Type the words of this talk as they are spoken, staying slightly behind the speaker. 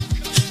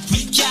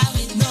can't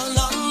wait no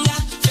longer.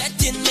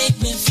 Fetting make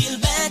me feel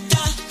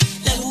better.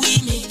 Let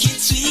we make it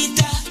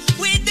sweeter.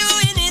 We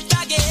doing it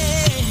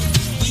again.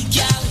 We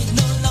can't wait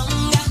no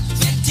longer.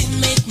 Fetting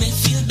make me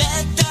feel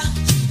better.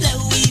 Let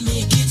we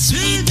make it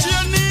sweeter.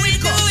 We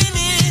doing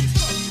it.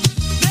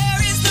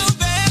 There is no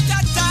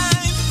better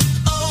time.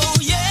 Oh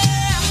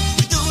yeah.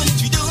 We doing it.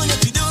 We doing it.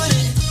 We doing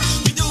it.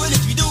 We doing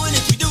it. We doing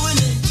it. We doing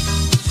it.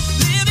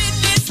 Living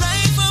this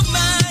life of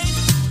mine.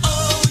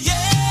 Oh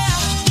yeah.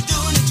 We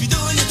doing it. We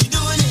doing it. We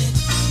doing it.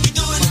 We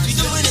doing it. We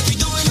doing it. We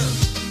doing it.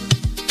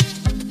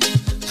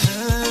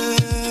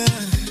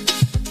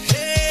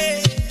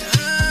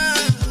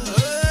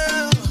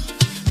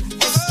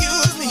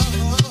 Excuse me,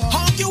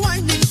 how you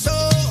whining so?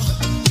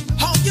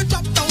 How you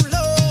drop down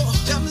low?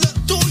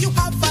 Do you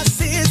have a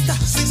sister?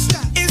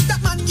 Is that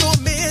man your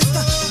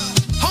mister?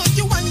 How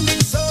you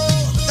whining so?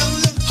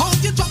 How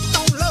you drop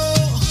down low?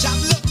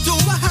 Do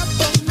I have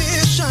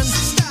permission?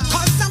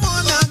 Cause I'm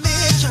on a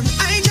mission.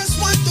 I just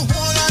want to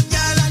hold on,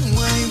 y'all, and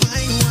wine.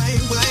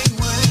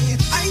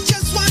 I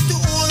just want to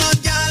hold on,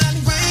 y'all, and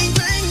grind.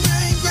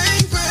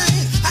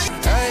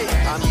 Hey,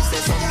 I me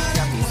say something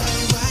that me say.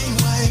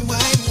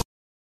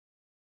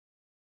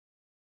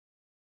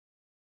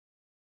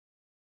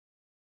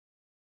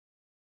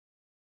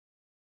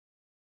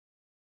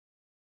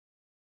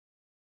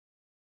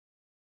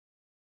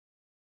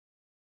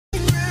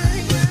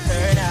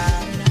 Heard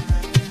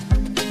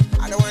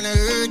I don't wanna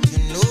hurt you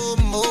no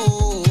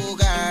more,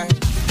 girl.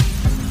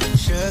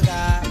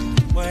 Sugar,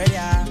 word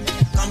ya.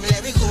 Come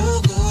let me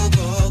go,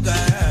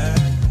 girl.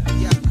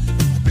 Yeah.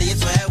 A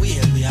place where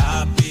we'll be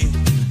happy.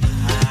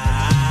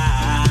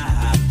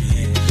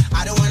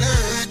 I don't wanna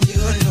hurt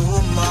you no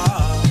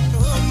more.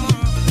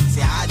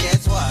 See, I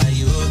just want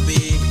you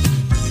be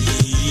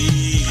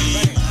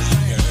my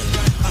girl.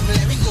 Come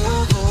let me go,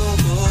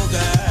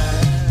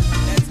 girl.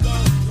 Let's go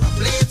to a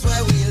place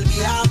where we'll be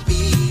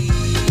happy.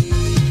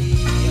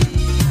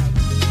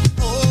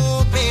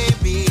 Oh,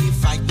 baby,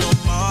 fight no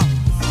more.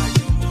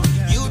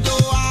 You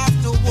don't have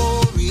to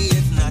worry,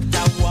 it's not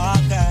a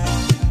walker.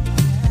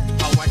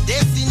 Our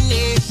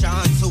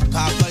destination,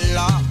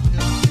 Sukavala.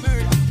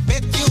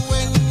 Bet you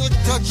when you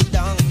touch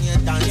down, you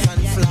dance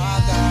and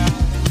flagger.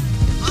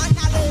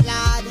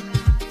 Lad,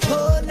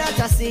 oh, not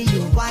to see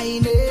you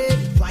whining,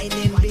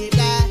 baby.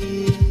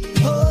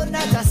 Oh,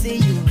 not to see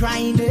you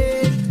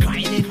grinding,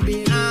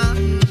 baby.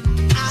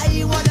 I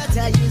wanna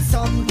tell you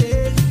something,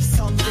 baby.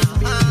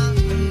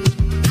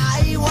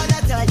 I wanna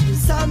tell you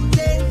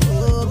something,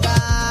 oh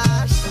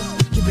gosh.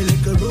 Give me a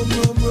little room,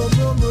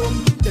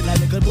 then a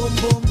little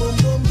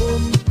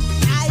boom.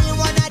 I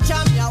wanna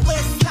jump your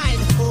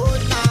waistline all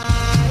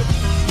night.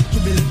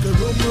 Give me a little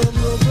room,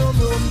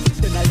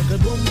 then a little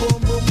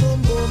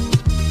boom.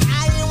 I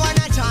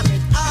wanna jump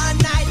it all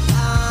night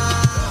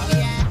long,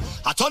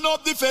 yeah. I turn up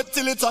the fed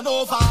till it's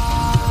over.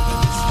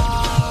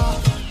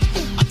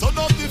 I turn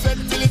up the fed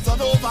till it's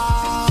over.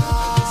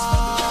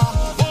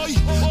 Boy,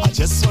 I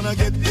just wanna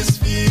get this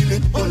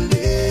feeling, ole.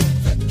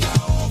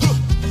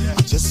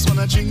 I just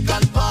wanna drink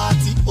and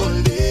party,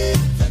 ole. Yeah.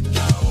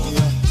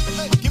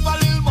 Give a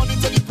little money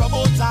to the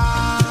promoter.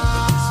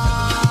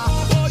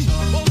 Boy,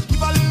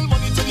 give a little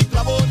money to the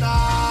promoter.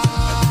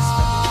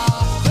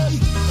 Hey,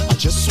 I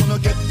just wanna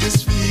get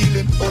this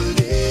feeling,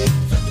 ole.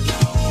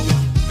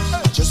 I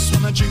just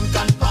wanna drink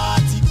and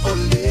party,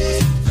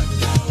 ole.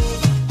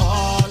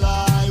 All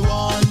I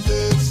want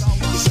is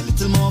a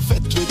little more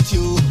fat with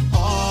you.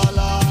 All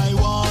I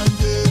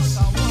want is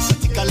a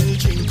take a little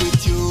drink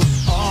with you.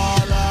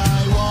 All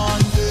I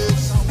want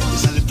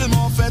is a little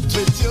more fat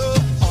with you.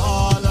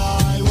 All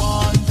I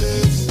want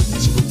is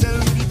she will tell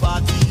me the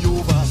party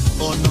over.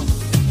 Oh no,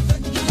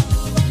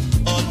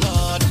 oh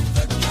God,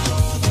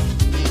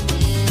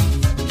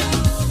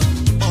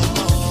 oh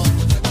no.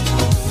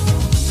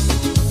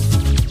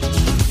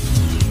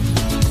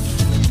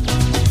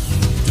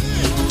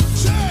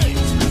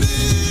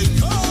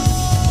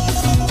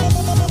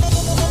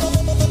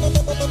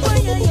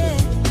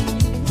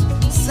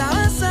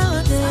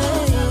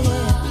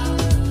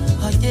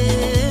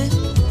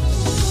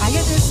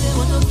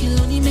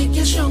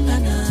 Stronger,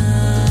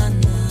 nah.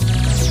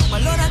 My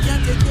Lord, I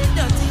can't take the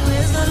dirty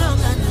ways no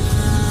longer,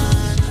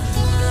 nah.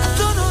 I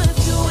don't know if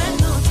you ain't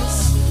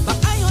noticed, but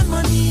I own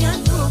money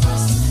and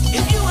progress.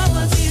 If you have a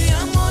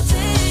serious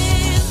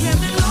motive, get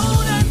me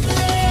loud and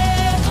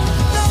clear.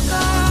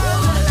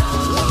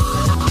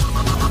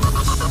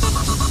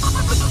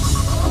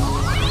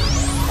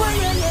 Why,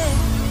 yeah.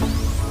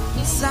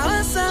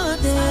 Sour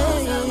day,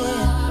 oh,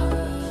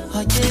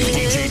 yeah.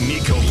 DJ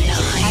Nico. I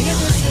get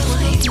to say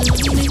what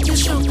you make you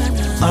stronger,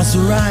 nah. As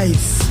we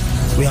rise,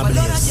 we are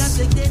blessed.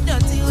 I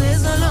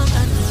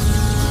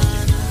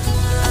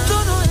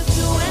don't know if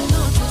you ain't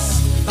noticed,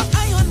 but I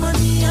own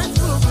money and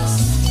progress.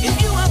 If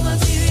you have a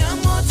serious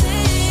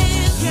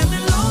motive, get me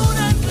loud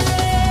and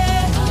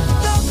clear.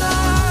 Don't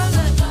call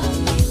me.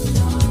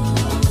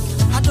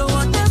 I don't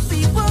want them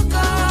people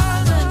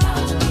call me.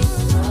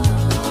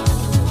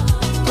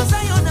 'Cause I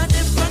own a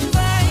different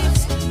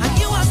vibes, and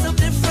you have some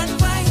different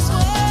vibes. Oh,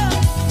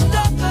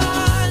 don't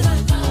call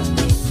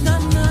me. No,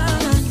 no,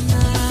 no,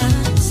 no.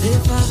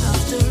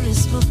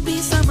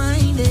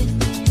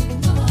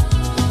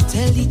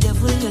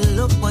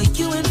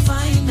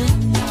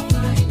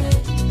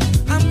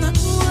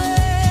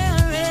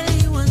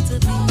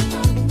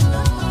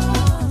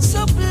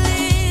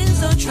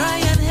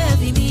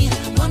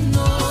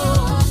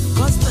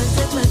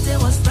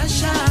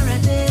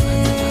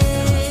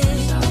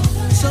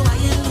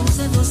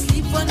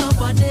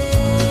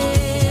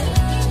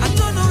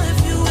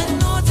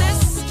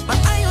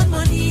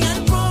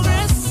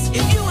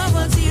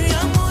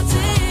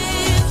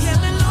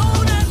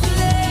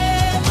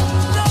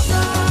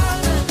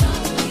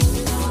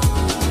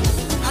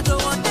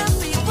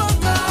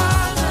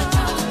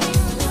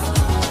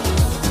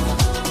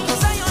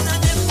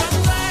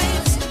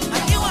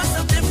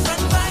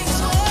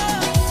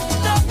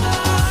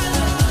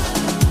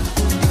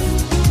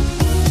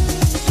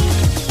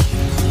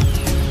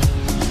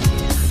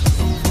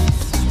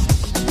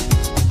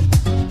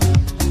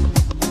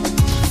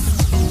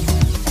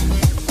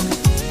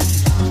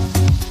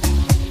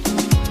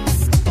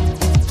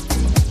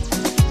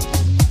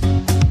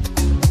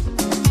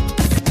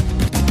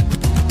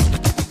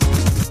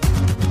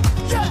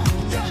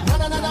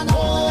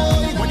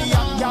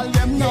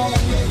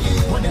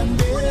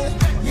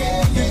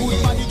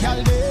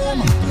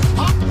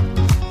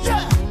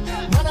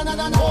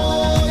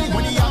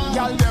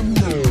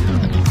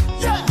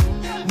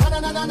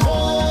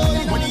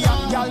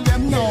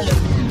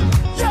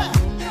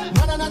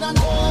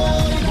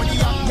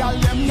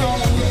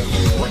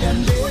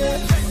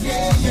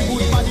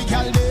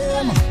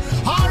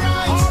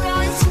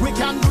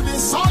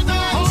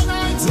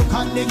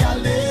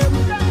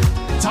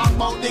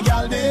 the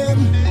girl them,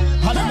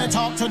 and then me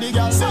talk to the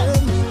girl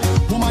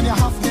them. Woman, you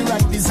have the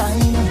right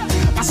design.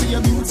 I see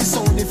your beauty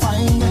so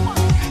defined,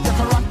 your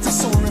character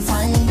so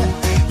refined.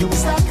 You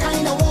is that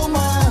kind of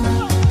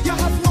woman. You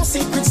have no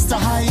secrets to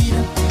hide.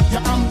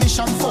 Your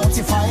ambition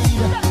fortified.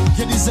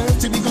 You deserve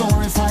to be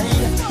glorified.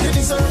 You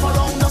deserve a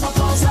round of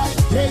applause like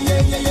yeah,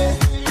 yeah, yeah, yeah.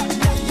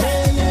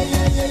 Yeah, yeah,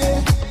 yeah, yeah, yeah.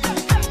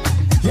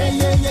 Yeah,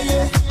 yeah, yeah,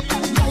 yeah.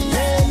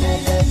 Yeah, yeah,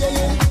 yeah, yeah,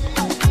 yeah.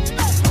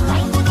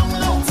 Round go down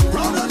low,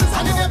 round on the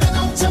and you never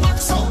know your back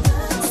so.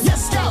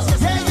 Yes, girl.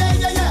 Yeah, yeah,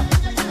 yeah, yeah.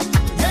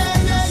 Yeah,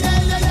 yeah, yeah,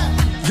 yeah, yeah.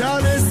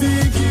 Girl, it's the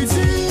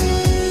kitty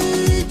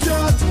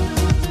cat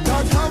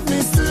that have me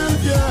still,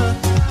 yeah.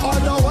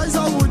 Otherwise I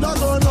would have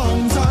gone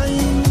long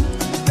time.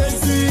 It's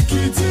the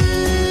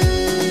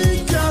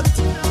kitty cat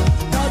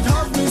that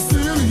have me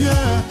still,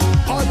 yeah.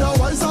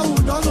 Otherwise I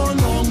would have gone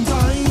long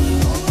time.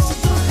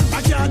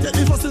 I can't take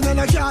the fussing and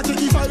I can't take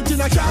the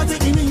fighting, I can't take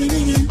the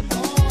ningy.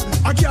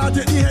 I can't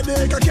take the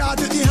headache, I can't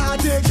take the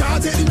heartache,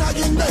 can't take the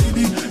nagging,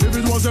 baby. If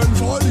it wasn't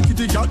for the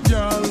kitty cat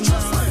girl,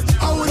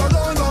 I would have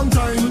gone long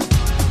time.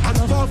 And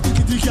I've off the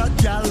kitty cat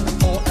girl,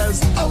 or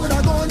else I would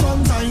have gone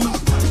long time.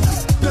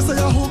 They say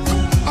I hook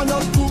and I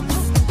cook,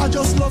 I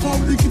just love how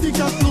the kitty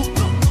cat look.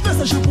 They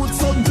say she put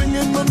something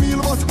in my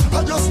meal, but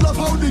I just love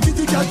how the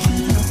kitty cat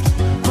feel.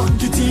 Come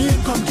kitty,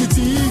 come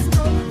kitty,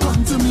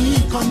 come to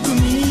me, come to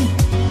me.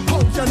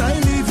 How can I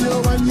leave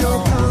you when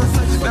you're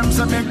perfect? Them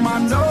say make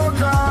man don't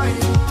cry,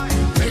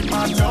 make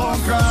man don't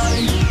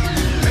cry,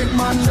 make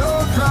man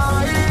don't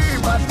cry.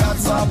 But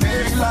that's a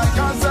big lie,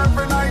 'cause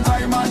every night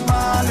I'm at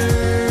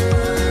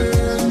Marlin.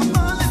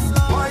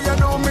 Why you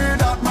do me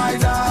that, my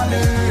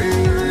darling?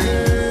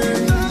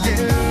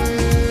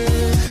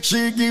 Yeah.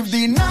 She give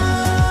the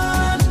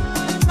none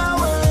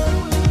away.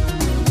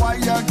 Why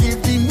you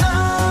give the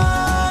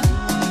none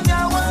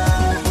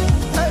away?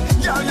 Hey,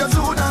 girl, you're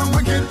too damn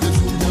wicked.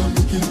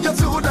 You're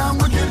too damn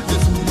wicked.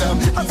 You're too damn.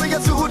 I say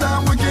you're too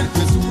damn wicked.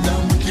 You're too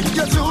damn wicked.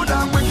 You're too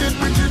damn wicked,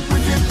 wicked,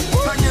 wicked.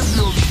 Thank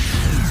you.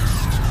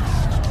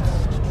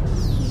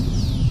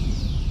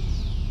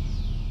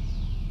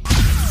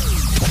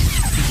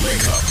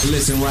 Wake up.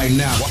 Listen right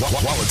now.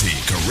 Quality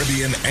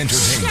Caribbean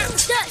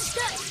entertainment.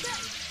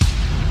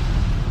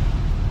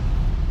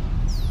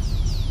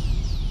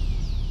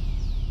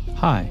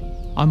 Hi,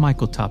 I'm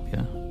Michael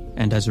Tapia,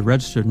 and as a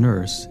registered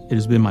nurse, it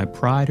has been my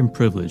pride and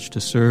privilege to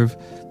serve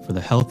for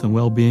the health and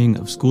well-being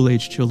of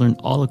school-aged children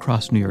all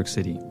across New York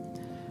City.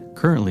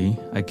 Currently,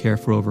 I care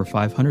for over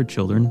 500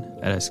 children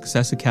at a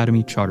Success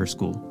Academy charter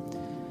school.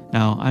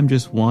 Now, I'm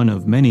just one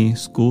of many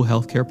school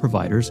healthcare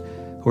providers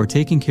who are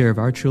taking care of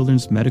our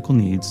children's medical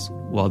needs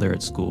while they're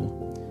at school.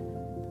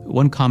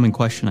 One common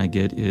question I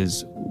get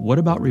is, what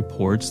about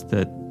reports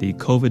that the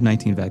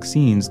COVID-19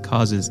 vaccines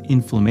causes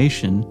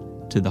inflammation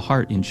to the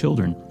heart in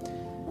children?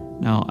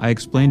 Now, I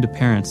explained to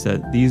parents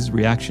that these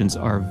reactions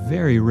are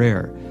very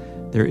rare.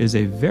 There is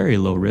a very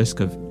low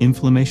risk of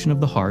inflammation of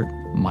the heart,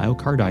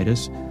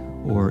 myocarditis,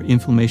 or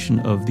inflammation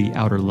of the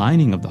outer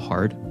lining of the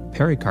heart,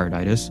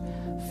 pericarditis,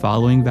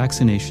 following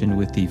vaccination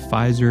with the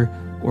Pfizer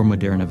or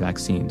Moderna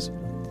vaccines.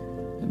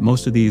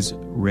 Most of these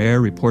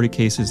rare reported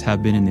cases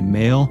have been in the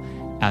male,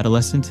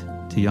 adolescent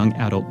to young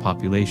adult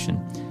population,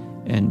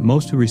 and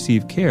most who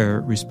received care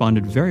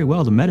responded very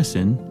well to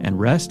medicine and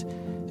rest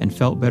and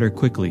felt better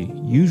quickly,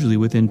 usually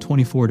within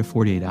 24 to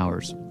 48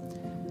 hours.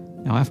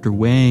 Now, after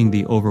weighing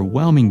the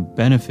overwhelming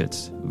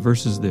benefits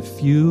versus the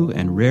few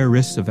and rare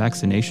risks of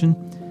vaccination,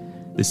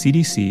 the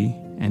CDC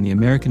and the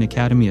American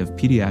Academy of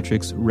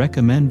Pediatrics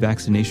recommend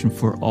vaccination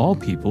for all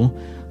people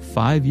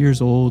 5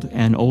 years old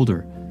and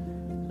older.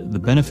 The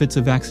benefits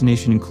of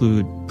vaccination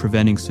include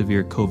preventing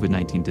severe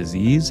COVID-19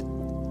 disease,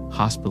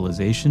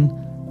 hospitalization,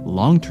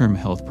 long-term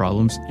health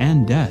problems,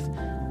 and death,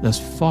 thus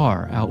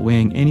far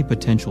outweighing any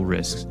potential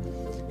risks.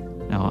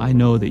 Now, I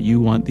know that you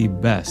want the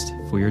best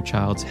for your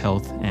child's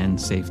health and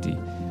safety.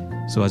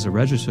 So as a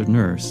registered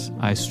nurse,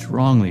 I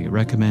strongly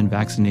recommend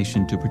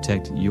vaccination to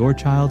protect your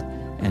child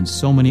and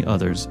so many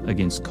others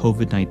against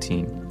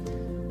COVID-19.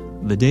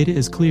 The data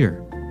is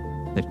clear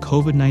that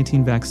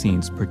COVID-19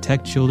 vaccines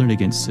protect children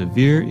against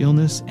severe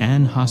illness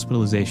and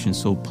hospitalization,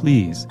 so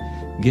please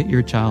get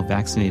your child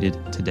vaccinated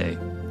today.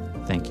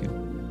 Thank you.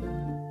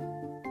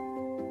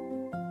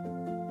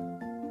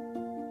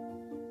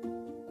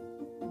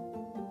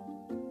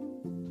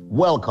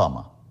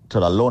 Welcome to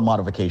the Loan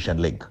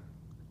Modification Link.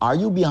 Are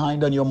you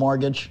behind on your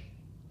mortgage?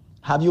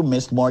 Have you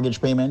missed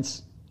mortgage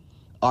payments?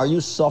 Are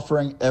you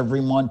suffering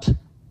every month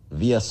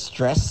via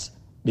stress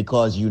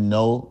because you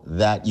know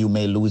that you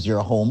may lose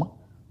your home?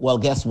 Well,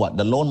 guess what?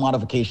 The Loan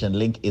Modification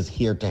Link is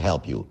here to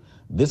help you.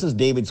 This is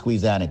David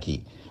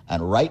Squeezaniki.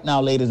 And right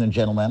now, ladies and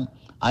gentlemen,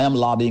 I am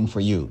lobbying for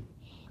you.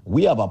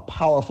 We have a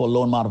powerful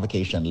loan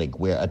modification link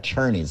where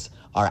attorneys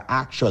are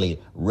actually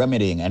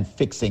remedying and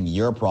fixing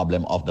your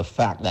problem of the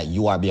fact that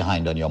you are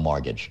behind on your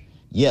mortgage.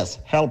 Yes,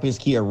 help is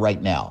here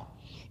right now.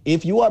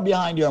 If you are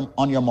behind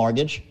on your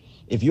mortgage,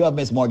 If you have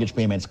missed mortgage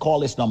payments,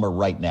 call this number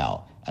right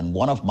now, and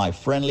one of my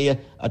friendly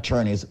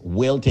attorneys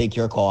will take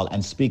your call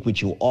and speak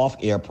with you off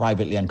air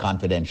privately and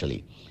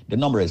confidentially. The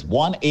number is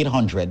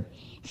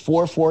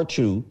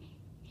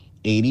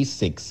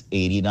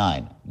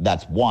 1-800-442-8689.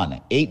 That's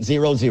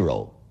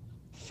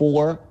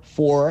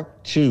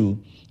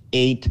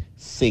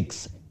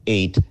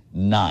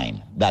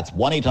 1-800-442-8689. That's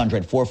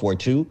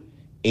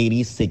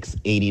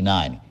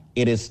 1-800-442-8689.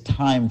 It is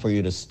time for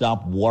you to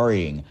stop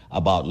worrying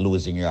about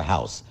losing your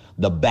house.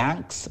 The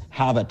banks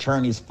have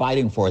attorneys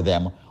fighting for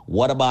them.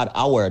 What about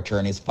our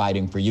attorneys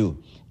fighting for you?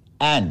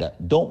 And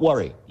don't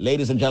worry,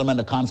 ladies and gentlemen,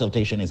 the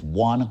consultation is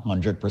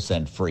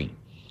 100% free.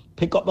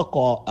 Pick up the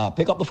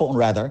phone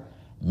rather.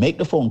 Make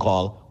the phone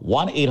call,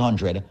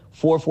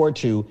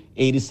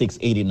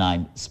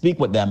 1-800-442-8689. Speak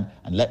with them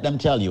and let them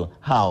tell you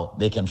how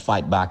they can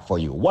fight back for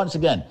you. Once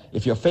again,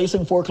 if you're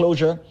facing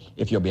foreclosure,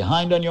 if you're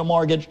behind on your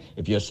mortgage,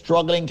 if you're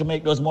struggling to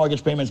make those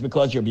mortgage payments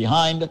because you're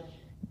behind,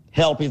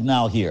 help is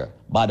now here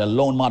by the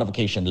loan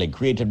modification link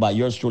created by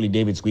yours truly,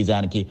 David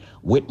Squeezaniki,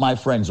 with my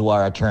friends who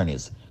are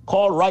attorneys.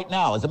 Call right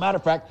now. As a matter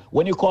of fact,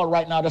 when you call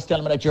right now, just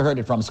tell me that you heard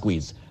it from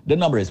Squeeze. The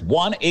number is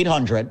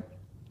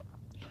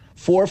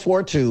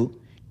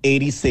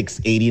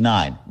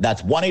 1-800-442-8689.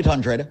 That's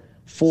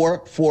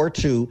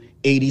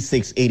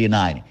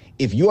 1-800-442-8689.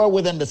 If you are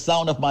within the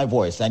sound of my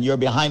voice and you're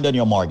behind on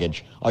your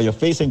mortgage, or you're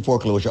facing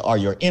foreclosure, or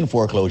you're in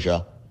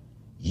foreclosure,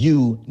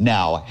 you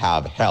now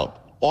have help.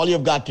 All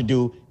you've got to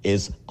do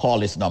is call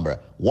this number,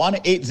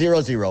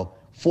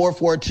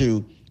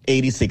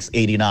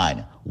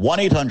 1-800-442-8689.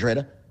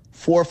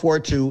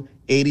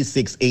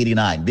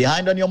 1-800-442-8689.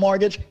 Behind on your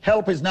mortgage?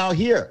 Help is now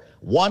here.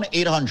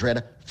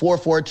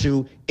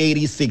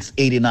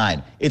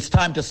 1-800-442-8689. It's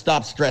time to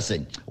stop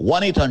stressing.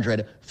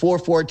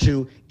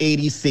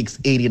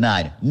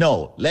 1-800-442-8689.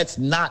 No, let's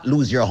not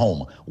lose your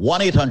home.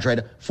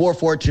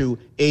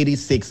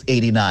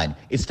 1-800-442-8689.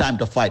 It's time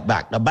to fight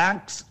back. The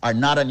banks are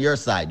not on your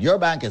side. Your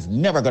bank is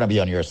never going to be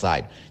on your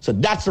side. So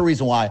that's the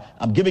reason why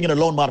I'm giving it a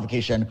loan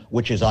modification,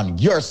 which is on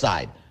your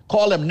side.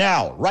 Call them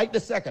now, right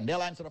this second.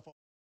 They'll answer the phone.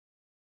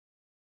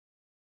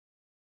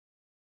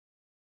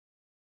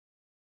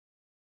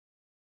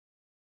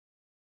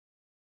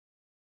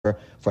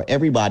 For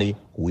everybody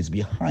who is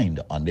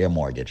behind on their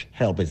mortgage,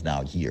 help is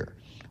now here.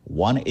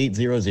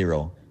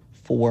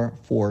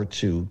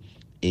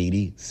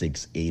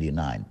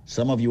 1-800-442-8689.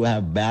 Some of you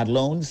have bad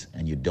loans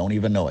and you don't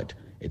even know it.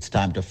 It's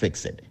time to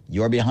fix it.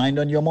 You're behind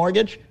on your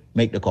mortgage?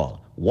 Make the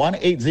call.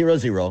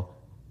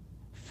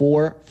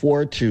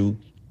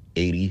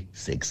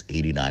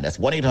 1-800-442-8689. That's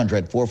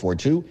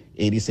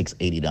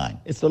 1-800-442-8689.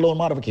 It's the loan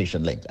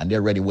modification link, and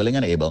they're ready, willing,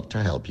 and able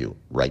to help you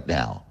right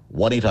now.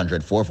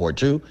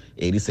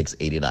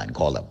 1-800-442-8689.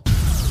 Call them.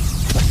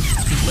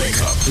 Wake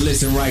up.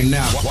 Listen right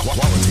now.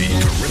 Quality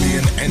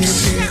Caribbean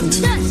Entertainment.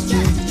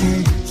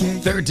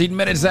 13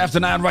 minutes after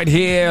 9 right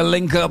here.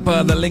 Link up,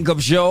 the Link Up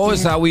Show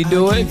is how we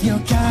do it.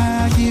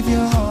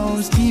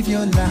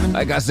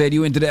 Like I said,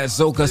 you into that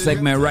soca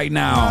segment right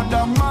now.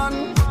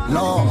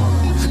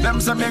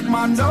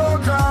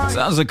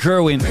 Sounds like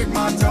Kerwin. Big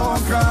man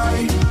don't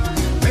cry.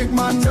 Big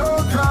man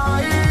don't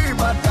cry.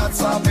 But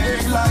that's a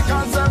big like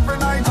us every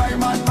night.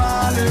 I'm at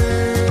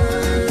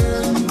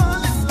Marlin.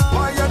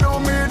 Why you do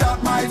me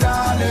that, my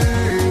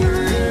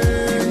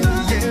darling?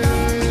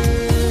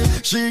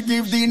 Yeah. She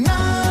give the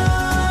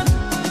nod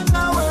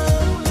away.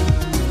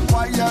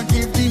 Why you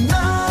give the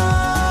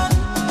nod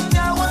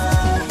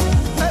away?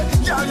 Hey,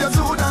 girl, you're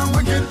so damn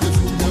wicked.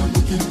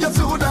 You're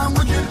so damn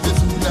wicked.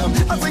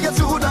 I say you're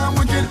so damn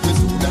wicked.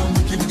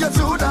 You're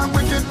so damn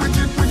wicked,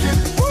 wicked, wicked.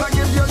 I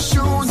give you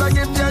shoes, I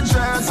give you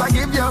dress, I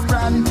give you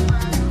brand.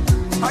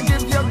 I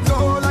give you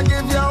gold, I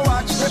give you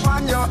watch, slip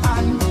on your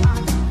hand.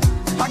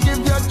 I give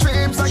you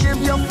trips, I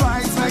give you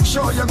flights, make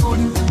sure you're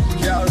good,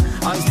 girl.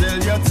 And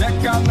still you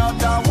take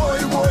another boy.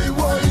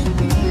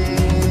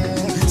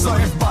 So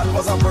if bad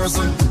was a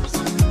person,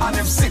 and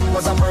if sick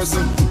was a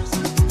person,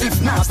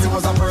 if nasty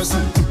was a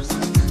person,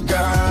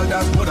 girl,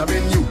 that would have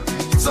been you.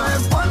 So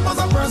if bad was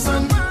a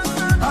person,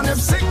 and if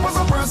sick was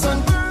a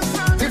person,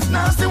 if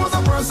nasty was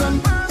a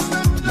person,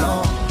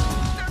 no.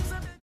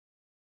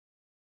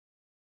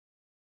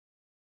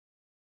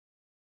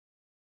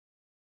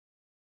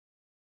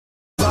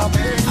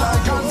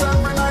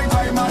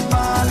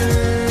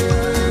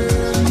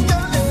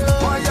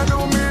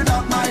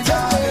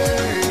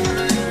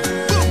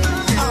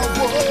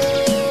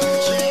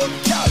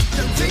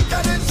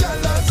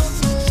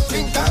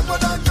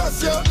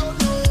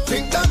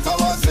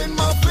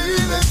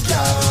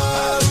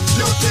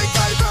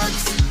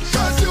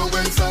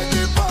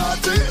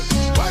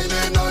 Why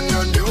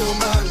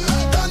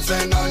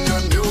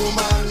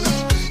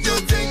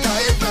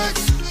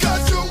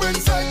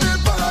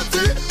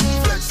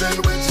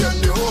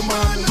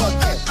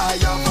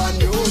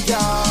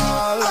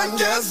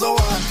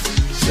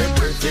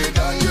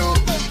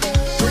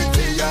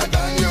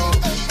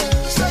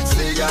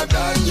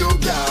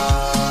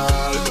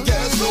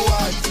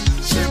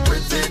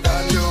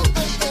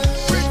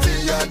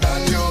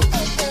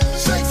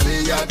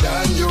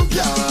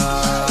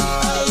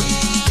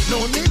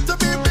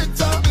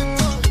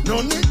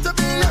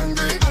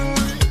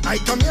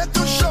come here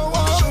to show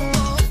off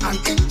and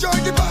enjoy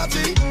the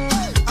party.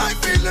 I'm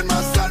feeling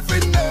myself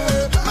in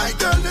there. My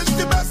girl is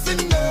the best in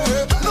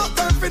there. No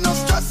time for no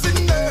stress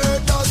in there.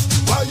 That's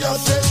why you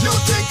say you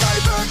think I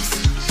vex,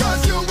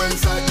 cause you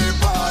inside the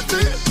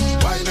party.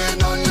 Whining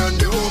on your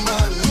new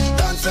man,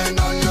 dancing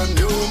on your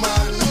new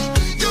man.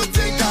 You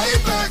think I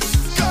vex,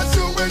 cause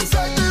you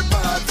inside the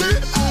party.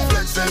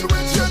 Flexing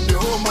with your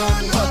new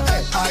man. But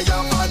hey, I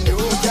am a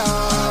new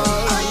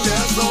girl. And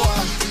guess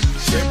what?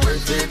 She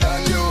pretty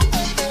than you,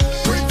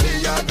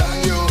 prettier than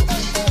you,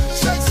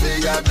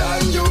 sexier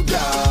than you,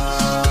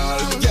 girl.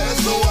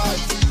 Guess what?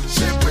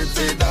 She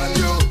pretty than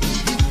you,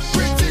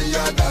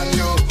 prettier than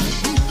you,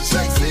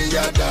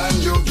 sexier than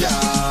you,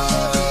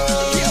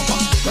 girl.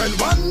 When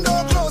one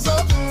door close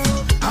up,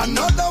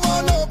 another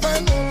one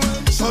open.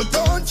 So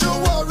don't you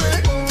worry,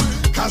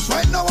 cause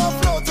right now I'm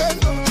floating.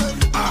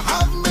 I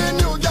have me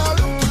new girl,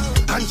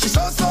 and she's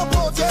so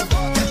supportive,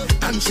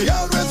 and she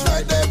always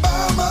right there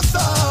by my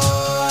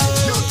side.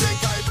 You think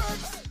I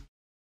vex?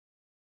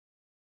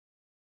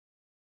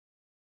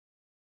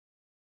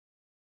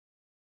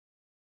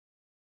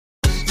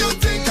 You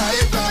think I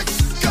vex,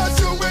 cause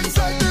you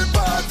inside the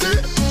party,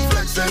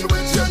 flexing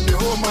with your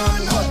new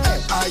man. Hey,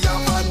 I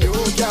am a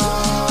new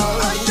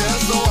girl, and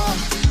guess what?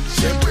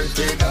 She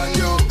pretty than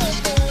you,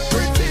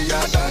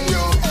 prettier than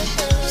you,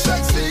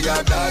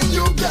 sexier than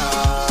you,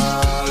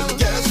 girl.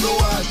 Guess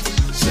what?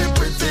 She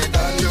pretty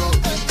than you,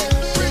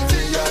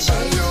 prettier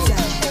than you,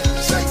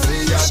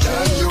 sexier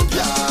than you,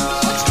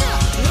 girl.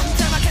 Long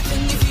time I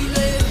getting the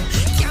feeling,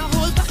 can't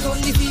hold back on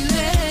the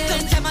feeling.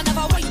 Long time I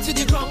never went to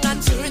the ground and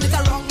turn it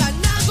around and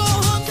now go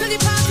home till the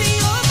party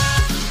over.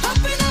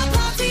 Up in a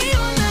party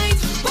all night,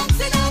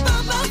 boxing a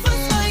bam bam for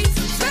fight.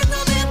 Spend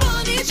all my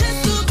money just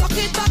to buck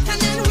it back and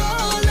then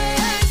roll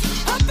it.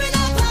 Up in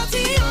a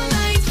party all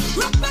night,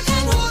 rock back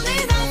and hold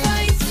it and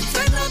fight.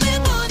 Spend all my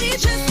money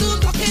just to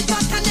buck it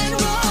back and then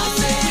roll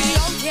it. We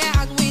don't care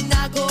and we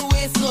not go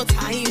waste no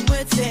time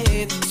with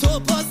it. So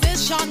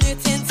position it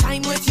in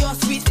time with your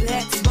sweet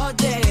flex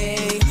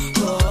body.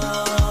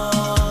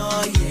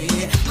 Oh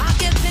yeah, I'm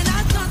getting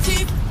a dirty.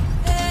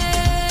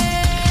 Yeah.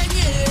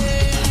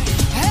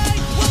 Hey,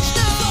 watch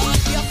now.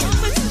 Your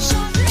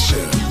competition.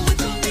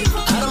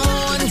 I don't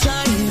want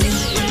time.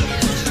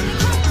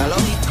 Hello?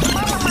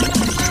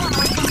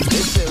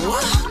 They say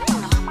what?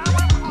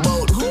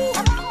 About who?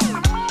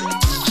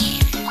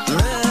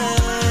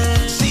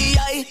 Man. See,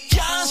 I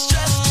can't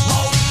stress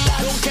about that.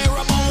 Don't care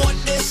about what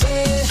they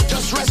say.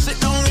 Just rest it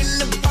down in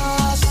the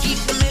past. Keep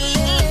the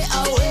milli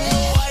away.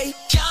 No, I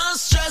can't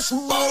stress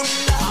about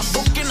that. I'm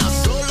booking a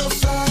solo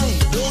flight.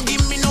 Don't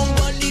give me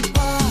nobody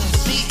pass.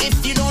 See,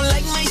 if you don't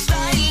like my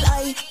style,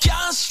 I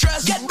can't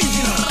stress. Get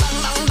busy.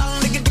 Rang, dang, dang,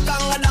 nigga, the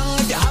ganga, dang.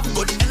 If you have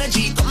good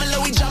energy, come and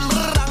let we jam.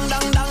 Rang,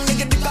 dang, dang,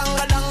 nigga, the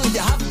ganga, dang. If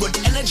you have good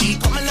energy,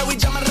 come and let we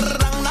jam.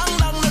 Rang, dang,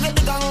 dang, nigga,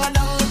 the ganga,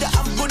 dang. If you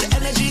have good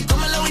energy,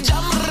 come and let we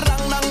jam.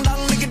 Rang, dang,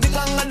 dang, nigga, the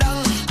ganga, dang.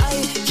 I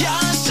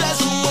can't stress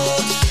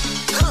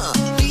about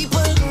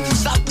people.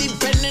 Stop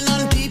depending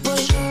on people.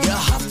 You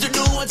have to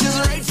do what is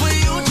right for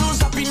you.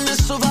 Choose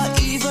happiness over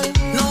evil.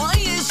 No, I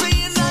ain't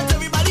saying that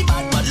everybody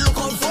bad, but look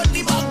out for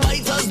the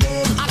backbiters.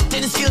 Them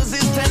acting skills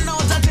is 10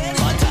 out of 10,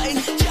 but I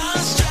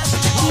can't stress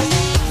about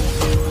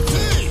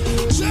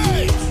DJ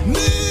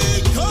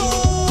Nico.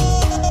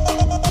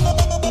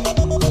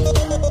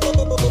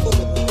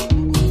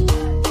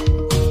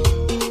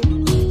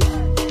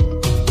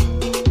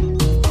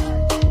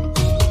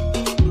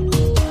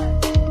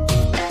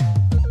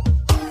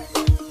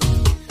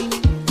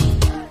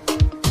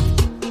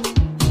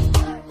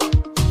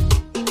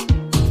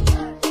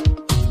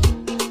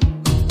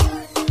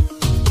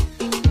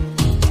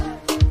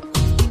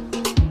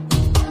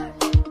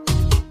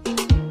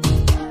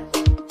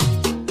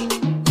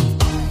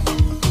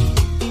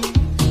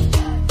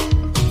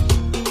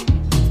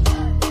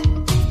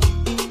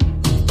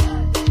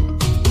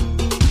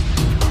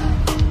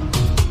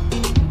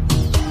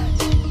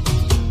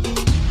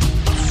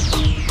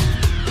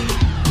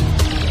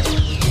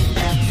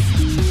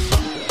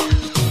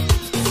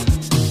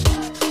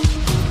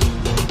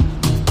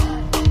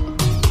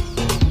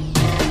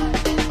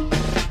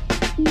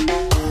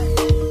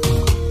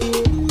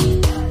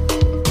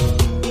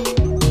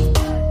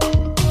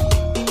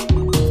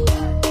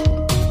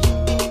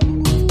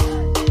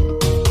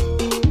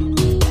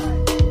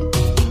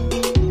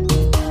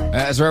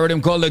 That's right, what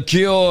them call the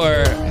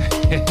cure.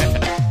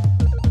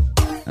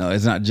 No,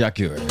 it's not Jack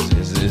Cure.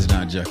 It's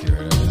not Jack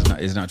Cure.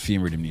 It's not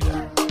Fame Rhythm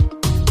neither.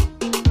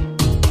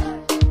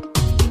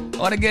 I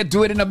want to get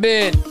to it in a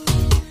bit.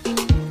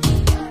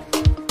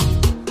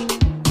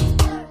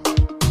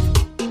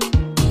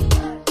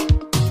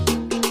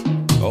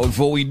 Oh,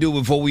 before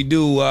we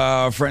do,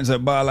 friends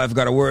at BioLife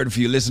got a word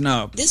for you. Listen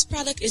up. This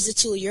product is a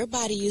tool your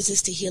body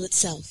uses to heal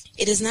itself.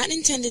 It is not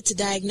intended to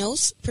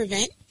diagnose,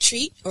 prevent,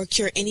 treat, or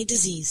cure any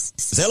disease.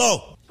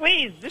 Hello.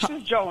 Please, this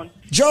is Joan.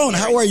 Joan,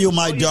 how are you,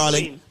 my How are you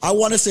darling? doing? I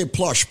want to say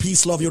plush,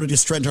 peace, love, unity,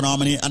 strength, and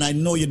harmony. And I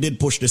know you did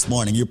push this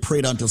morning. You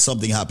prayed until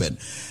something happened.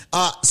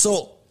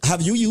 So,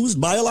 have you used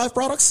BioLife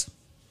products?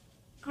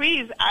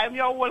 Squeeze, I'm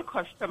your old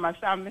customer,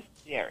 so I'm Miss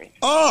Jerry.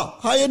 Oh,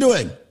 how you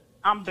doing?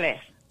 I'm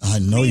blessed. I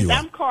know you are.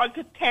 I'm called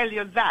to tell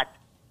you that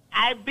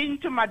I've been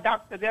to my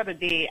doctor the other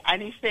day,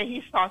 and he said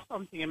he saw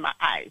something in my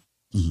eyes.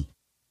 Mm-hmm.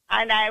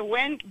 And I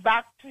went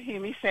back to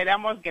him. He said, I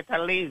must get a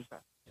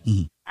laser.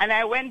 Mm-hmm. And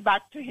I went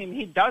back to him.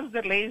 He does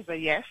the laser,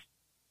 yes,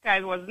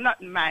 because it was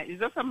not mine.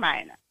 It's just a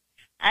minor.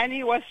 And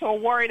he was so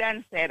worried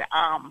and said,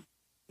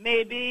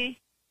 maybe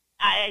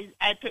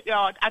I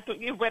took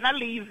you when I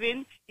leave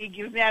in. He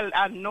gives me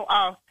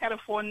a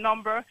telephone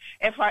number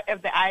if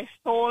the eye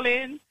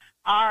stolen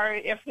or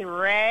if it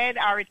red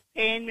or it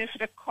pain me for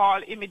the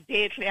call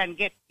immediately and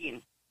get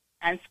in.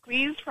 And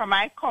Squeeze from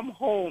I come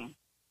home.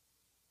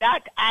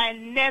 That I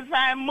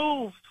never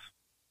move.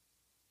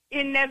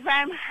 It never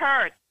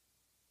hurt.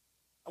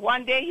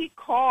 One day he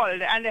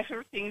called and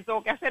everything's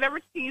okay. I said,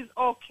 everything's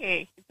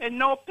okay. He said,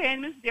 no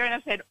pain, Miss Dear. And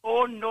I said,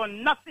 oh, no,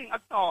 nothing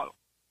at all.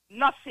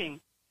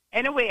 Nothing.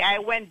 Anyway, I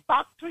went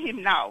back to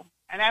him now.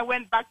 And I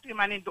went back to him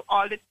and he do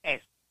all the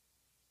tests.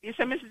 He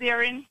said, Miss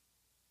Deering,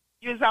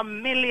 you're a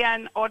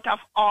million out of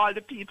all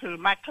the people,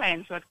 my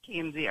clients that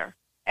came there.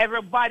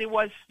 Everybody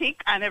was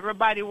sick and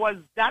everybody was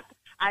that.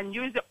 And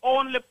you're the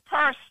only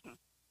person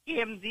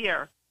came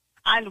there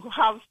and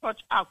have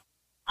such a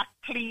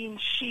clean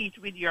sheet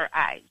with your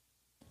eyes.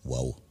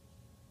 Whoa.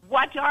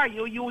 What are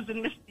you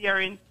using, Miss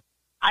Deering?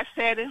 I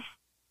said,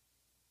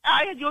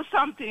 I do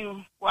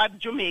something what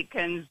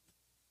Jamaicans,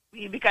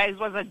 because it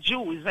was a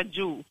Jew, it's a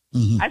Jew.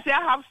 Mm-hmm. I said,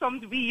 I have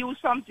something, we use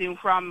something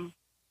from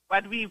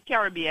what we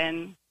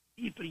Caribbean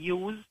people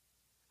use,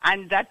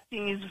 and that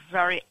thing is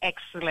very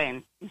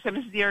excellent. He said,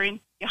 Miss Deering,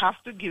 you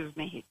have to give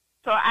me it.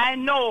 So I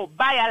know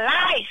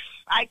BioLife,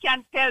 I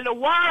can tell the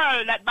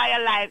world that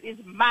BioLife is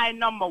my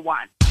number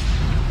one.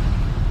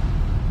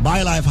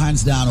 BioLife,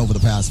 hands down, over the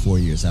past 4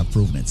 years have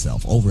proven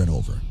itself over and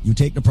over. You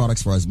take the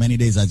products for as many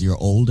days as you're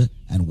old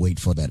and wait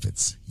for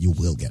benefits. You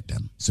will get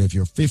them. So if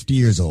you're 50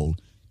 years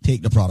old,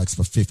 take the products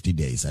for 50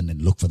 days and then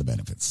look for the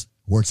benefits.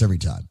 Works every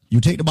time.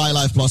 You take the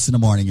BioLife Plus in the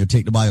morning, you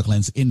take the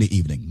BioCleanse in the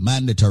evening.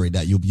 Mandatory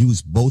that you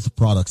use both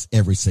products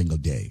every single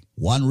day.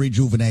 One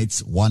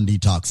rejuvenates, one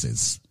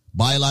detoxes.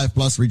 BioLife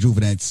Plus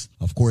rejuvenates.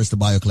 Of course, the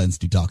BioCleanse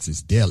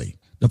detoxes daily.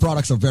 The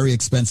products are very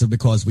expensive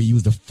because we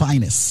use the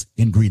finest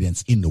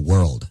ingredients in the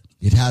world.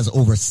 It has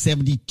over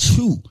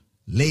 72,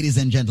 ladies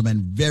and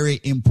gentlemen,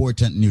 very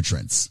important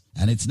nutrients.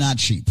 And it's not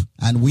cheap.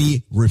 And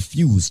we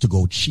refuse to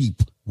go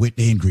cheap with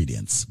the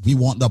ingredients. We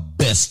want the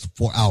best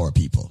for our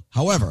people.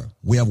 However,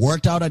 we have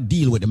worked out a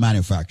deal with the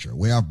manufacturer.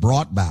 We have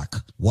brought back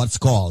what's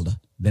called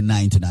the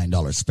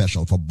 $99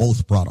 special for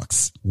both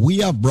products. We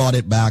have brought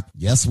it back.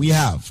 Yes, we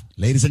have.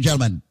 Ladies and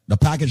gentlemen, the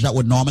package that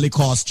would normally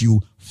cost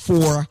you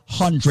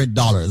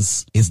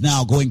 $400 is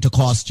now going to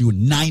cost you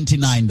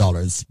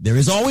 $99. There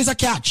is always a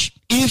catch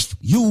if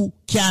you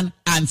can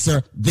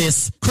answer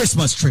this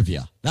Christmas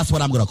trivia. That's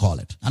what I'm going to call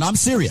it. And I'm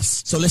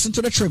serious. So listen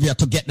to the trivia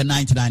to get the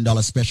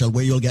 $99 special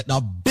where you'll get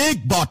the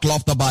big bottle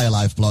of the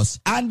BioLife Plus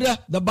and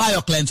the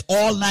BioCleanse,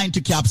 all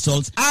 90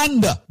 capsules,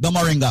 and the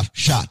Moringa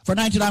shot for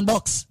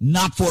 $99,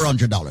 not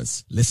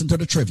 $400. Listen to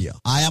the trivia.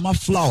 I am a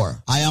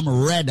flower. I am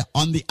red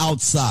on the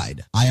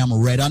outside. I am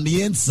red on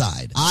the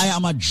inside. I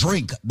am a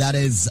drink that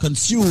is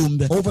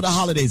consumed over the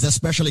holidays,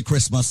 especially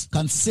Christmas,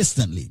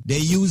 consistently. They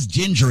use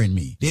ginger in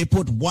me. They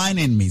put wine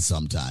in me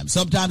sometimes.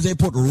 Sometimes they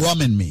put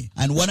rum in me.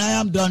 And when I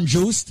am done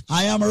juiced,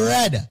 I am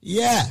red.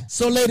 Yeah.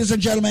 So ladies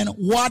and gentlemen,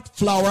 what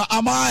flower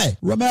am I?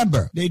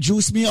 Remember, they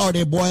juice me or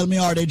they boil me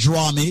or they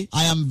draw me.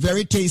 I am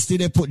very tasty.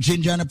 They put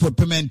ginger and they put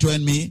pimento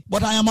in me.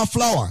 But I am a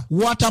flower.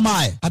 What am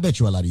I? I bet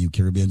you a lot of you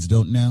Caribbeans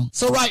don't know.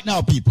 So right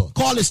now, people,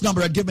 call this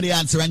number and give me the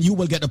answer and you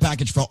will get the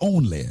package for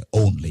only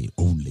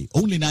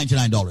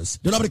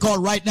 $99. The number to call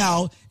right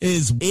now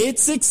is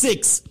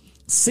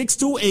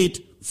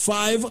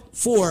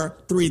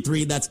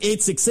 866-628-5433. That's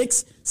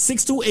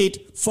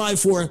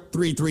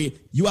 866-628-5433.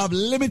 You have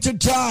limited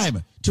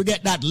time to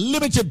get that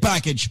limited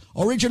package,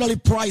 originally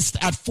priced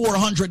at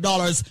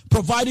 $400.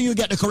 Providing you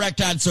get the correct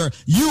answer,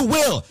 you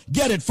will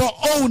get it for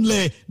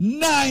only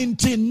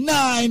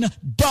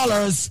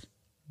 $99.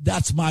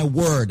 That's my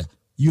word.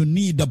 You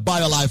need the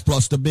BioLife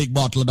Plus, the big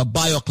bottle, the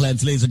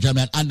BioCleanse, ladies and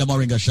gentlemen, and the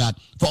Moringa shot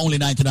for only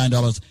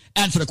 $99.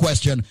 Answer the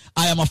question.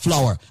 I am a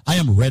flower. I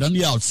am red on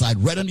the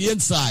outside, red on the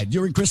inside.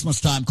 During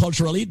Christmas time,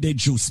 culturally, they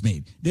juice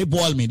me. They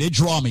boil me. They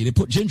draw me. They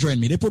put ginger in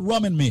me. They put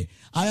rum in me.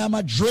 I am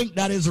a drink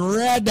that is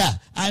red,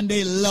 and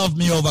they love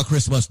me over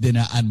Christmas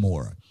dinner and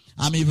more.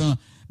 I'm even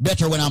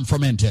better when I'm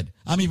fermented.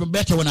 I'm even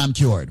better when I'm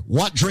cured.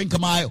 What drink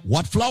am I?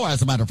 What flower,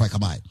 as a matter of fact,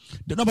 am I?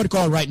 The number to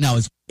call right now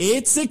is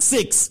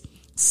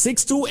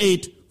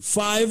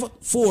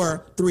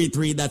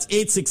 866-628-5433. That's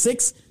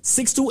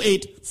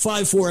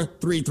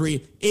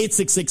 866-628-5433.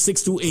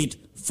 866-628-5433.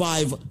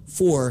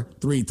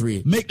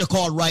 866-628-5433. Make the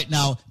call right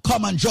now.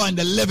 Come and join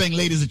the living,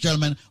 ladies and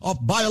gentlemen, of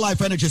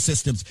BioLife Energy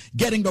Systems,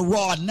 getting the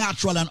raw,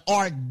 natural, and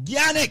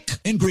organic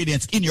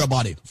ingredients in your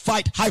body.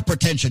 Fight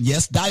hypertension,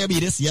 yes,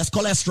 diabetes, yes,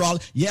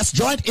 cholesterol, yes,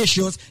 joint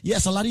issues,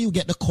 yes, a lot of you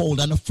get the cold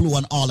and the flu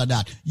and all of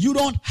that. You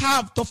don't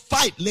have to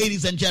fight,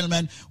 ladies and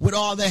gentlemen, with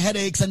all the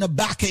headaches and the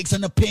backaches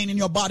and the pain in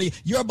your body.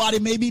 Your body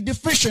may be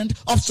deficient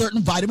of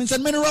certain vitamins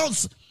and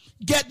minerals.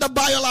 Get the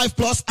BioLife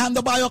Plus and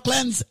the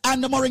BioCleanse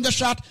and the Moringa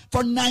Shot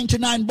for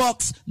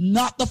 $99,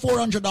 not the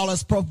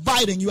 $400,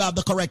 providing you have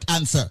the correct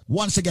answer.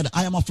 Once again,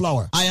 I am a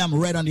flower. I am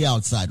red on the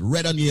outside,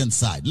 red on the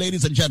inside.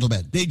 Ladies and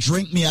gentlemen, they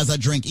drink me as I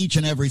drink each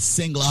and every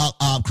single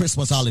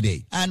Christmas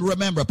holiday. And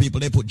remember, people,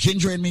 they put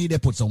ginger in me, they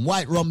put some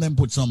white rum, they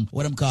put some,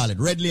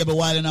 red label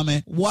wine in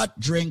me. What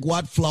drink,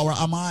 what flower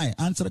am I?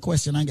 Answer the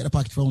question and get a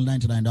package for only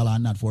 $99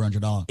 and not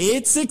 $400.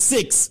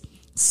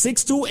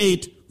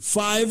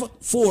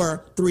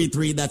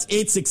 866-628-5433. That's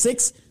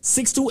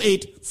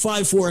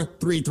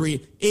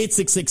 866-628-5433.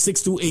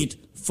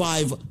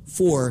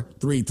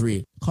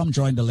 866-628-5433. Come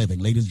join the living,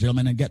 ladies and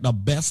gentlemen, and get the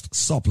best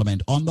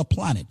supplement on the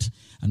planet.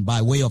 And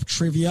by way of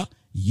trivia,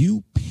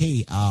 you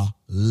pay a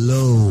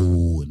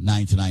low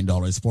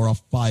 $99 for a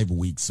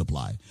 5-week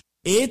supply.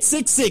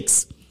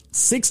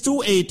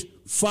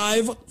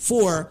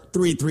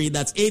 866-628-5433.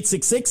 That's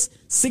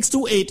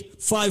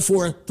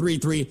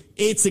 866-628-5433.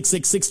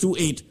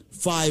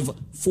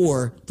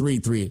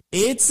 866-628-5433.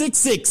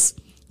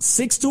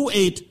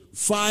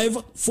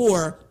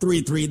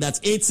 866-628-5433. That's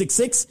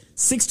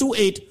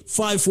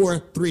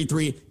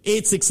 866-628-5433.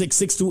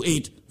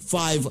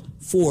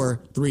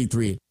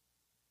 866-628-5433.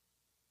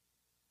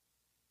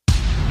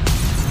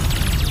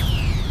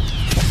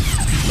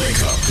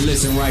 Wake up.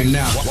 Listen right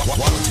now.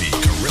 Quality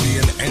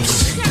Caribbean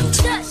entertainment.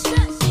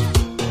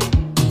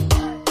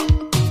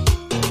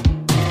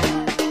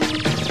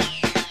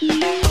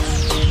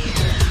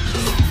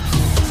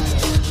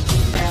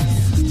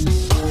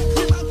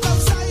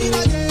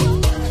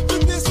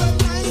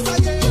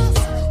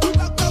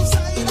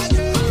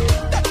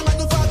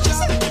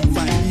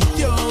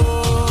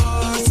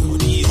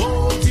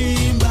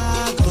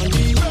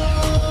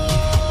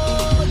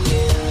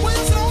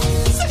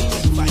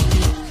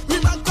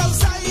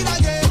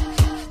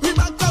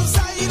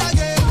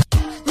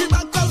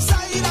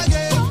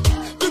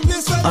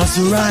 As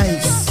we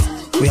rise,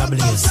 we are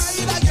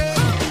blessed.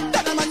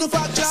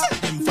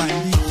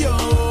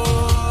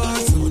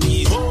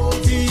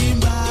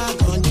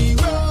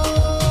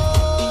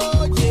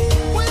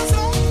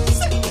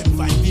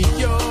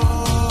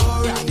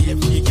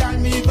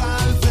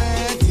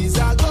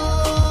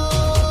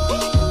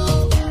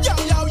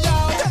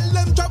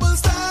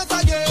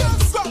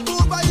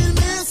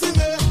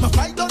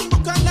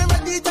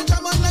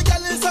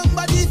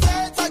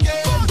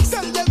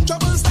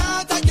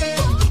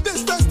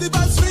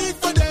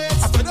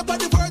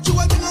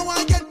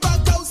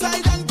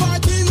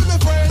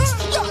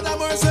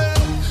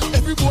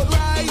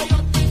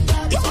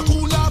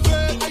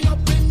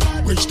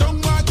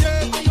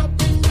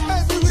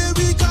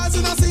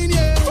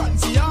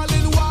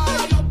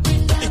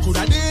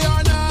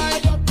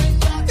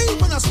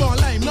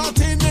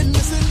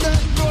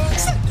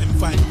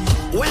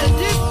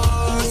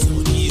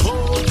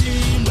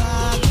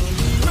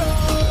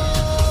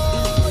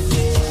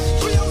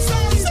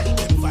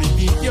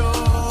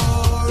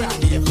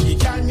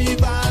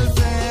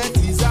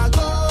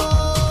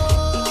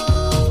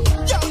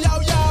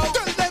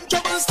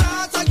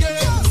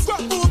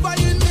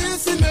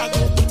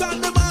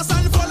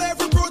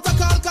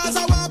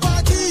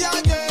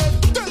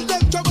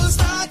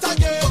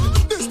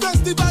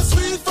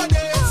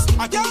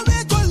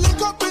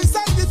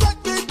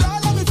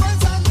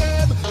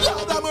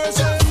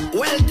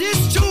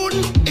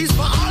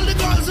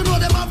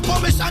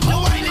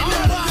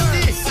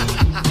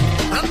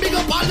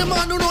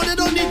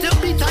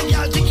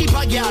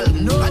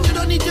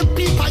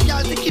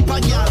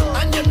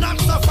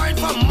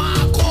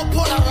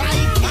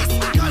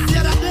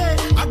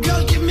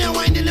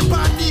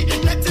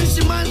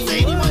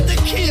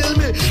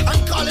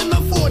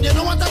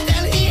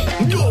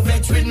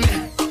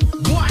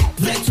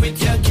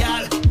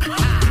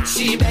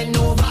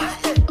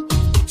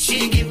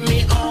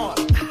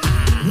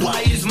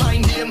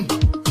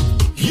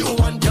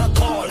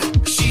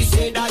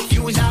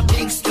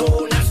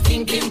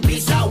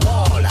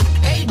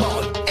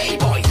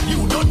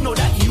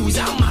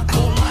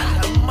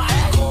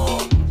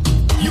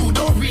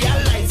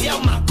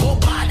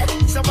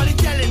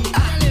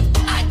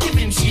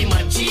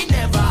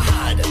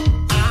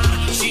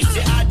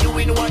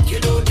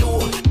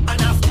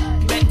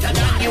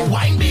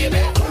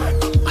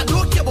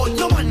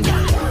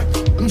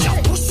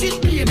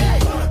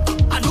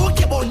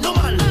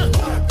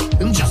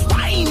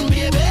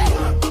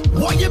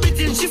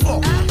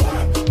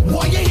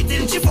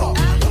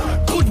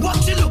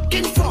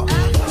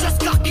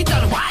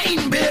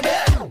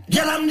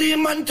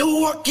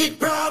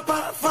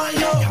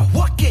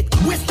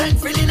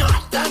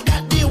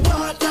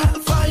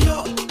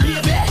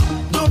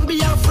 Don't be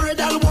afraid,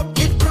 I'll walk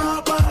it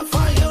proper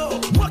for you.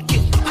 Walk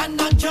it and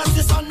not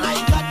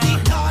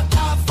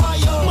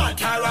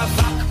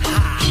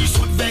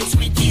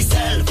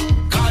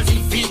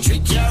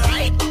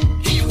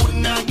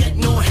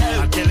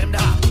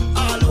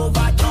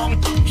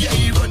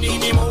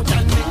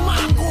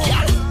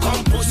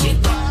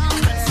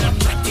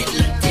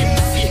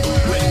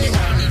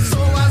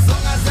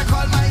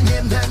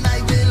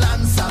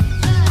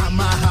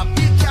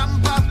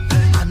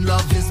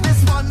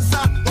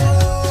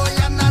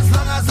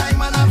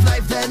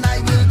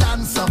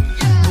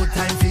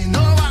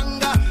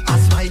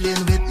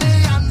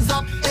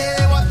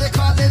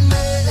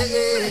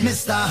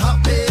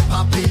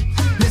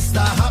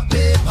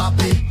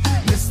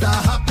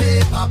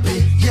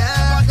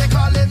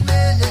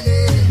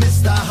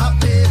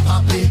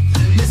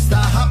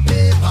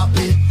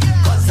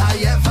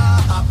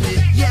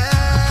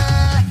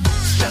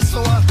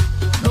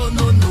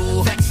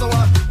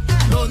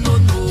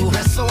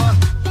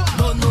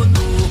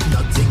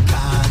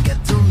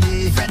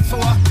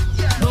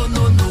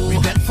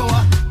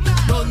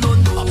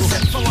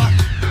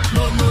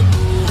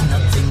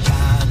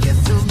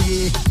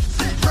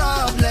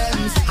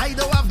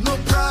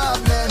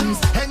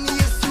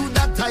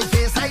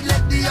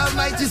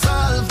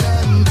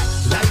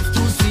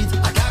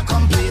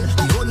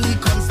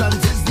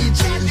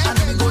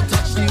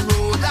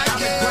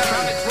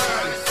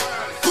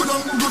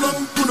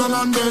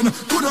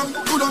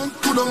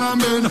on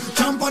and bend.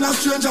 Jump on a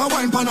stranger,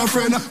 wine on a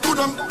friend. Good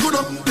on. Good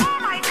on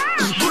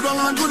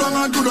and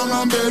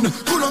bend.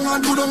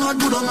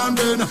 Good on and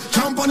bend.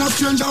 Jump on a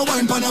stranger,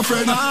 wine on a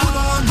friend. Good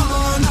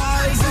on,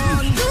 eyes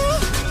on.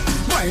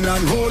 Wine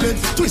and hold it.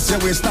 Twist your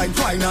waist like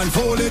twine and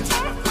fold it.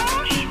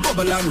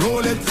 Bubble and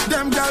roll it.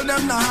 Them girl,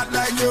 them not hot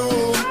like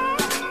you.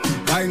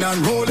 Wine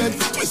and roll it.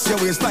 Twist your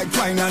waist like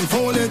twine and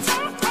fold it.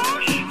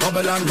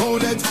 Bubble and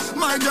roll it.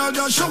 My girl,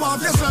 just show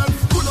off yourself.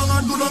 Good on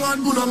and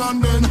bend. Good on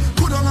and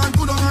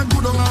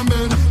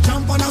bend.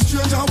 Jump on a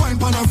stranger,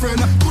 wine on a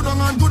friend. Good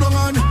on and bend.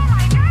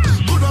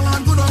 Good on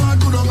and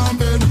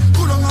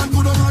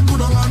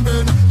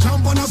bend.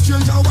 Jump on a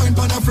stranger, wine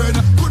on a friend.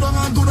 Good on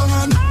and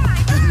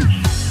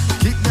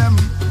kick them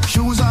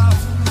shoes off.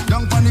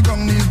 Down on the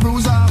ground, knees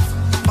bruise off.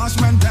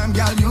 Bashman time,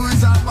 girl, you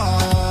is a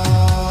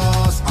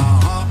boss.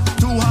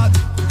 Too hot,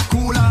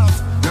 cool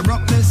off. The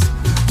roughness,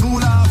 too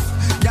laugh.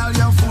 Girl,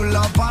 you're full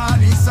of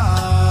party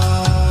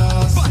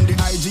sauce. On the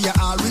IG, you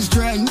always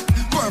trend.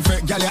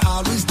 Perfect, girl, you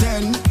always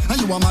 10.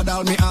 And you a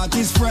model, me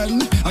artist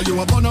friend. And you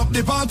a burn up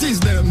the parties,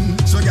 them.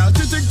 So, girl,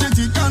 tick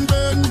and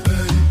burn.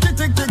 Tick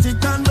and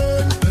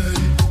burn.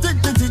 Tick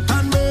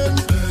and burn.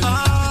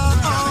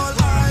 All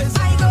eyes.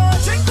 I go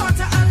drink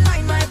water and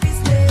mind my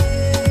business.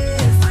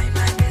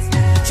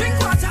 Drink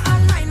water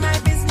and mind my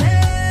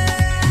business.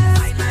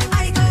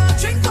 I go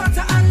drink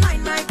water and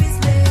mind my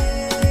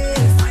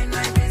business.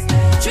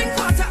 Drink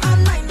water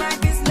and mind my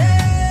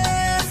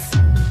business.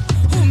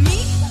 Who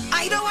me?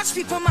 I don't watch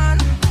people, man.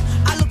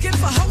 I'm looking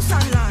for house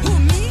and land. Who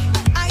me?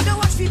 I don't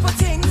watch people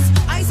things.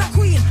 I's a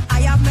queen.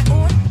 I have my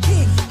own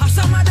king.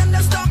 Some of them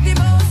just talk the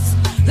most,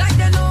 like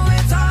they know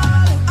it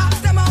all.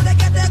 Ask them how they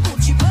get their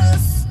Gucci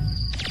purse.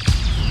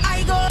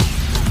 I go.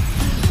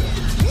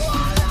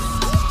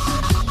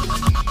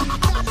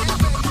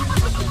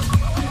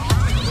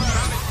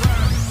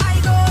 I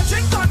go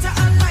drink water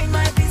and mind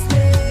my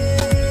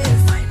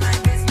business.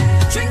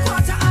 Drink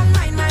water and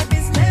mind my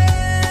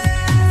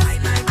business.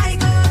 I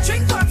go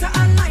drink water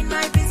and mind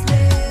my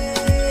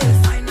business.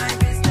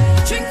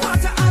 Drink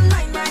water and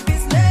mind my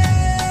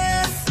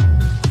business.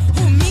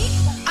 Who me?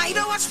 I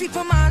don't watch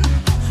people, man.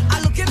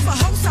 I'm looking for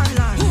house and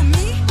land. Who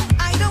me?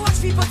 I don't watch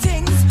people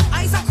things.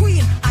 I's a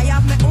queen. I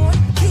have my own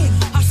king.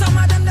 Some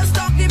of them just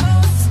talk the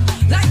most,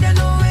 like they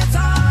know it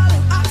all.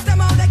 Ask them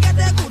how they get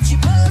their Gucci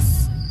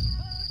purse.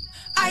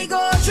 I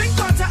go drink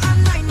water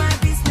and mind my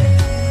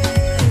business.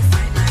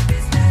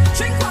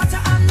 Drink water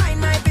and mind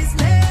my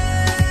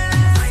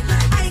business.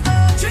 I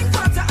go drink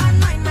water and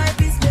mind my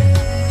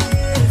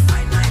business.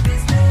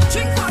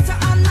 Drink water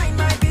and mind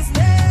my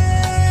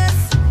business.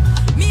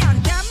 Me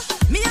and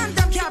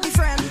them can't be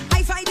friends.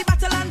 I fight the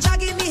battle and Jah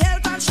give me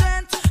health and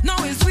strength.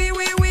 Now it's we.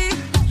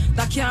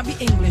 That can't be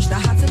English,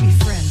 that had to be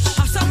French.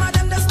 Some of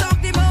them just talk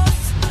the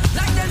most,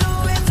 like they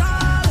know it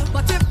all.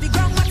 But if the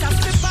ground what a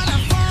slip and a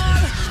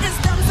fall, it's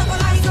them so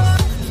I go.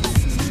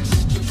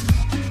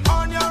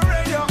 On your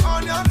radio,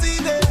 on your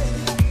TV.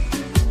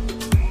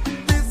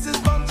 This is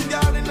Bunty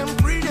Girl in them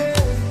free day.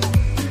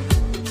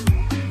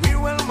 We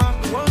will mark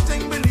one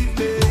thing, believe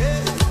me.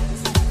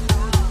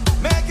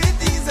 Make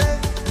it easy.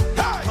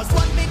 Cause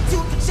one big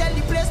tune to tear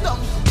the place down.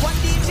 One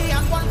DJ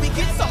and one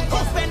wicked song.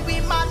 Cause when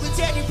we mad, we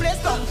tear the place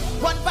down.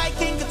 One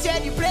Viking to tear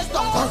the place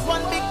down. Cause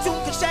one big tune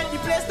to tear the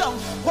place down.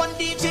 One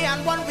DJ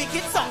and one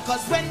wicked song.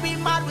 Cause when we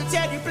mad, we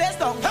tear the place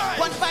down.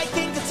 One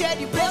Viking to tear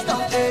the place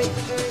down. Hey.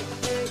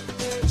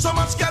 So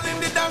much girl in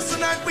the dance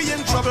tonight, we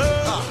in trouble.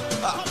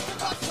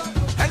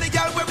 Any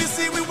girl where we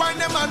see, we wind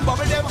them and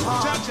bubble them.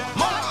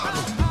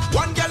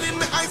 One girl in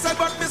my eyesight,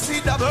 but me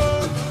see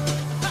double.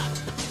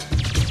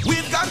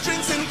 We've got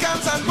drinks in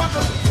cans and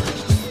bottles.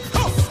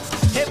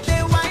 If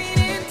they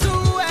whining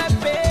too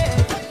happy,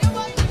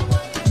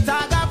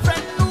 tag a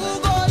friend who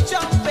go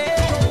jumping.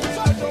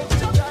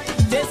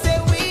 They say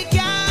we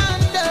can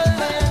do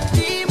it.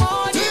 The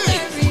morning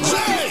every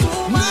day.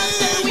 Too much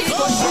then we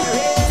go share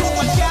it. Too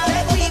much girl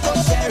then we go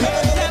share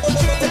it. Every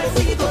drink then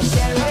we go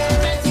share it.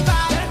 Plenty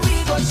bar then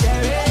we go share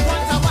it.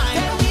 Want a wine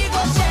then we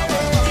go share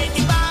it.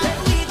 Plenty bar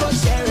then we go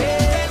share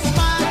it. Plenty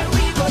bar then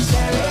we go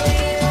share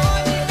it.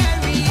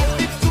 Ordinary if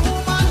it's too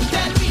much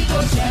then we go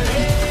share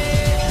it.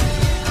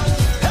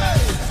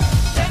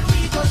 Then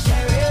we go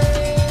share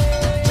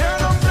it.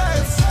 Turn on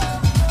place.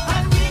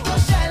 And we go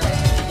share it.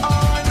 Oh, I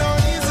know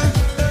easy.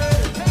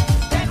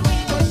 Then we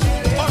go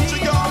share it. Bunty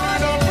Girl,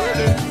 I'm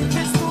ready.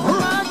 It's too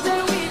much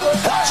then we go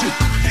share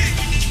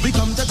it. We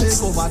come to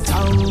take over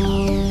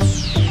town.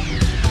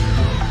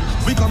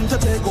 We come to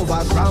take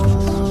over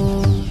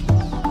ground.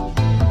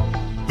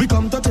 We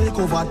come to take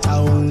over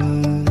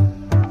town.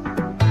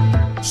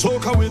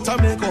 Soca with a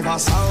make over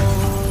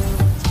sound.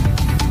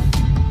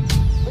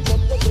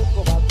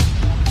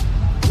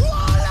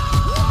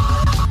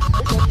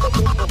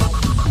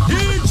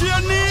 DJ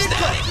Nick.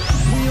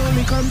 We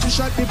only come to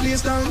shut the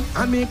place down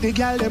and make the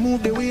gal they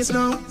move the waist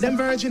now. Them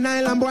Virgin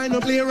Island boy no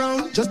play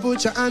around. Just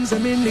put your hands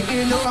them in the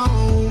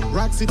round.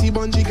 Rock City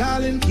Bungee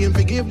Garland came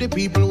to give the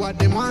people what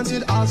they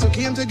wanted. Also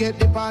came to get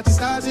the party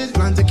started.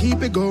 Plan to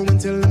keep it going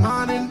till the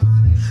morning.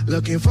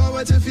 Looking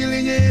forward to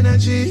feeling your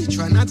energy.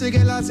 Try not to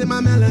get lost in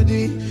my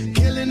melody.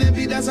 Killing the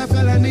beat, that's a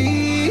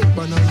felony.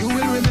 But now you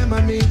will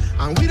remember me.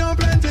 And we don't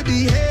plan to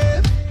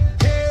behave.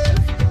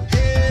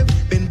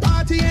 Been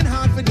partying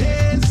hard for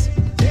days.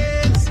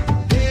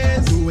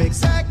 Do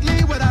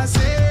exactly what I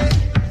say.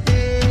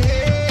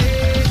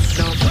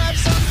 Now grab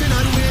something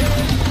and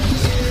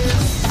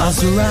win.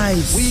 As we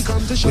rise, we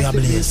come to shut the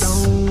place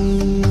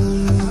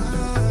down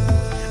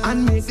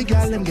and make the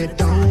gal them get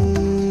down.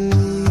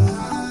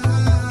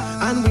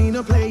 And we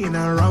no playing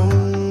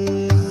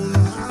around.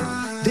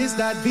 This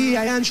that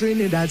VI and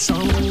Trinidad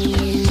song.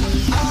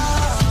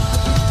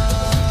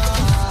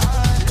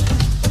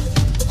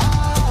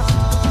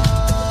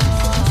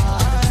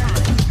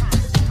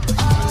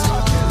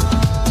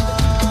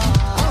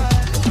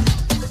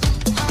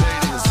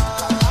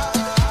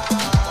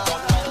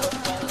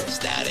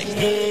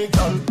 Hey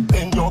girl,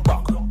 bend your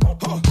back,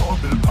 bubble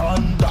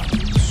panda,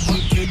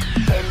 kick,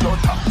 bend your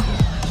tack,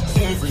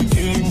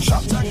 everything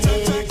shot.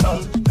 Hey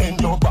girl, bend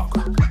your back,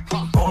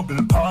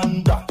 bubble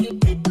panda,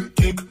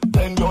 kick,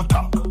 bend your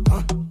tack,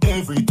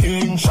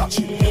 everything shot.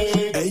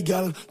 Hey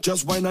girl,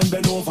 just whine and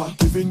bend over,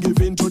 giving to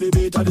the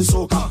beat of the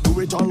soca. Do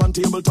it all on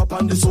tabletop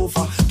on the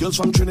sofa. Girls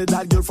from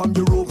Trinidad, girl from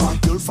Europa,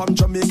 girl from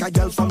Jamaica,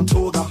 girl from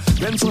Toga.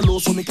 Bend so low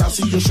so me can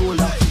see your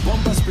shoulder.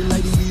 Bumper spin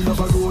like the wheel of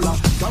a roller.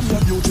 Come your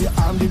beauty,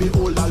 I'm the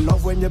beholder.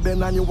 Love when you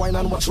bend and you whine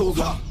and watch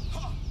over.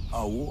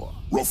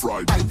 Rough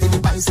ride. Bite in the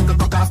bicycle,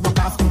 buck off.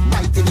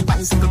 Bite in the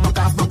bicycle, buck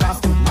off.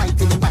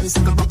 Bite in the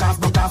bicycle, buck off.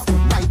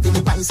 Bite in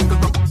the bicycle,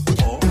 buck off.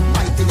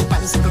 Bite in the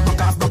bicycle,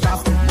 buck off.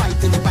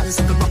 Bite in the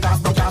bicycle, buck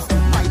off.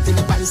 Bite in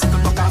the bicycle,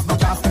 buck off.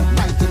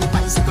 Bite in the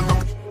bicycle,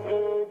 buck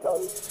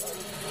off.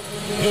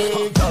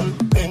 Hey girl,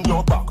 bend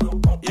your back.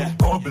 Yeah,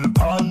 bubble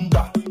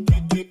panda.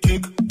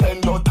 Kick,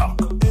 bend your tack.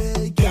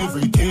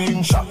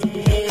 Everything shot.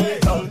 Hey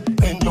girl,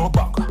 bend your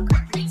back.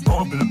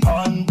 Bubble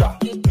panda.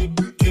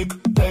 Kick,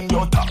 bend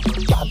your tack.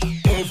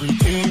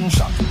 Everything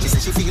shot. She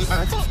said she feel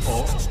hurt.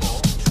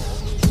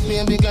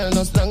 Baby girl,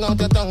 just strung out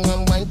your tongue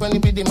and wine when you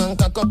be the man,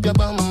 cock up your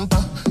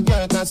bumper.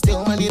 Girl can't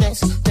still my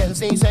rest. Tell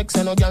say sex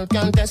and no girl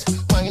can test.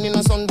 Wine in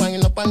the sun,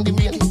 wine up on the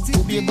beat.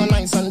 To be go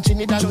nice and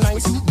Trinidad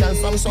nice. Girl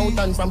from South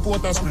and from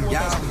Port of Spain.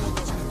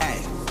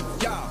 Hey,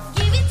 yo.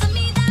 Give it to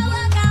me that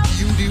workout.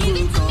 You the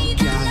workout,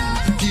 girl.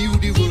 You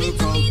the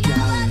workout,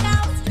 girl.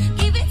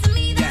 Give it to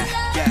me that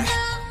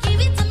workout. Give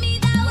it to me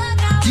that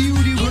workout. You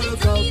the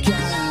workout,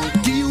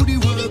 girl. You the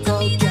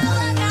workout, girl.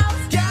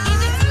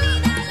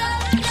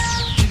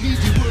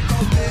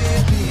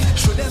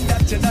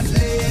 You're not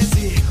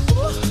lazy.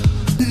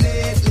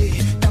 Lately,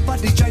 that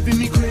body driving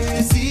me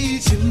crazy.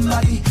 Chin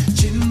body.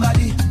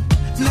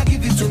 Now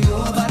give it to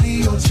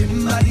nobody. Oh,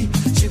 chin body.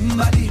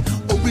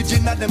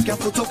 Original, them can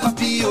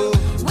photocopy. Oh,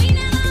 we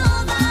never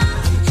over.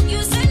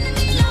 You sending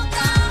me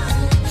loca.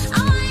 I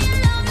want your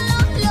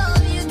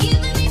love. You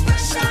giving me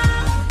pressure.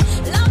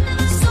 Love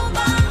never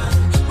sober.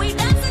 We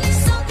dancing in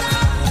soca.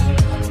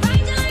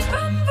 Riding like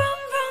vroom, vroom,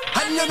 vroom.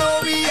 And you know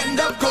we end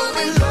up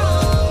going low.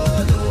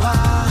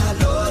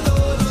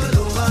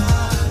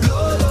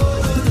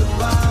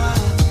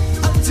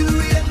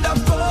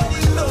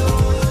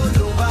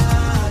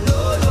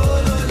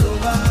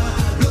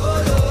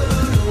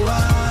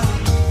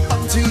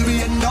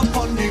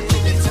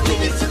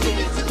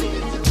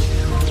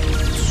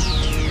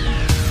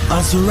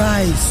 As we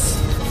rise,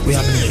 we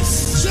are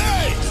blessed.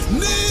 Dear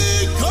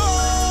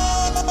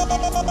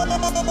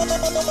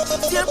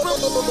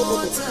promoter.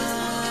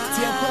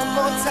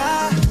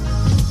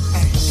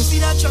 You see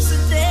that trust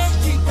in there?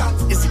 Keep that.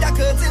 You see that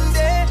curtain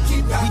there?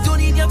 Keep that. We don't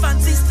need your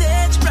fancy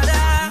stage, brother.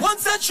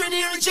 Once a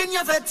Trinity reaching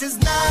your vet is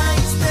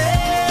nice.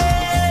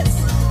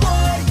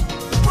 Boy.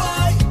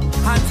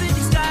 Hands in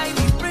the sky,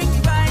 we bring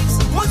the vibes.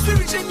 Once we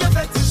reaching your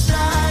vet is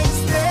nice.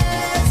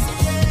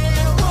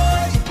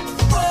 Boy.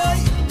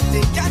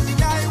 They can't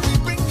deny we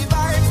bring the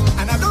vibes.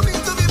 And I don't mean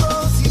to be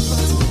bossy,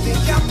 but they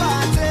can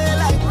party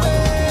like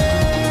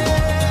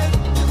rain.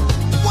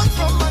 One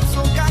from man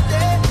so got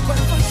there,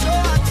 but for sure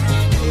I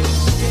treat it.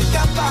 They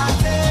can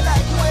party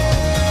like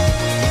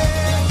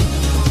rain.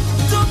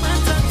 Don't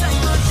matter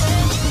time or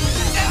day.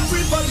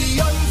 Everybody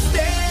on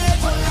stage,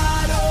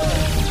 Colorado.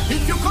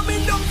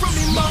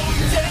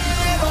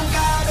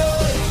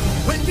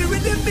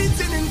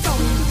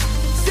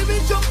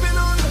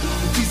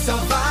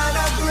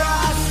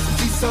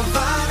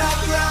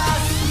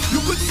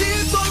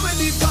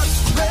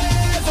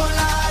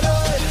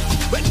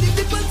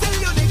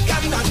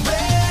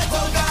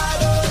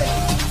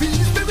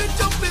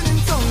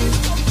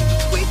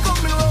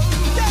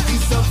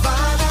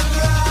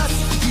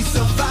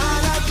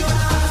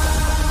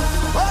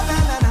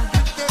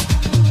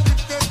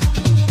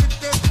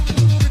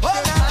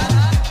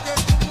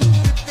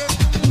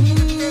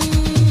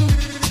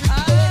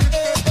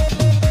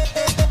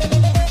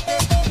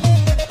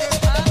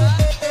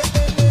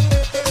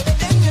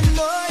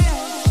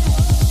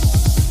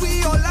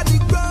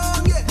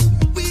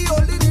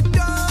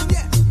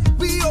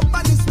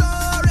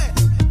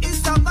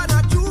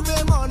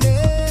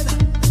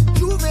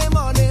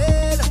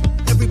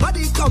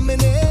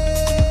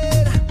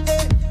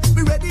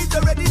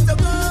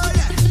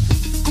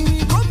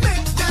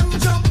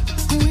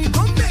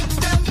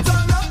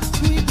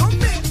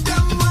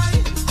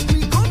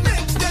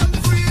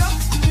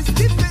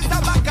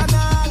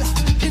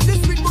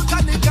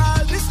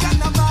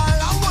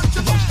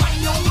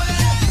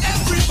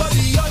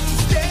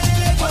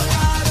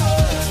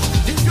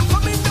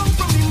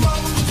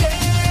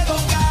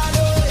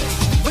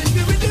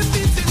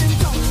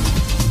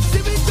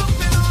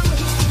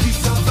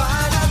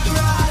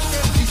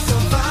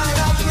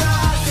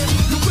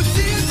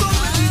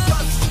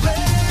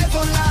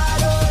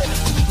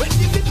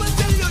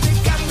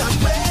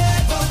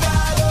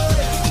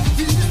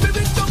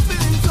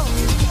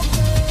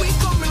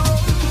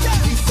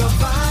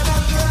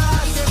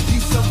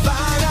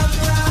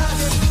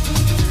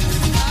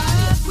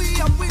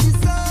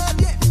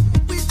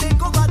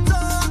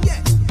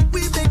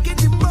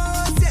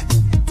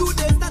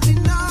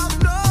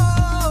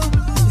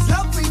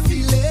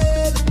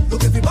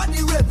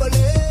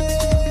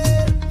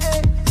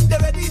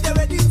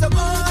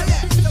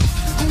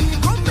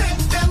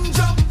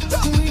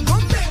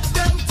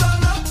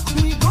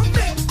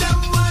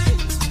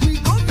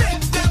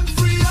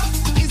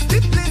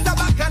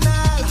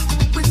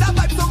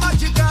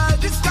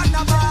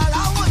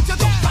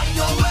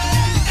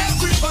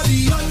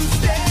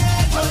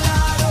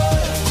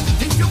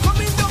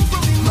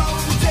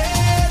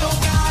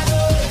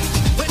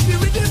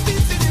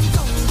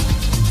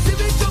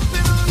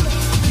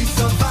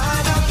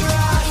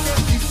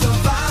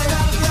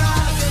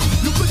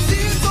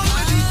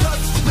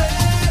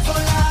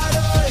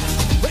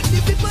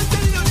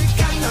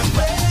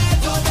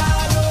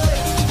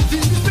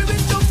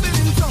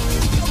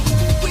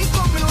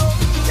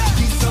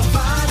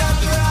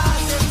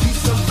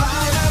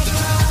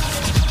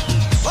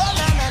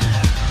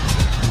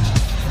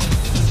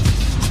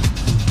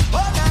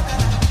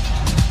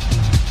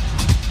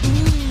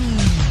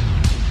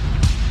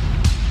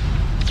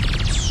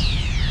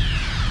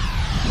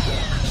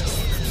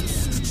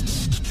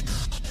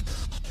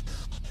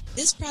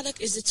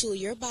 is the tool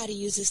your body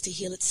uses to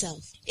heal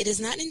itself. It is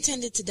not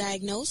intended to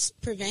diagnose,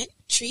 prevent,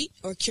 treat,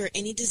 or cure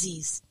any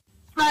disease.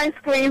 Hi,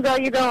 Squeeze. How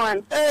you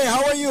doing? Hey,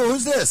 how are you?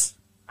 Who's this?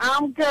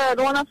 I'm good.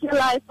 One of your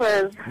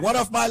lifers. One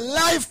of my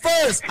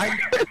lifers.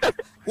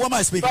 Who am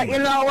I speaking But with?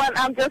 you know what?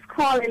 I'm just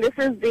calling. This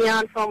is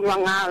Dion from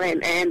Long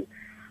Island, and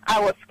I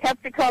was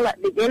skeptical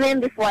at the beginning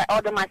before I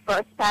ordered my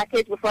first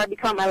package, before I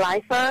become a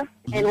lifer.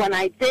 And when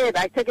I did,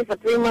 I took it for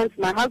 3 months,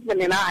 my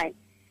husband and I.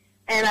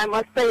 And I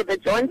must say, the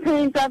joint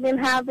pains I've been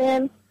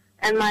having,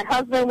 and my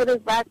husband with his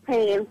back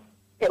pain,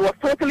 it was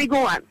totally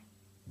gone.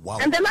 Wow.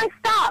 And then I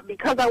stopped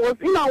because I was,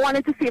 I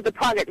wanted to see if the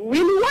product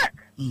really worked.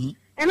 Mm-hmm.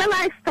 And then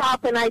I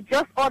stopped, and I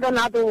just ordered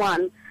another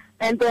one.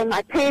 And then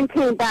my pain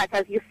came back.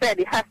 As you said,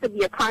 it has to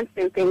be a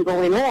constant thing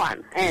going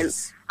on. And,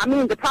 Yes. I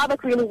mean, the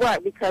product really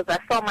worked because I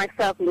saw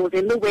myself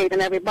losing the weight,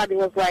 and everybody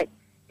was like,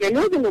 you're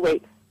losing the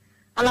weight.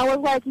 And I was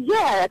like,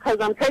 yeah, because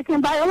I'm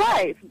taking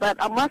BioLife. But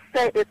I must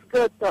say it's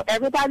good. So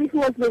everybody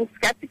who has been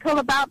skeptical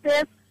about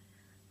this,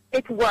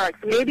 it works.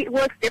 Maybe it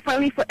works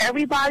differently for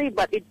everybody,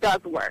 but it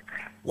does work.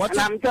 What and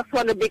I'm just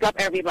want to big up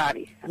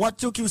everybody. What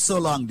took you so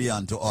long,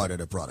 Dion, to order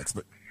the products?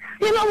 But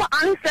You know what,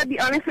 honestly, to be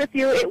honest with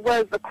you, it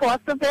was the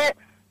cost of it.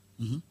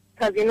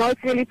 Because,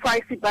 it's really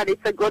pricey, but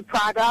it's a good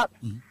product.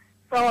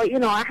 So,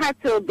 I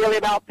had to build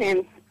it up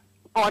and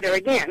order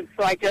again.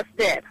 So I just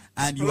did.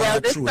 And you well, are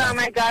this true time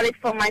love. I got it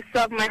for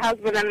myself, my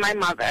husband, and my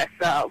mother.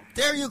 So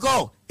There you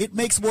go. It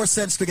makes more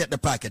sense to get the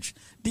package.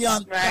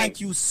 Dion, Right.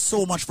 thank you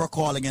so much for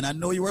calling in. I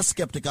know you were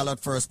skeptical at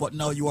first, but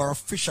now you are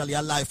officially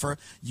a lifer.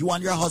 You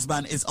and your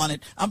husband is on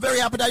it. I'm very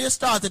happy that you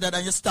started it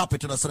and you stopped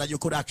it so that you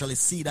could actually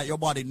see that your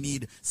body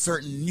need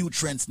certain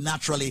nutrients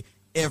naturally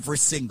every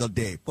single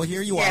day. But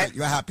here you Yes. are.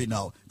 You're happy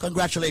now.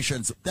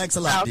 Congratulations. Thanks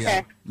a lot,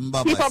 okay. Dion.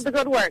 Bye-bye. Keep up the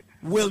good work.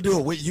 Will do.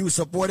 With you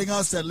supporting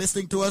us and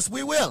listening to us,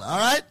 we will. All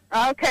right?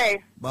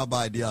 Okay.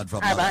 Bye-bye, Dion from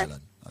Bye-bye. Long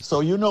Island.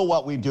 So you know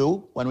what we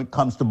do when it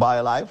comes to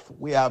BioLife.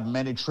 We have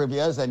many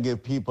trivias and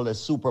give people a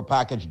super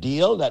package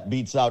deal that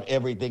beats out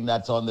everything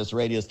that's on this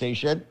radio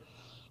station.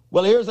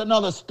 Well, here's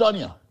another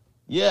stunner.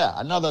 Yeah,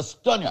 another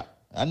stunner.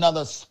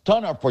 Another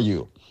stunner for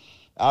you.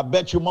 I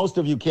bet you most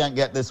of you can't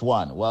get this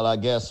one. Well, I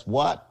guess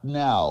what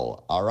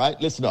now? All right,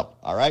 listen up.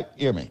 All right,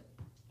 hear me.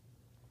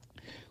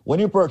 When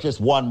you purchase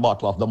one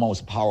bottle of the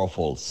most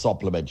powerful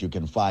supplement you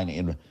can find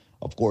in,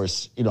 of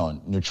course,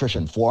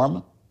 nutrition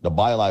form, the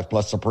BioLife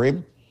Plus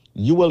Supreme,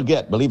 you will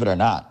get, believe it or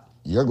not,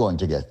 you're going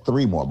to get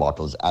 3 more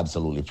bottles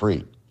absolutely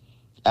free.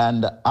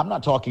 And I'm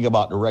not talking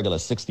about the regular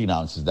 16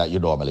 ounces that you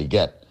normally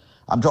get.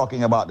 I'm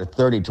talking about the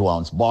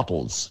 32-ounce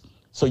bottles.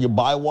 So you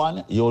buy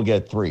one, you'll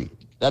get 3.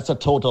 That's a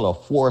total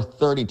of 4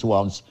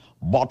 32-ounce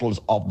bottles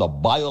of the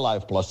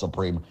BioLife Plus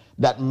Supreme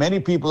that many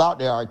people out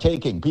there are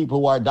taking. People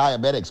who are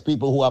diabetics,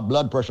 people who have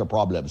blood pressure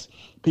problems,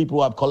 people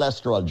who have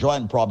cholesterol,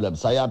 joint problems,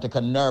 sciatica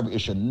nerve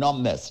issue,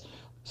 numbness,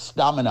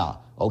 stamina,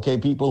 okay,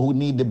 people who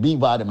need the B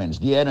vitamins,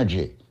 the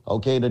energy,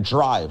 okay, the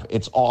drive.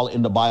 It's all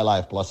in the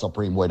BioLife Plus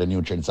Supreme where the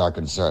nutrients are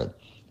concerned.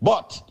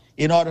 But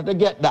in order to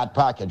get that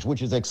package,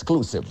 which is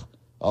exclusive,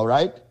 all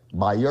right,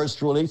 by yours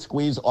truly,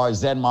 Squeeze or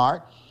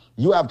Zenmar,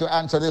 you have to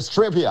answer this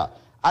trivia.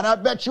 And I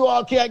bet you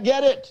all can't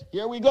get it.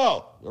 Here we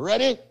go. You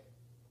ready?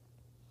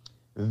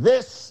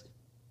 This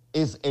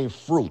is a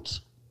fruit.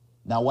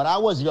 Now, when I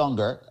was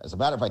younger, as a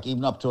matter of fact,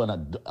 even up to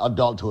an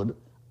adulthood,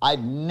 I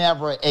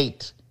never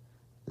ate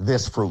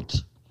this fruit.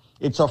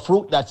 It's a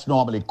fruit that's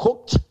normally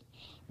cooked.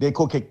 They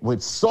cook it with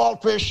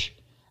saltfish,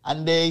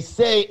 and they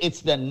say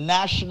it's the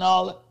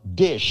national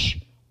dish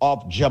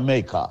of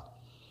Jamaica.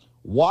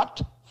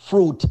 What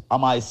fruit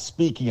am I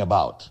speaking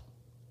about?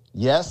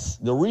 Yes,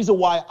 the reason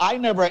why I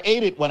never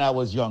ate it when I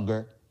was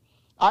younger,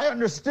 I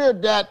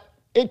understood that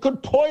it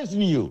could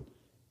poison you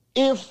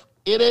if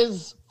it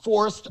is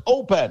forced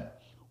open.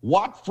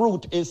 What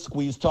fruit is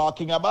Squeeze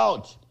talking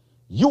about?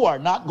 You are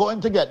not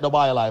going to get the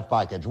BioLife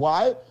package.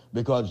 Why?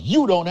 Because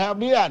you don't have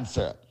the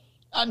answer.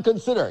 And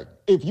consider,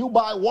 if you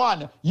buy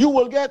one, you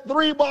will get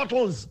 3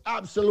 bottles.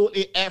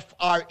 Absolutely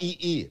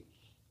F-R-E-E.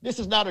 This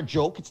is not a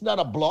joke. It's not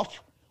a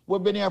bluff.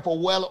 We've been here for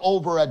well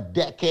over a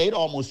decade,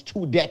 almost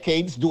 2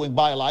 decades doing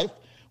BioLife.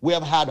 We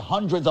have had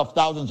hundreds of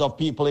thousands of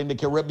people in the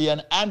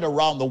Caribbean and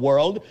around the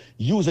world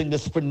using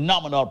this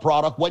phenomenal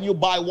product. When you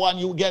buy one,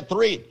 you get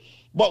 3.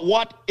 But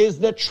what is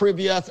the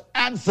trivia's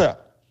answer?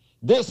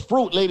 This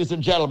fruit, ladies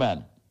and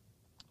gentlemen,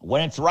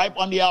 when it's ripe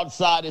on the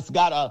outside, it's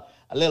got a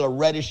little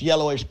reddish,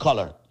 yellowish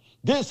color.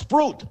 This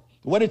fruit,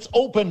 when it's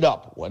opened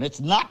up, when it's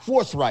not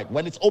force ripe,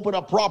 when it's opened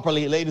up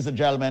properly, ladies and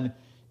gentlemen,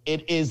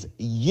 it is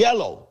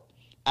yellow.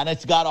 And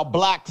it's got a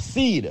black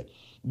seed.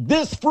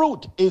 This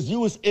fruit is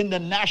used in the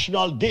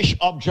national dish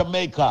of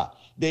Jamaica.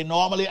 They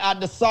normally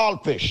add the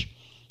saltfish.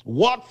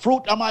 What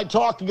fruit am I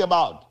talking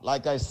about?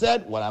 Like I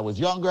said, when I was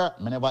younger,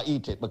 I never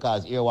eat it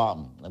because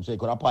I'm saying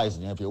could I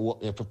poison you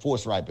if you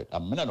force ripe it. I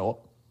don't know.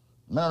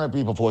 None of the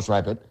people force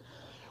ripe it.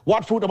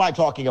 What fruit am I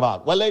talking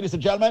about? Well, ladies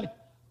and gentlemen,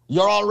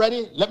 you're all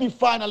ready? Let me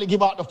finally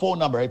give out the phone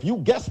number. If you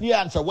guess the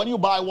answer, when you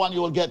buy one,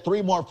 you will get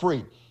 3 more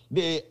free.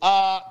 The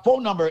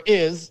phone number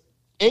is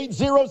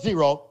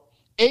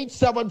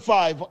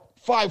 800-875-5800.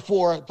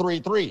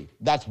 875-875-5433.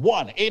 That's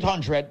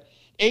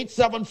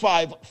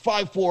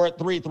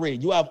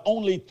 1-800-875-5433. You have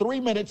only 3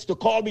 minutes to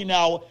call me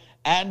now.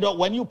 And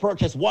when you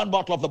purchase one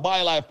bottle of the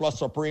BioLife Plus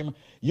Supreme,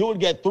 you will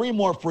get 3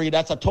 more free.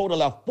 That's a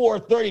total of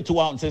 432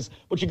 ounces.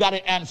 But you got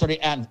to answer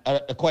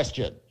the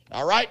question.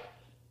 All right?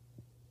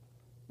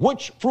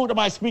 Which fruit am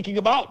I speaking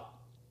about?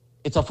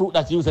 It's a fruit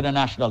that's used in a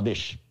national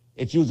dish.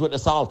 It's used with the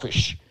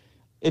saltfish.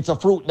 It's a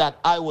fruit that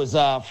I was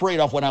afraid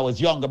of when I was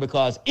younger,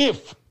 because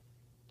if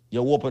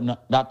you open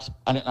that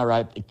and it's not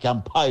right, it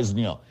can poison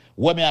you.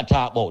 What may I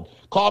talk about?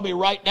 Call me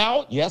right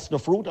now. Yes, the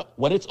fruit,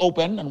 when it's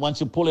open and once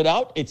you pull it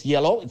out, it's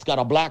yellow. It's got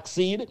a black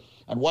seed.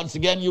 And once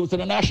again, used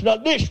in a national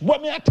dish.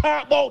 What may I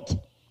talk about?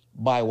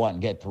 Buy one,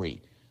 get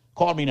 3.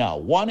 Call me now.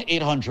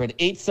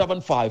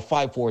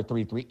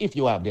 1-800-875-5433 if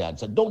you have the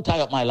answer. Don't tie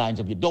up my lines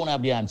if you don't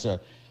have the answer.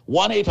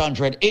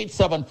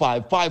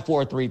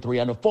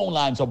 1-800-875-5433. And the phone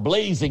lines are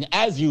blazing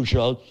as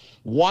usual.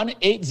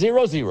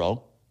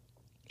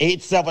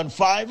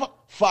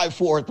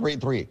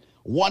 1-800-875-5433.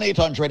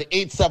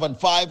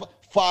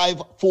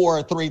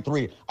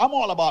 1-800-875-5433. I'm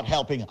all about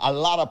helping a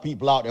lot of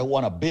people out there who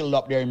want to build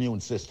up their immune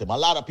system. A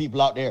lot of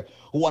people out there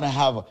who want to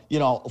have,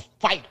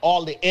 fight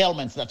all the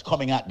ailments that's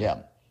coming at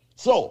them.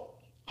 So,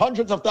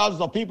 hundreds of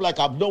thousands of people, like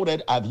I've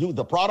noted, have used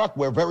the product.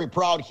 We're very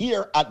proud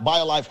here at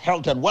BioLife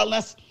Health and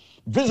Wellness.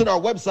 Visit our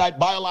website,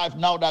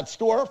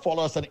 biolifenow.store.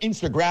 Follow us on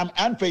Instagram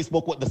and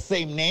Facebook with the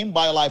same name,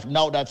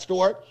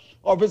 biolifenow.store.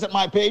 Or visit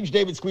my page,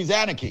 David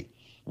Squeezaniki.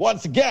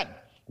 Once again,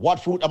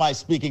 what fruit am I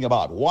speaking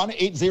about?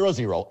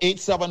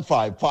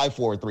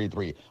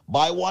 1-800-875-5433.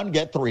 Buy one,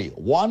 get 3.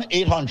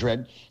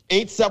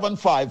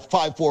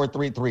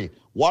 1-800-875-5433.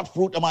 What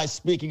fruit am I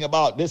speaking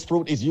about? This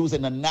fruit is used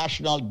in the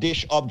national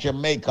dish of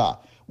Jamaica.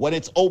 When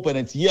it's open,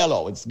 it's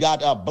yellow. It's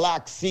got a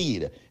black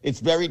seed. It's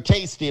very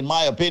tasty, in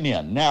my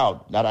opinion.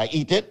 Now that I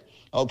eat it,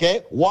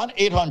 okay?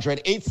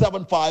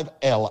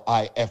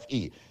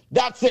 1-800-875-LIFE.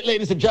 That's it,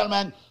 ladies and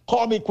gentlemen.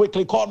 Call me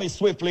quickly, call me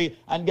swiftly,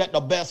 and get the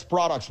best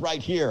products right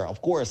here,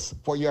 of course,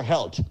 for your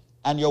health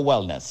and your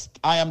wellness.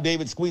 I am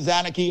David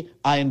Squeezaniki.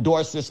 I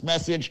endorse this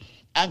message.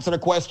 Answer the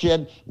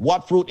question,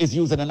 what fruit is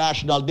used in a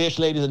national dish,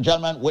 ladies and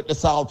gentlemen, with the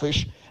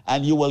saltfish,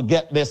 and you will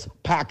get this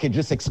package,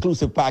 this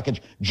exclusive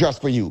package, just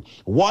for you.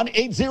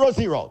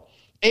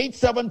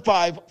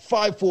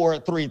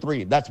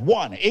 1-800-875-5433. That's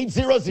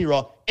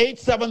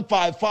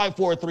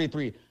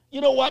 1-800-875-5433.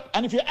 You know what?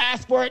 And if you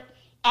ask for it,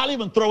 I'll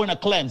even throw in a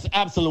cleanse,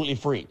 absolutely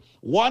free.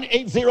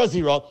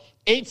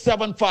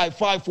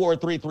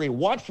 1-800-875-5433.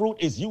 What fruit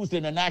is used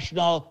in the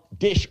national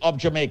dish of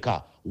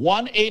Jamaica?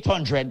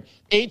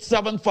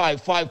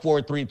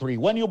 1-800-875-5433.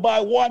 When you buy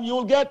one,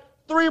 you'll get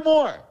 3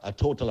 more. A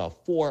total of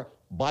 4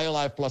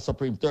 BioLife Plus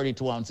Supreme,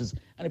 32 ounces.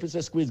 And if it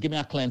says squeeze, give me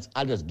a cleanse,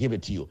 I'll just give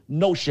it to you.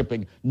 No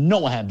shipping,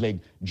 no handling,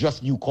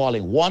 just you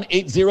calling.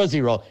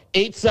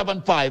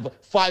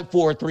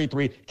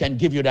 1-800-875-5433 can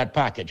give you that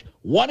package.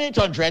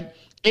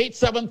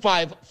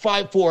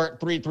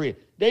 1-800-875-5433.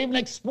 They're even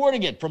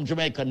exporting it from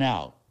Jamaica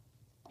now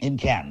in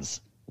cans.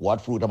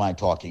 What fruit am I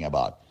talking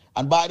about?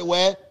 And by the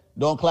way,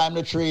 don't climb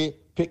the tree,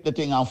 pick the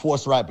thing and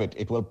force ripe it.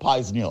 It will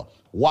poison you.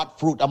 What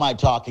fruit am I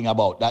talking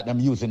about that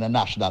I'm using in the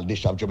national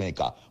dish of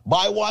Jamaica?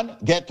 Buy one,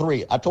 get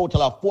 3. A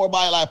total of 4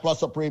 BioLife Plus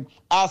Supreme.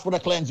 Ask for the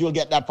cleanse, you'll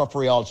get that for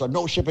free also.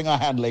 No shipping or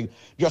handling.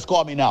 Just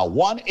call me now.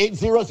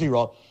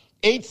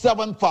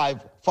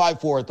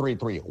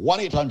 1-800-875-5433.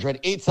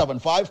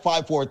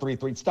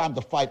 1-800-875-5433. It's time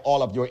to fight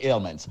all of your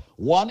ailments.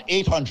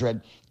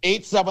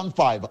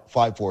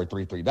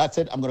 1-800-875-5433. That's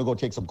it. I'm going to go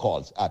take some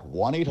calls at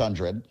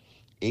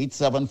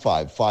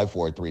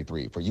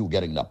 1-800-875-5433 for you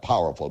getting the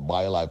powerful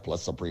BioLife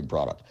Plus Supreme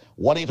product.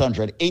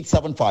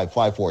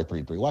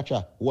 1-800-875-5433. Watch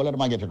out. What am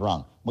I getting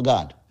wrong? My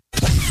God.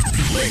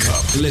 Wake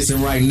up.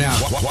 Listen right now.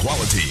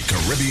 Quality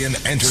Caribbean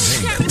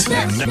entertainment.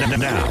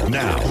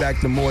 Now. Back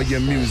to more of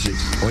your music.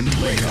 On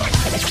Wake Up.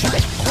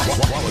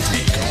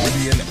 Quality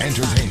Caribbean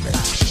entertainment.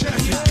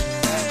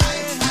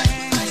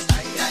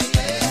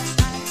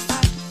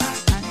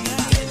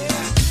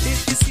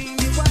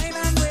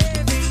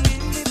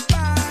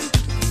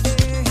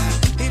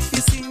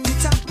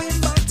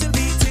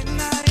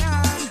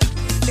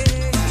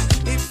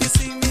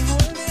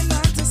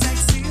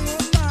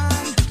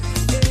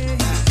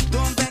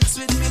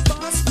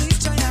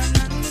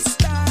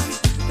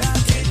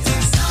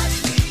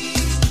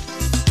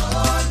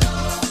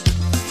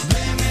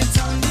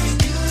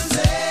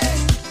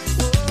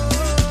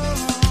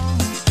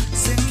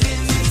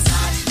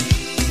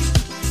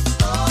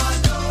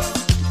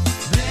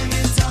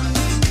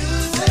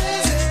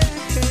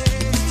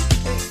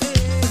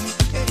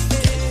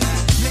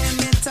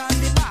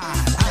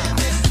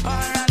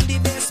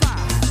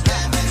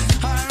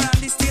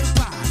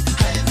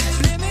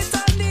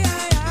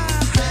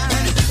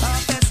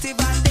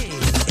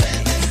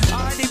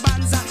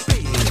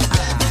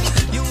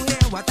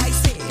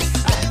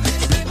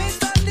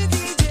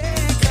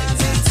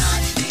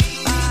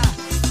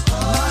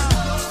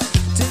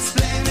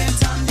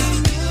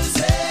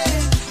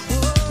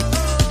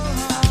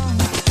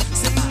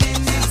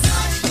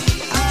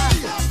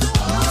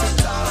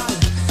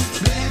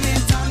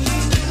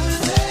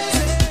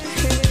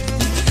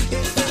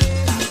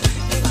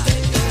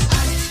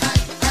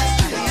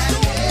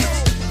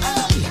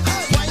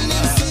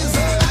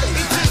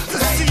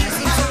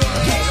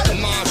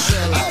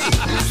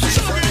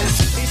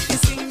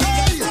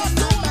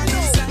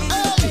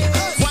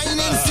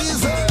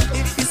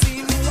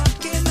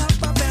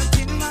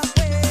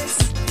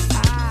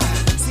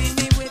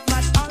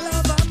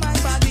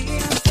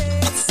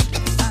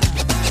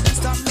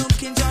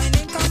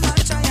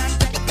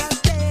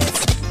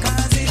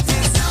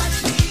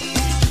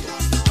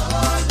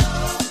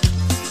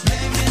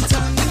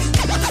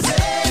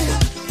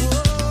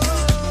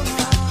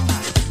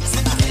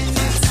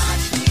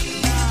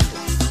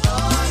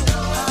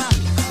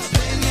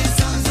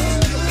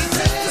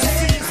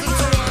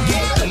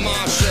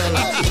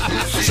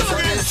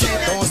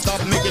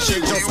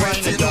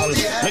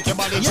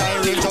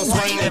 gyrate, just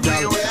whine it,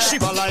 girl.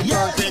 Shiver like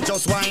earthquake,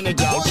 just whine it,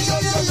 girl.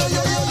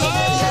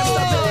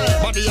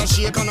 Body a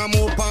shake and a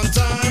move on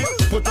time.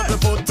 Put up your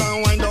foot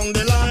and wind down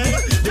the line.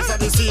 This is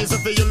the season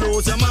for you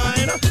lose your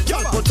mind.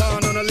 Girl, put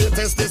on the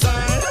latest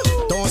design.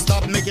 Don't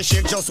stop, make it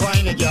shake, just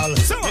whine it, girl.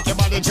 Make your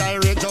body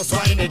gyrate, just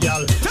whine it,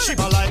 girl.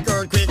 Shiver like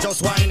earthquake,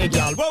 just whine it,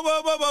 girl. Whoa,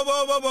 whoa, whoa,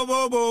 whoa, whoa, whoa,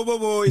 whoa, whoa, whoa,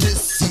 whoa.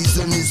 This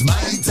season is my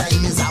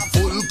time, is a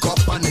full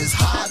cup and it's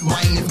hard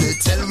wine. If they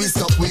tell we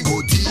stop, we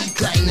go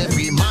decline.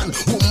 Every man,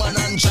 woman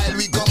and child,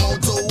 we come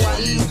out to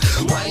wine.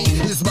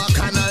 Wine is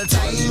bacchanal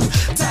time.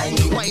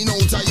 Wine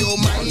out of your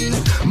mind.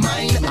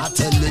 I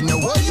telling you,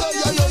 oh,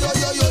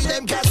 yo,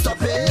 them can't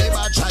stop it.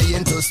 Never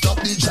trying to stop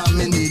the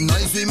jamming. The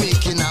noise we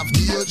making of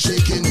the earth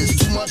shaking is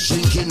too much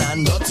drinking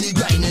and dirty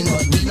grinding.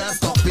 But we not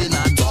stopping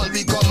at all,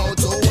 we come out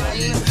to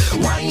wine.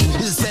 Wine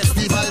is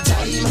festival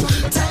time.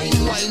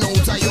 Wine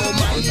out of your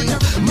mind.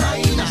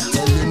 I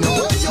telling you,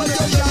 oh, yo,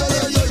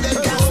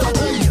 them can't stop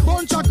it.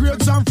 Bunch of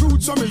grapes and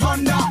fruits on me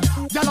under.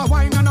 Gyal a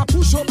wine and a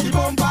push up the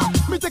bumper.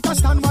 Me take a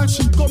stand while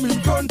she come in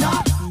front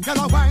her.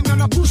 Gyal a wine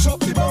and a push up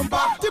the bumper.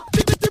 Tip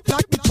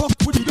like the truck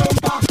with the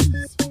dumper.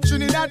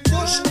 Trinidad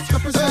push,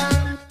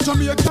 represent.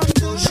 Jamaican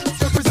push,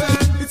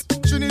 represent. It's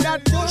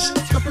Trinidad push,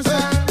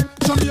 represent.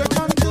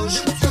 Jamaican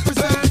push,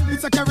 represent.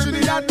 It's a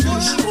Caribbean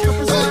push,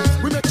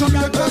 represent. We make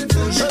Jamaican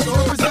push,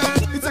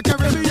 represent. It's a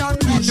Caribbean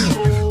push.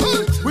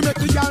 We make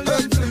the gyal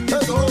learn fling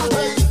it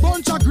over.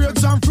 Bunch of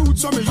grapes and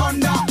fruits on me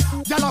under.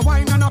 Gyal a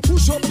wine and a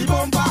push up the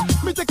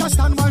bumper. Me take a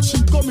stand while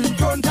she come in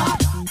front her.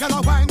 Gyal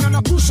a wine and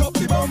a push up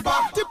the bumper.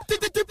 Tip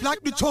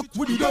like the truck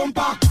with the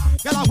dumper.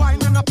 Gyal a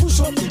wine and a push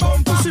up the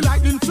bumper. She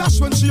lightning flash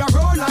when she a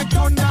roll like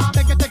thunder.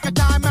 Take a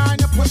time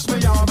and you push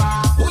me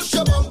over. Push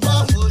your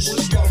bumper,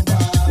 push bumper,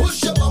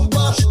 push your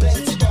bumper,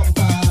 plenty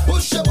bumper,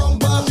 push your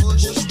bumper,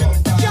 push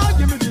bumper. Gyal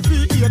give me the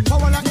V8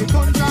 power like the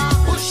thunder.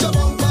 Push your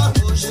bumper,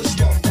 push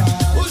bumper,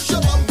 push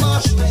your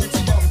bumper,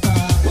 plenty bumper,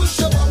 push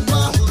your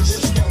bumper,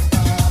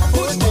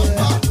 push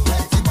bumper,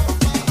 plenty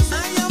bumper.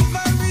 I am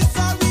very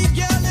sorry,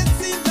 girl. It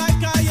seems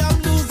like I am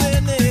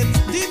losing it.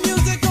 The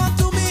music got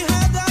to me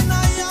head and I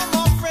am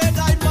afraid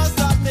I must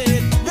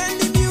admit. When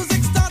the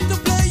music start to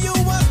play, you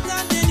were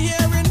standing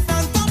here in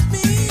front of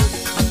me.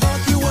 I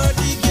thought you were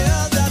the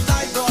girl that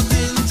I brought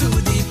into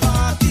the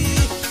party.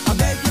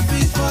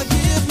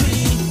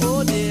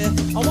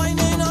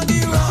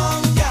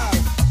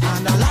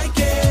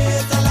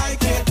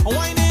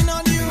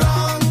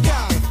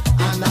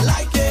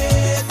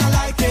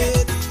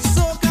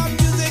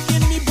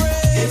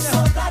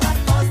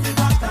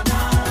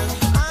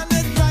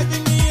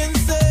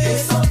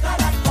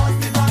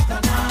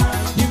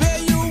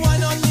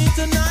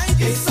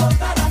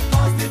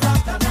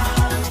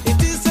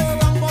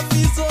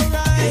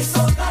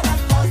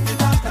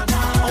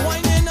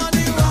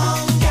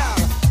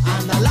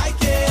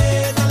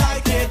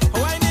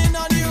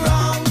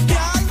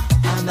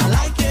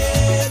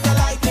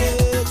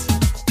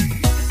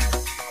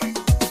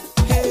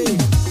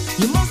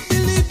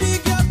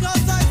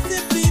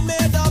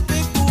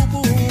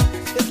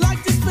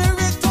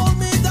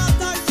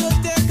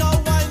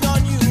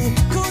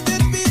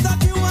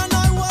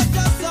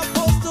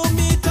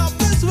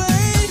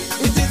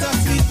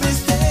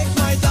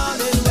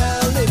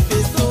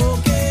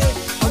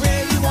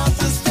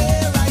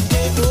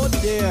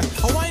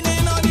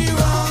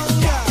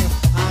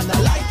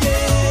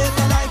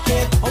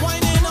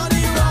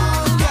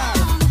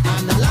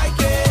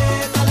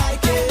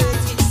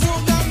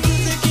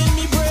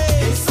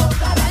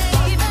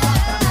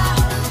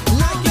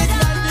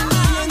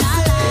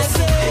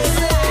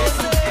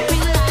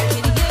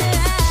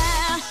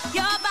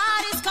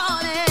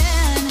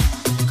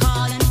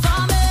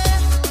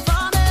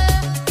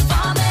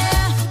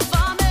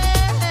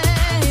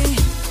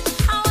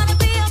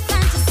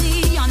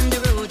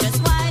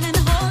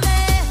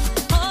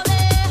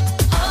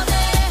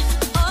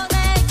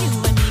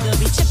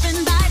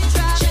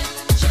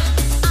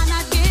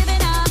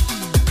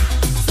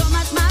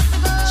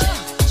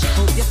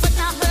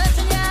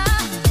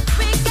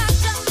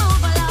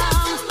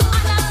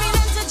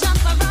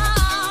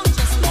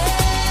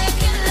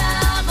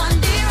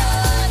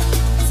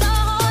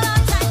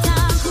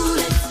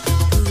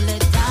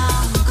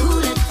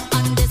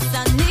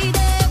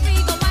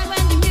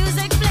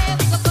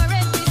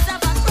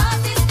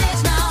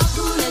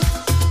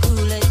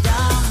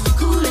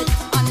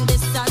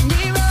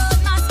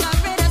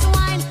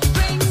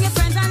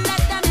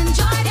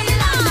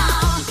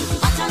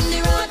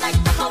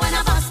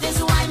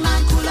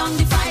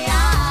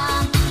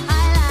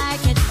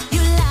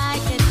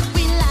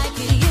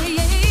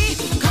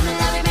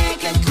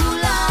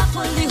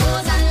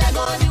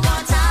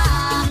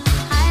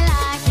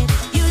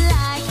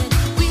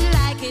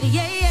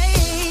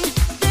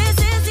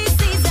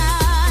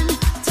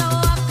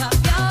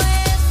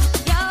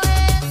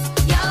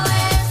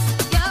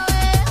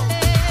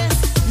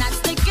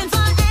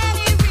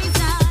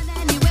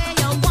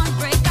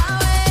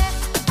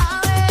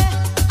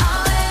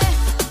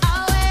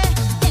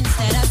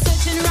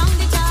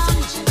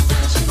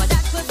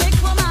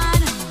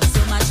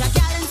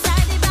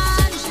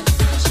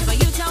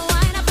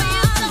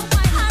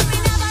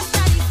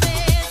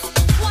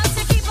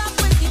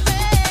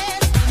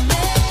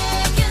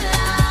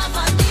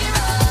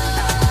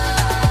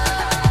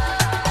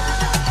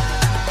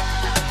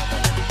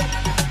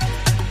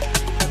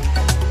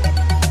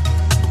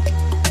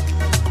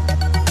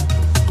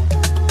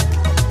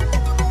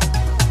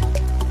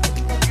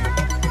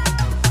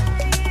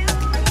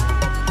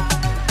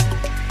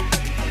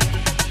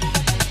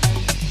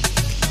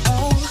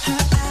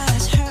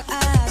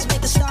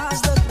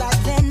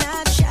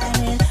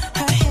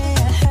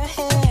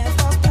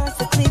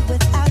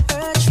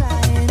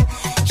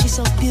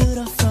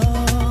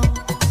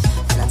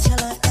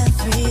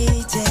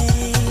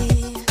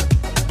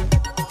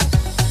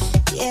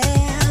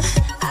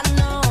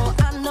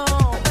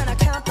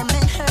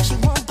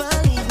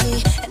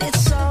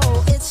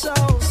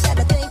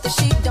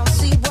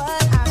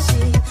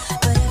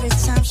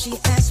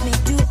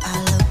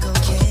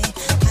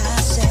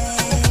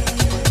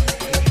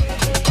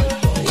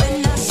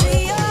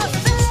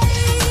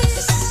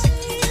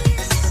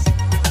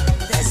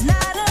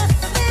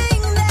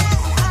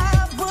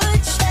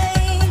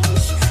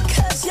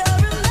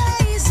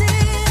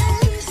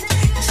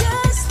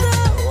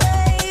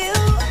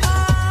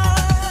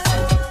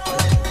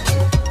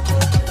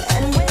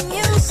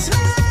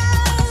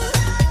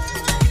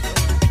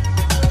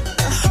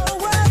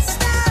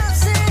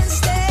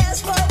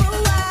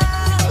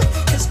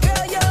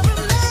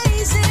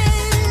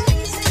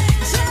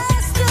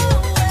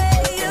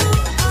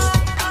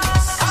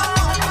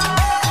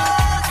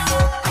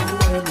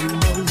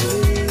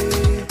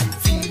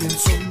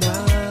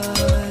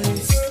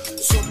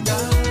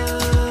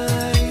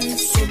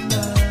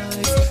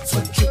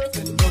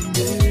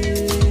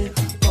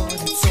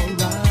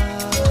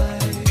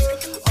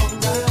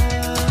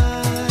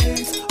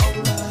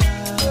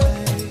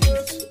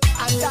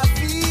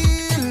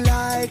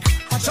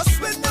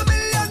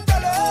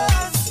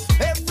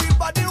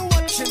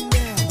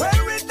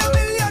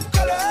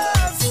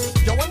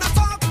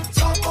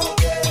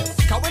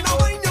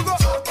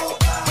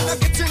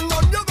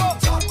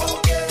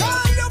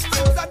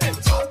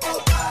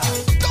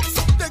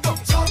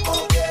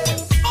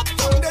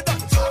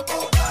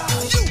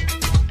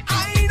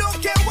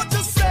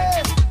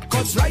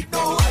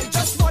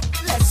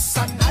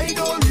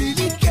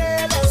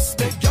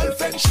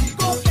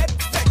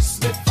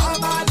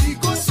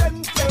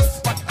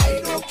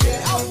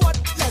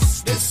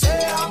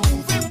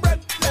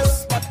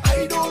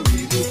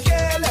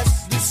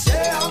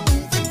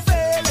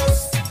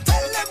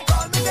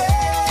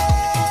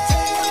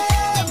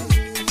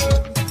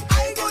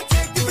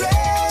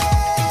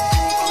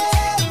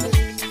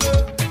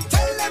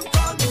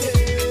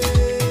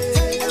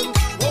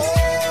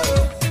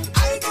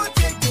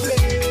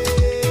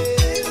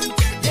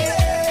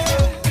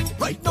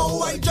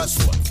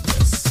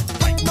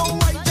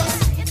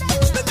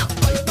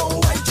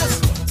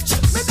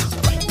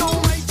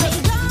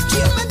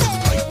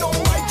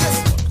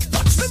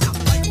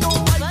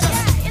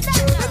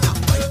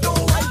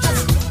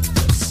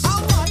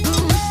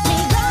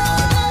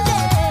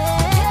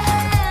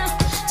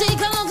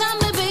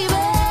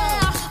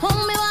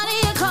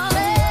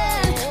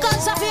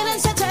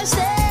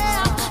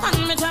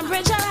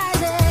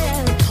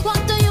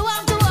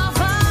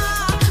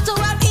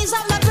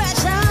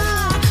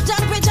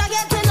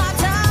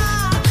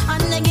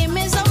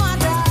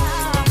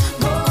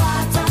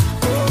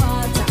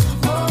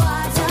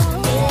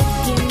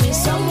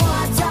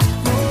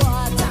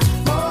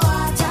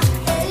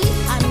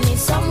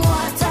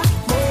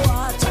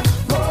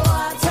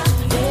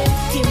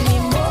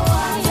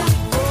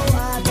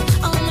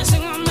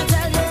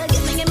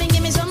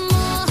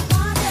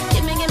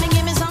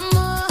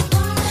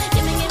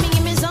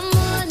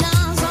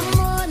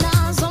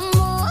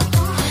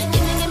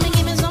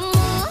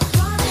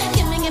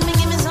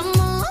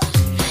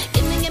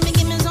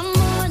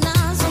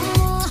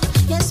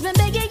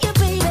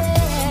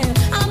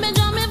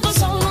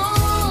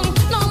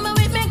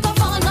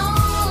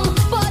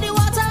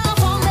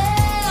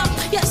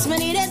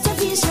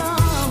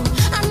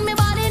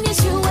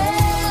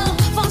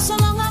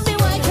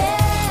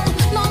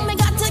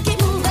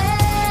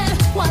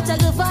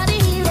 water good for the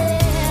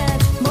healing.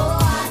 More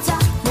water,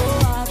 more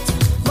water,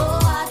 more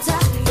water.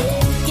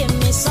 Yeah, give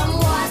me some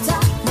water,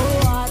 more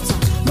water,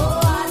 more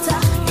water.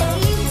 Yeah,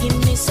 give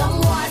me some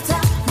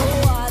water, more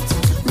water,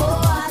 more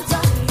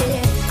water.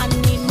 Yeah, I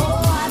need more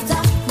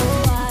water, more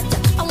water.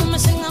 I want my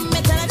sing and me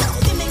tell her, no,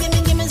 give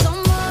me some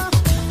more.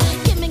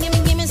 Give me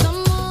some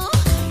more.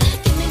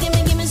 Give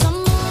me some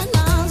more,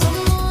 now some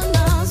more,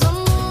 now some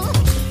more.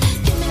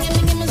 Give me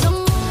some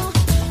more.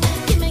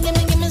 Give me some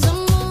more. Give me some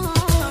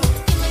more.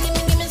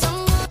 Give me some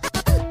more.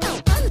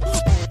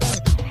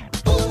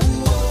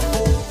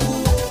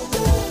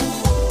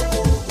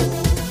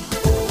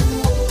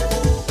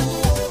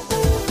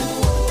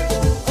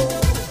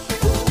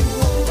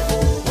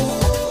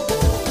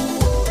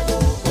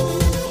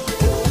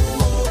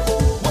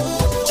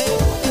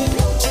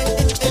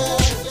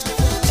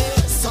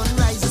 Sun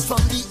rises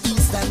from the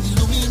east and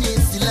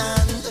illuminates the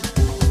land.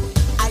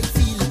 I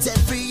feel it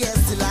every year,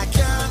 still I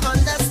can't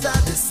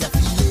understand this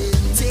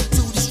feeling. Take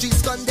to the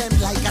streets, condemned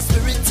like a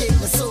spirit, take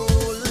my soul.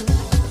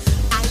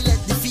 I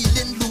let the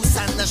feeling loose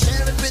and I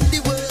share it with the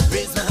world.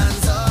 Raise my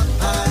hands up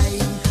high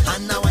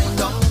and now I'm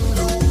down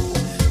low.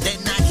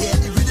 Then I hear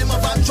the rhythm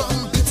of a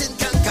drum beating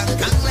can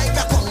like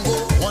a Congo.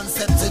 One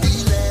step to the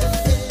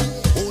left,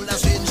 hold a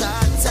stranger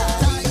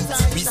tight.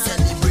 We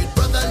celebrate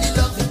brotherly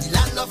love in the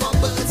land of our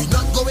birth. We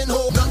not going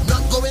home, not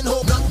going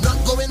home, not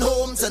going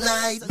home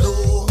tonight.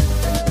 No,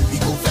 we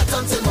go fat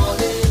until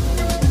morning.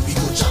 We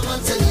go jam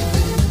until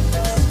evening.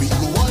 We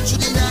go all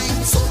through the night,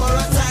 sober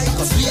and tight,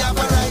 'cause we have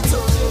a right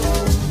to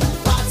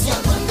party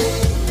on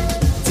Monday.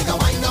 Take a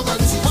wine up on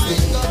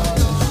Tuesday.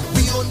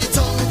 We own the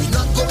town, we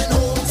not going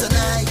home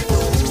tonight.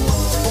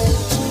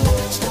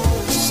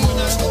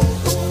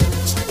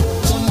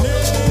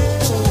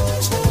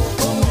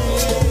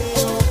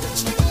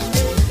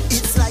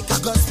 It's like a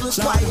gospel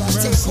choir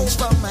take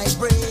over my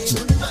brain.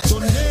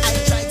 I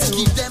try to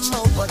keep them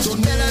out, but the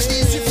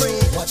melodies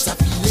refrain. What's a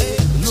feeling?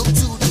 Look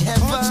to the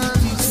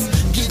heavens,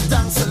 give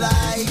thanks for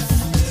life.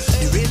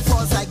 The rain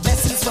falls like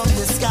blessings from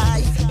the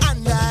sky,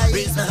 and I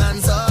raise my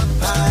hands up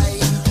high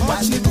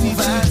while we move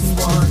as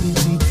one.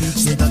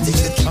 Say nothing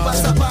could keep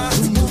us apart.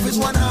 We move with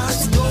one heart,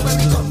 know where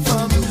we come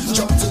from.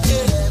 Jump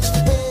together,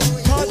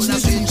 hold a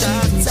stranger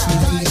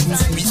tight.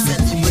 We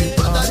celebrate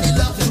brotherly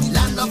love in the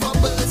land of our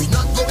birth. We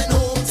not going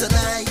home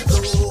tonight,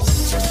 though.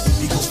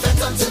 We go fat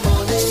until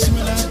morning.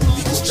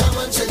 We go jam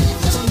until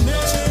evening.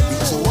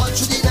 We go all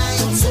through the night,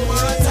 sober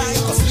and tight,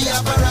 'cause we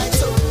have a right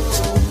to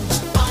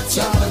party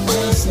on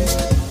Monday.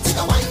 Take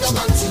a wind up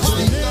on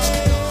Tuesday.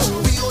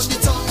 We own the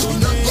town, we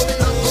not going.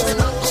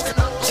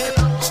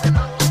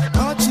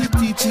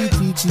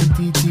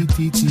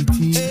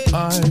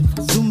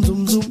 Zoom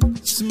zoom zoom,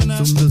 zoom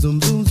zoom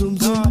zoom zoom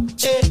zoom.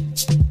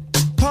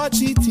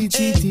 Party T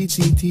T T T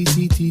T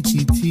T T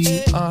T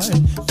T R.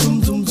 Zoom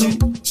zoom zoom,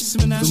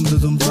 zoom zoom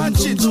zoom zoom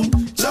zoom.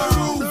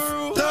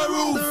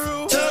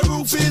 The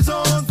roof is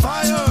on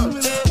fire.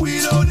 We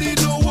don't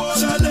need no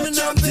water, let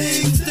them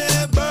things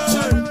they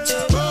burn,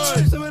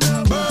 burn,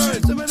 burn,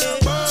 burn.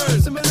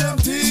 Them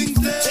things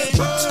they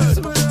burn,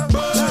 burn,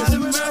 burn.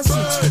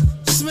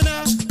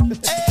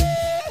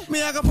 Me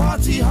I got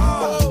party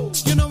hard.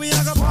 You know me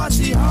I got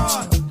party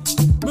hard.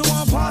 Me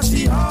want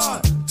party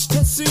hard.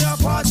 Yes, we a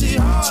party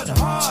hard,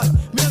 hard.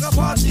 Me I got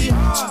party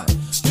hard.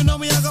 You know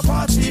me I got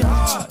party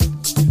hard.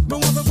 Me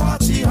want to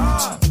party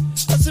hard.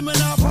 I see me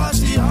now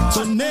party hard.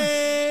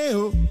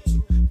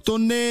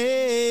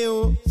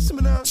 Tornado.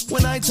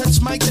 When I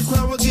touch mic, the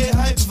crowd will get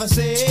hype if I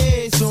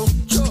say so.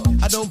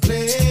 I don't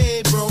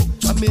play, bro.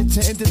 I'm here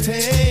to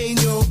entertain,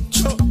 yo.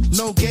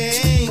 No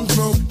game,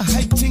 bro. I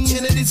hype thing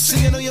in it,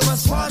 singing, oh, you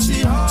must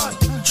party hard.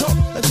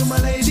 And to my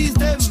ladies,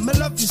 them, my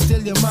love you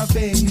still, you're my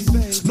baby.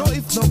 No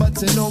if, no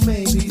buts, and no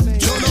maybe.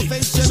 Show no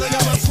face, you know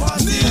you must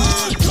party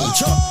hard.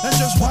 And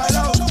just wild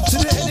out. To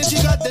the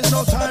energy got, there's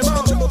no time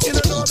out. You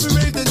don't know if we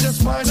rave, then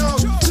just find out.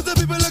 To the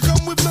people that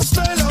come with my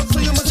style out, so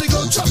you must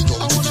go chop.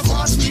 I wanna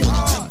party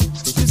hard.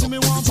 You see me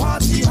want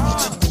party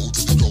hard.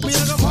 Me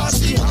I got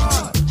party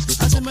hard.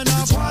 I see me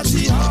now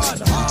party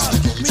hard, hard.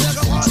 Me I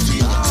got party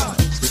hard.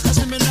 I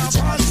see me now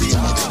party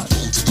hard.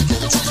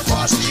 I wanna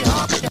party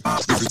hard.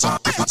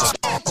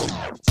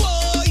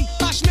 Boy,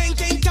 Bashman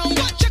came down.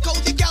 Check out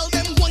the gal,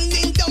 them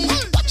winding down.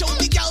 Watch out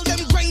the gal,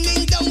 them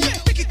grinding down.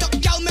 Pick it up,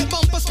 gal, make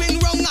bumper spin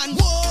round and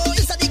whoa.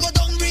 This a the go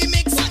down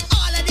remix.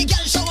 All of the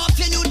gal show off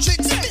your new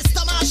tricks.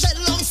 Mr. Marshall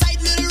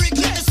alongside Lil Rick.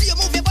 Let me see you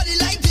move your body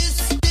like this.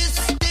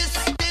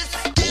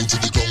 Go to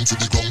the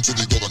ground, to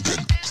the ground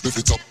again. Lift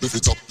it up, lift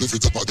it up, lift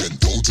it up again.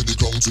 Go to the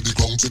ground, to the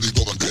ground, to the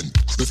ground again.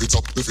 Lift it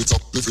up, lift it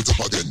up, lift it up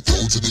again. Go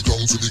to the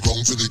ground, to the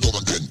ground, to the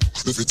ground again.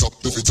 Lift it up,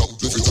 lift it up,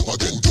 lift it up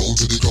again. Go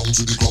to the ground,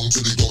 to the ground,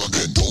 to the ground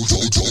again. Go to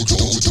the ground,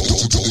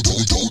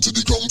 to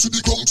the ground, to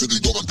the ground, to the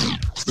ground again.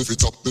 Lift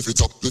it up, lift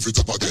it up, lift it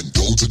up again.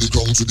 Go to the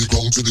ground, to the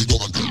ground, to the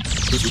ground again.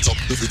 Lift it up,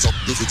 lift it up,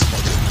 lift it up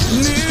again.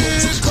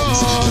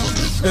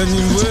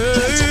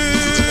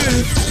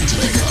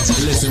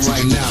 Listen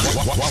right now.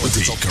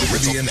 Quality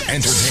Caribbean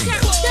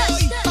Entertainment.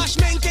 Boy,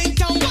 Bashman came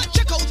down.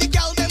 Check out the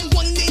gal, them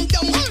winding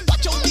down.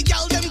 Watch out the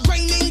gal, them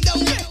grinding down.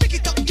 Pick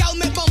it up, gal,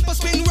 make bumper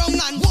spin round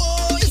and whoa.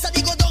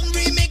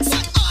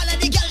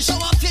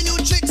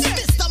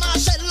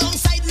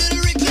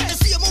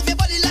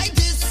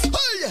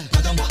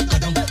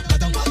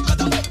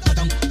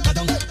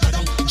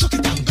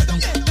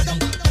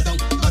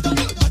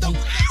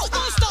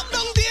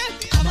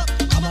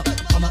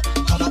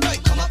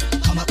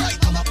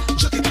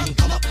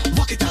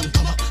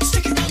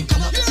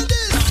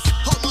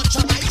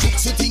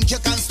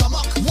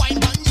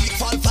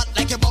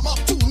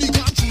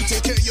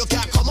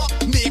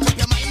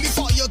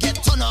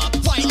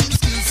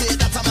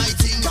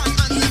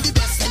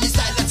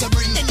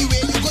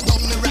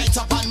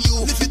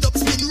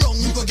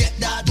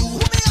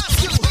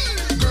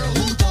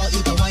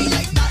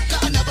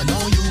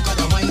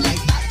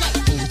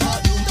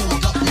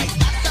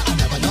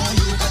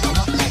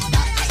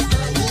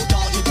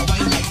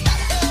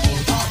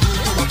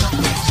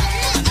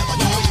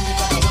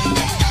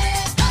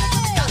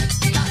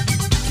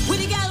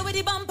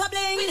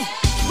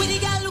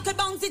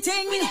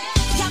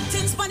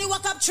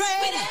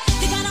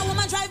 The kind of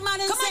woman drive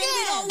man insane.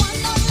 We don't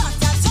want no lot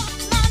of top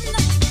man,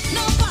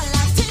 no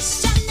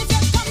politician. If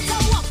you come to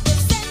walk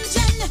this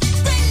engine,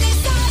 bring me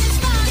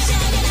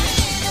satisfaction.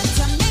 Give it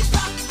to me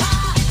proper,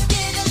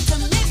 give it to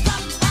me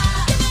proper,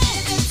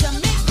 give it to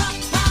me proper.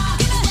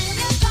 Give it to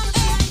me proper,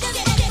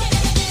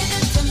 give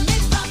it to me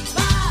proper,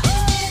 give it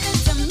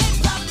to me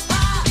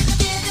proper,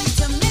 give it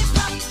to me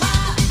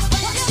proper.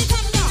 What's the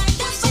thing now?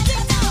 What's the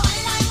thing now?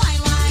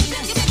 Wine.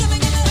 Give it,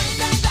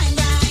 grind.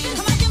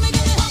 Come on, give me,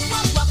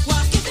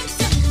 walk. Give it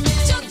to me.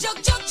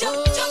 Jug. When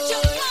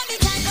the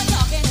time for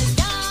talking is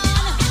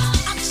done,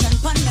 action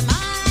pon the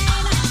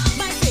mind.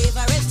 My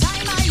favorite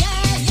time of year,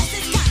 yes,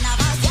 it's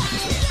carnival time.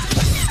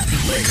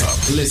 Wake up.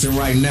 Listen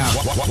right now.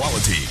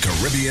 Quality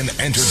Caribbean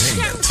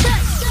Entertainment.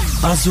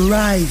 As we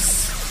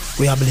rise,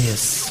 we are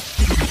blessed.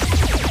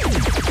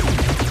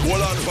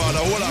 Hold on, father,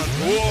 hold on.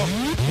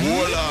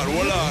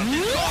 Hold on.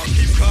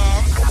 Keep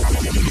calm.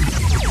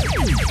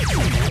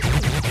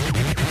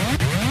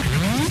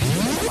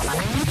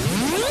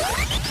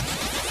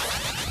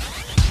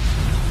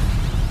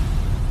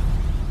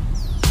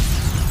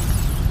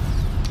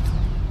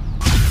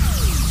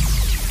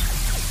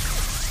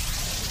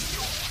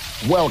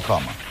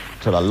 Welcome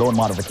to the loan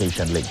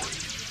modification link.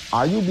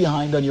 Are you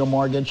behind on your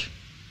mortgage?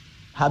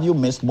 Have you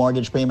missed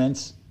mortgage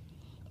payments?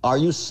 Are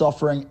you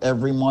suffering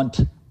every month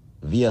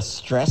via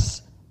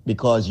stress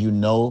because you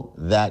know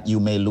that you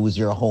may lose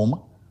your home?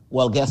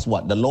 Well, guess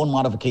what? The loan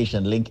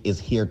modification link is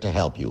here to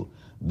help you.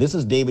 This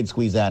is David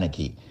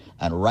Squeezaniki.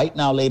 And right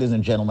now, ladies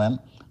and gentlemen,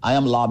 I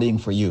am lobbying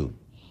for you.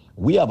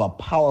 We have a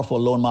powerful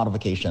loan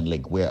modification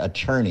link where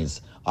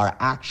attorneys are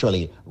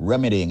actually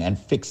remedying and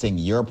fixing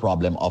your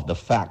problem of the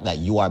fact that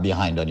you are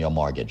behind on your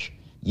mortgage.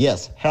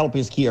 Yes, help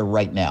is here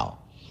right now.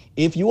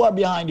 If you are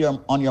behind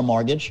on your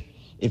mortgage,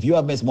 if you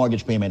have missed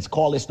mortgage payments,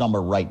 call this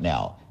number right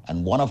now.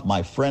 And one of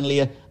my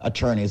friendly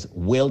attorneys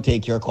will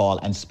take your call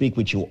and speak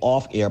with you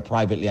off air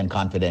privately and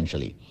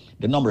confidentially.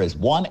 The number is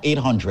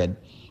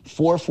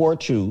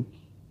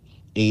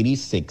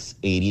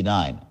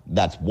 1-800-442-8689.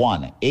 That's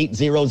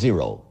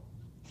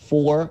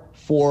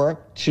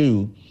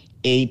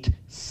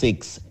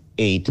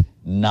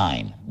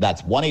 1-800-442-8689.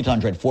 That's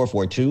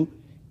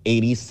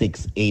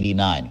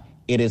 1-800-442-8689.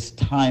 It is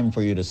time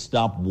for you to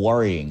stop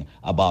worrying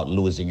about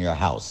losing your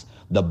house.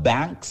 The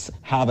banks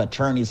have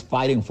attorneys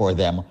fighting for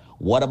them.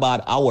 What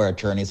about our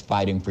attorneys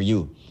fighting for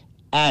you?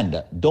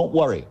 And don't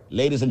worry,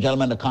 ladies and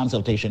gentlemen, the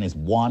consultation is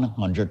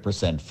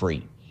 100%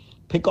 free.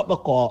 Pick up the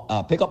phone,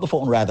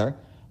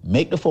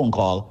 make the phone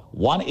call,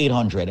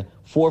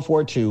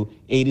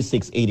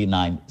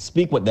 1-800-442-8689.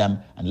 Speak with them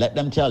and let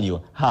them tell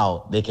you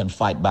how they can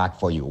fight back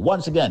for you.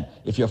 Once again,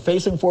 if you're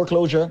facing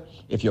foreclosure,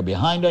 if you're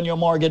behind on your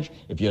mortgage,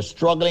 if you're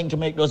struggling to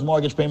make those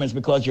mortgage payments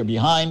because you're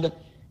behind,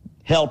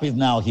 help is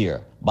now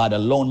here by the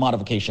loan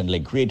modification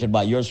link created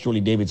by yours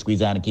truly, David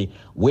Squeezaniki,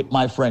 with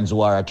my friends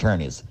who are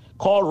attorneys.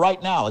 Call right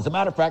now. As a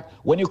matter of fact,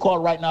 when you call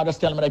right now, just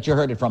tell them that you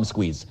heard it from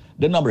Squeeze.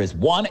 The number is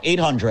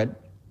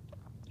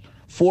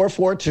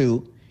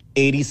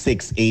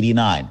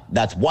 1-800-442-8689.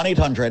 That's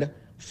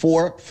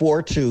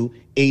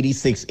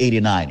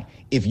 1-800-442-8689.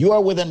 If you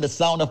are within the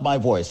sound of my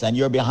voice and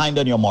you're behind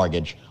on your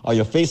mortgage, or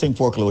you're facing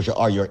foreclosure,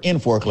 or you're in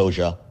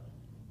foreclosure,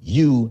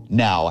 you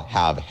now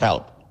have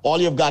help. All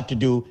you've got to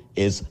do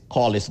is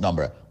call this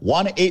number,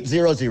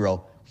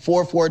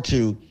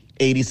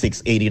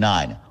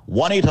 1-800-442-8689.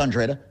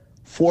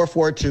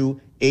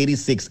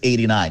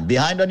 1-800-442-8689.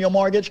 Behind on your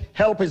mortgage?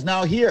 Help is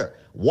now here.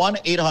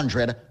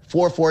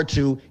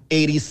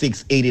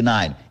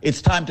 1-800-442-8689.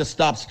 It's time to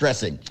stop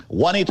stressing.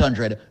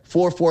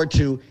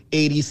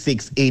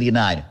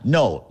 1-800-442-8689.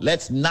 No,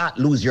 let's not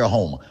lose your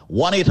home.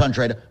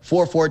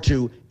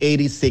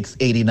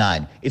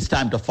 1-800-442-8689. It's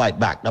time to fight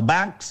back. The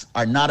banks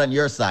are not on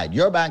your side.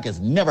 Your bank is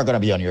never going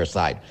to be on your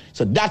side.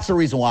 So that's the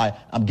reason why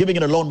I'm giving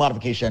you a loan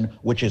modification,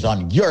 which is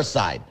on your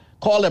side.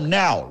 Call them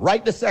now,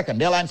 right this second.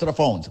 They'll answer the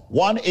phones.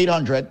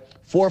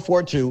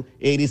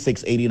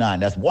 1-800-442-8689.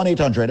 That's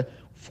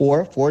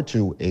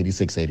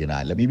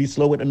 1-800-442-8689. Let me be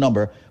slow with the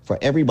number for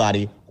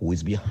everybody who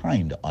is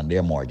behind on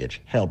their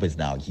mortgage. Help is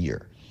now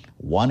here.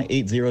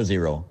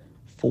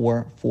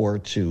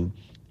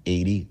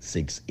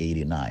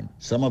 1-800-442-8689.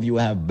 Some of you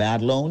have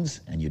bad loans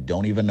and you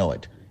don't even know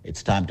it.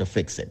 It's time to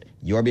fix it.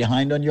 You're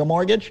behind on your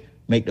mortgage?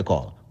 Make the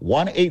call.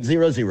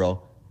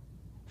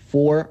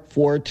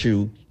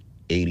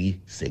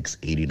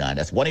 1-800-442-8689.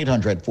 That's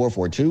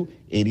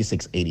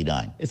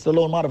 1-800-442-8689. It's the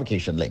loan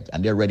modification link,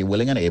 and they're ready,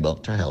 willing, and able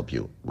to help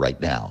you right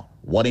now.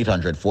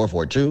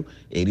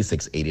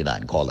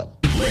 1-800-442-8689. Call them.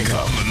 Wake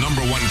up, the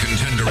number one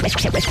contender.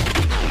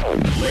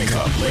 Wake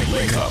up.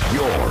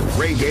 Your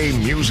reggae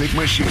music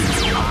machine.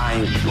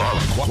 I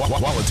love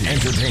quality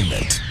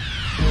entertainment.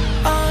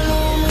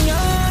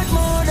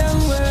 More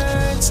than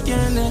words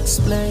can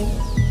explain.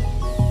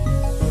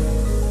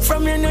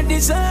 From you not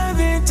deserve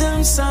it,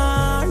 I'm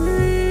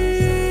sorry.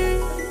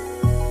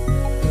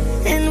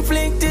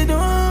 Inflicted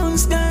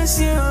wounds,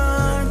 cause your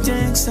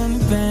objects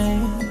and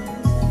pain.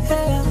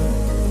 Yeah.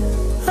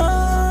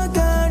 Oh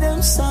God,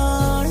 I'm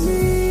sorry.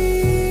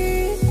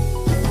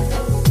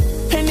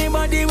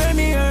 Anybody when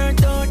me hurt,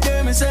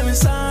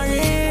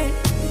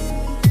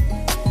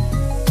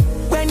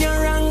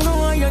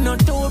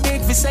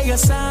 say you're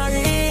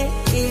sorry.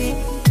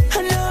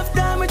 Enough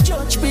time we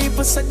judge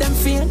people, say them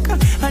fake,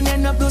 and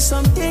end up do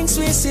some things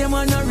we say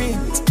man not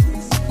rate.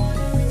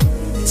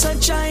 So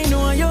try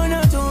know you're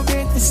not too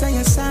big to say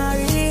you're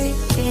sorry.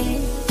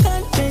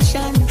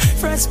 Confession.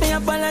 First me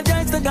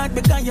apologize to God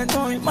because you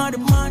know him are the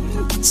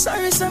man.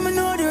 Sorry, say me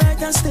know the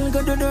right and still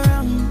go do the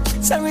wrong.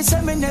 Sorry,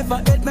 say me never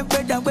hate my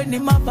brother when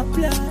him have a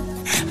plan.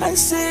 I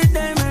see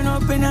diamond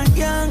up in a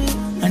gang,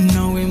 I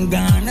know him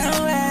gone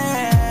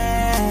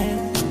away.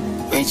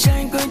 Wish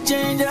I could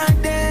change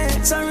that day.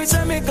 Sorry,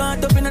 say me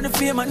caught up in the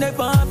fame, I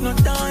never have no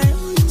time.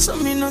 So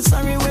me no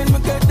sorry when me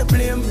get the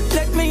blame.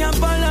 Let me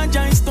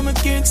apologize to my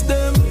kids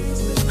them.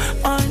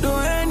 I'll do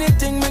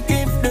anything me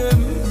give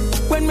them.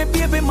 When me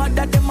baby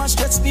mother them a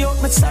stress me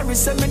out, me sorry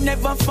say me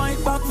never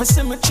fight back for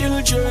see my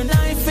children.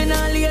 Life in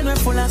a lane we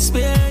full of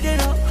speed, you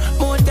know.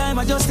 More time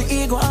I just the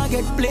ego I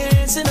get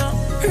placed, you know.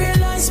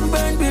 Realize me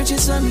burn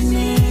bridges when me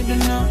need, you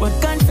know.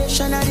 But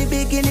confession at the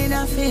beginning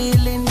of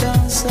feeling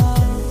down so.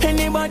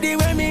 Anybody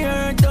when me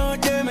hurt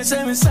out there, me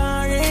say me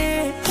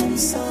sorry. I'm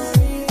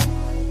sorry.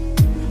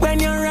 When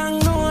you're wrong,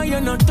 no,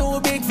 you're not too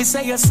big for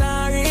say you're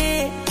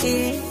sorry.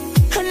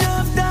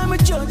 Enough time we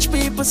judge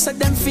people, say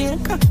them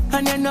fake,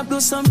 and end up do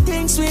some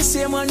things we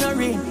say man not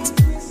rate.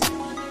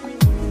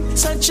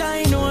 So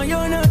try know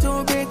you're not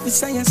too big for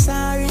say you're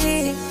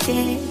sorry.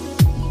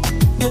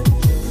 Yeah.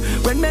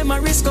 When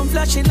memories come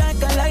flashing like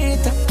a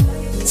lighter,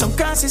 some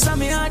crosses on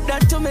me heart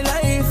that to me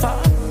life.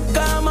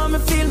 Come on, me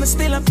feel me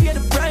still I pay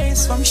the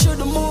price. From should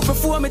move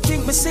before me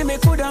think me see me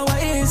coulda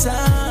wiser.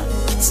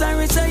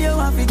 Sorry, so you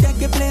have to take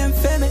your blame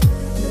for me.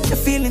 The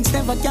feelings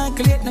never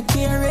calculate, no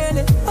care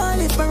really. All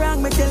if I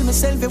wrong, me tell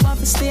myself you want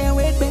to stay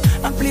with me.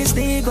 And please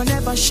the ego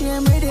never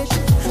shame with it.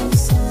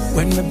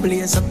 When me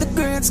blaze up, the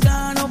girls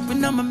gone up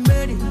and I'm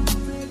ready.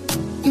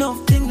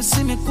 Nothing to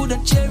see me coulda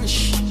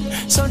cherish.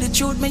 So the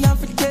truth me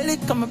have to tell it.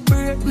 Come a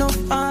break no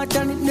heart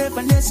and it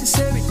never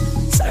necessary.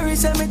 Sorry,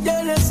 say me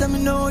tell you, say me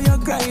know you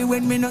cry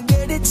when me no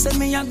get it. Say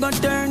me I gon'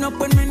 turn up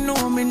when me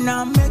know me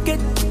not make it.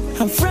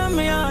 And from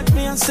me heart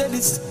me I say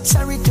this.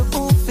 Sorry to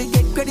who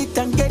forget credit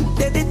and get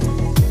debit.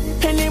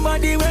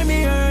 Anybody when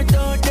me hurt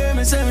out there,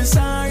 me say me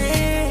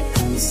sorry.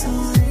 I'm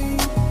sorry.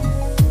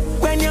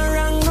 When you're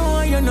wrong,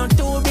 no, you're not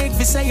too big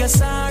to say you're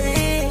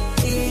sorry.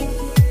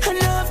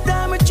 Enough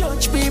time we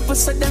judge people,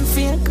 say them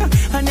fake,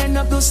 and end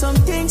up do some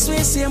things we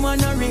say man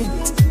not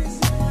rate.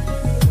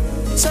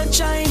 So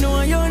try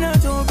know you're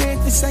not too big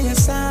to say you're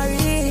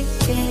sorry.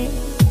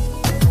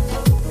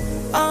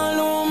 All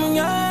of my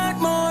heart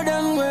more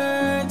than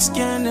words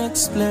can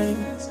explain.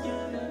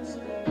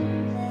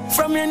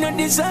 From you not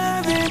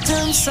deserve it,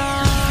 I'm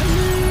sorry.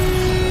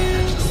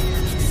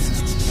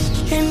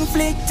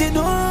 Inflicted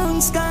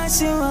wounds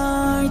cause your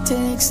heart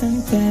takes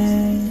some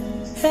pain.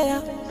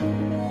 Yeah.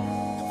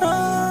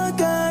 Oh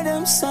God,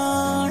 I'm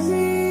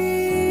sorry.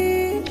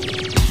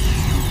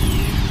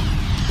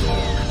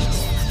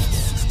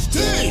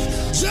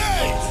 DJ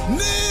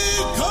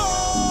Nico.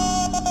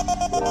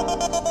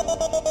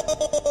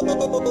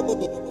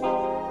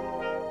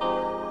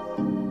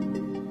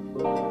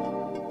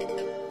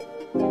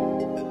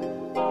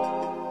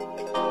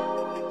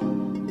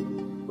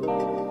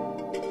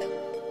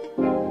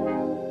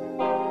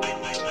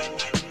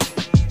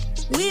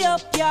 We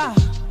up, yeah,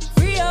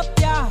 free up,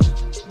 yeah.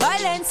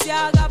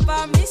 Balenciaga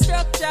for me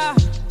structure.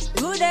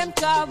 Do them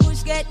car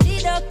bush get the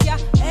duck, yeah.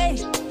 Hey,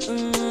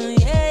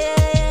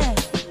 yeah.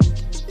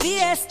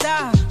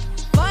 Fiesta,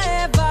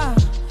 forever,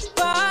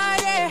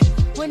 party,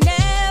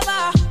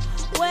 whenever,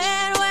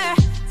 when we're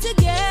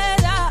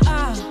together.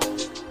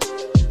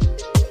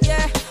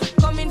 Yeah,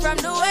 coming from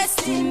the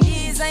West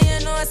Indies, and you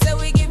know, so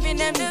we giving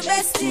them the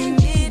best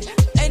indeed.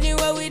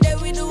 Anywhere we there,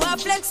 we do a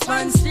flex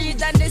on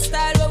street, and the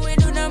style what we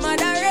do no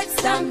matter red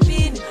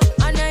stampede.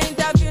 And no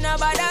interview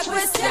nobody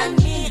question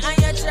me, and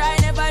you try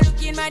never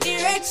look in my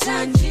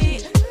direction.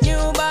 G,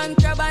 new bank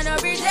crab and no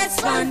bridges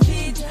fan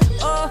feet.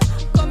 Oh,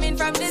 coming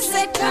from the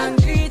set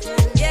concrete,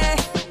 yeah.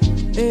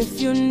 If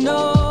you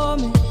know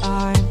me,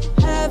 I'm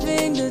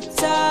having the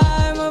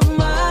time of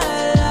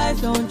my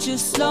life. Don't you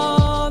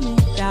slow me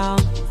down,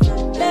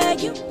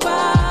 beg you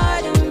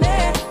pardon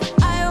me.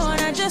 I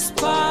wanna just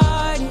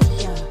party.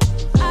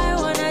 I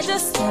wanna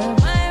just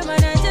party,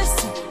 yeah.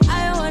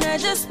 I wanna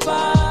just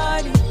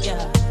party.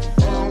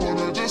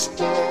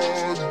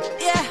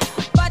 Yeah,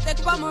 Patek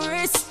for my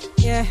wrist,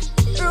 yeah.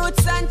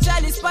 Roots and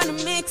chalice for the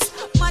mix.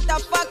 Matter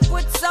of fact,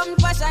 put some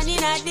passion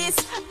in a this.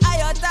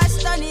 I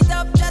touch, turn it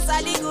up just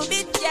a little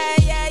bit, yeah.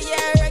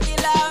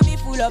 Regular, me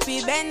full up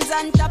the Benz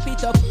and tap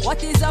it up.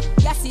 What is up?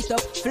 Gas it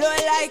up, flow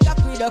like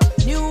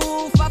aqueduct. New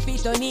faffy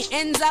on the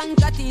ends and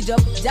cut it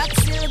up. Jack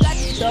still got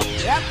it up,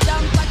 wrapped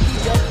and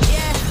package up,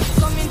 yeah.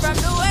 Coming from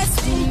the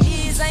West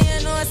Indies, and you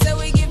know, so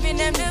we giving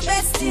them the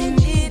best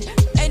indeed.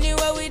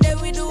 Anywhere we there,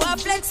 we do a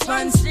flex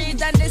on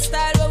street, and the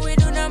style what we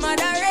do no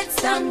matter red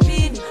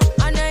stampede.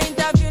 And no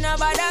interview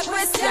nobody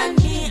question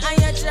me, and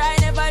you try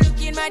never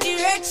look in my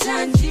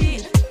direction.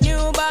 G,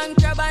 new bank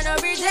crab and no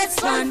bridges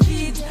fan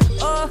feet.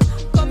 Oh,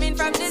 coming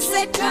from the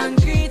set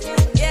concrete,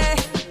 yeah.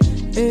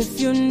 If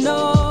you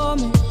know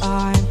me,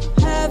 I'm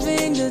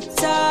having the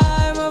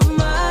time of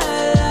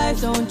my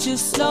life. Don't you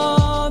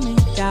slow me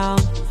down.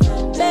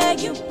 Beg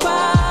you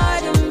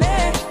pardon me.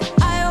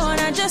 I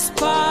wanna just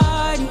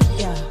party,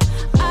 yeah.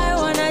 I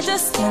wanna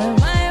just tell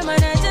my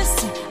manager,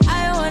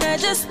 I wanna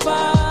just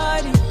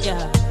party,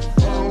 yeah.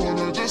 I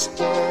wanna just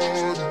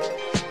party.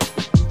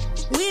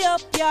 We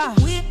up, yeah.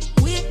 We,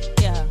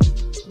 yeah.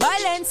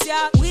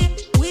 Valencia, we,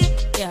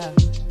 yeah.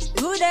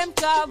 Do them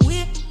club,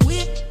 we,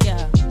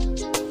 yeah.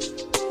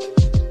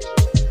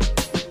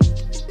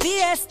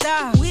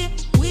 Fiesta, we,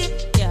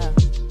 yeah.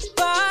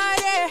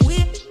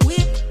 Party, we,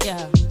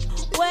 yeah.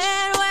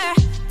 When we're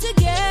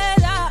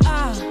together,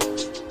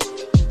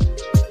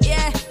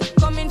 yeah.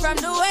 Coming from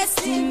the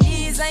West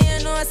Indies, and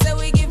you know, so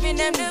we giving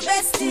them the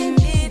best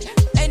indeed.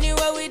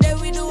 Anywhere we there,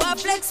 we do a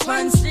flex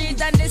on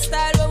street, and the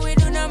style what we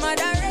do no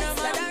matter.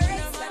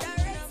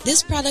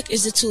 This product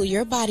is a tool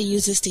your body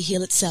uses to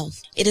heal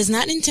itself. It is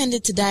not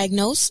intended to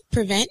diagnose,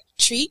 prevent,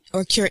 treat,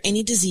 or cure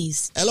any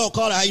disease. Hello,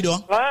 caller. How you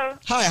doing? Hello.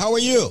 Hi, how are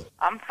you?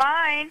 I'm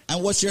fine.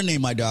 And what's your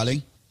name, my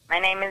darling? My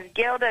name is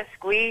Gilda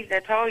Squeeze. I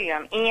told you,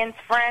 I'm Ian's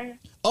friend.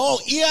 Oh,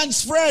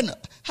 Ian's friend.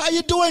 How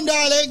you doing,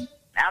 darling?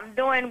 I'm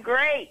doing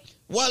great.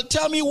 Well,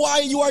 tell me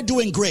why you are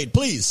doing great,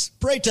 please.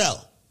 Pray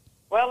tell.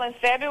 Well, in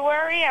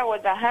February, I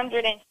was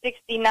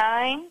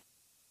 169.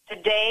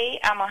 Today,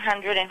 I'm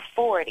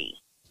 140.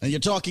 And you're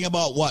talking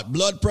about what?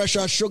 Blood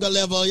pressure, sugar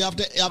level? You have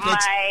to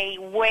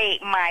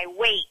my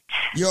weight.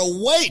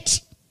 Your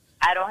weight?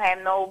 I don't have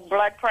no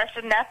blood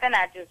pressure, nothing.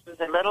 I just was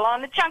a little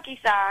on the chunky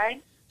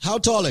side. How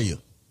tall are you?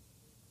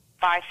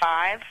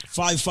 5'5".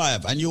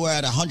 5'5", and you were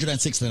at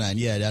 169.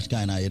 Yeah, that's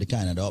kind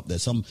of up there.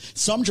 Some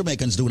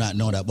Jamaicans do not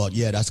know that, but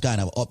yeah, that's kind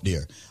of up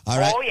there. All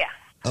right. Oh yeah.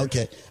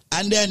 Okay,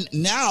 and then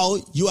now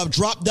you have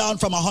dropped down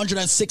from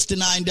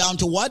 169 down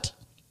to what?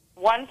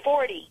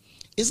 140.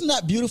 Isn't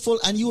that beautiful?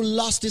 And you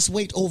lost this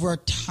weight over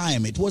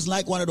time. It was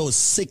like one of those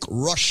sick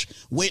rush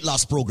weight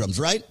loss programs,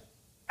 right?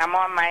 I'm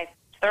on my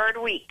third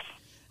week.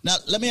 Now,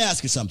 let me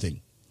ask you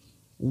something.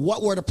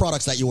 What were the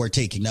products that you were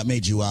taking that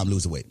made you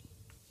lose the weight?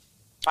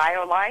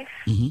 BioLife,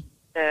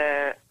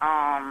 the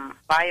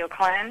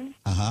BioCleanse,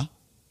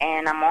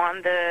 and I'm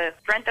on the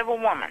Strength of a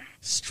Woman.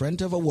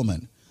 Strength of a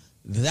Woman.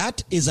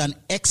 That is an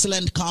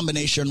excellent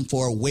combination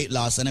for weight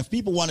loss. And if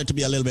people wanted to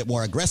be a little bit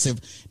more aggressive,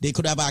 they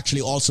could have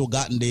actually also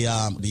gotten the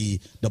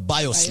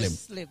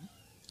BioSlim.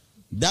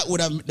 That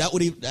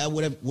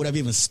would have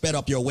even sped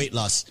up your weight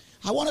loss.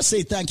 I want to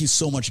say thank you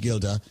so much,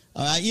 Gilda.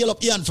 Heal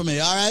up Ian for me,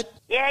 all right?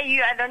 Yeah,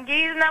 I don't give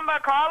you his number.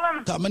 Call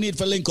him. Come, I need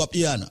to link up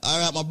Ian. All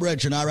right, my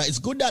brethren, all right. It's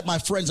good that my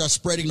friends are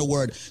spreading the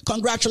word.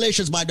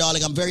 Congratulations, my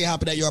darling. I'm very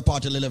happy that you're a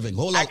part of the living.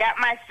 Hold on. I got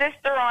my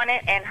sister on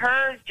it, and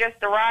hers just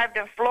arrived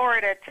in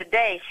Florida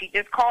today. She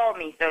just called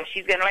me, so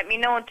she's going to let me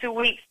know in 2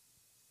 weeks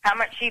how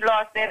much she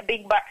lost that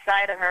big butt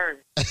side of hers.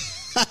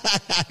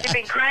 She's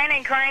been crying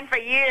and crying for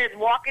years,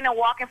 walking and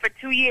walking for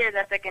 2 years.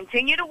 I said,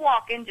 continue to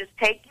walking. Just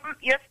take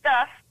your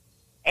stuff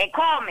and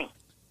call me.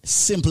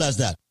 Simple as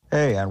that.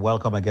 Hey, and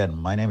welcome again.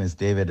 My name is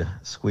David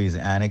Squeeze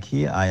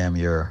Anarchy. I am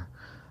your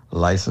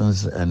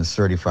licensed and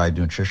certified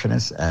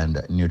nutritionist and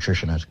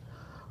nutritionist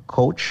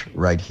coach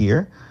right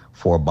here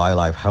for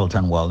BioLife Health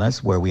and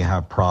Wellness, where we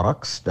have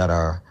products that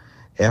are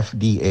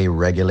FDA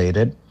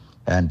regulated.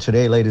 And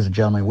today, ladies and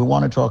gentlemen, we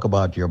want to talk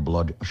about your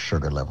blood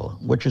sugar level,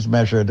 which is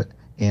measured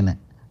in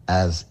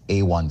as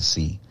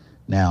A1C.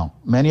 Now,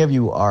 many of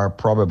you are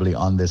probably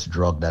on this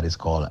drug that is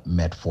called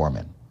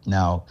metformin.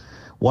 Now,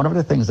 one of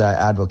the things I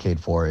advocate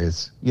for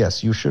is,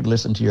 yes, you should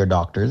listen to your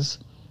doctors,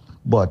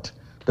 but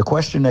the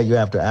question that you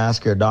have to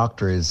ask your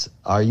doctor is,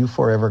 are you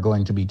forever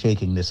going to be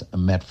taking this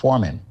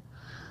metformin?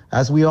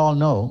 As we all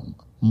know,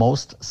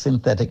 most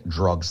synthetic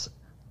drugs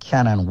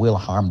can and will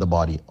harm the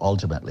body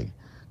ultimately.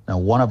 Now,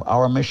 one of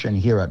our mission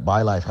here at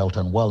BioLife Health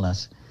and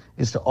Wellness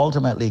is to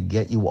ultimately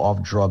get you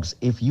off drugs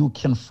if you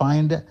can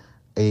find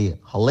a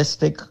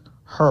holistic,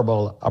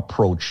 herbal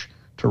approach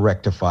to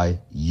rectify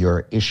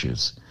your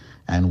issues.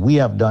 And we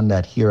have done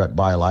that here at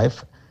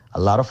BioLife. A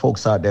lot of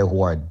folks out there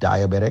who are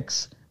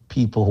diabetics,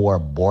 people who are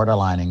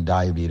borderlining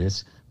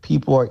diabetes,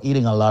 people who are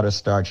eating a lot of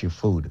starchy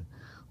food.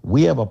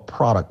 We have a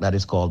product that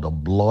is called the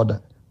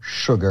blood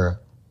sugar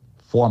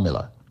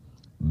formula.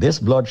 This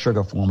blood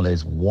sugar formula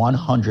is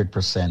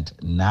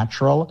 100%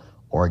 natural,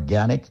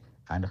 organic,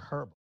 and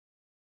herbal.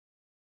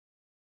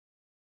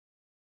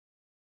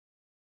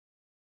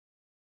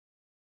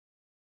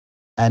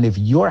 And if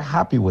you're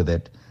happy with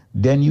it,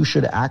 then you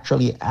should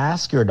actually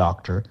ask your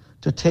doctor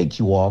to take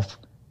you off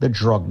the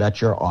drug that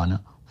you're on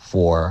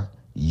for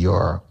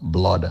your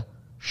blood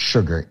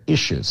sugar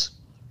issues.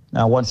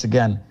 Now, once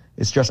again,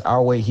 it's just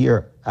our way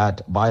here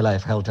at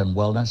BioLife Health and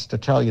Wellness to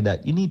tell you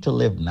that you need to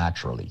live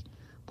naturally.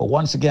 But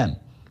once again,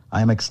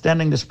 I am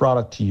extending this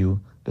product to you.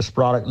 This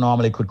product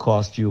normally could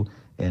cost you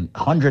in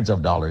hundreds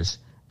of dollars.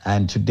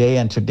 And today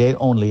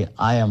only,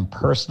 I am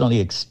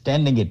personally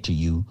extending it to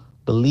you,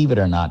 believe it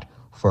or not,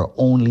 for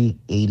only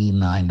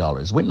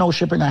 $89 with no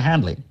shipping or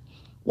handling.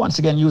 Once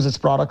again, use this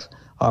product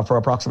for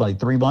approximately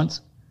 3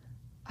 months.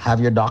 Have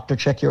your doctor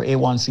check your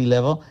A1C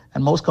level.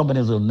 And most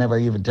companies will never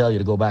even tell you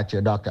to go back to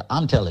your doctor.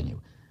 I'm telling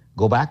you,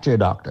 go back to your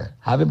doctor,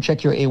 have him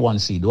check your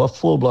A1C, do a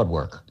full blood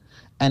work.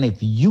 And if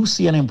you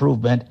see an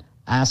improvement,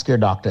 ask your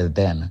doctor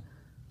then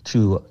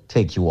to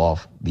take you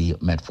off the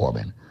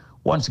metformin.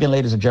 Once again,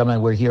 ladies and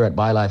gentlemen, we're here at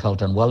BioLife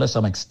Health and Wellness.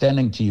 I'm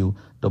extending to you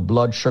the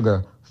blood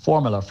sugar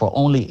formula for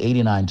only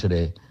 $89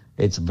 today.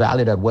 It's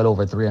valued at well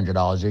over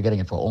 $300. You're getting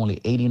it for only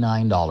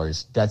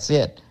 $89. That's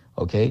it,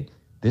 okay?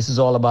 This is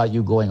all about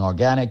you going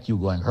organic, you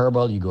going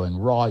herbal, you going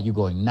raw, you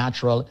going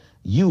natural,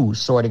 you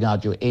sorting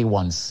out your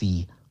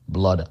A1C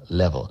blood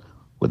level.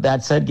 With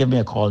that said, give me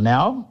a call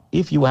now.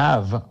 If you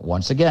have,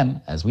 once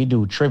again, as we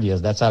do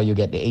trivias, that's how you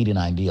get the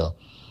 89 deal.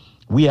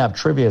 We have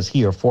trivias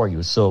here for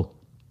you. So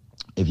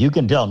if you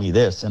can tell me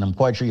this, and I'm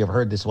quite sure you've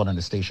heard this one on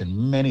the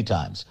station many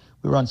times,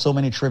 we run so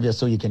many trivia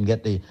so you can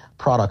get the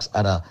products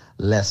at a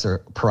lesser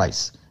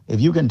price. If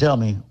you can tell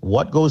me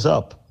what goes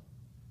up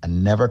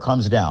and never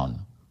comes down,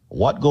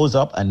 what goes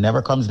up and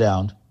never comes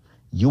down,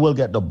 you will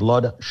get the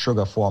blood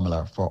sugar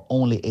formula for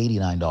only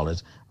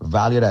 $89,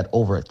 valued at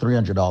over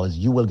 $300.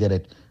 You will get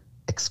it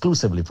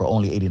exclusively for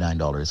only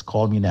 $89.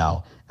 Call me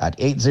now at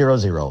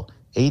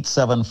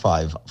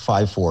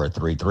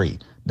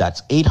 800-875-5433.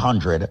 That's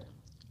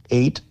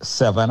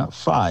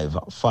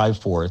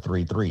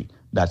 800-875-5433.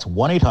 That's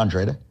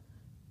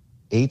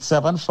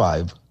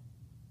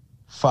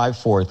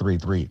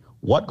 1-800-875-5433.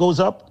 What goes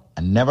up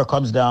and never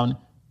comes down?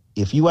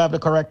 If you have the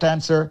correct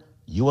answer,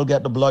 you will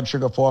get the blood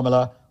sugar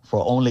formula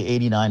for only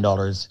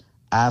 $89.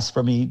 Ask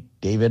for me,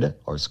 David,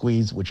 or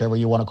Squeeze, whichever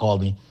you want to call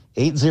me,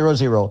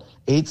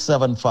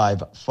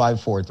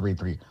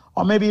 800-875-5433.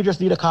 Or maybe you just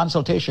need a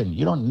consultation.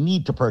 You don't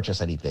need to purchase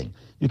anything.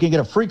 You can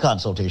get a free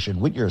consultation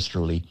with yours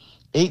truly,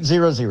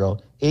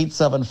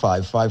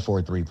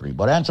 800-875-5433.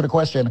 But answer the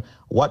question,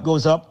 what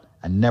goes up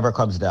and never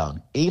comes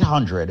down?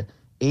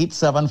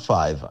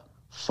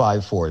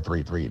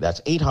 800-875-5433.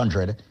 That's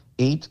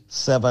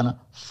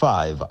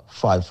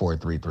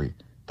 800-875-5433.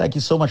 Thank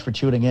you so much for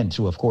tuning in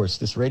to, of course,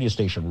 this radio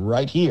station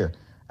right here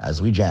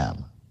as we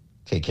jam.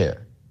 Take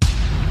care.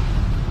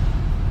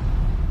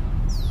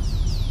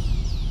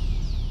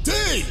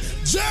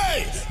 DJ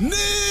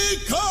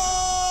Nico!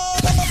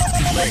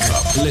 Wake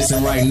up.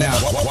 Listen right now.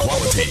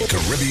 Quality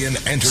Caribbean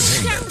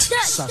entertainment.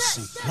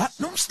 Sassy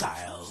Platinum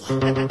style.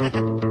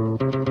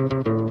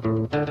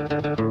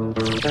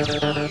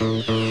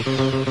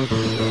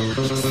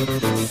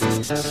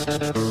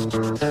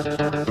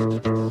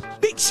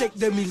 Big shake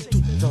de mille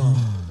tout le temps.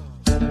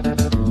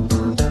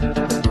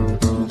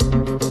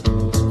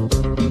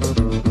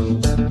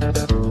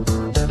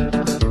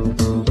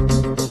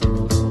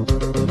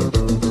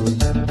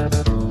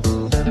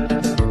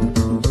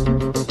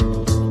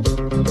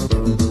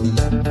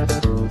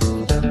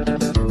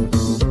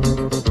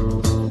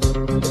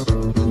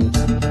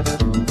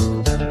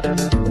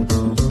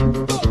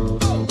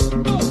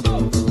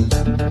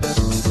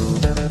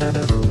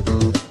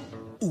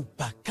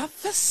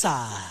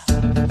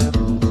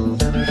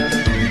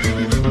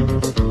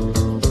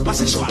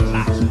 Pase eso al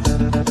lado.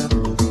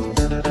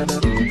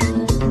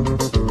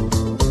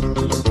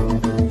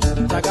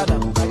 Tagada,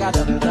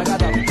 tagada,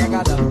 tagada,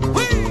 tagada.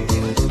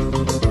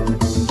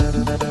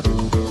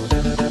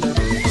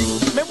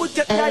 Me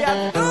busque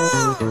allá.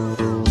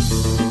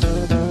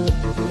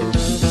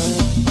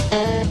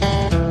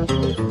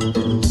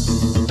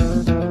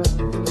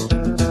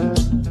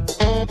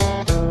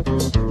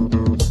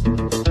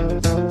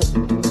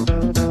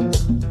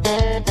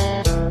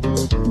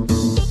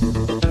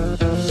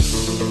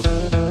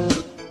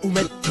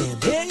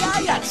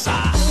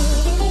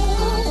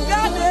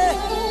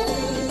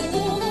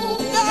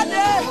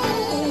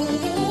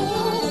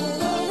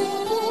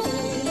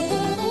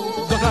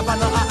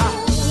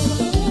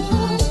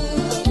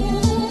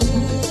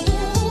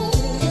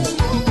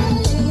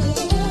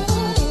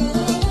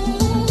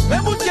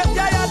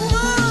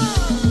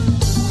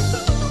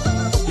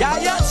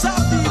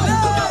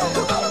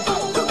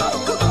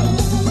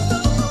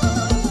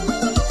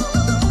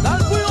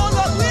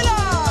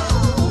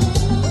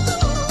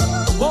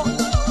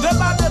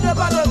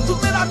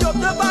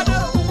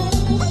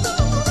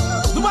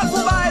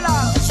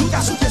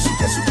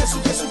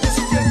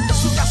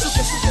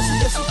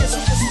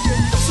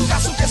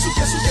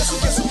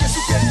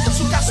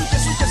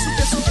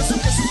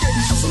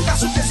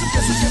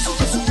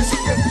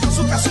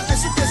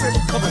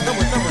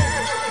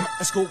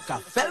 O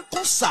café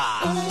com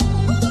sal.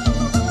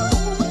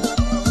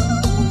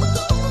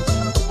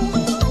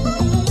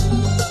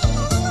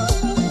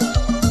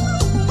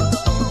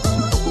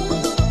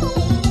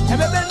 É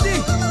meu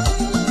bendi,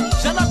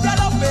 já não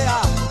quero ver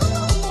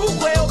o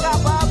coelho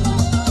gabado.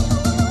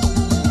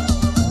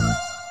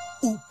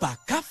 Upa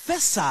café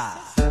sal.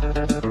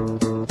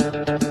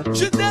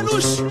 Je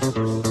délouche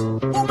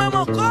o meu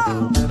mocó.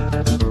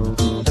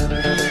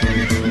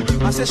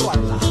 Mas é só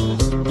lá.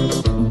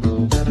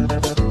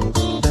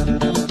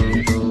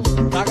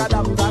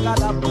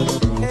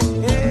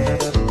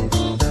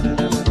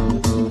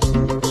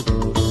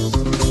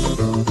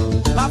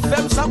 La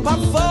femme ça pas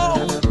fort.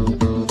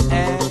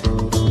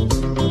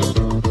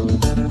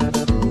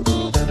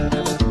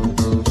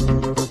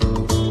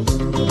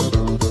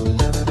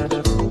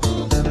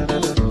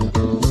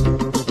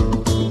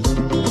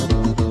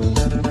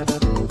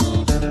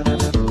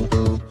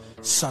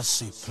 Ça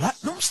c'est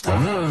Platinum Style.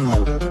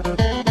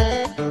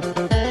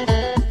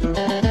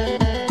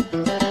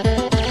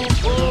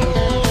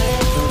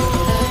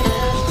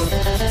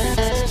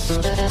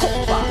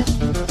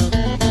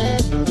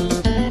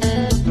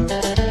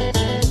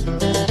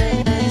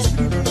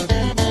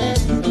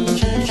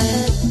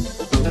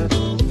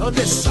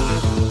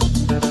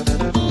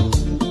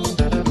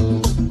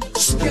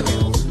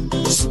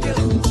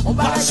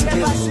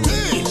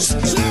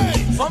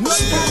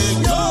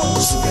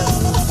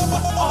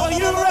 Are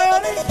you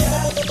ready?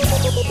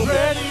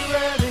 Ready,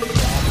 ready.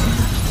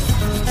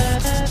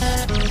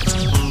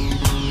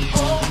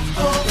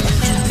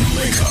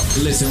 Wake up.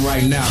 Listen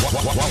right now.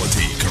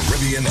 Quality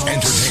Caribbean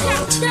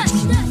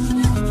entertainment.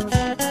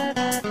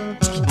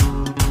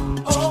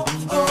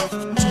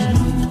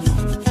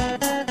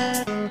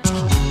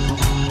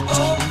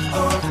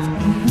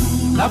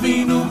 La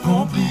vie nous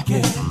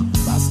compliquée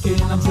parce que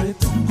nous jouons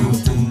tout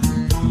côté.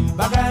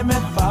 Bagay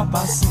met pas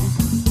passer.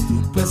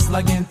 Tout pèse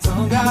la gain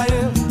tant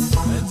gaïe.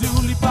 Mais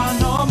du li pas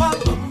normal.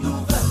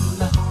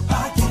 Nouvelle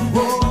bagay.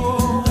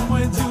 Oh, moi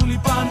du li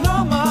pas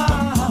normal.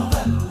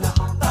 Nouvelle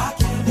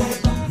bagay.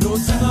 Yo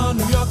si dans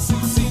New York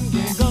City,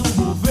 gen gang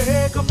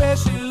mauvais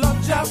qu'empêcher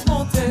l'autre jazz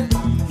monter.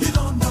 You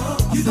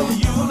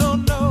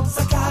don't know.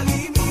 Ça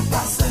carry mi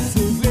passe.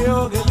 C'est vrai au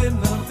gélé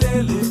dans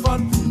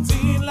téléphone.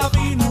 Poutine la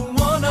vie nous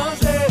en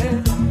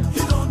danger.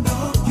 You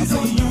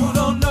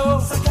don't know.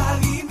 Ça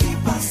carry mi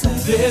passe.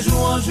 De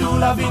jour en jour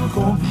la vie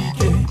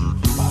compliquée.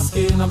 Parce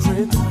que nous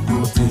jouons tout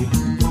côté.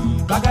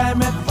 Bagay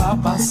met pas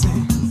passer.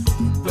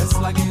 Pèse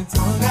la gain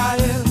tant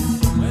gaïe.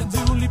 Mais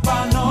du li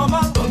pas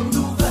normal. Bonne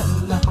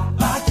nouvelle.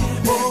 Bagay.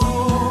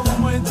 Oh,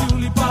 moi du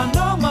li pas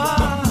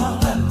normal.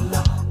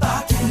 Nouvelle.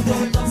 Bagay.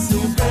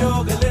 C'est vrai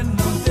au gélé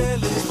dans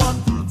téléphone.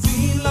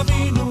 Poutine la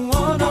vie nous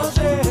en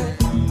danger.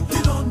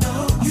 You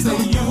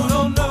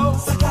don't know.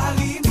 Ça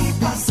carry mi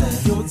passe.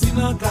 Yo ti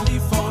dans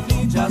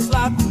Californie jazz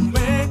la coupe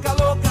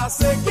calo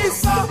casse qui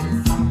ça.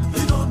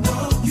 You don't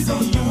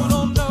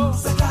know.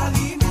 Ça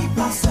carry mi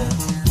passe.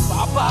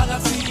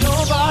 Paparazzi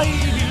on va y.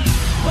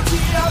 On t'y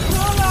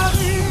apprend la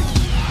vie.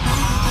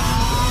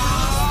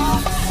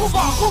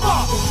 Cuba.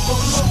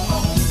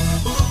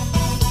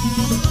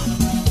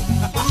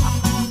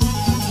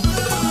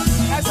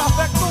 Elle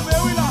s'affecte tomber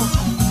oui là.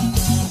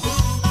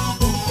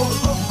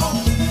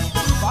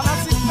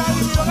 Paparazzi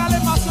carry mi regale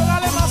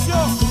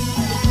masio.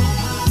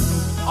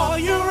 Are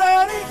you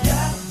ready?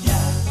 Yeah.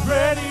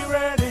 Ready.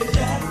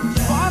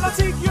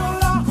 Fanatique yo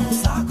là.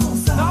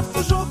 N'a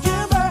toujours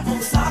qu'aimé.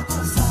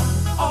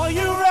 Are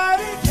you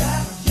ready?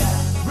 Yeah.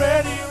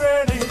 Ready.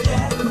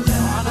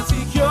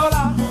 Fanatique yo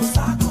là.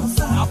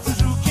 N'a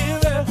toujours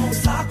qu'aimé.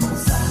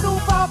 Nous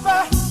pas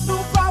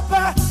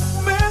fait.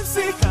 Même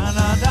si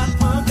Canada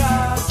prend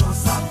gaz.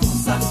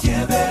 Ça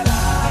qu'aimé là.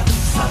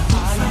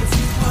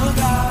 Haïti prend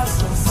gaz.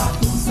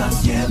 Ça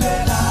qu'aimé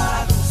là.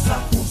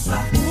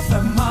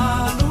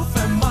 Nous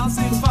fait mal,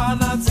 c'est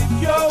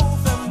fanatique yo.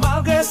 Fait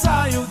malgré ça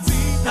yo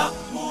dit. N'a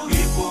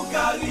mouri pour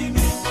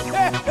Karimi.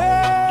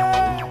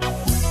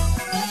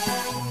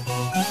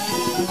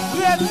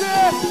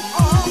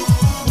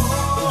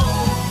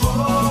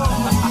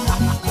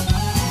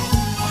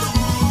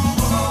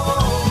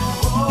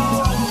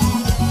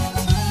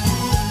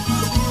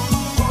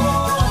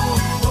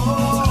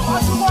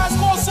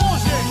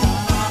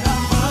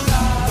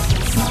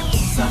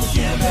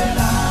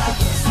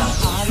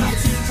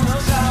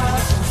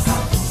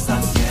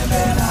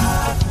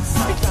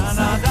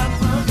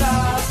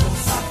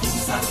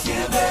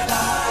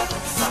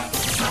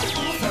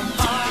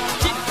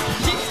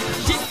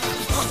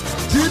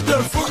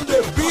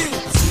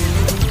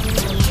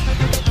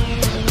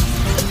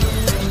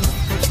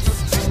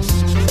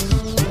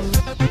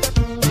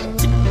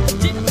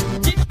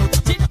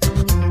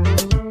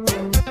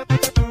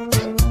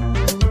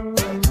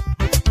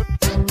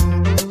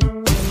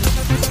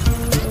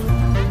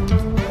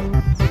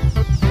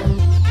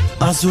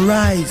 As we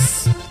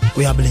rise,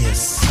 we are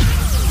blessed.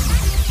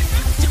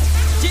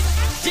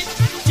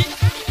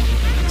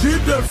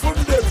 Leader from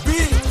the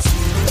beat.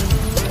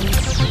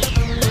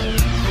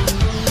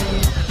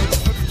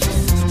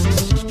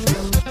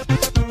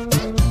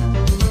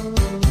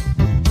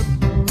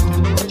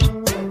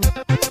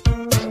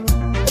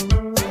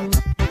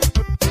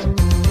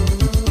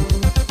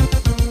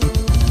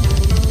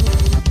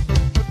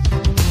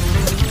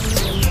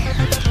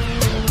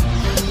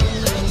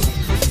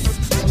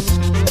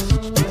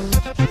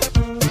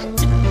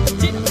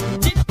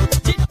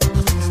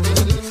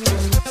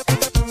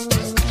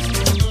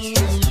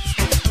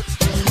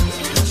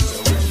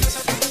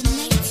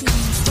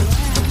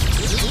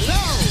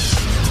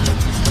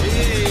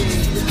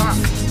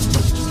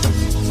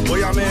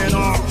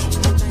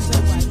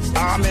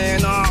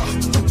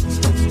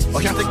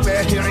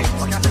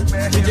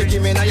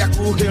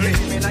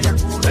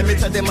 Let me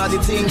tell them how the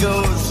thing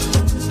goes.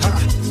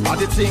 How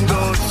the thing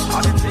goes.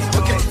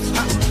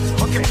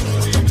 Okay.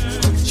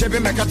 Chebe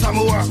make a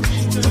tamua.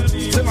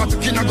 Say my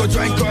tukina go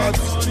join God.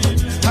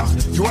 Ha,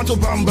 you want to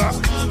bamba?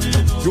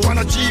 You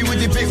wanna G with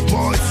the big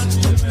boys?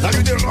 Now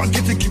you the wrong,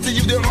 kitty,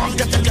 you the wrong,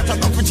 get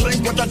enough to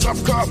drink with a drop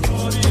cup.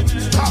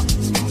 Ha,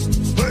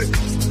 hey,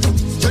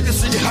 so you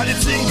see how the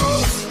thing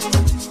goes?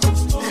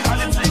 How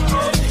the thing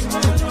goes?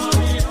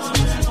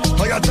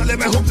 Oh, you're telling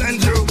me who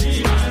blend you?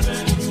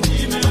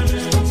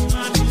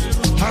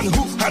 And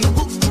who?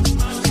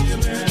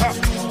 Ha.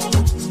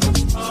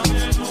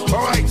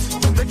 All right,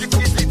 take it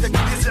easy,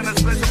 and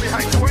especially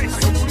behind the waist.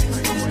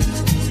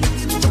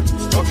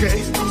 Okay.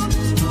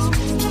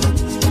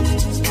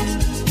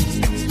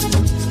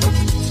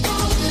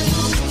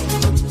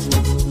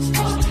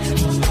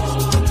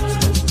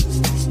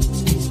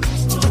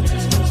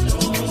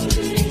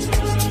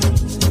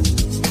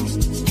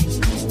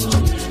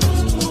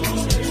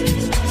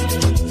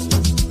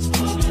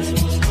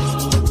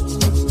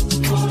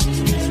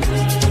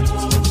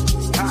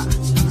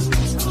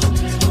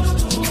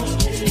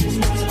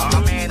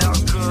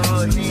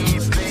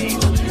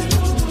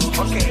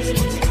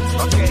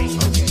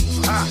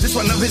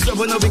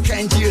 Will not be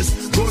kind years.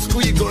 Go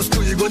school, you go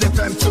the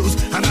fam tools.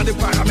 And all the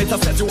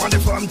parameters that you want to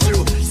farm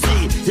to.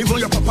 See, even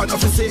your papa not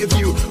to save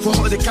you. For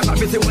all the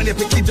calamity when they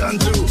pick it done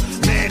do.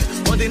 Man,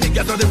 all the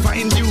niggas don't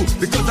find you.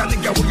 Because that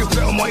nigga who you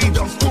feel more, he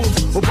don't move.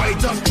 Oh boy,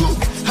 he don't move.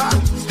 Ha,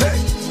 hey,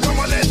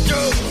 come on, let's go.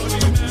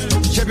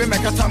 Chevy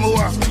make a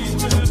tamuwa.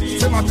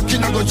 Say my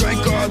pikin go join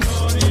God.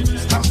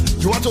 Ha,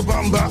 you want to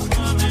bamba?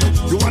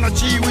 You wanna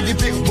G with the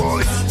big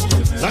boys?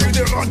 Now you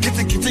the wrong,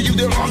 kitty, you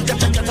the wrong,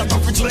 get enough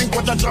to drink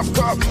with a drop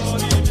cup.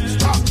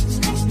 Ha,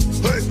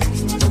 hey,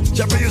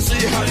 Jeffy, you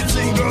see how the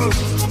thing goes?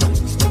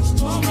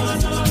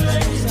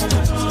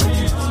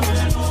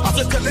 I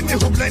said, telling me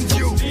who blends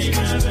you.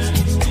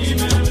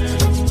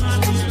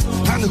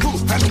 And who?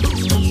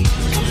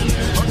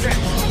 Okay.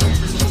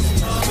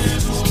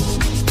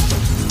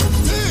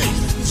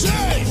 DJ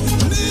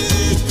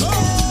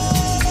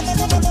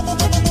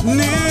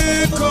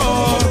Nico,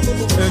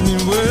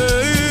 anyway.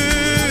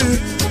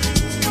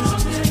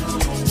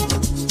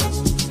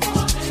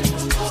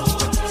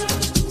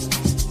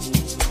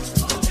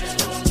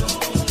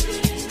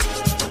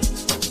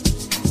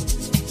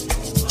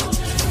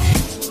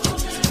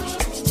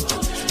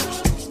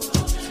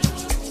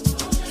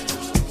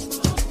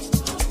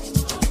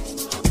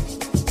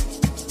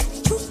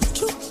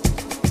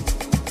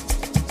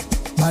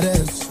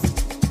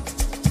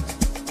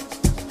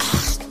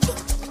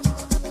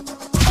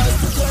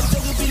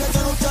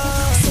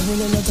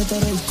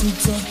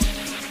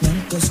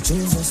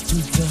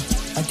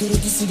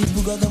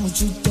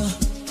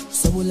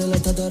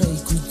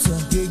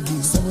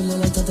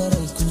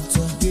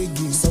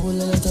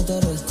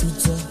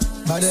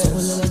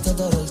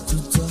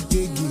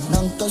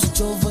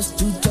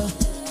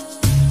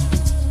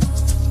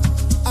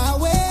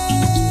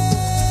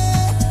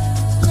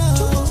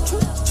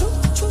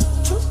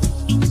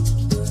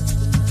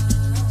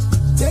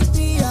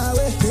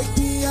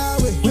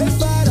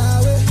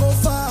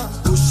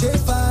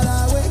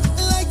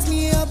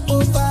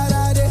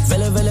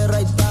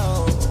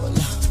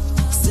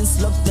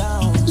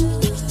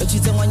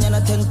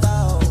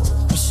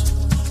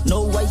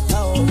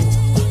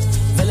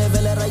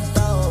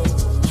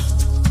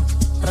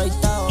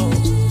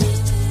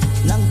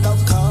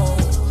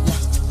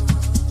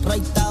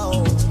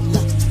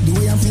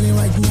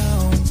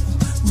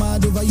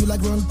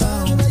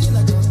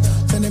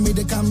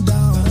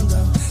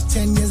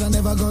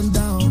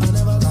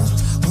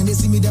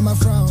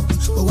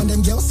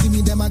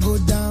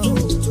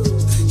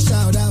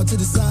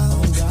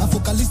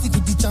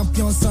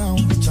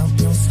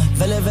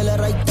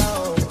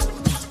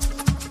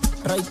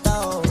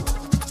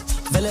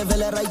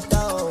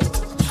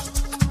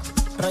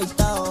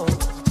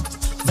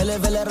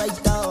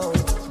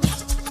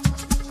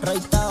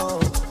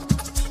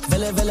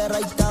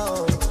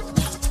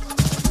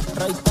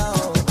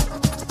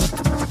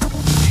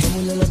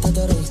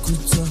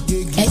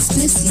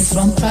 Exclusive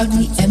from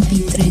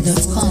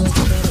proudlymp3.com.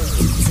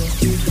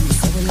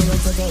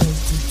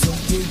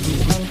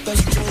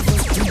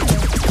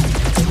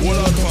 Hold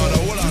on, father,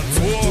 hold on.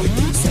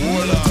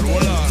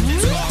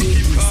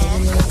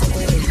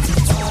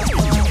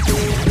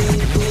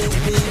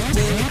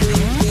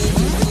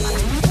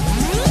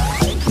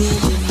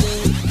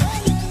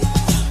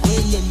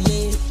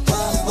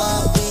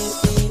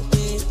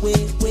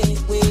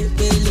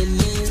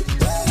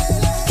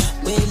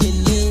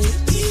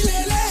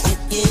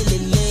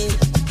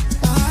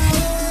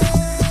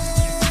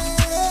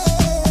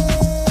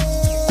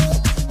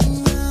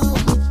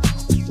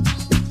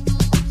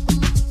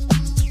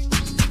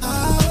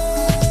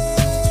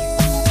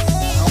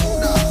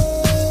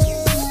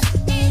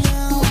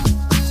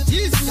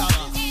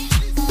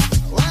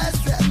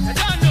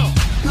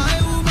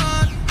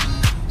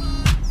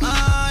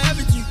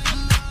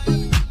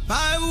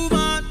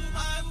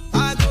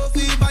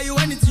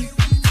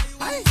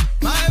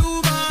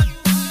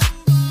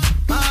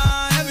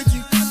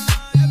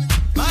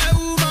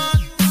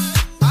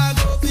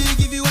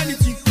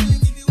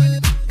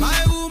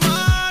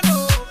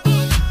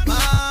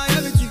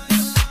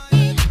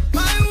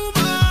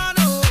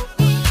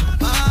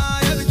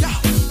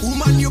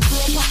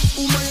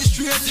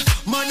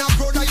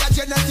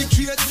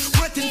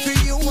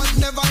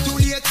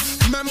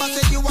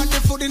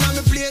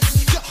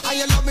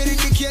 you love me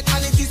indicate,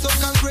 and it is so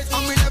concrete.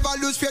 And me never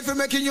lose faith for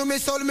making you my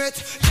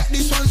soulmate. Get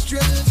this one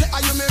straight, say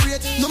are you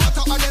married? No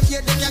matter how them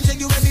hate, they can't take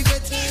you any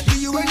bit. Do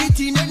you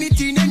anything,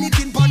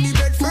 pon the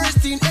bed. First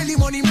thing, early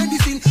money,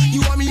 medicine.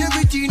 You want me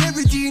everything.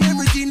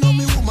 No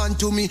me woman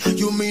to me,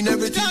 you mean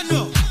everything.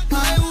 No,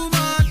 my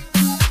woman,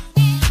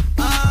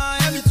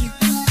 everything.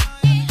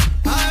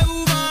 My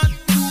woman,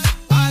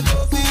 I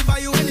go feel by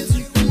you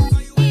anything.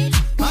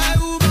 My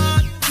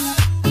woman,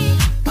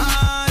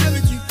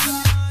 everything.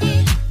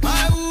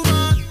 My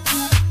woman,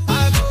 I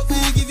go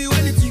feel give you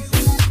anything.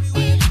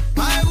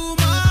 My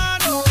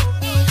woman, oh,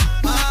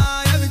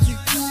 everything.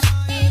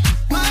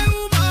 My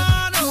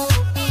woman, oh,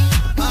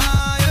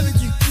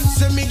 everything.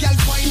 Send me girl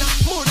finer,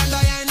 more than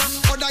Diana.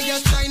 Other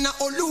girls China,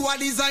 Oluwa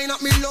designer,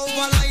 me love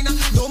a liner.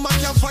 No man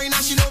can find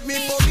her, she love me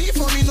for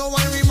me no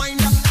one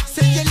reminder.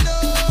 Say you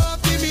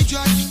love, give me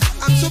joy.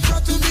 I'm so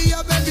proud to be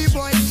your baby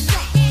boy.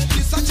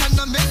 You're such an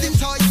amazing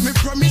toy. Me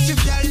promise you,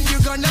 girl,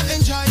 you're gonna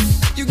enjoy.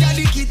 You got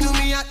the key to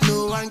me at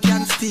no one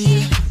can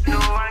steal. No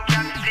one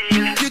can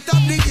steal. You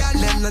top the girl,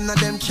 them none of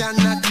them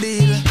cannot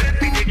deal.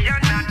 Baby, they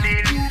cannot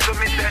deal. So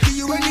me say, do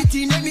you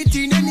anything,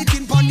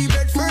 pon the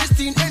bed. First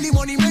thing, early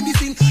money,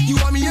 medicine. You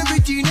want me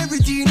everything.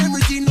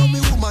 No me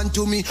woman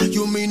to me,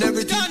 you mean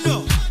everything.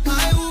 No,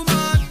 my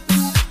woman,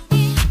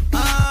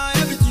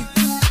 everything.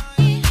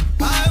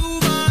 My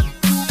woman,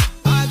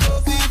 I go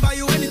feel by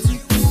you anything.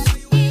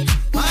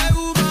 My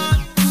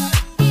woman,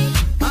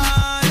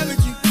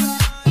 everything.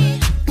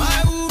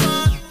 My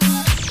woman,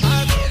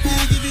 I go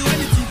feel give you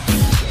anything.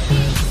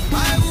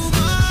 My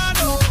woman,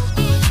 oh,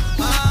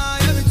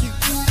 everything.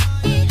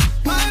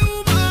 My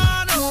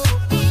woman, oh,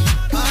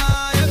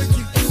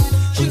 everything.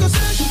 She go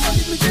say she gon'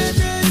 leave me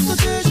dead, she go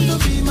say she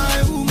don't be my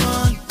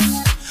woman.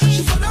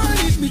 She for don't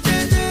leave me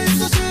dead, she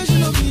go say she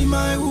don't be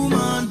my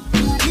woman.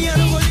 Me I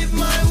don't go leave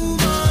my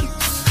woman.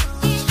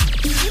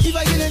 If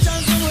I get a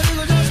chance, somebody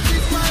go just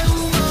pick my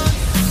woman.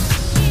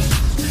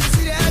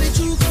 See they had the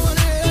truth, come on,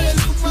 they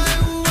look my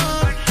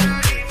woman.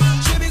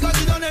 She because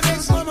you don't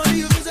make some money,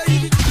 you feel say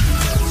you be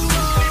my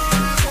woman.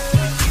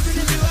 Even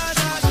if you are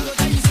that, you go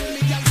tell me say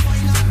me can't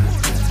find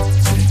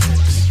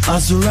out.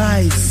 As we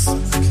rise,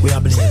 we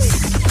are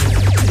blessed.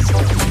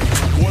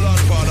 Hold on,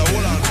 father,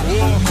 hold on.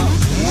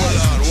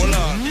 Hold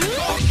on.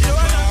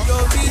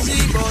 You're busy,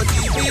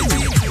 body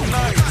busy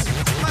tonight.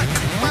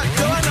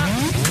 Joanna,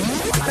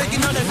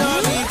 taking on the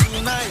doggy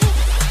tonight.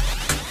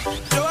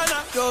 Joanna,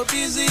 you're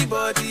busy,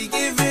 body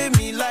giving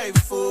me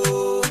life,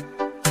 oh,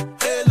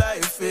 hey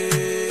life,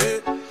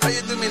 hey. How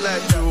you do me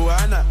like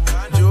Joanna,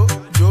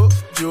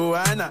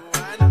 Joanna?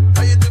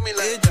 How you do me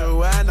like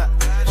Joanna,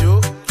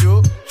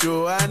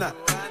 Joanna?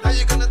 How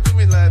you gonna do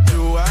me like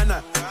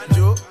Joanna,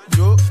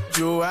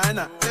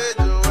 Joanna?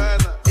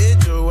 Hey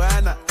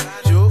Joanna,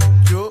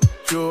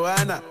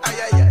 Joanna. Ay.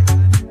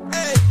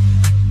 Hey,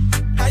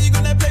 how you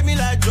gonna play me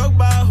like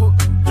Drogba?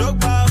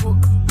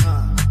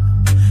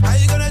 How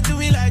you gonna do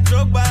me like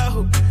Drogba?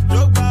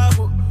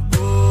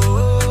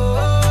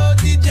 Oh,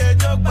 DJ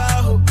Drogba.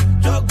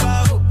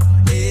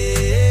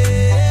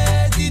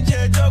 Hey, DJ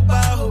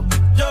Drogba.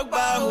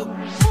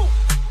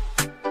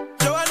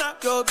 Joanna,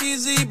 you're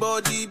busy,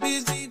 body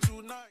busy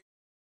tonight.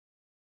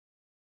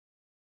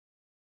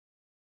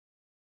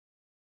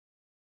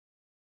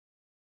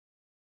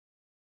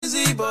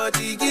 Busy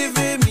body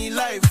giving me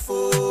life,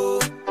 oh,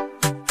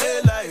 hey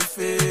life,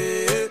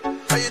 hey.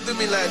 How you do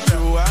me like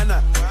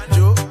Joanna,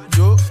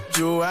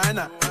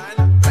 Joanna?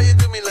 How you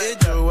do me like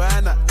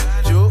Joanna,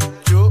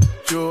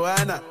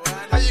 Joanna?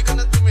 How you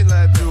gonna do me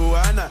like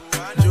Joanna,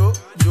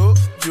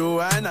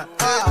 Joanna?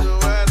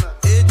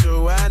 Hey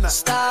Joanna,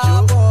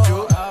 Stop,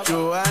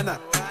 Joanna.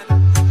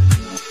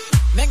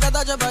 Make her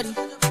touch your body.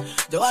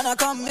 Joanna,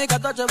 come make her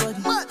touch your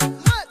body.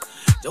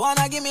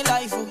 Joanna, give me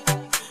life, oh.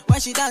 When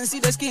she dance, see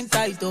the skin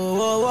tight,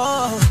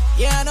 oh.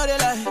 Yeah, I know they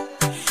lie.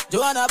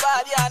 Joanna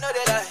body, I know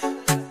they lie.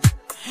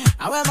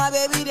 And when my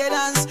baby they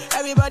dance,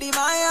 everybody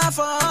my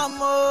for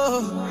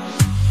more.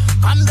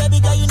 Come baby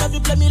girl, you know you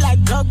play me like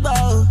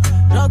Drogba.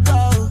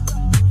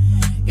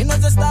 You know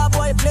the star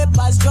boy play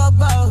pass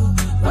Drogba.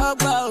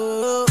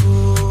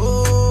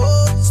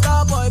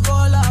 Star boy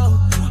ball out.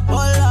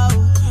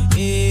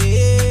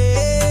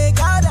 Yeah,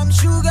 got them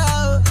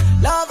sugar,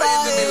 love How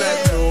you do me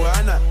like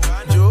Joanna,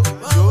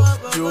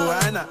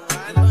 Joanna?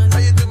 How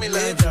you do me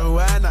like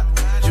Joanna,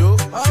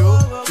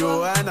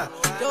 Joanna?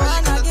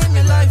 Joanna, give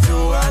me life,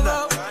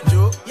 Joanna,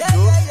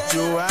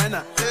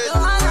 Joanna.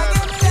 Joanna,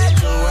 give me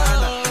life,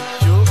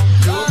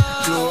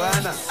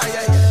 Joanna. Ay.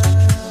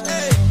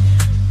 Hey,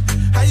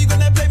 how you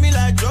gonna play me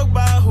like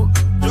Drogba?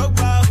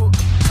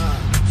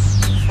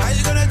 How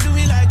you gonna do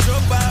me like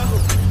Drogba?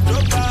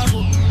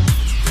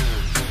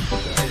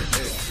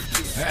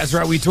 That's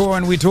right, we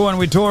touring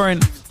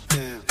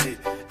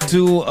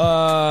to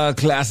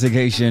classic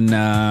Haitian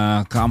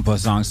compa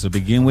songs to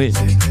begin with.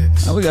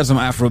 We got some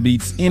Afro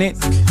beats in it.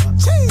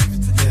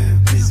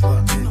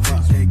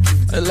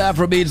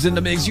 Afro beats in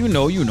the mix. You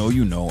know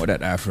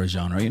that Afro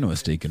genre. You know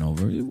it's taking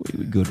over. We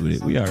good with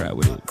it. We all right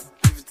with it.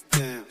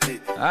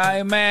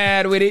 I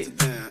mad with it.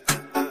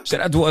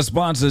 Shout out to our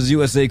sponsors,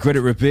 USA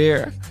Credit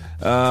Repair.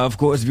 Of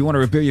course, if you want to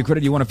repair your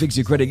credit, you want to fix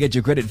your credit, get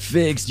your credit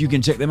fixed, you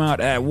can check them out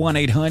at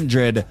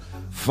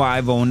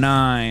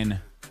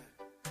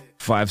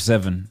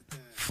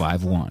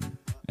 1-800-509-5751.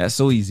 That's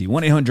so easy.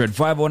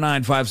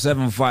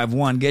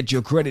 1-800-509-5751. Get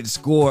your credit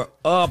score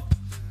up.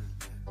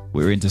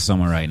 We're into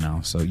summer right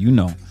now, so you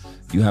know.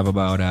 You have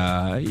about,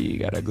 you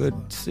got a good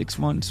 6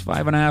 months,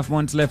 5.5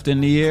 months left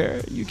in the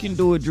year. You can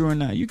do it during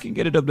that. You can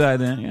get it up by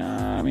then. You know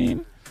what I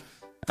mean?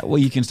 Well,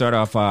 you can start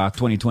off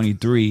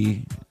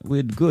 2023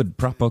 with good,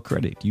 proper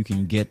credit. You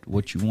can get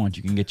what you want.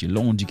 You can get your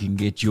loans. You can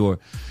get your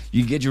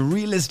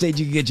real estate.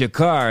 You can get your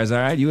cars. All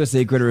right,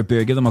 USA Credit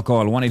Repair. Give them a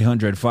call.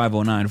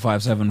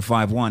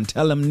 1-800-509-5751.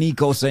 Tell them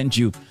Nico sent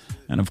you,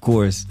 and of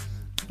course,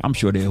 I'm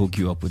sure they'll hook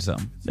you up with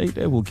something. They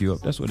hook you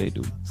up. That's what they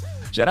do.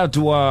 Shout out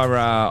to our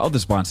other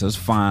sponsors,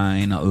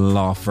 Fine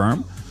Law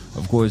Firm.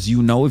 Of course,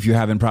 you know, if you're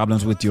having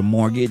problems with your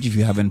mortgage, if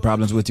you're having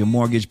problems with your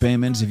mortgage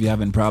payments, if you're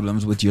having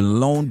problems with your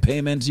loan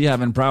payments, you're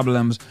having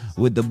problems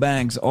with the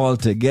banks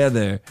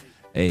altogether,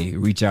 hey,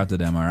 reach out to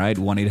them, all right?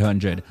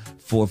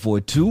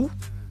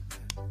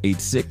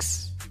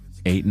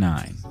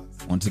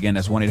 1-800-442-8689. Once again,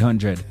 that's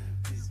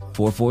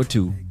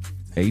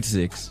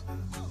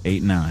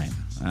 1-800-442-8689.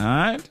 All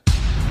right?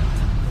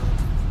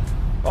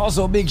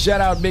 Also, big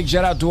shout out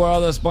to our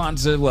other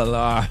sponsors. Well,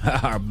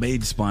 our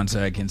main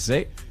sponsor, I can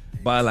say,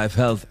 BioLife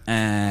Health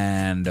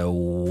and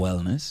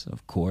Wellness,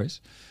 of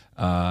course.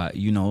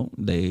 You know,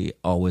 they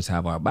always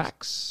have our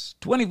backs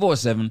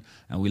 24/7,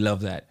 and we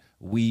love that.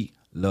 We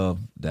love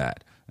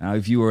that. Now,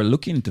 if you are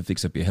looking to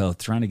fix up your health,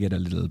 trying to get a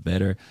little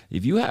better,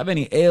 if you have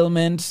any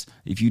ailments,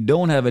 if you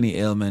don't have any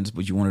ailments,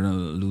 but you want to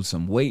lose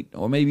some weight,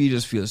 or maybe you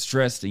just feel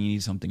stressed and you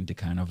need something to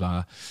kind of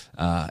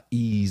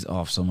ease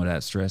off some of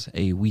that stress,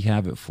 hey, we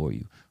have it for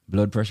you.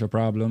 Blood pressure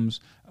problems,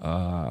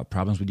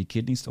 problems with your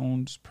kidney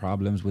stones,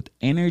 problems with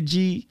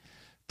energy,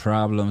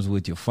 problems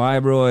with your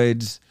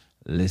fibroids.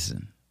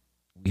 Listen,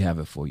 we have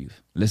it for you.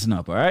 Listen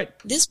up, all right?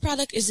 This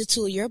product is a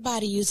tool your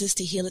body uses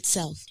to heal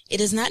itself. It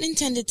is not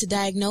intended to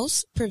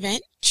diagnose,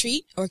 prevent,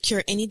 treat, or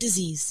cure any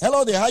disease.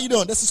 Hello there. How you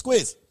doing? This is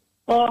Squeeze.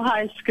 Oh,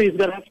 hi, Squeeze.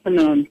 Good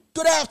afternoon.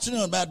 Good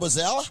afternoon,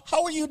 mademoiselle.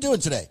 How are you doing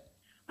today?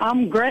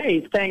 I'm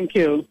great. Thank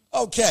you.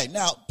 Okay.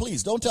 Now,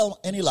 please don't tell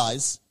any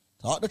lies.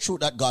 Talk the truth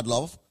that God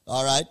love.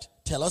 All right?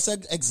 Tell us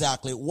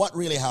exactly what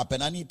really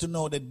happened. I need to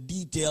know the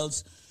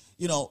details.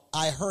 You know,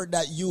 I heard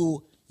that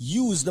you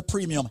use the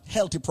premium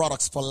healthy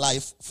products for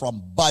life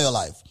from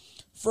BioLife.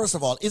 First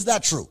of all, is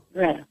that true?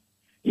 Yeah.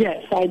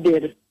 Yes, I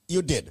did.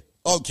 You did?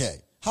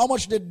 Okay. How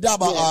much did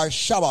Daba or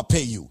Shaba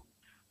pay you?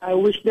 I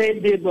wish they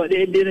did, but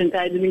they didn't.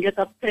 I didn't get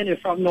a penny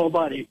from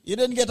nobody. You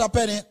didn't get a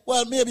penny?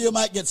 Well, maybe you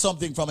might get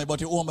something from it,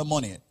 but you owe me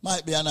money.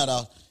 Might be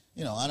another,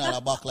 another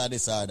buck like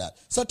this or that.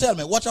 So tell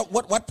me,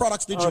 what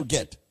products did you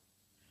get?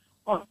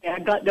 Okay, I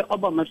got the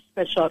Obama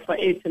special for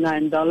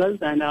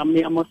 $89, and I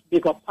must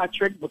big up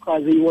Patrick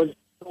because he was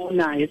so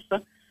nice,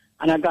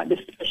 and I got the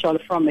special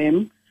from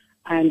him,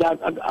 and I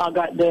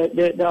got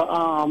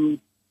the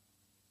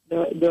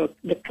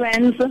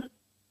cleanse,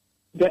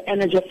 the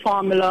energy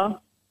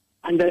formula,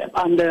 and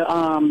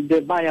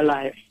the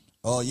BioLife.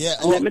 Oh yeah.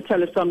 And let me tell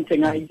you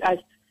something. I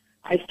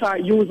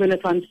start using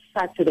it on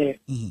Saturday.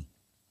 Mm-hmm.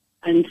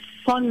 And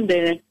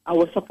Sunday, I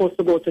was supposed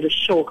to go to the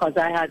show because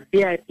I had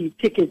VIP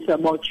tickets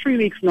about 3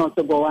 weeks now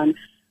to go. And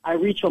I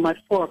reached home at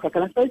 4 o'clock.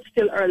 And I thought, it's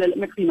still early. Let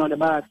me clean out the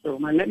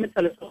bathroom. And let me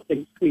tell you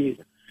something, Squeeze.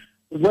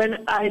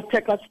 When I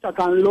take a stock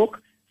and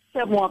look,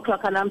 7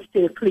 o'clock and I'm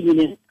still clean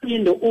the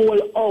whole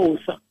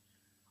house.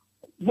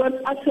 When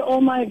I said,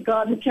 oh, my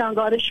God, we can't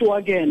go to the show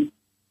again.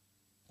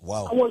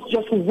 Wow. I was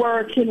just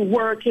working,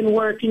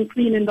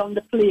 cleaning down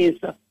the place.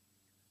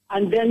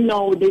 And then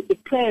now the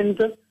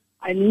cleanse,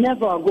 I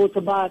never go to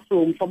the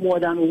bathroom for more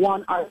than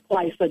 1 or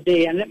twice a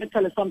day. And let me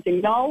tell you something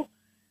now.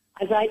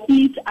 As I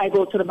eat, I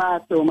go to the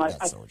bathroom.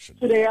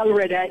 Today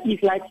already, I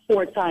eat like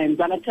 4 times.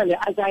 And I tell you,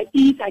 as I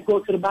eat, I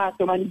go to the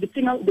bathroom. And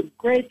the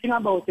great thing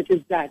about it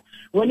is that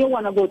when you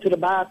want to go to the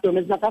bathroom,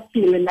 it's not a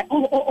feeling like,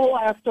 oh,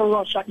 I have to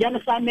rush. You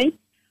understand me?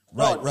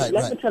 Right.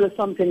 Let me tell you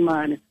something,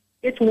 man.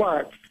 It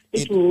works.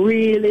 It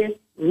really,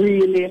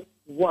 really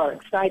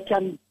works. I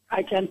can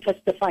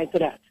testify to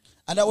that.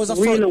 And that was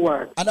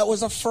works. And that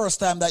was the first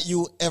time that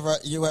you ever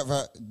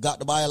got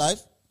the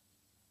BioLife?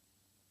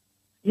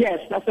 Yes,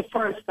 that's the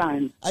first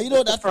time. That's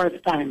the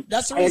first time.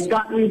 That's the I had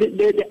gotten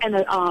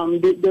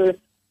the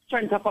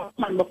strength of a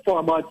man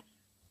before, but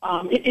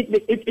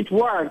it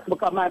worked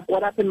because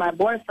what happened? My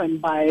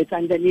boyfriend buy it,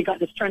 and then he got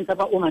the strength of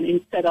a woman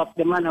instead of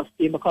the man of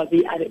steel because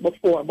he had it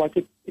before. But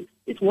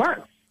it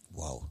works.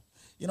 Wow,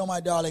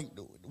 my darling,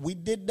 we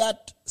did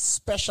that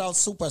special,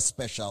 super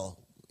special.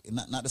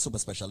 Not the super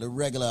special, the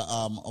regular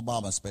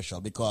Obama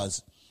special,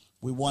 because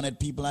we wanted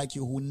people like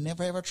you who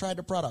never ever tried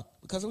the product.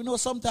 Because we know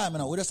sometime,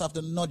 we just have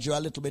to nudge you a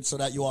little bit so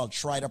that you all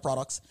try the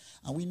products.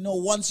 And we know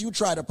once you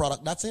try the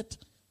product, that's it.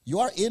 You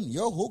are in,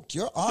 you're hooked,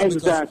 you're on.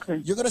 Exactly.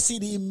 Because you're going to see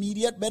the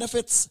immediate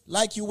benefits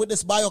like you with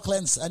this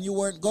BioCleanse. And you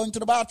weren't going to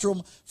the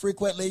bathroom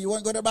frequently. You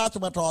weren't going to the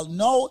bathroom at all.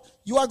 No,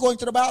 you are going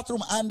to the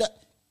bathroom. And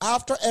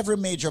after every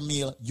major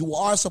meal, you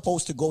are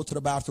supposed to go to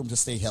the bathroom to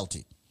stay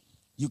healthy.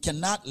 You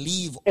cannot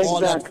leave all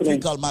that Exactly.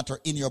 fecal matter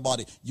in your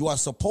body. You are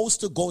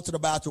supposed to go to the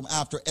bathroom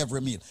after every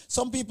meal.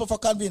 Some people, for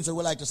convenience,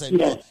 would like to say,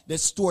 no, they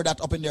store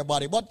that up in their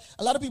body. But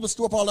a lot of people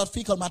store up all that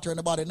fecal matter in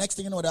the body. Next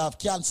thing you know, they have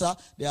cancer,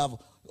 they have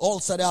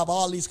ulcer, they have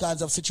all these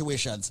kinds of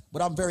situations.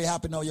 But I'm very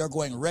happy now you're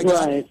going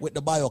regular with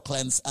the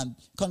BioCleanse. And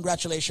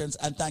congratulations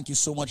and thank you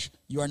so much.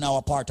 You are now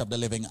a part of the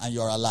living and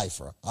you're a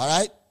lifer. All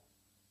right?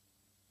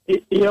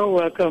 You're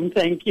welcome.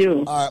 Thank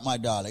you. All right, my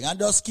darling. And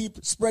just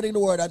keep spreading the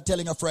word and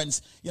telling your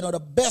friends. You know,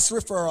 the best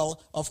referral,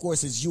 of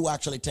course, is you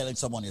actually telling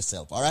someone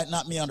yourself. All right?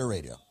 Not me on the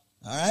radio.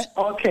 All right?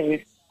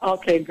 Okay.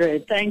 Okay,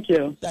 great. Thank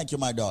you. Thank you,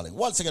 my darling.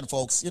 Once again,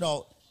 folks, you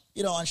know,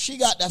 and she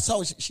got, that's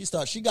how she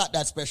started. She got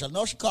that special.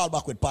 Now she called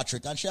back with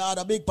Patrick and she had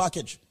a big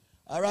package.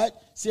 All right?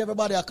 See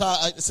everybody,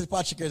 see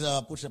Patrick is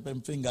push up his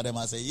finger them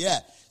and say, yeah.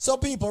 So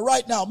people,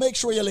 right now, make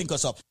sure you link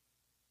us up.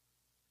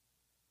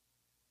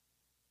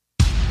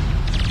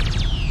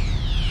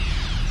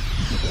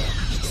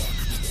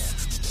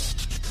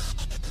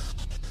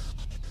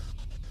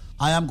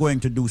 I am going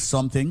to do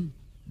something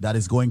that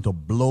is going to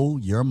blow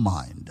your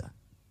mind.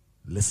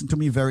 Listen to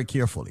me very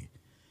carefully.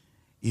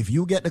 If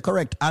you get the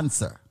correct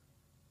answer,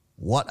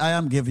 what I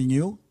am giving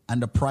you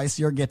and the price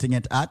you're getting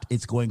it at,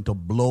 it's going to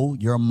blow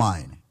your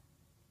mind.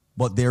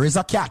 But there is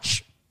a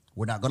catch.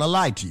 We're not going to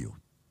lie to you.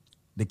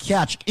 The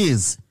catch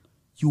is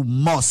you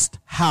must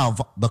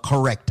have the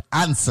correct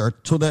answer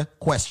to the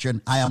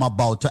question I am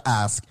about to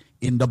ask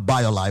in the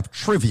BioLife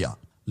trivia.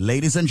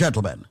 Ladies and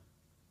gentlemen,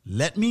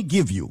 let me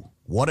give you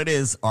what it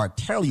is or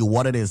tell you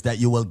what it is that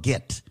you will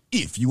get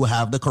if you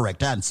have the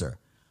correct answer.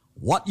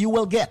 What you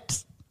will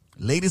get,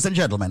 ladies and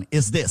gentlemen,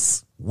 is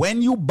this.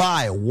 When you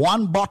buy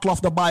one bottle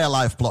of the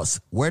BioLife Plus,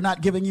 we're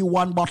not giving you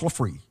one bottle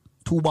free,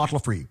 2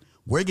 bottles free.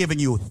 We're giving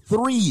you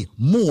 3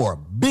 more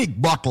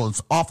big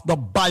bottles of the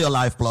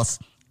BioLife Plus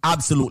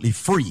absolutely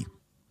free.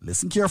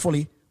 Listen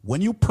carefully.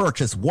 When you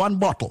purchase one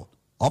bottle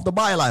of the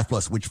BioLife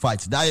Plus, which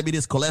fights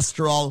diabetes,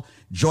 cholesterol,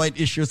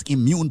 joint issues,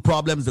 immune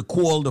problems, the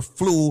cold, the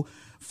flu,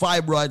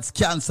 fibroids,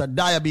 cancer,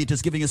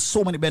 diabetes, giving you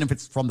so many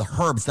benefits from the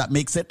herbs that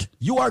makes it,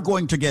 you are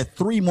going to get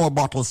 3 more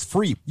bottles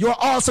free. You're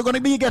also going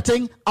to be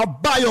getting a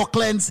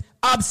BioCleanse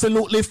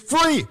absolutely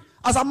free.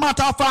 As a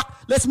matter of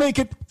fact, let's make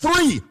it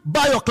 3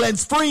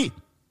 BioCleanse free.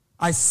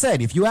 I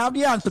said, if you have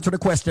the answer to the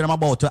question I'm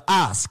about to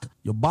ask,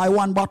 you buy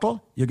 1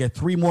 bottle, you get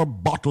 3 more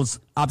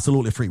bottles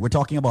absolutely free. We're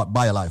talking about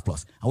BioLife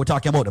Plus, and we're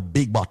talking about the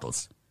big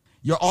bottles.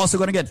 You're also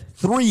going to get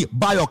 3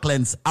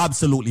 BioCleanse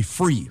absolutely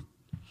free.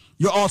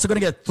 You're also going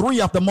to get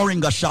 3 of the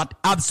Moringa shot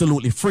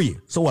absolutely free.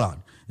 So hold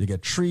on. You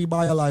get 3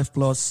 BioLife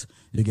Plus,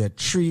 you get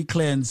 3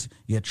 cleanse,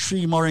 you get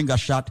 3 Moringa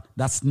shot.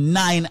 That's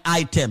 9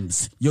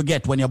 items you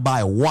get when you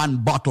buy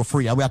 1 bottle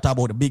free. And we're talking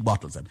about the big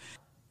bottles. And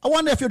I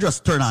wonder if you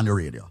just turn on the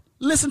radio.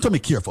 Listen to me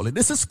carefully.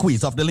 This is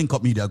Squeeze of the Link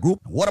Up Media Group.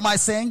 What am I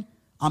saying?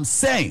 I'm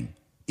saying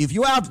if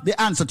you have the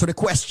answer to the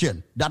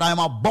question that I'm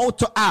about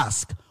to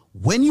ask,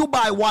 when you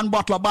buy 1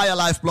 bottle of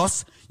BioLife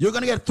Plus, you're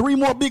going to get 3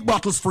 more big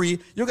bottles free.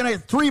 You're going to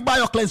get 3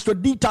 BioCleanse to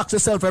detox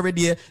yourself every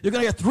day. You're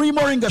going to get 3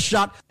 Moringa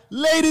shot.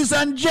 Ladies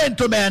and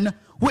gentlemen,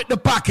 with the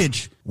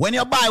package, when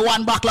you buy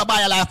 1 bottle of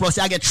BioLife Plus,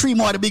 you get 3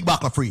 more of the big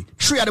bottle free,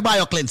 3 of the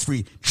BioCleanse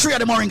free, 3 of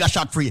the Moringa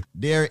shot free.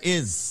 There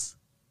is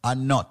a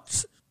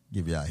nut.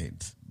 Give you a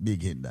hint.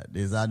 Big hint that.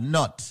 There's a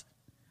nut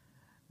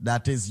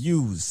that is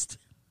used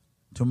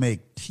to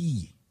make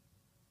tea.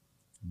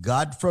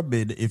 God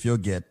forbid if you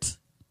get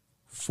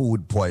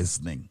food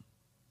poisoning.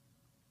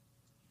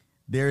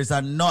 There is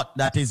a nut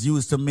that is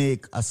used to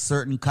make a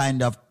certain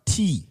kind of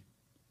tea.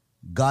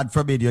 God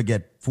forbid you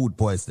get food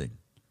poisoning.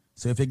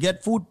 So if you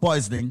get food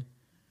poisoning,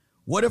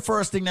 what the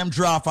first thing them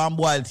draw from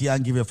boil tea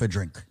and give you for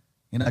drink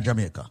in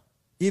Jamaica?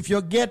 If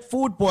you get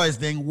food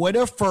poisoning, what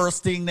the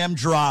first thing them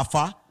draw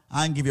for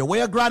and give you? Where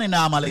your granny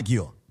normally give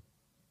you?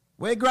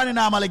 Where your granny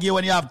normally give you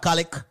when you have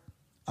colic,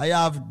 or you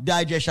have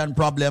digestion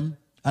problem,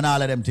 and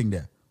all of them things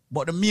there?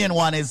 But the main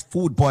one is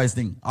food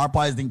poisoning, or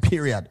poisoning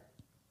period.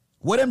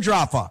 What them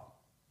draw for?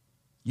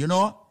 You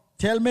know?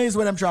 Tell me is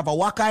what them draw for.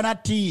 What kind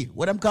of tea?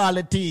 What them call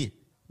it tea?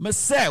 Me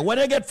say, when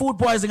they get food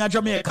poisoning in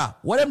Jamaica,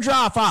 what them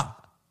draw for?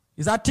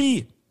 Is that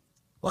tea?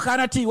 What kind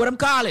of tea? What them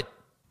call it?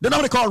 The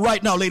number to call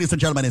right now, ladies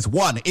and gentlemen, is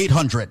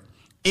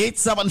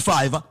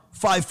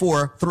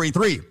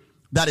 1-800-875-5433.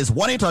 That is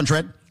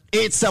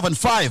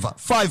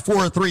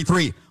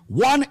 1-800-875-5433.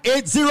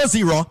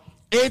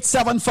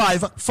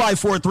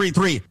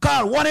 1-800-875-5433.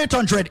 Call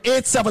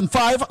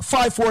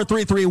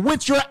 1-800-875-5433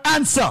 with your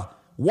answer.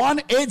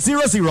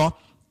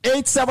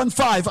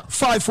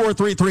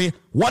 1-800-875-5433.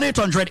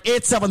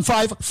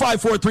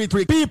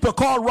 1-800-875-5433. People,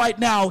 call right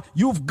now.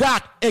 You've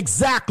got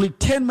exactly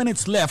 10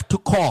 minutes left to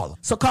call.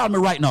 So call me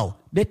right now.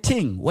 The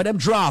thing, where them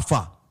draw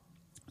for,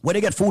 when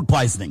you get food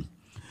poisoning,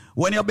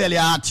 when your belly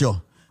hurts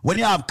you, when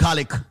you have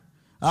colic,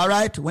 all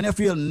right, when you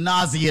feel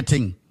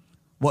nauseating,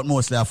 but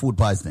mostly have food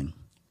poisoning.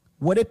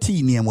 What the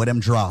tea name, where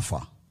them draw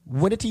for?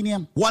 What a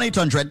name?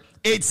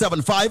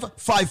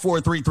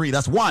 1-800-875-5433.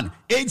 That's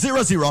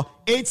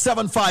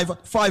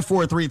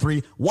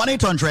 1-800-875-5433.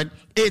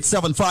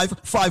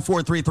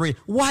 1-800-875-5433.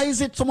 Why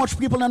is it so much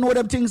people don't know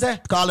them things there?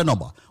 Call the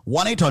number.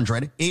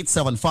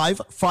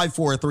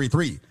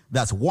 1-800-875-5433.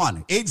 That's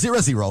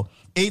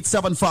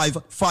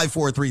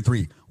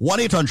 1-800-875-5433.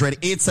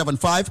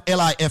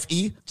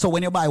 1-800-875-LIFE. So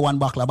when you buy one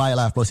buckle of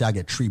BioLife Plus, you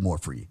get 3 more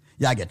free.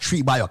 You get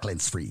 3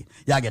 BioCleanse free.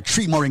 You get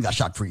 3 Moringa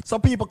shot free. So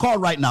people call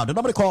right now. The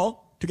number to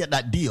call to get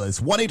that deal is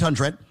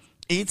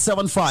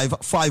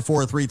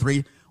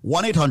 1-800-875-5433.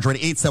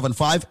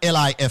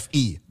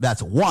 1-800-875-LIFE.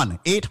 That's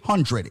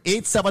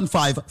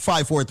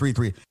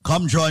 1-800-875-5433.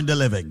 Come join the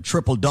living.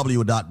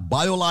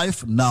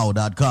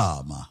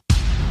 www.biolifenow.com.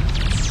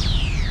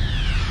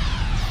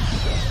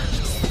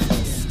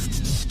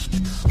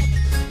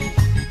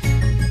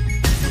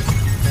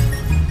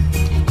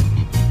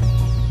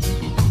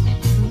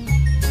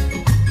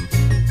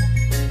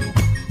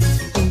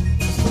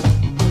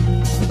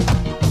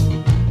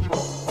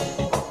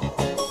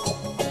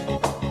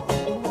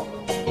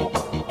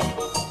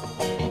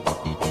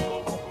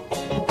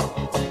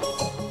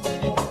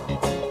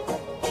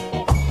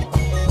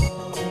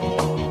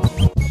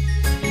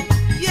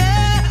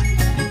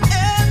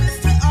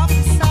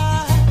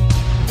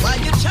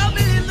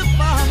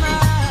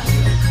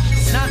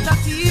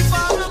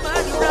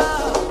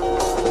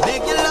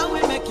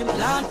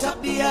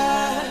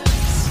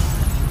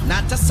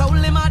 Not a soul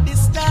in my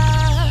distance.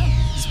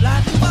 It's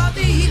planting for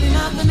the healing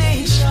of the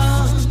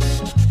nation.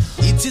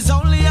 It is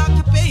only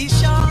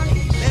occupation.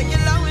 Make it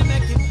long, we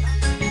make it.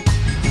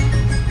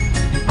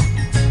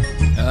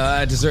 I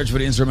had to search for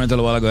the instrumental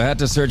a while ago. I had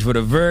to search for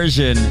the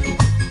version.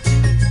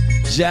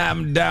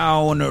 Jam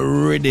down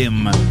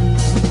rhythm.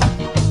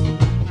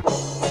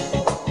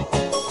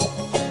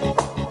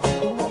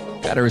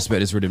 Gotta respect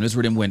this rhythm. This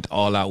rhythm went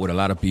all out with a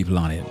lot of people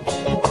on it.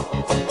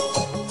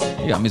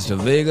 You got Mr.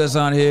 Vegas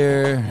on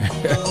here.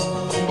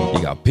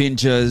 You got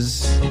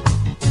Pinchers,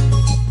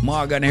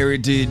 Morgan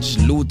Heritage,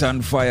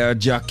 Luton Fire,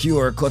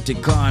 Jacure, Cutty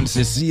Khan,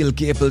 Cecile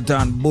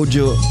Capleton,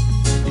 Bojo.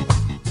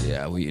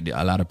 Yeah,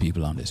 a lot of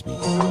people on this beat.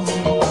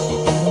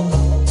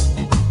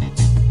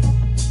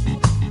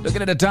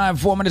 Looking at the time,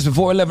 4 minutes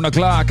before 11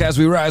 o'clock. As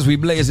we rise, we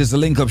blaze. It's the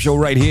Link Up Show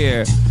right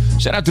here.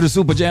 Shout out to the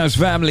Super Jams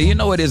family. You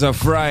know it is a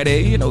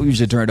Friday. You know we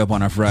usually turn it up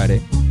on a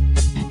Friday.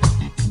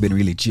 Been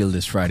really chill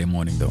this Friday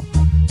morning though.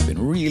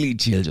 Been really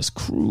chill, just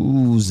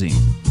cruising.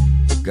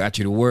 Got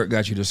you to work,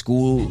 got you to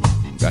school,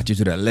 got you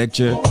to that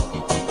lecture,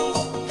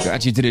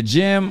 got you to the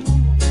gym.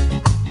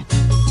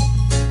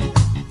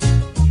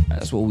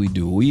 That's what we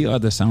do. We are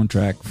the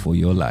soundtrack for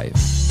your life.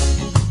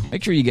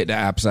 Make sure you get the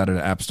apps out of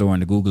the App Store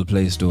and the Google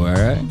Play Store, all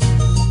right?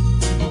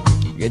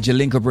 Get your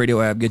Link Up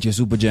Radio app, get your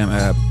Super Jam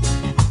app.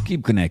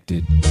 Keep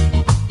connected.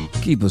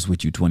 Keep us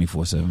with you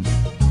 24/7.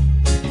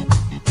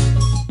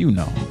 You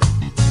know.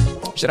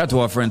 Shout out to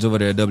our friends over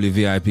there at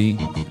WVIP,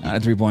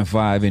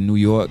 93.5 in New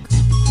York.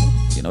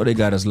 You know they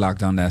got us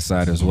locked on that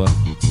side as well.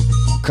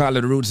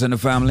 Collard Roots and the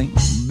family.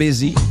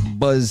 Busy,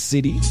 Buzz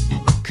City,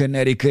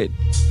 Connecticut,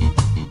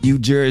 New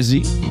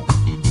Jersey.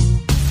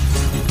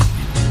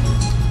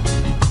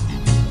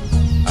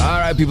 All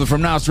right, people,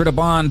 from now straight up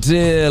on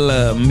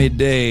till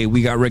midday,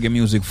 we got reggae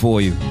music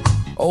for you.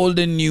 Old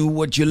and new,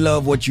 what you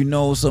love, what you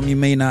know, some you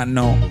may not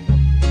know.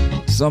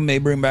 Some may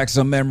bring back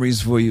some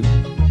memories for you.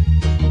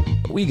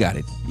 We got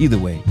it. Either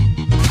way.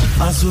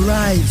 As we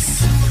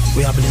rise,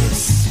 we are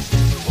blessed.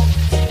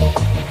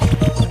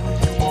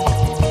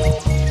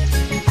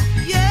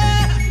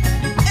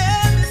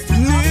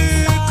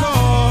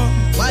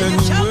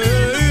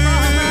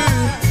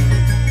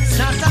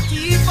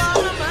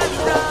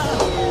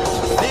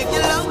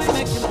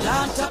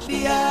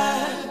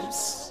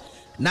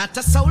 Not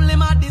a soul in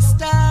my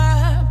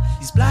disturb.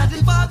 He's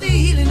planting for the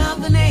healing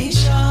of the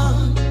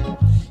nation.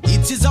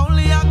 It is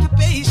only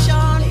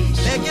occupation.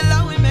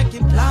 Regular we make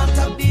him plant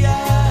up the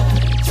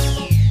earth.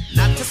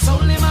 Not a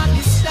soul in my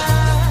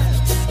disturb.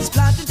 He's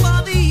planting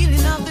for the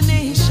healing of the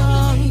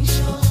nation.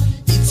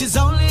 It is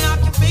only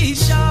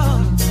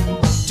occupation.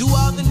 To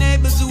all the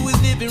neighbors who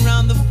is living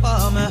around the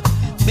farmer,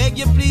 beg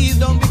you please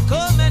don't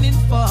become an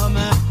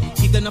informer.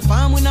 If they're not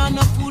farm, we not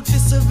enough food to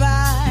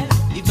survive.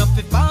 If not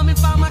for farming,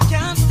 farmer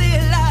can't stay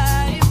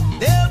alive.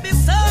 There'll be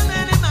so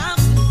many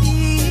mouths to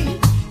feed.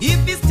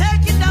 If he's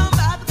taken down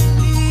by the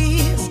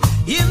police,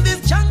 in this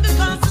jungle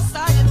gone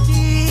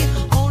society,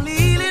 only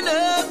healing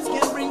herbs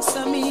can bring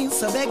some ease.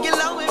 So beg you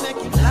long, we make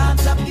him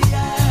plant up the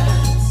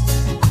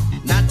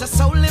earth. Not a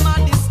soul in my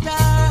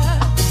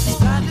disturb.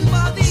 Planting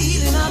for the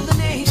healing of the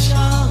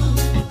nation.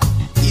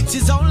 It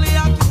is only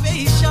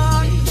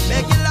occupation.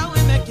 Beg you long,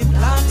 we make him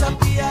plant up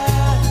the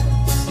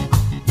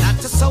earth.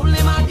 Not a soul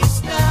in my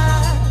disturb.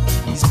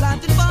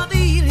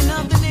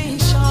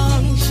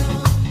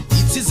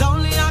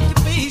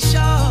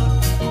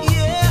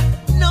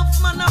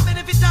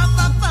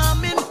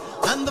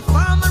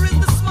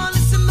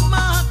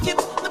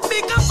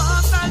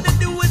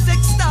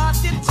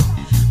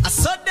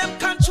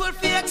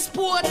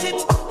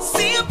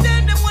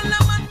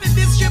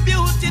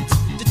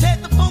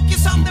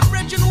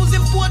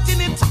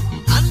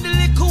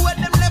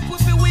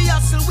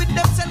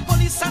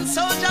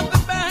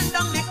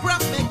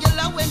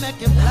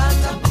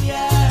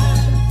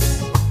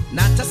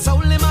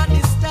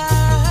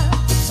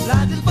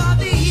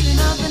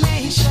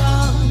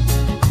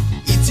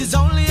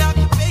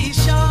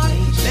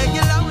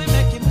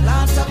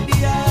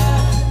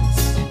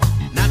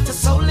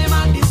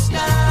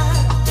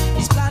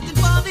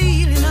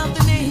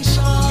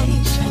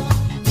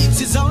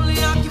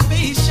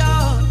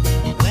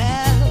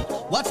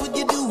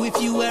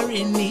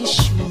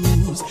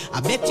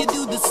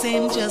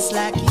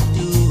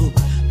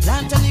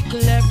 Plant a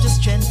little herb to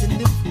strengthen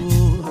the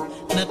food.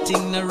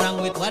 Nothing no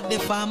wrong with what the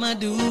farmer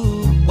do.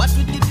 What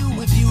would you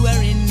do if you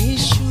were in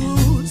his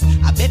shoes?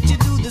 I bet you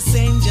do the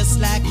same just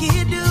like he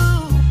do.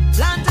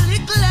 Plant a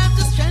little herb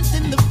to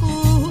strengthen the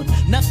food.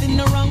 Nothing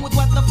no wrong with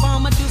what the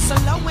farmer do. So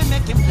long we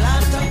make him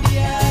plant up the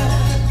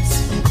herbs.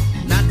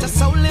 Not a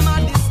soul him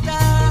on this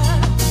star.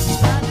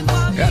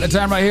 Got the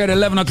time right here at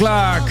 11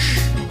 o'clock.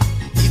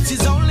 It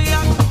is only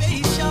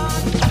occupation.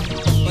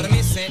 But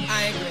I say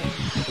I agree.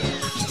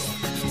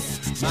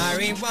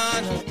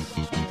 Marijuana.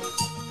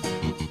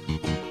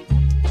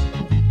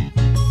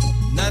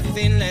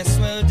 Nothing less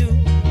will do.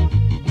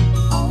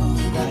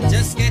 I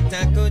just get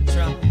a good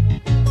drop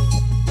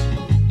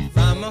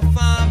from a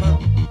farmer.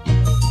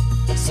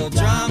 So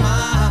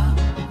drama,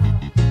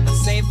 I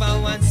save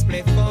one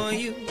split for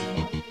you.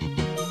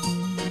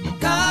 I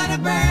gotta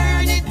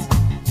burn it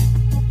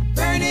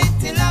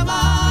till I'm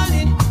all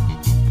in.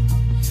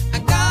 I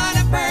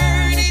gotta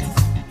burn it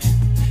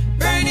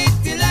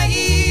till the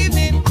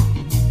evening.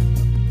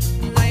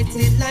 Light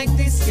it like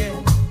this, yeah.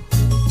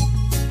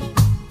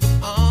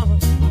 Oh,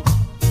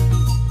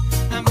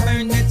 and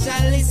burn the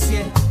chalice,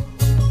 yeah.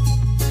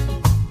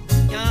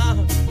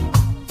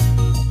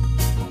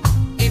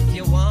 If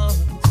you want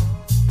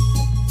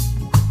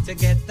to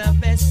get the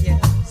best,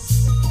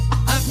 yes,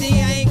 of the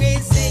high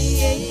grade, say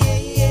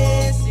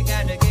yes. You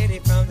gotta get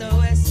it from the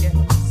west, yes.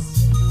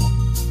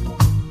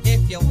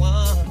 If you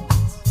want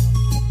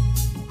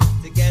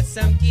to get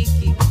some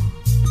kiki,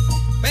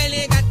 well,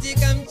 you got to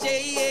come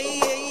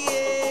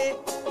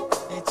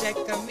check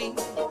on me.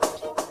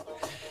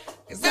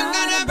 'Cause I'm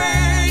gonna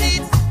burn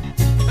it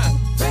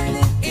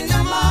in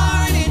the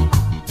morning.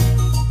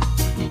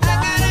 I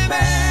gotta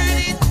burn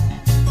it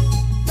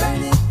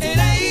in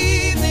the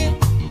evening.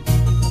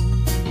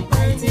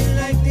 Burn it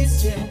like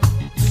this, yeah.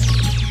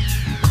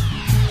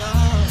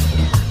 Oh.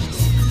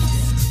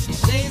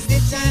 Blaze the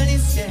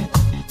chalice, yeah.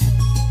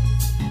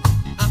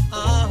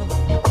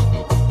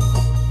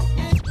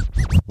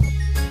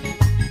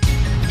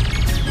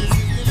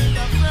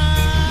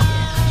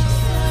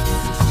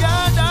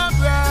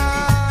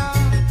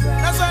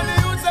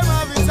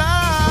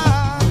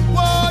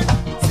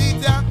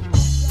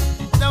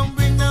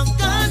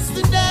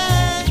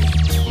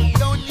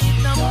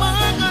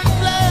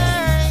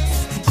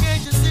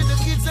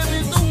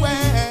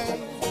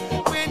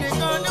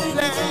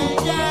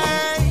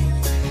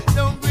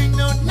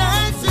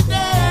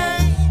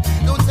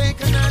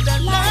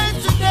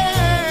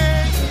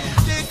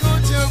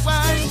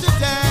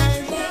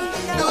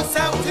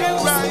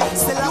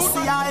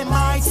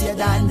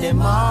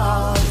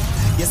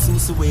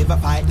 Jesus who ever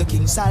fight the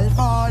king shall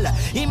fall.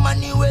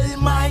 Emmanuel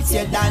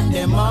mightier than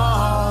them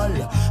all.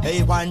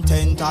 A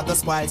 1/10 of the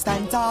spoil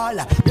stand tall.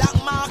 Black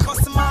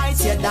Marcus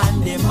mightier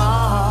than them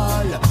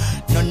all.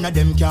 None of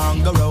them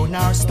can go round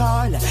our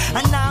stall.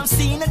 And now I'm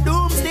seeing a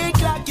doomsday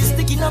clock is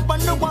sticking up on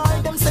the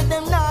wall. Them say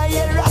them nah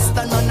hear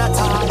Rasta none at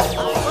all.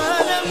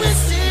 Father, we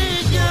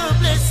seek your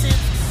blessing.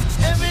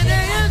 Every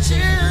day your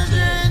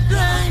children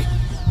cry.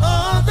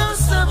 Although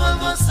some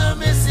of us are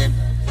missing,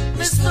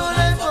 miss no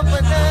life up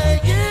and I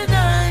can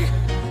die.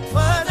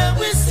 Father,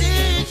 we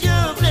seek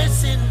your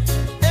blessing.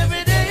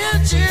 Every day your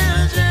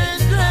children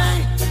cry.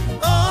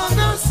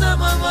 Although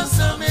some of us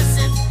are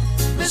missing,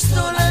 miss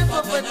no life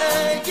up and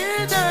I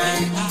can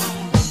die.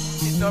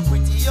 It's not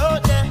pretty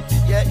out there.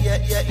 Yeah, yeah,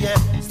 yeah, yeah.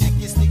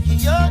 Sticky,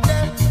 sticky out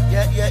there.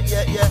 Yeah, yeah,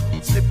 yeah, yeah.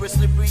 Slippery,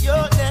 slippery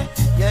out there.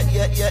 Yeah,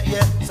 yeah, yeah,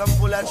 yeah. Some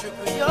full and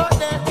trickery out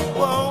there.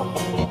 Whoa.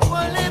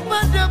 Well, if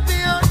I don't be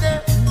out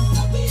there,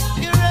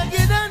 you're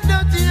ragged and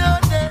dirty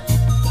out there.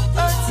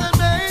 Answer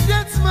me,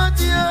 that's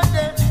smutty out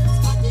there.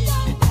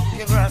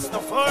 Give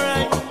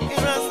Rastafari,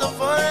 give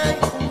Rastafari,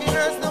 give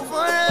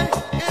Rastafari,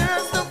 give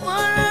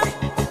Rastafari.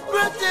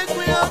 Protect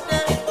me out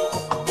there.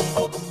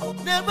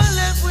 Never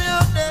left me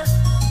out there.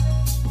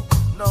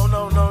 No,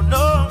 no, no,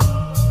 no.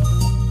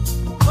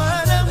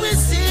 Father, we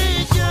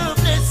seek your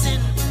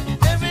blessing.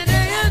 Every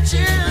day your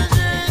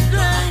children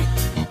cry.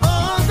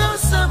 Although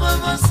some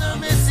of us are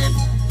missing,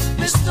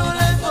 miss no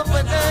life up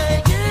and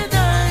I can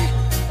die.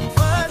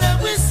 Father,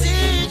 we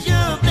seek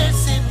your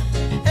blessing.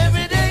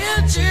 Every day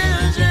your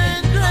children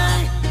cry.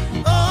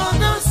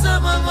 Although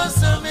some of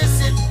us are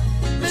missing,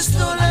 miss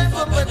no life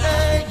up and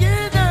I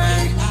can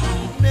die.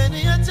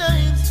 Many a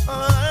times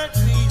our heart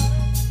grieves.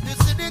 You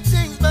see the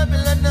things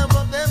Babylon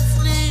above them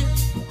sleep.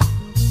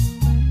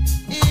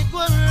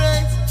 Equal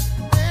rights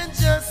and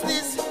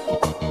justice.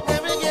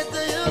 Every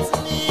ghetto youth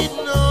need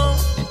no.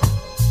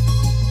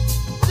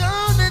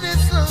 Down in it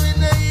slow in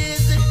the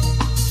easy.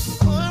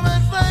 Poor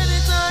man find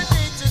it hard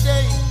day to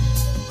day.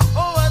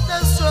 Oh, what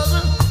a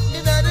struggle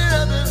in the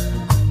rubble.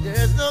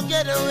 There's no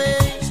getaway.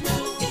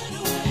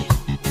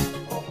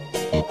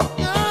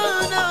 No,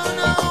 no,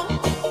 no.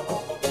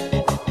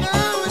 No,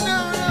 no,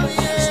 no,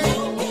 yeah.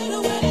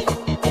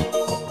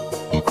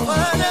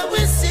 Father,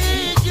 we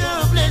seek your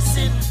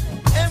blessing.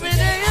 Every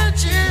day your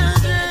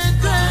children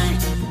cry.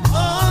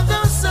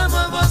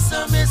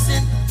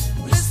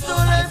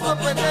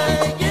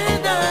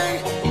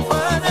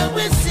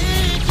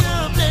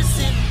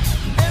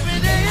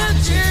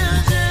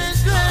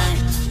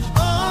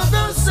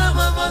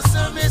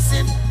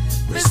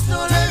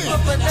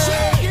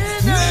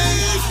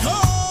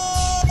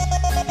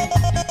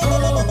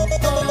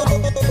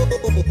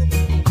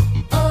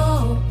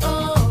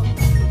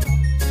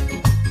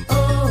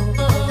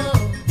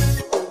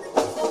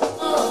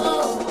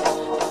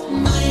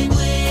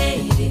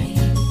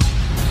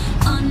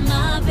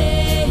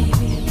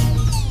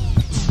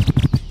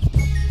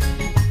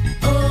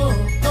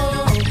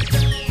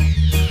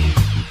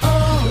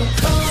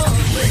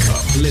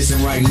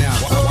 listen right now.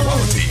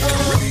 Quality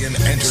Caribbean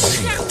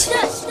Entertainment.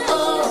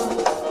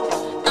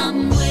 Oh,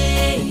 I'm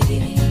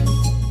waiting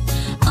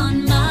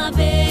on my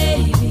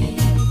baby.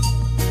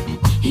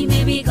 He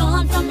may be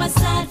gone from my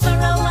side for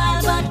a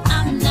while, but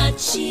I'm not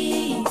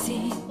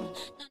cheating.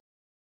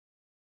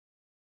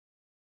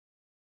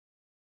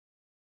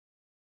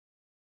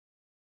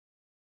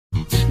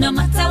 No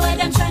matter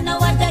what I'm trying, no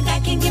other guy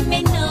can give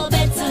me no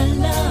better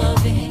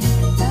loving.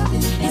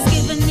 He's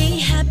giving me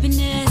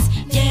happiness,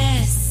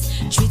 yes.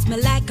 Treats me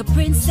like a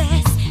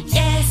princess,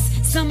 yes.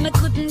 Some I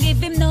couldn't give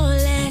him no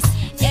less,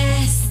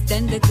 yes.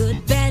 Then the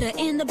good, better,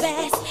 and the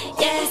best,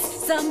 yes.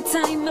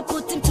 Sometime I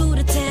put him to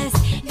the test,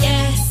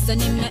 yes.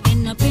 And him not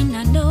end up in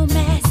a no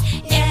mess,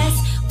 yes.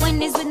 When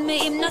he's with me,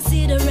 him not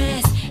see the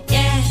rest,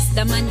 yes.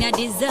 The man ya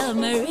deserve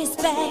my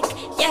respect,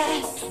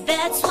 yes.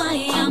 That's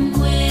why I'm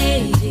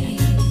waiting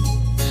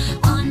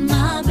on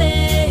my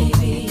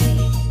baby.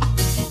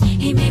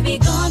 He may be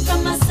gone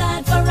from my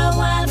side for a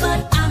while,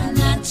 but I'm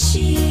not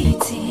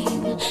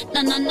cheating.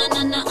 No, no, no,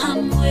 no, no,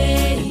 I'm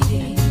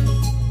waiting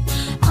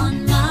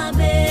on my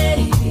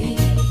baby.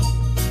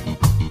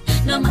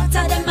 No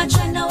matter them I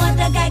try, no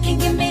other guy can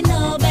give me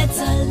no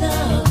better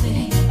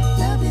loving.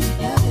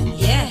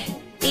 Yeah,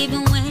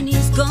 even when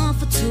he's gone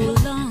for too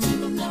long,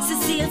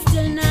 Cecile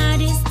still not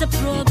is the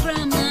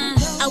programmer.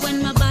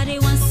 When my body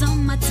wants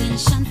some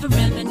attention, for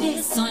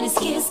reminisce on his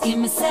kiss, give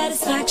me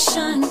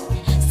satisfaction.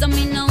 So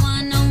me no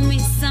one no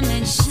miss a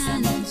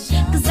mention,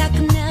 cause I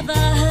could never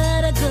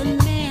hurt a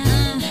good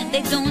man.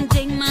 They don't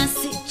take my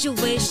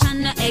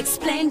situation to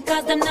explain,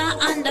 cause them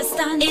not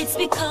understand. It's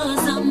because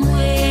I'm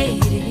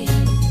waiting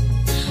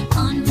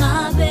on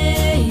my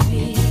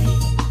baby.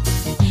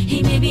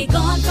 He may be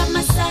gone from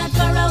my side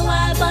for a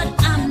while, but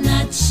I'm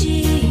not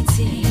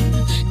cheating.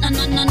 No,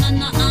 no, no, no,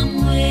 no,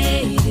 I'm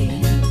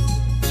waiting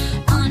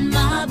on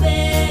my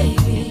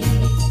baby.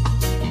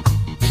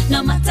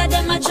 No matter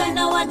them I try,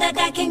 no other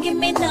guy can give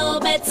me no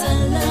better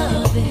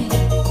loving.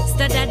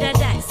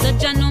 Sta-da-da-da, so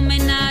ya know me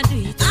not do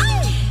it.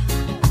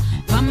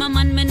 For my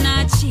man me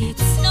not cheat.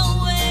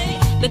 No way.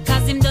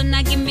 Because him don't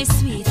not give me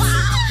sweet.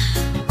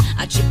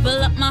 I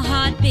triple up my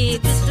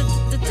heartbeat.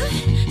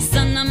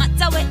 So no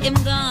matter where him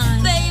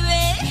gone,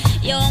 baby,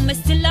 yo, me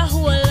still a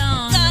hold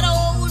on. Gotta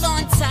hold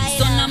on tight.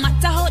 So no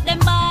matter how them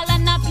ball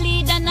and I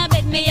plead and I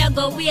beg me, I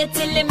go wait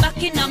till him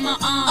back in on my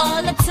arm.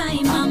 All the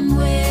time I'm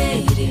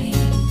waiting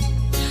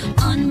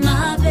on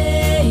my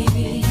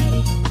baby.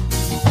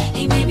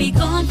 He may be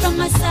gone from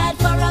my side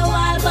for a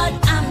while, but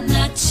I'm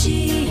not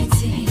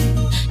cheating.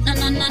 No,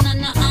 no, no, no,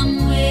 no,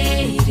 I'm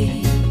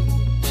waiting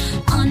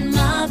on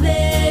my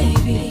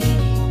baby.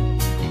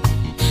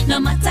 No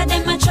matter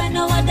them I try,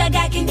 no other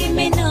guy can give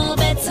me no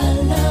better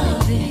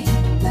loving.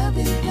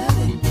 Loving,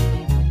 loving.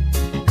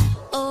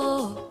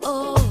 Oh,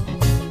 oh.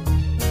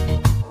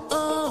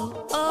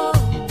 Oh, oh.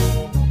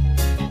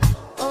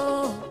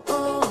 Oh,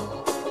 oh.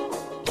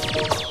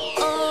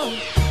 Oh.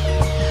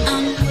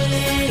 I'm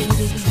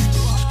waiting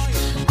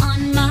on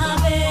my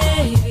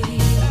baby.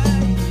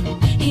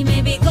 He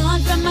may be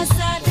gone from my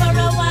side for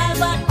a while,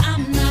 but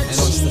I'm not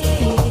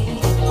cheating.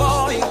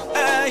 Boy,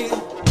 hey.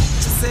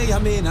 She say I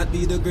may not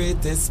be the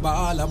greatest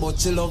baller, but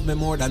she love me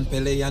more than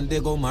Pele and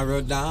Diego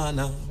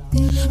Maradona.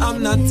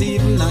 I'm not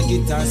even a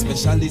guitar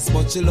specialist,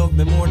 but she love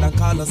me more than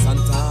Carlos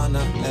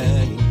Santana.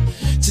 Hey.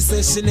 She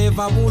says she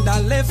never would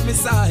have left me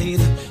side,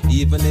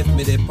 even if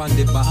me dip on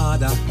the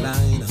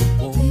borderline.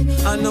 Oh,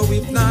 I know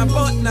if not,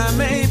 but not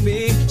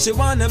maybe. She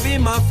wanna be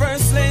my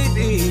first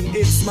lady.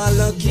 It's my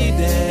lucky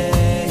day.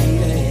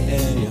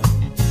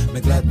 Me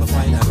glad me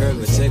find a girl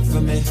with check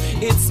for me.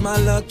 It's my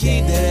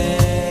lucky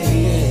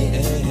day.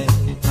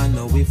 I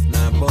know if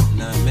not, but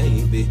not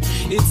maybe.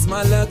 It's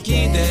my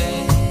lucky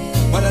day.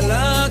 What a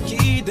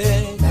lucky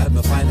day. Glad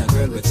me find a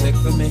girl with check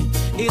for me.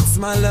 It's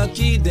my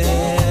lucky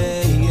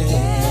day.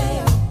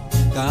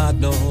 God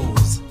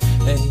knows.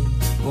 Hey,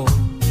 oh.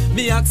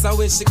 Me ask her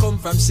where she come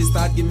from, she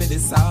start give me the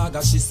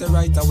saga. She say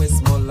right away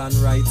small and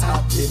right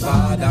at the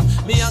border.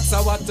 Me ask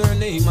her what her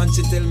name and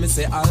she tell me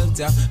say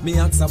Altia. Me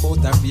ask about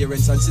her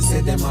parents and she say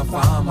them a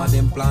farmer.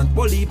 Them plant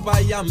polypa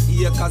yam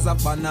acres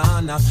of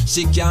banana.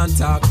 She can't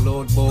talk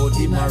loud about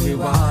the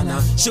marijuana.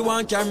 She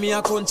want carry me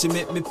a country,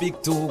 make me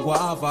pick two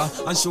guava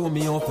and show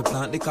me how to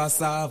plant the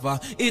cassava.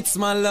 It's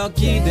my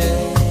lucky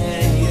day.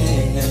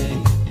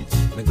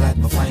 Me glad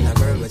me find a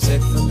girl with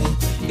check for me.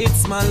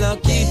 It's my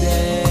lucky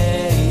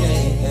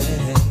day.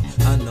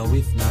 I know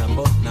if not,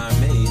 but not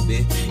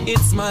maybe.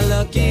 It's my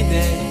lucky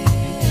day.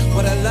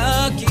 What a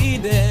lucky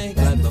day.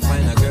 Glad me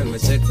find a girl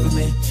with check for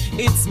me.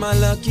 It's my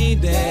lucky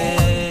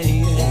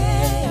day.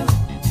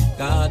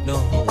 God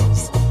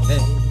knows.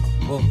 Hey,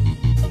 oh.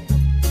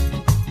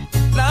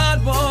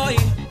 Lord boy,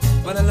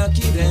 what a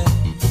lucky day.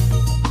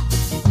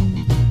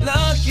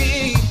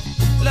 Lucky,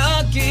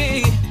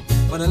 lucky,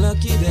 what a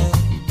lucky day.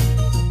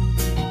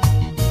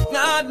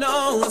 God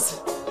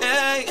knows,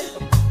 hey,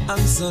 I'm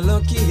so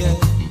lucky, yeah,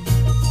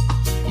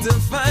 to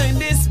find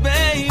this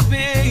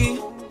baby,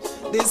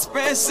 this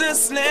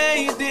precious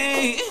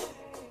lady.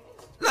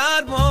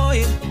 Lord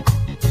boy,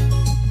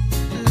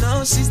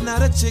 no, she's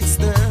not a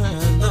trickster,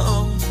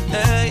 no.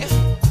 Hey.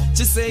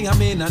 She say I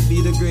may not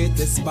be the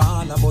greatest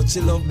baller, but she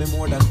love me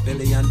more than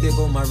Pele and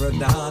Diego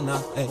Maradona.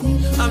 Hey.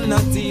 I'm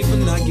not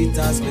even a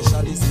guitar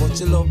specialist, but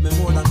she love me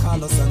more than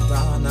Carlos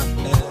Santana.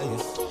 Hey.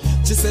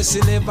 She say she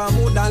never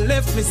would have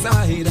left me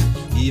side,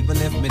 even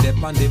if me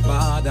dip on the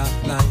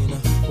borderline.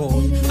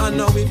 Oh, I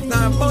know if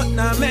not, but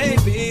now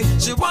maybe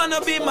she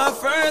wanna be my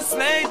first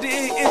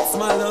lady. It's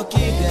my lucky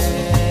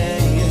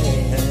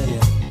day.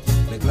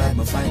 Yeah. Glad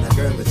me find a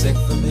girl to check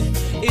for me.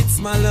 It's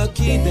my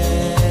lucky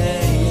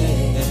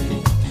day.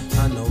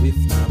 I know if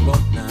not,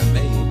 but now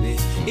maybe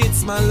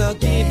it's my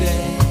lucky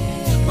day.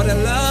 But a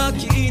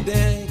lucky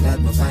day.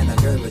 Glad me find a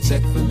girl to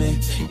check for me.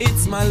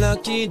 It's my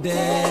lucky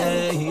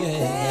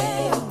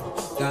day.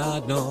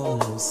 God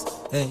knows,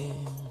 hey.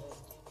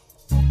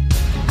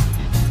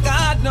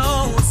 God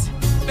knows,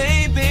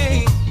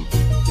 baby.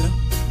 You know,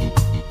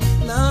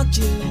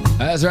 lucky.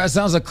 That's right.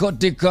 Sounds like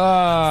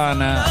Kotikan.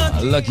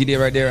 Lucky day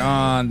right there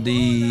on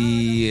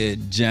the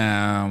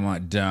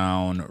Jam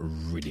Down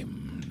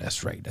Rhythm.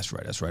 That's right.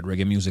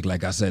 Reggae music,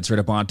 like I said, straight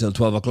up until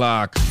 12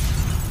 o'clock.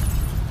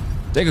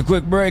 Take a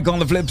quick break. On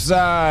the flip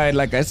side,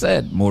 like I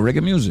said, more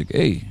reggae music.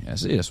 Hey,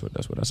 that's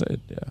what I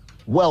said. Yeah.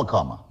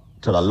 Welcome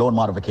to the loan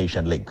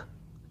modification link.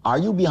 Are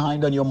you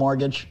behind on your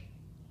mortgage?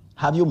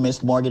 Have you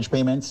missed mortgage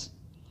payments?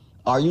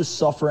 Are you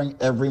suffering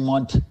every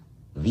month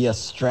via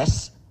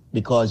stress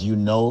because you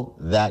know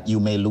that you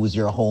may lose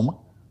your home?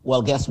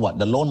 Well, guess what?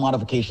 The loan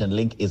modification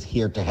link is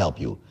here to help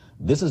you.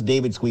 This is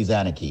David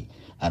Squeezaniki.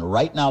 And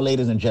right now,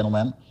 ladies and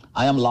gentlemen,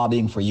 I am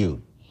lobbying for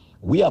you.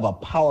 We have a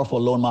powerful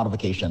loan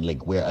modification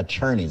link where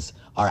attorneys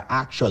are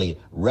actually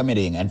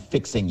remedying and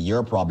fixing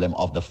your problem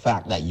of the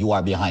fact that you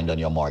are behind on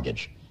your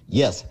mortgage.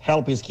 Yes,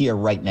 help is here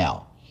right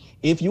now.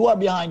 If you are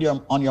behind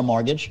on your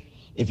mortgage,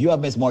 if you have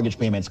missed mortgage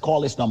payments,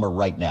 call this number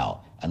right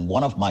now. And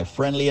one of my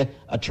friendly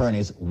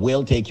attorneys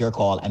will take your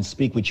call and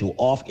speak with you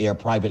off air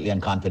privately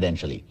and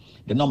confidentially.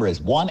 The number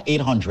is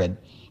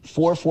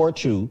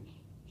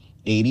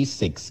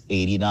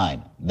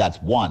 1-800-442-8689. That's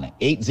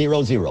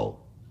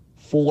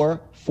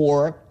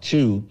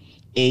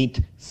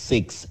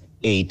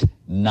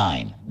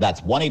 1-800-442-8689.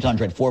 That's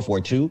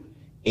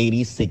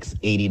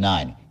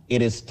 1-800-442-8689.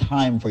 It is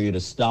time for you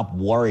to stop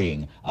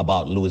worrying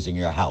about losing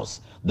your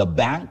house. The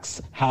banks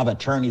have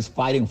attorneys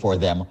fighting for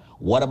them.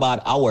 What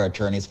about our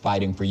attorneys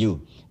fighting for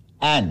you?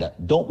 And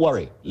don't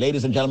worry,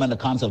 ladies and gentlemen, the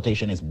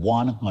consultation is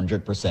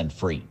 100%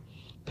 free.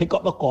 Pick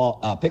up the phone,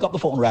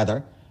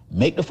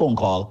 make the phone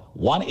call,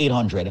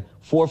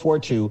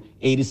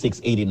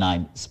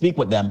 1-800-442-8689. Speak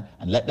with them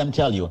and let them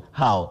tell you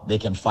how they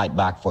can fight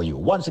back for you.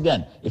 Once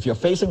again, if you're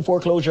facing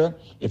foreclosure,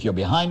 if you're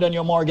behind on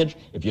your mortgage,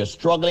 if you're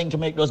struggling to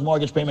make those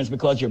mortgage payments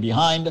because you're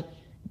behind,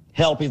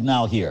 help is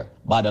now here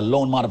by the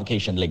loan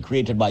modification link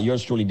created by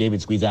yours truly,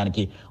 David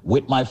Squeezaniki,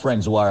 with my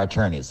friends who are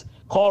attorneys.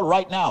 Call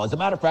right now. As a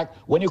matter of fact,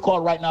 when you call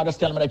right now, just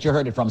tell them that you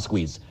heard it from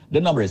Squeeze. The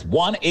number is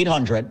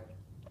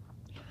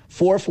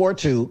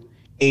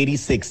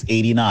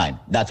 1-800-442-8689.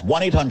 That's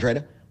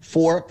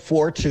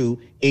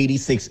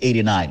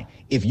 1-800-442-8689.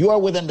 If you are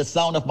within the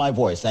sound of my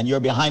voice and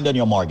you're behind on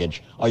your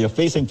mortgage, or you're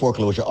facing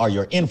foreclosure, or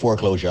you're in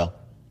foreclosure,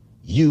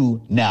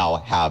 you now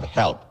have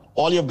help.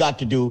 All you've got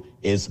to do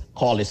is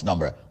call this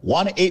number,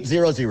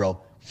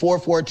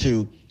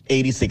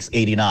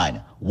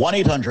 1-800-442-8689.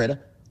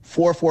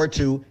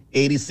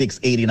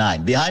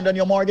 1-800-442-8689. Behind on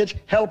your mortgage?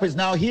 Help is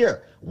now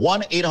here.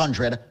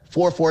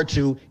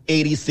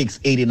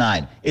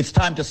 1-800-442-8689. It's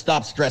time to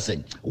stop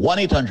stressing.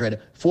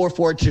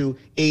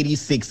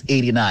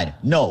 1-800-442-8689.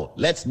 No,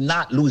 let's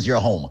not lose your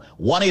home.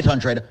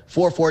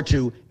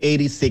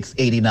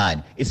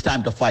 1-800-442-8689. It's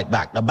time to fight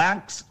back. The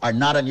banks are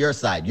not on your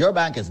side. Your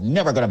bank is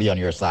never going to be on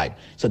your side.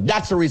 So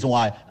that's the reason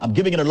why I'm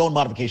giving it a loan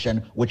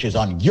modification, which is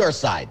on your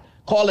side.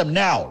 Call them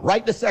now,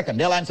 right this second.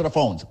 They'll answer the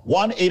phones.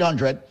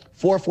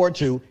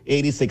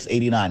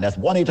 1-800-442-8689. That's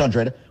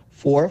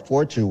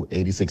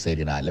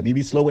 1-800-442-8689. Let me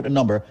be slow with the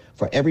number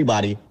for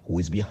everybody who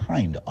is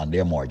behind on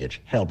their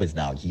mortgage. Help is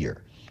now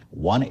here.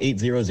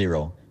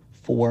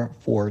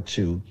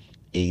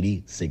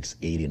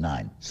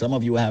 1-800-442-8689. Some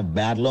of you have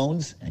bad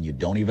loans and you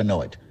don't even know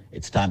it.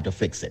 It's time to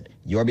fix it.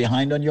 You're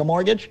behind on your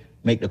mortgage?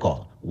 Make the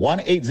call.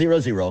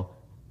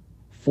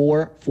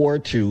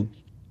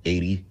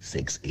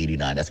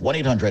 1-800-442-8689. That's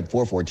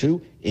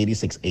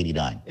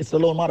 1-800-442-8689. It's the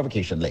loan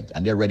modification link,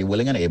 and they're ready,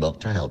 willing, and able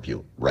to help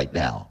you right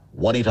now.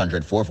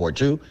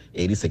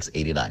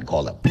 1-800-442-8689.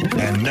 Call them.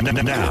 And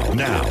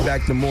now,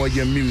 back to more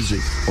your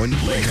music on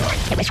Wake Up.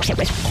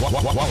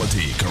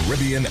 Quality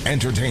Caribbean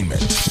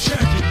Entertainment.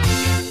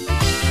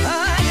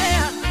 Oh,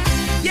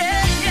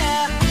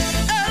 yeah.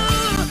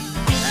 Oh,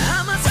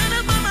 I'm a son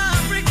of Mama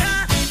Africa.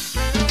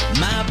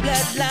 My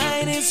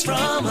bloodline is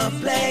from a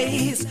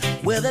place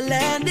where the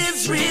land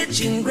is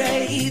rich and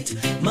great.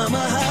 Mama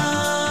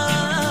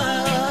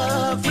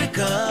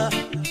Africa.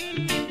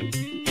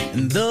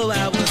 And though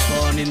I was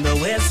born in the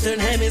Western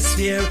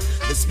Hemisphere,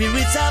 the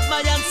spirits of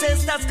my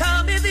ancestors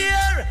call me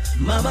there.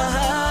 Mama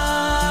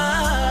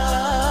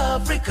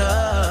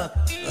Africa.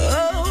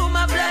 Oh,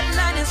 my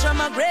bloodline is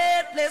from a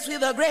great place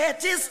with a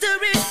great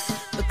history,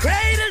 the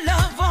greater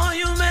love for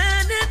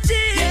humanity.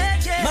 Yeah.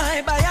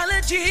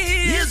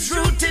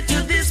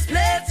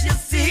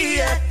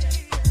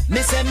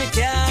 say me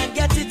can't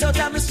get it out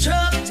of my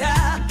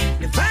structure.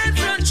 The vibe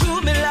run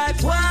through me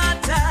like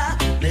water.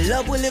 Me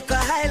love will look a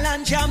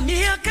Highland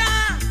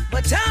Jamaica,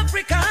 but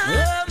Africa,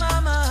 oh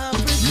mama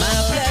Africa. My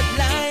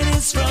bloodline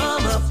is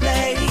from a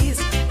place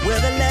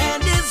where the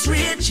land is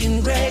rich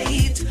and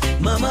great.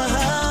 Mama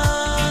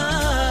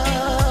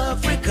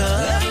Africa,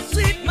 oh,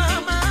 sweet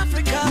mama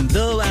Africa.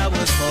 Though I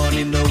was born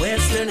in the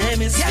Western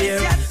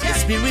Hemisphere, the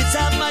spirits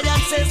of my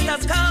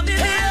ancestors come in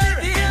here.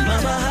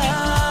 Mama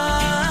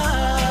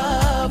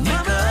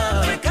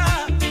Africa,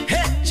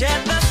 hey,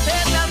 check the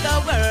state of the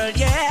world,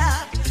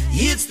 yeah.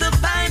 It's the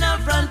final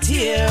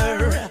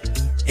frontier.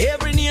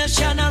 Every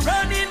nation are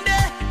running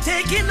there,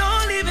 taking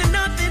all, leaving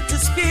nothing to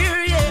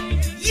spare, yeah.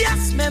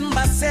 Yes,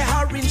 members say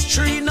orange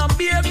tree no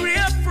bear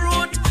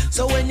grapefruit.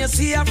 So when you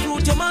see a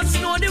fruit, you must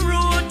know the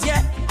root,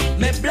 yeah.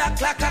 Me black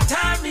like a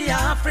tar, me a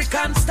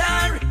African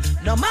star.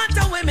 No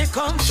matter where me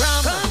come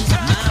from.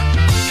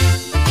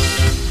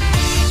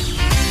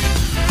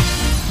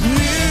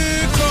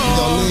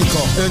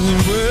 Nico,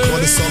 anyway.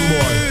 What the sun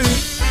boy?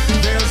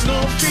 There's no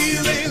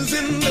feelings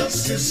in the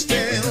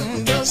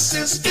system. The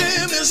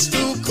system is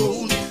too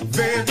cold.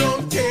 They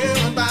don't care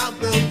about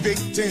the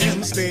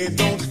victims. They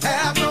don't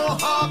have no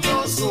heart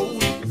or soul.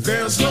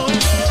 There's no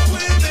love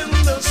within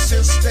the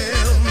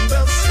system.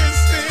 The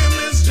system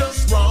is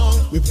just wrong.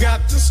 We've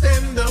got to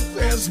stand up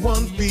as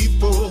one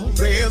people.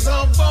 Raise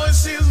our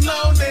voices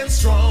loud and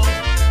strong.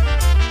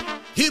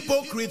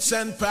 Hypocrites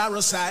and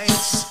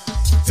parasites,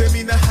 them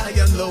in the high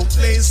and low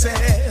places.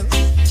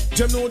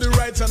 Them know the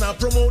right and I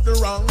promote the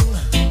wrong.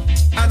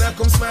 And I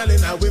come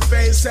smiling at we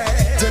faces.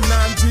 Them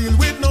not deal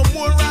with no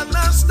moral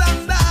or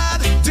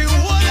standard. The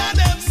one of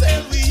them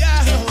say we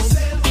are.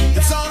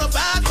 It's all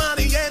about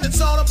money and it's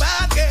all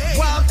about gain.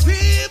 While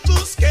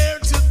people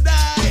scared to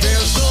die.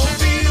 There's no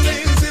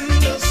feelings in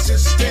the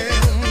system.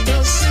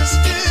 The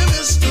system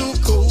is too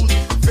cold.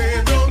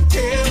 They don't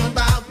care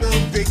about the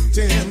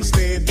victims.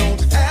 They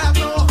don't have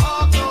no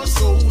heart or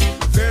soul.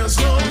 There's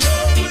no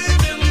love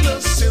within the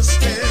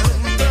system.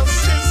 The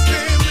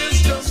system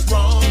is just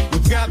wrong.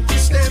 We've got to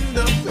stand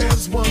up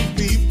as one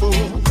people.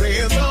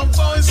 Raise our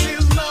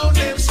voices loud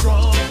and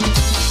strong.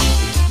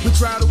 We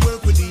try to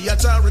work with the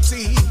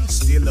authorities.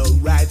 Still our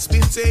rights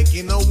been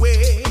taken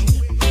away.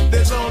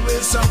 There's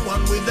always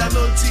someone with an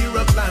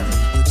ulterior plan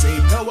to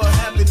take our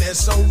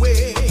happiness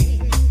away.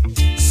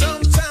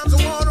 Sometimes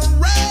I wanna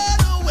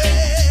run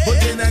away, but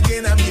then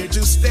again I'm here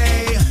to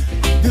stay.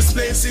 This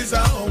place is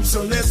our home,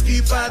 so let's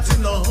keep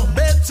fighting on.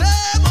 Better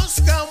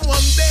must come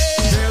one day.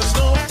 There's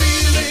no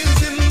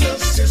feelings in the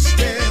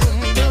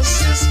system. The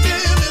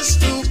system is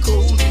too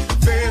cold.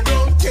 They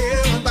don't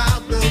care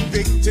about the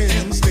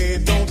victims. They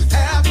don't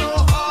have no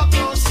heart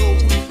or soul.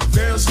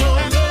 There's no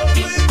love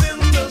within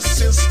the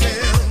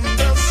system.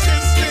 The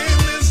system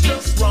is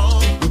just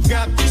wrong. We've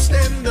got to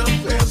stand up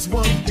as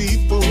one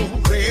people.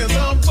 Raise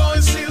our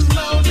voices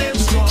loud and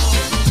strong.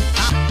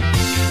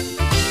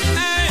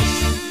 Hey,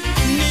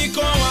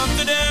 Nico,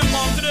 after them.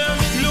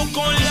 Look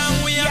how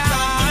long we are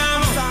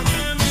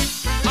talking.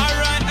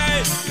 Alright,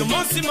 hey, you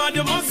must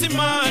see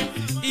man.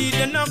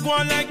 Eden not go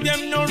like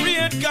them, no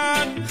red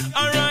God.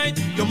 Alright,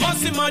 you must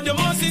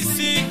see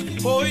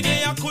sick. Boy,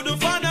 they couldn't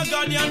find a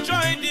God, you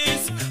try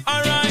this.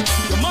 Alright,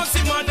 you must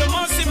see man.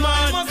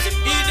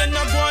 Eden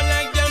not go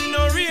like them,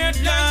 no red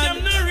God.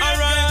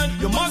 Alright,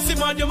 you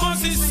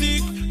must see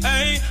sick.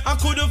 Hey, I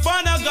couldn't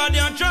find a God,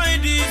 you try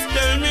this.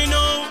 Tell me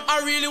now,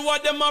 I really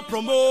what them a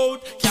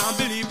promote. Can't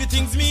believe the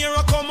things me here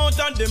a come out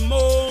and the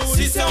most.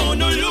 Sister, I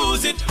wanna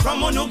lose it, from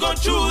wanna go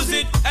choose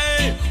it.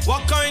 Hey,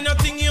 what kind of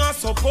thing you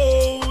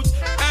suppose?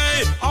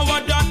 Hey, how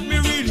what that me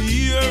really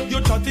hear?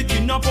 You chat it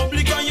in a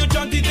public and you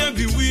chat it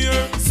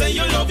everywhere. Say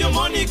you love your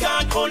money,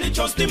 God, only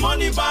trust the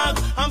money bag.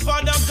 And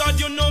Father God,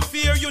 you no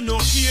fear, you no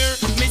care.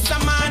 Mr.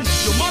 Man,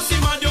 you must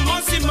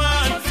see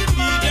man.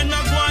 Eden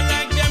not go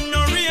like them,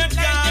 no red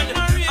God.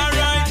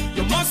 Alright,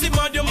 you must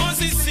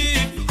see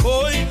sick.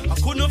 Boy, I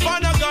couldn't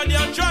find a God,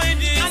 you tried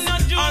this.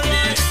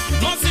 Alright,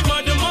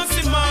 you must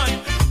see man.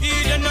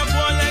 Eden not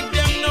go like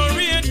them, no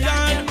red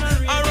God.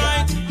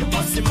 Alright,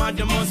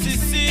 you must see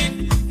sick.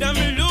 Them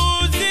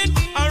lose it.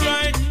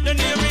 Alright, then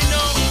hear me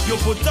now. You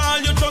put all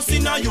your trust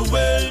in your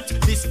wealth.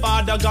 This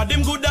Father God,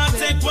 him good at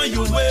take when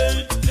you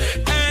wealth.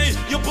 Hey,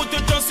 you put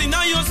your trust in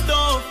your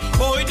stuff.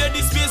 Boy, there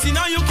is space in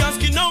your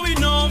casket, now we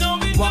know.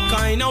 What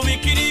kind of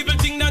wicked evil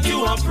thing that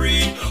you are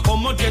free? How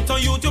much get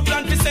on you to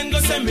plant to send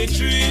the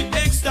cemetery?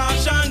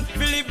 Extortion,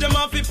 believe them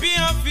have to pay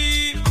a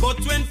fee. But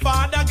when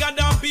Father God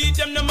a beat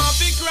them have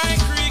to cry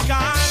creek.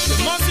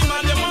 They must see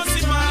man.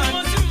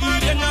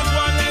 Eden not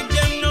go like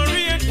them, no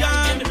red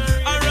God.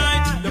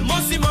 Alright, they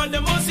must see.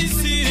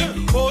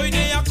 Boy,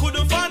 they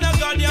couldn't find a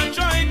God, you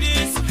try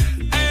this.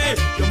 Hey,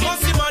 you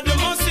must see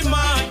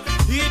man.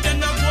 Eden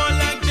not go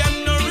like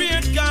them, no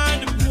red God.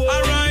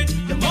 Alright,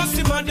 they must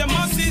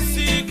see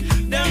sick.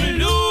 Them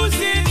lose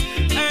it.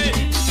 Hey,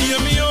 hear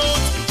me out.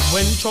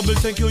 when trouble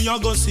take you, you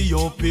go see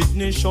your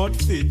pitney short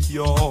fit,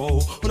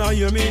 yo. When I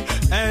hear me,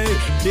 hey,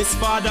 this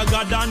Father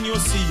God and you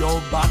see your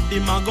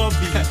body, ma go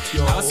beat,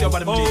 yo. I'll see your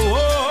body,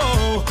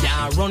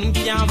 Can't run,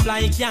 can't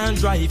fly, can't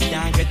drive,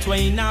 can't get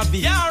way in a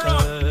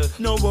vehicle.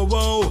 No,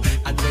 whoa.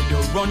 And when you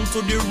run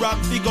to the rock,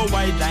 they go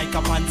wide like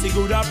a panty,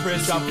 good a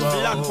pressure,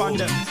 black on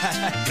them.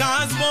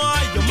 Cause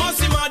boy, you must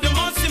see mad, you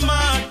must see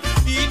mad.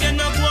 You can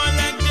not go on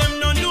like them,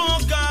 no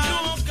God.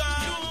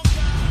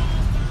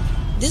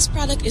 This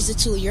product is a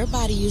tool your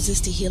body uses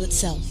to heal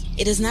itself.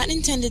 It is not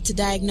intended to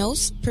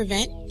diagnose,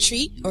 prevent,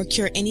 treat, or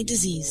cure any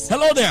disease.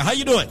 Hello there, how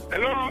you doing?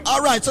 Hello.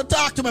 All right, so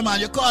talk to me, man.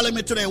 You're calling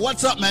me today.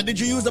 What's up, man? Did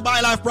you use the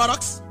BioLife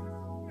products?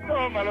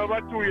 No, man, over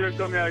 2 years,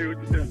 I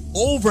use them.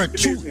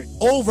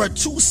 Over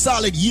two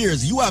solid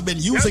years, you have been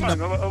using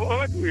them.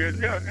 Over 2 years,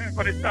 yeah.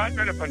 For the start,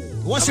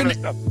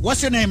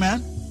 What's your name,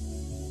 man?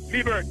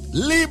 Liebert.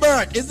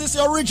 Liebert, is this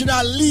your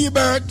original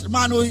Liebert,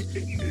 man?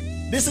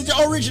 This is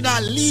your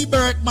original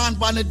Liebert, man,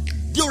 from the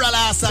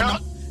Duralast and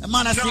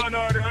man. No,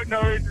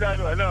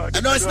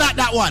 it's not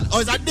that one. Oh,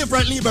 it's a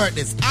different Liebert.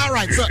 This. All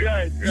right, so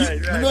right. You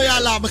know you're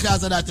laughing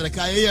because of that today.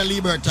 Because you hear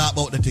Liebert talk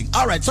about the thing.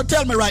 All right, so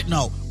tell me right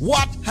now,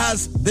 what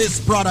has this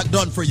product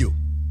done for you?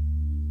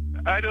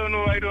 I don't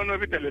know if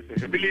it tell you.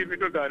 Believe me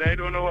to God, I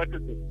don't know what to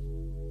do.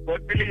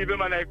 But believe me,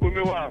 man, I could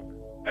me walk.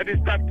 I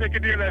just stop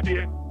taking the other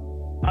day.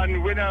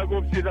 And when I go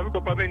upstairs, I pick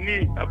up on my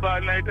knee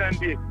about night and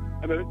day.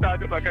 And I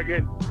start back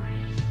again.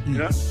 You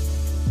know?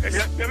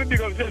 Let me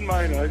pick up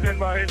Zenma, you know.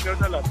 Zenma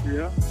helps a lot, you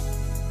know.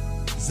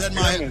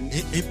 Zenma,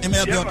 he may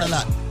help you out a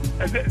lot.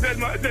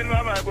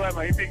 Zenma, my boy,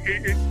 man, he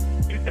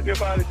set you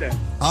up all the time.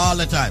 All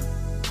the time?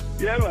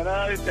 Yeah, man,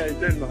 all the time,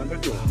 Zenma. No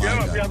joke. Yeah,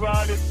 man, we have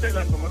all this tell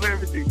us from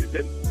everything he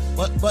said.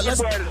 But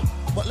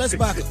let's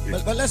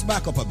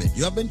back up a bit.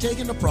 You have been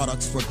taking the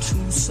products for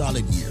 2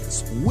 solid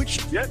years. Which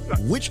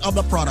of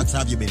the products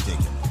have you been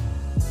taking?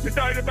 The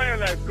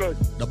BioLife Plus.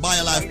 The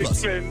BioLife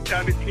Plus. And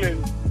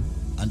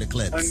the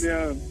cleanse.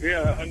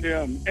 And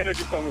the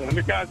energy formula. And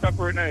the can't stop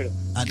for it neither.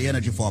 And the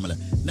energy formula.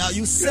 Now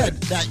you said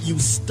that you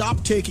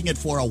stopped taking it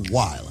for a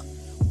while.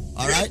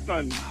 All right?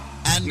 Man.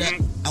 And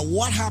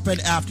what happened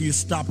after you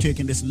stopped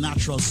taking this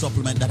natural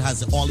supplement that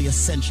has all the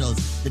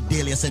essentials, the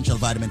daily essential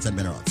vitamins and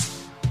minerals?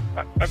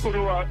 I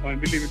couldn't walk,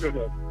 man. Believe it or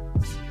not.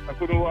 I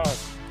couldn't walk.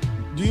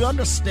 Do you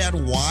understand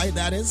why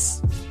that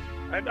is?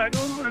 I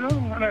don't know.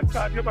 When I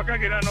start you back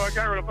again, I know I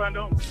can't run up and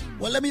down.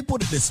 Well, let me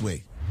put it this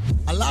way.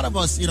 A lot of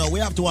us, we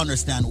have to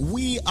understand,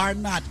 we are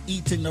not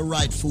eating the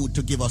right food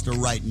to give us the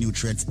right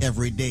nutrients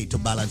every day to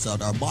balance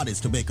out our bodies,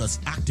 to make us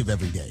active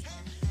every day.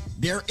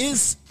 There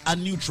is a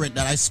nutrient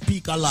that I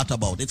speak a lot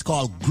about. It's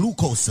called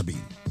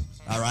glucosamine.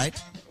 All right?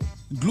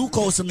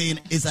 Glucosamine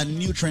is a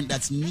nutrient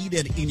that's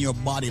needed in your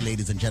body,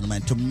 ladies and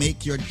gentlemen, to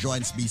make your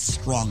joints be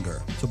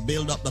stronger, to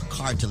build up the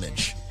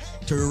cartilage,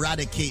 to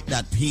eradicate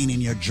that pain in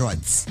your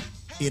joints.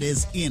 It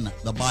is in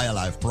the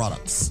BioLife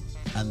products.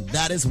 And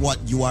that is what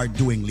you are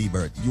doing,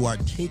 Liebert. You are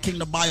taking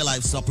the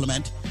BioLife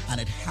supplement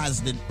and it has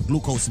the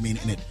glucosamine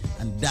in it.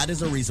 And that is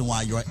the reason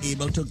why you are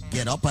able to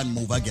get up and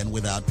move again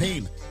without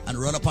pain and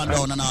run up and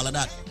down and all of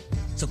that.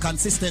 So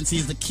consistency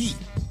is the key.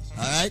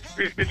 All right?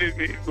 Believe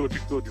me, it's good.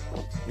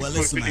 Well,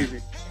 listen,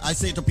 man. I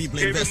say to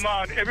people, every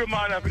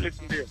man have to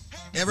listen to you.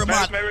 Every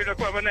man. My radio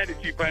have a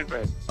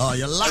 93.5. Oh,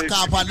 you lock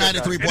up on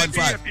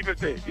 93.5. People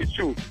say, it's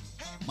true.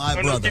 My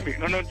brother.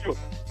 No, true.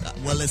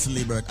 Well, listen,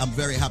 Liebert, I'm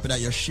very happy that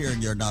you're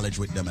sharing your knowledge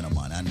with them, man. And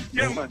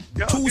man.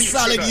 Yeah, 2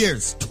 solid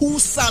years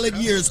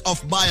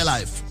of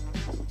BioLife.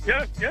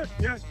 Yes.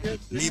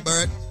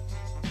 Liebert,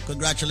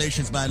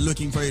 congratulations, man.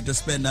 Looking for you to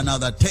spend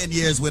another 10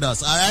 years with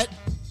us, all right?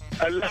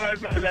 I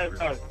love my life.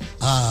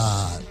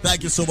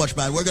 Thank you so much,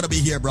 man. We're going to be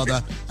here,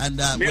 brother, and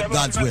with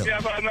God's will.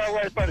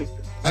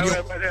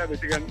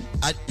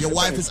 Your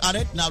wife is on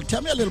it? Now,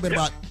 tell me a little bit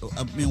about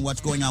what's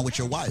going on with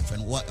your wife,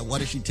 and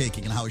what is she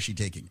taking, and how is she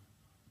taking?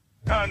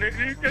 Oh, yeah.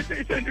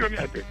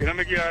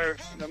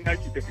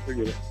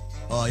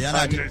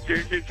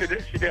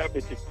 She's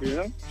diabetic, you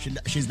know?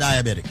 She's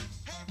diabetic.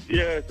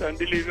 Yes, and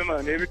believe me,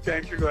 man, every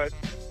time she goes,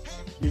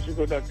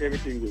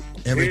 everything good.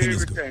 Everything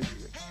is good.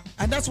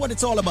 And that's what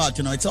it's all about,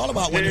 It's all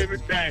about when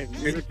everything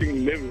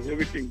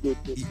good.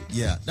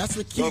 Yeah, that's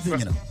the key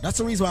thing, That's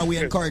the reason why we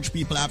encourage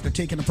people after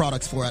taking the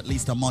products for at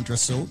least a month or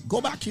so,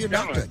 go back to your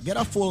doctor, get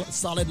a full,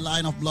 solid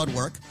line of blood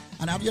work,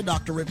 and have your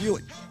doctor review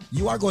it.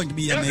 You are going to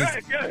be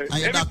amazed.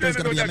 And your doctor is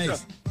going to be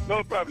amazed.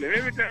 No problem.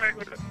 Every time I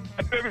go to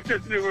every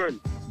state in the world.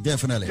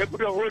 Definitely. They put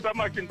a whole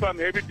machine for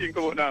me, everything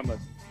goes on, man.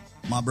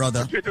 My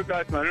brother.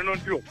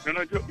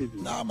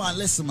 No, man,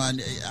 listen,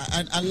 man.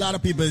 And a lot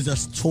of people is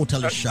just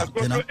totally shocked,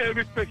 I go to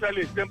every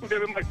specialist, they put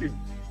every machine,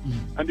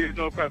 and there's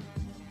no problem.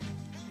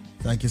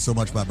 Thank you so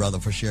much, my brother,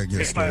 for sharing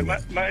your story.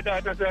 My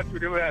daughter said to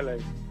the way I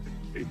like.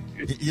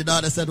 Your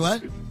daughter said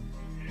what?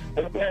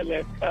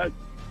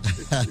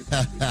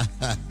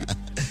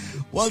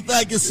 Well,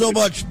 thank you so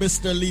much,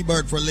 Mr.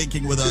 Liebert, for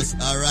linking with us.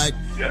 All right.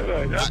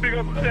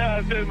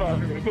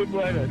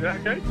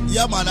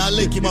 Yeah, man, I'll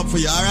link him up for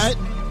you. All right.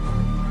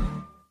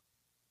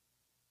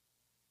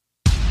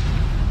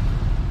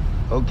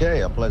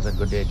 Okay, a pleasant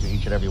good day to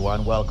each and every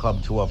one.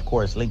 Welcome to, of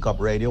course, Link Up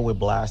Radio. We're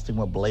blasting,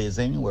 we're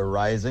blazing, we're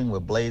rising,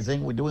 we're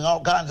blazing, we're doing all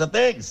kinds of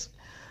things.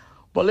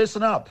 But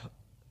listen up.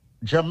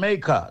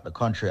 Jamaica, the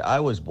country I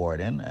was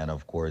born in, and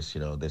of course,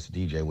 this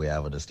DJ we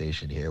have at the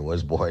station here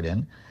was born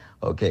in,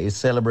 okay, is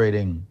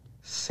celebrating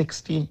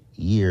 60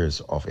 years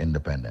of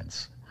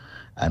independence.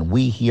 And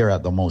we here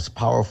at the most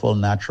powerful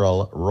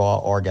natural, raw,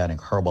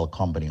 organic herbal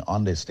company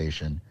on this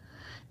station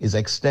is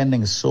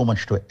extending so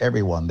much to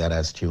everyone that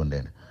has tuned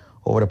in.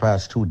 Over the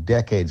past 2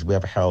 decades, we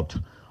have helped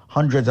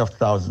hundreds of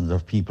thousands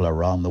of people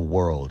around the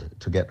world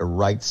to get the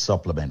right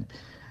supplements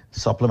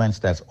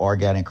that's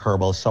organic,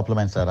 herbal,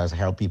 supplements that has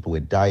helped people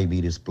with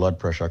diabetes, blood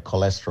pressure,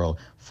 cholesterol,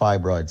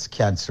 fibroids,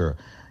 cancer,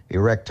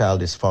 erectile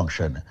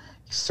dysfunction,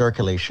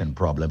 circulation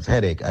problems,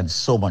 headache, and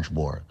so much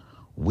more.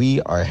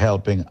 We are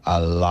helping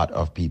a lot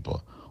of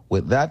people.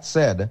 With that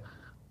said,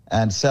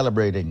 and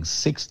celebrating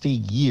 60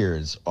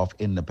 years of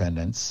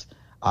independence,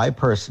 I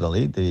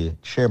personally, the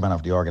chairman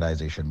of the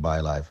organization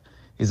BioLife,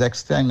 is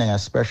extending a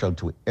special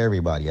to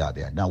everybody out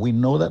there. Now, we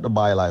know that the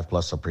BioLife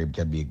Plus Supreme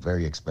can be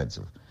very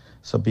expensive.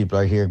 Some people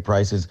are hearing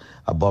prices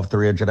above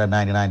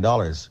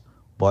 $399.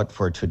 But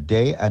for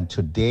today and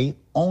today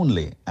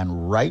only,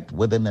 and right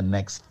within the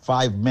next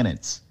 5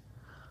 minutes,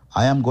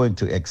 I am going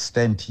to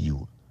extend to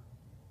you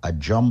a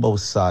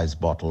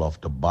jumbo-sized bottle of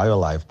the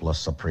BioLife Plus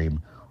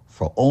Supreme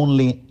for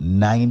only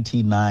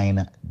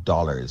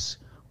 $99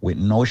 with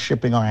no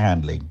shipping or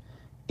handling.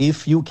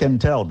 If you can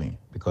tell me,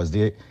 because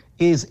there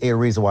is a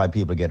reason why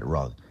people get it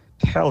wrong,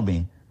 tell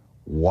me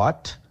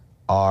what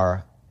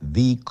are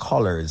the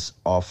colors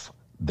of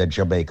the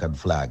Jamaican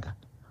flag?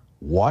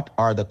 What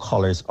are the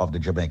colors of the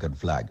Jamaican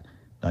flag?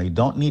 Now, you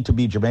don't need to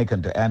be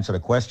Jamaican to answer the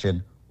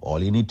question.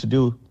 All you need to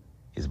do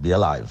is be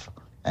alive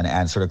and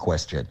answer the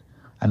question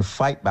and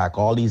fight back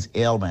all these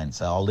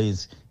ailments, all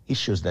these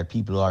issues that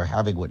people are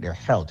having with their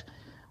health.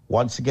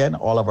 Once again,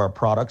 all of our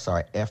products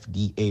are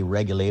FDA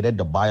regulated.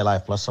 The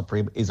BioLife Plus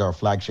Supreme is our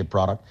flagship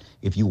product.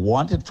 If you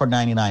want it for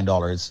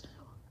 $99,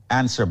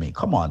 answer me.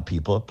 Come on,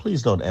 people.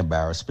 Please don't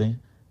embarrass me.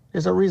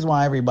 There's a reason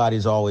why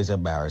everybody's always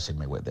embarrassing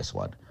me with this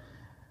one.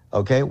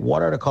 Okay,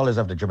 what are the colors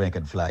of the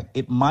Jamaican flag?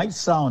 It might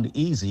sound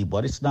easy,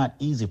 but it's not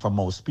easy for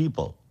most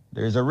people.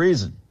 There's a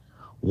reason.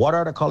 What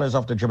are the colors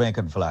of the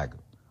Jamaican flag?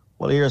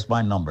 Well, here's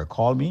my number.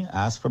 Call me,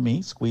 ask for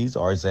me, Squeeze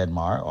or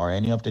Zedmar or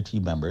any of the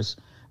team members.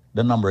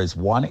 The number is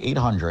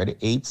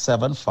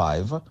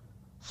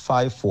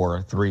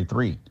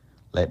 1-800-875-5433.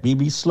 Let me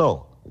be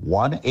slow.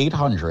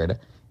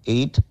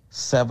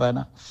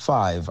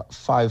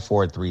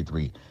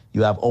 1-800-875-5433.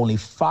 You have only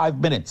 5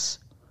 minutes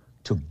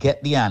to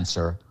get the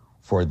answer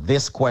for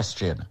this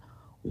question.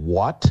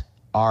 What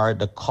are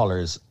the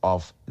colors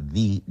of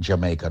the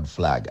Jamaican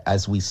flag?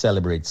 As we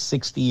celebrate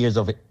 60 years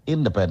of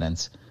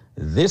independence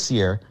this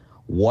year,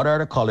 what are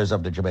the colors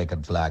of the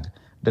Jamaican flag?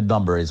 The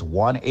number is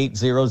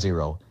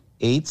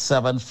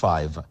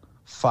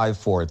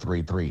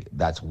 1-800-875-5433.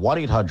 That's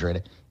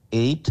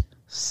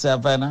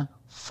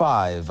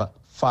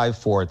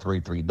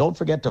 1-800-875-5433. Don't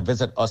forget to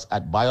visit us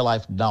at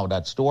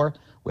biolifenow.store.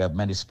 We have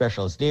many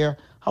specials there.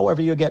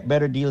 However, you get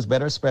better deals,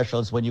 better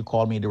specials when you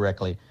call me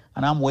directly.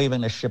 And I'm waiving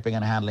the shipping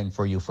and handling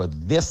for you for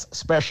this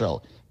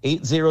special,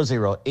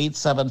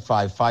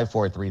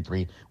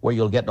 800-875-5433, where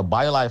you'll get the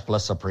BioLife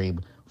Plus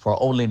Supreme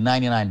for only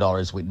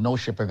 $99 with no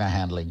shipping and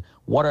handling.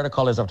 What are the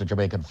colors of the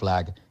Jamaican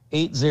flag?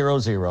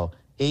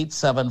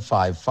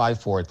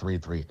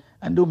 800-875-5433.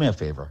 And do me a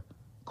favor.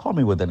 Call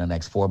me within the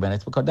next 4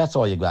 minutes, because that's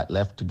all you got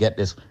left to get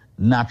this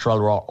natural,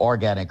 raw,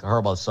 organic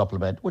herbal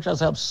supplement, which has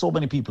helped so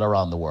many people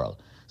around the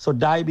world. So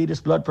diabetes,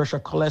 blood pressure,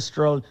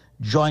 cholesterol,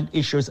 joint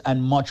issues,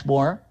 and much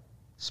more,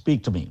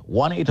 speak to me.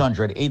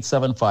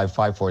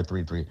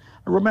 1-800-875-5433.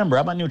 And remember,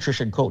 I'm a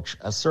nutrition coach,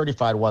 a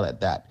certified one at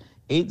that.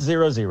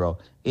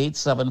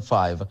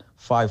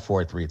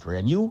 800-875-5433.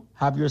 And you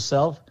have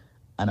yourself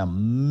an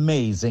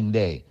amazing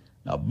day.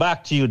 Now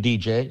back to you,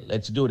 DJ.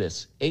 Let's do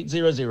this.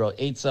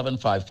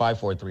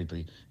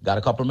 800-875-5433. Got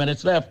a couple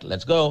minutes left.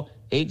 Let's go.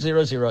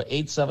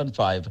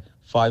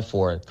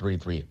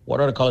 800-875-5433. What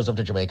are the colors of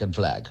the Jamaican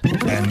flag?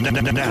 And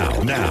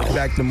now,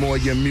 back to more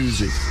of your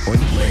music on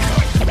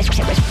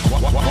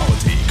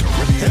Quality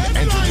Caribbean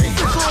Entertainment.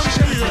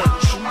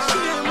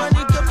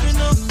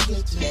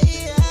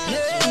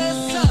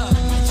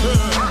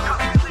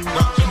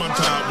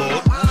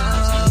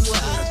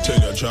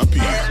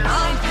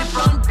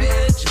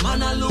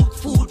 Man, I look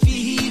food for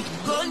heat.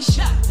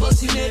 Gunshot,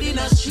 busting head in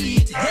a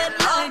street.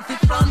 Headline for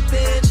front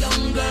page.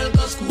 Young girl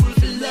go school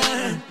to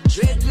learn.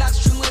 Dreadlocks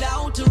string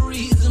without a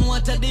reason.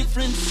 What a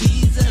different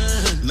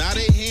season. Now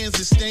their hands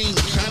are stained,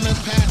 trying to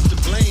pass the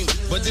blame.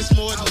 But it's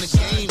more than a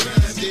game.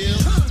 Still,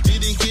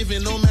 didn't give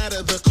it no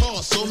matter the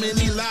cost. So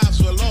many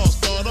lives were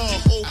lost. Thought all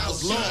hope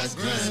was lost.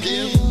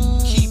 Still,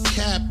 keep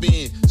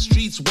capping.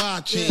 Streets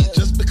watching.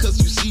 Just because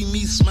you see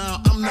me smile,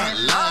 I'm not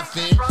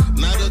laughing.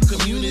 Now the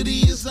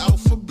community is out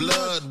for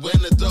blood. When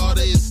the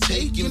daughter is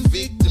taken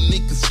victim,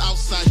 niggas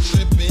outside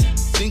tripping.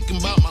 Thinking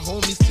about my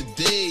homies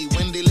today.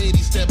 When they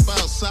ladies step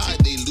outside,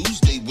 they lose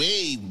their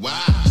way.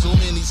 Why? So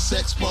many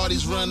sex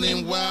parties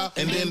running wild,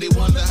 and then they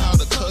wonder how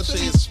the culture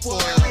is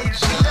spoiled.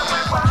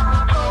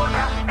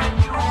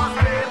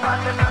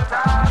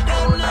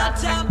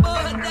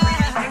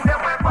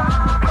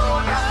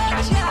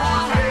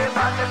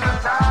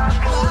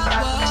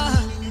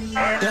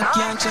 You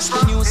can't trust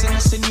the news, and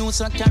it's the news,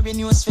 so carry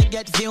news,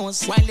 forget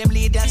views. While them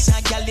leaders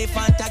and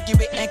Caliphant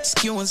give it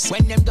excuse.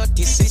 When them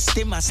dirty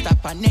system, I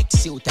stop a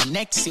next youth, a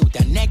next youth,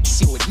 a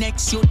next youth,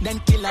 next youth, then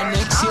kill a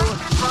next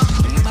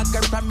youth.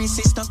 Maker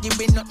promises, don't give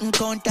me nothing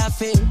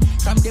counterfeit.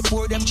 From the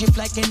board, them drift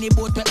like any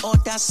boat we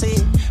out of sea.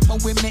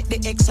 But we make the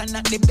X and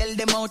not the bell,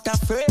 them out of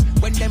free.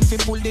 When them fi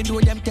pull the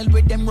door, them tell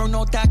with them run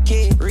out of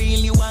key.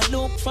 Really want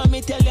look for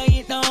me, tell you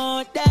it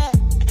not that.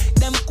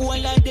 Them cool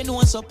like the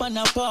nose up on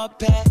a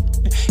puppet.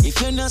 If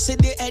you not see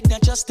the head,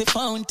 not just the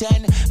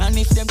fountain. And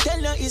if them tell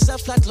you it's a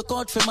flat, look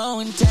out for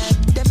mountain.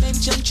 Them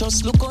mention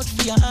just look out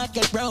for your heart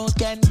get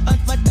broken.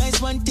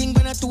 Advertise one thing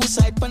when a two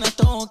side when a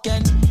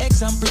token.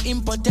 Example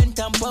important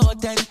and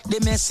potent. The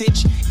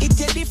message, it's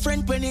a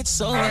different when it's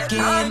soaking.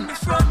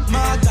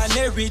 Mark and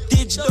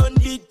heritage don't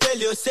need tell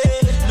you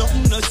say.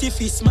 Nothing no if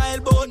he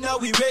smile but now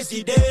we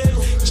resident.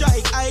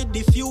 Try hide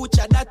the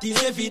future that is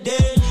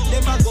evident.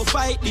 Them a go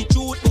fight the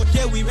truth but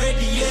yeah we ready.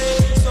 Yeah.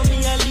 So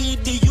me a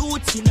lead the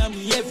youth in a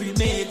me every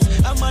mate.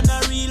 I'm on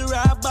a real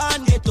rap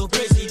and get to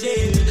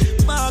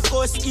president.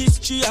 Marcus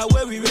history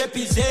where we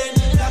represent.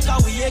 Like how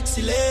we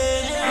excellent.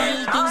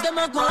 Real things them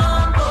a go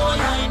on boy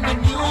in the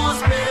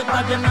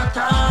newspaper. Them not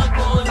talk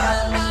about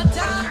that.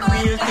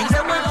 Real things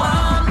them a go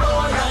on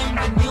boy in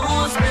the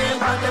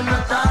newspaper. Them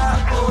not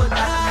talk about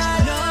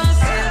that. No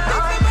say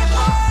them a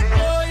go on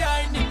boy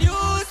in the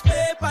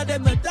newspaper.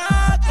 Them not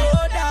talk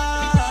about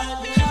that.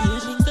 Real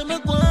things them a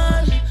go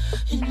on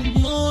in the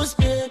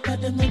newspaper.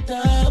 Them not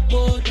talk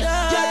about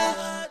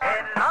that.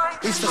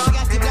 It's the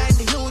forget to blind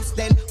the youths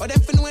then, or them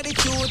fin where the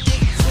truth is.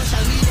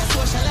 Social media,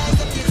 socialize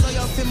the kids, so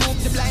you fi move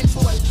the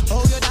blindfold.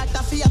 Oh, your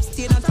daughter fi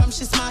abstain and from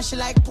she smash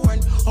like porn.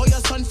 Oh,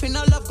 your son fi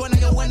no love gun and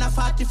you win a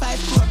 45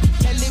 crore.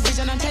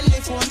 Television and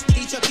telephone,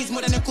 teach your kids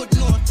more than you could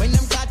know. When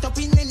them caught up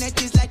in the net,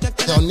 it's like you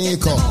Yo,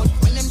 Nico,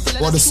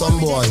 what is some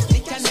boy?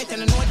 They can make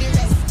and know the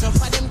rest. No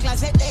for them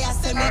closet, they are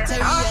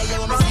cemetery. Yeah,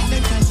 when me see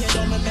them can't hear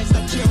them, my best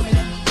up kill me.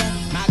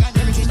 My God,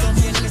 everything don't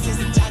feel the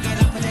system, target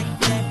and protect.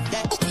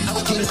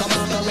 King come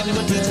out and when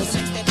teach us.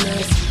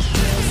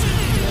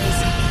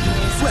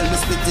 Well, me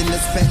spitting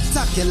is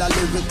spectacular,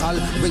 lyrical,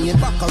 bringing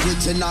back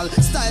original.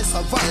 Style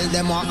so vile,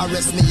 them want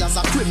arrest me as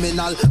a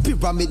criminal.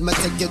 Pyramid, me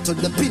take you to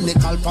the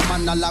pinnacle, from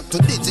analog to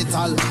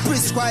digital.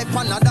 Prescribe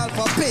Panadol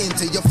for pain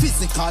to your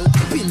physical.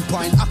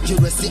 Pinpoint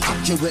accuracy,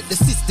 accurate. The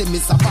system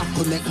is a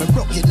bottleneck. Me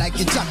broke it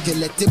like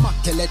ejaculate,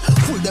 immaculate.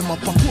 Pull them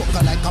up a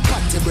poker like a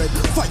patty bread.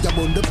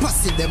 Firebone the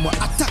posse, them were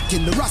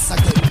attacking the Ras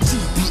again.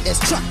 GPS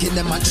tracking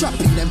them and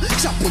trapping them,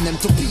 chopping them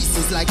to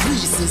pieces like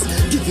Reese's.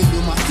 Giving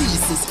you my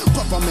thesis,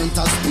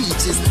 governmental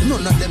speeches.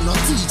 None of them not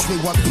teach me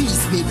what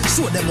peace mean.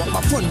 Show them what my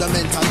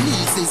fundamental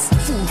needs is.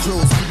 Food,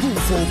 clothes, and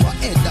roof over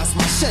head, that's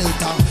my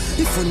shelter.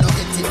 If we not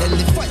get it, then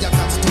the fire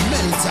comes to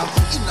melt ya.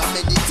 In a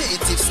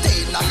meditative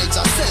state, knowledge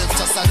of self.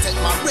 Just I take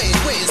my brain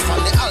waves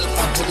from the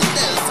alpha to the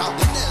delta.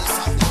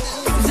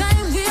 Thy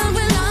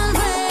will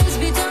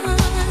always be done.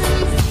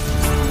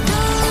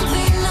 Don't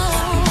we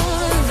know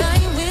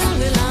thy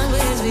will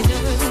always be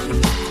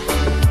done.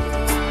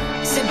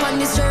 Step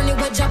on this journey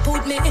where Jah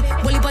put me.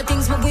 Well, if I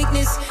think's my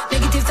weakness.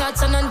 Negative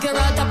thoughts and unpure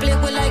heart I play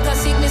with like a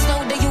sickness.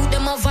 Now the youth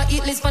them have a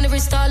hit list on every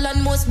stall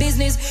and most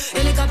business.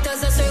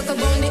 Helicopters are circle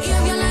round the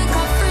area like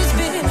a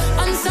frisbee.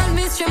 Unsolved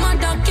mystery, my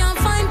dog can't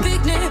find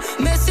picnic.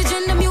 Message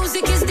in the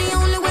music is the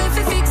only way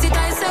to fix it.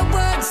 I said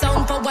word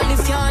sound power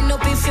if you hand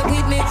up if you're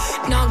with me.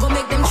 Now go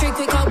make them trick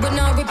quick out but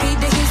now repeat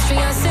the history.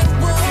 I said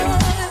word.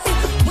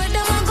 What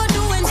them I go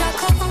do when Jah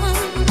come?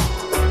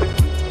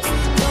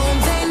 Don't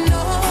they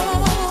know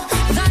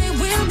thy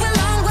will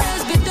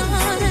always be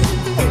done?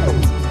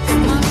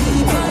 My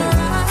people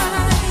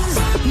rise.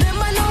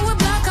 Remember now we're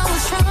black and we're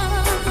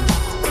strong.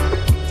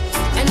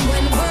 And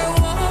when we're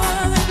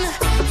one,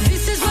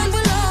 this is when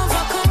we'll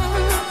overcome.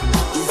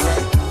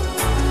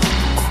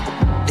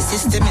 The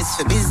system is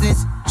for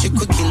business. Trick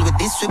we kill with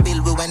this we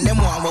build. We when them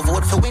want we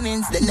vote for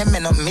winnings, then them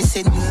end up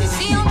missing.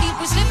 See how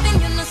people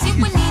slipping, you know see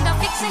we need a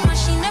fixing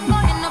machine. Never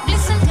end up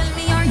listen. Tell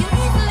me, are you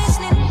even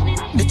listening?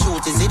 The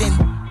truth is hidden.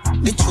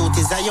 The truth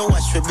is I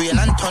wash your brain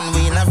and turn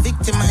we in a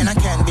victim and I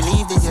can't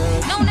believe this.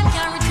 No, them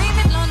can't retrieve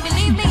it. Lord,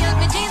 believe me,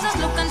 help me, Jesus.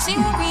 Look and see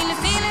who really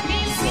feel it.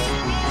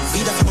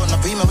 We don't want no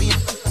prima weed.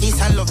 East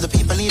and love the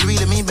people need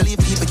really me believe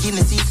people keen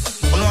to see.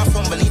 Only one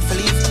from believe for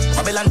leave.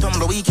 Babylon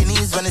tumble weak in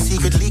ease when the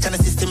secret leak and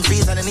the system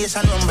freeze and the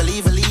nation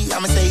unbelievably.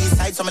 I'ma say east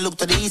side so I look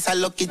to the east. I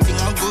lucky thing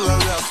my grew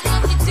rough.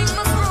 I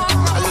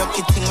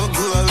lucky thing my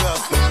grew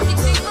rough. Lucky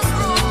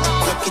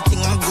thing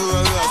my grew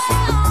rough.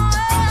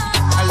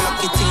 I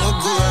lucky thing my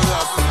grew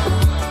rough.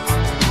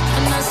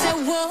 And I say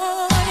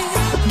why?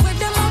 What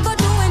them I go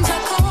do when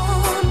Jah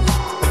come?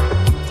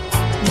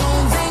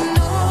 Don't they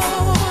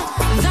know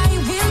thy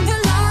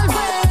will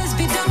always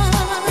be done?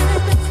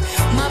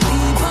 My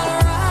people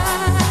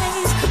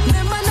rise.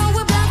 Remember now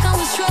we're black and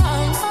we're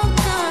strong. Oh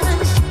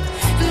gosh.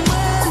 And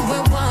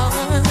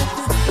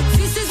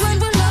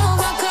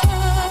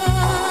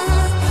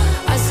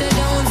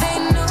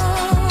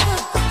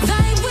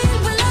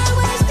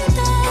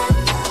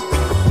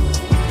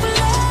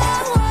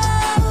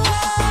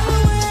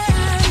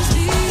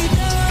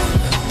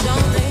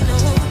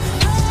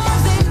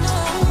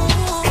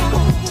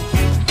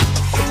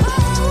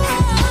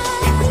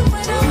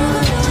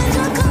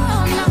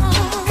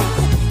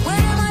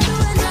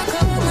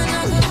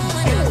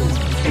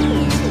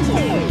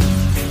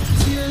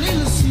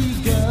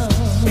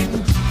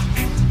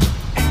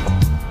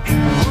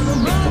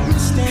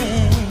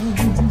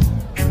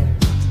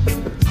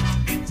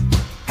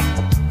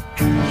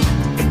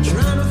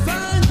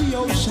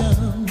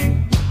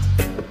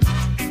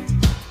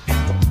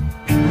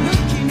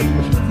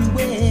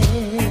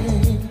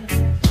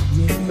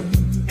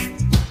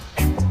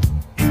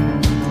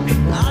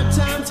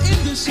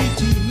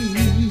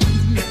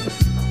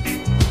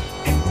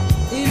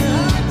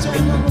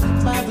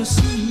the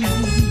sea.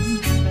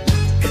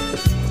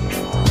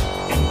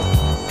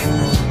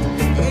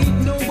 Ain't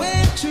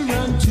nowhere to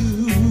run to.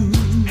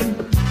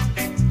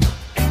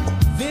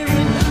 There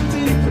ain't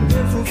nothing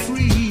there for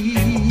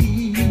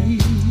free.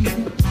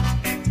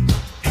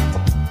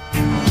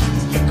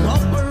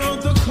 Come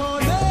around the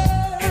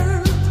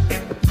corner,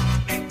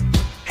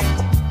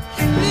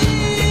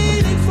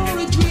 bleeding for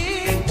a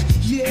drink,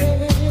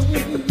 yeah.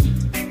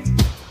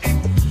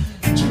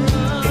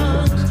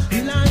 Drunk,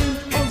 lying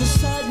on the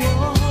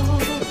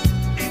sidewalk,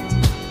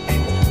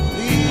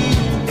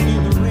 bleeding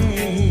in the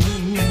rain.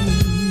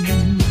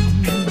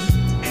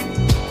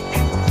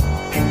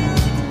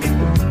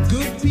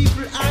 Good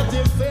people at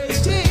their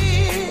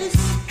faces,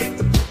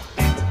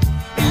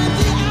 and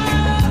they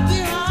have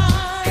their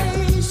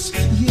eyes,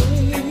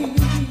 yeah.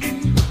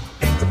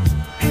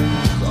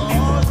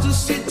 God, the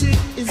city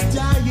is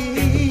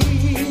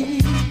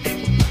dying,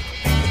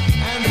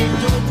 and they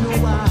don't know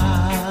why.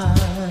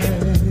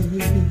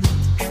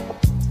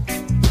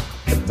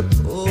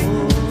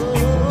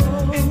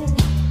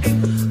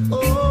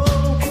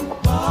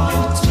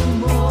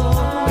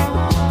 Baltimore,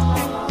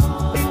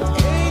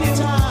 ain't it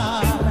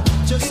hard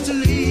just to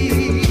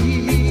leave?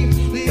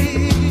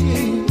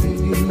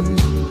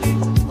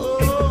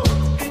 Oh,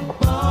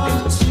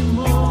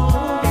 Baltimore,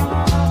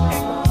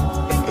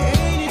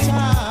 ain't it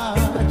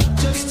hard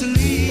just to leave?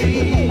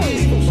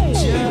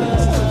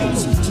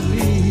 Just to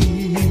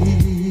leave.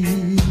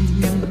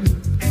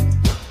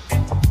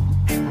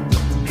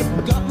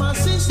 Got my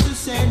sister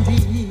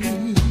Sandy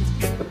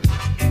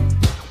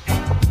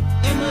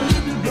and my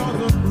little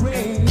brother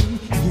Ray,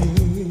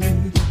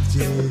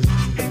 yeah.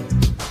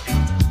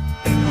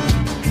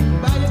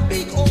 Buy a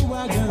big old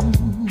wagon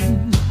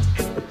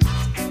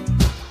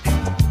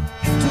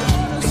to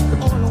haul us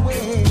all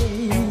away.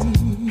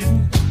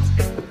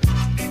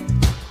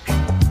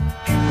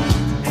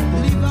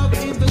 Live out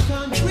in the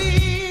country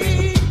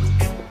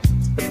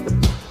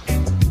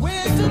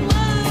where the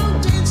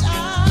mountains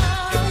are.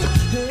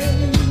 Hey,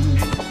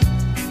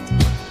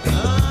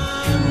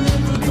 I'm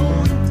never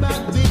going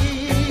back there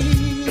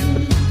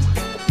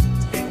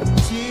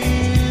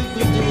till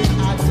the day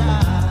I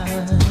die.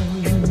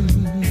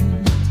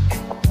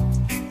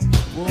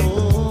 Whoa,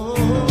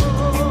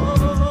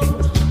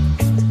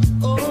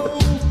 oh,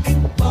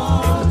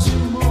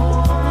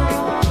 Baltimore,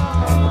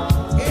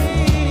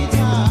 ain't it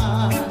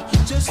hard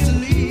just to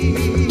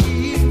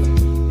leave?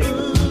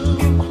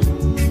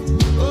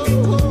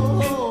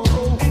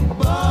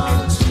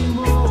 Baltimore,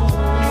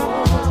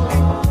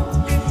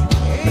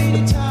 ain't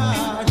it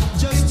hard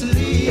just to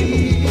leave?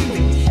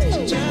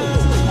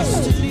 Just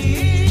to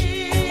leave.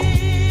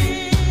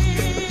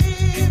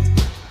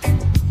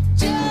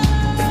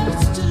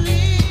 Just to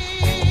leave.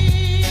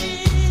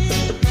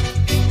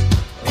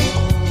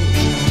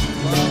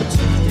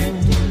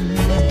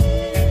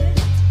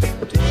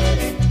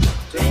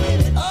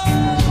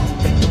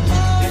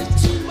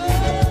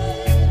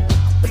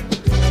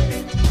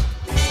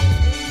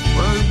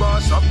 World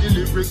boss of the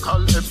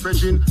lyrical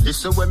expression.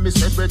 Listen when me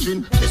say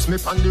brethren. Kiss me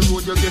on the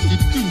road, you get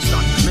it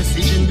instant.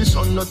 Message in the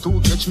sun, not to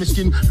catch me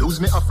skin. Lose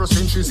me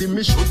Afrocentrism,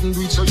 me shouldn't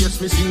do it, so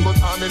yes, me sing, but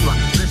I'm in rock.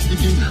 Bless the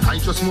king. I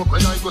just smoke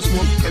when I go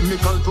smoke.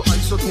 Chemical to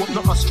isotope,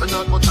 no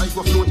astronaut, but I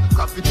go float.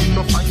 Gravity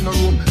no find no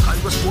room. I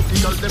go smoke the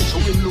girl, them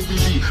showing Louis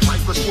V.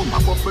 Microscope, a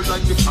bubble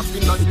like the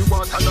popping on the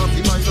water, now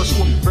the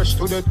microscope. Fresh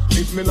to death,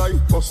 live me life,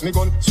 bust me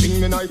gun, swing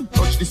me knife,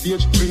 touch the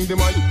stage, bring the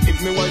mic,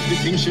 give me wife the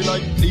thing she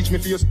like, bleach me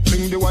face,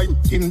 bring the white,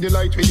 dim the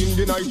light within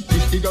the night,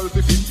 50 girl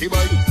for 50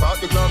 bike, part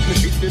the class me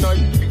 50 night.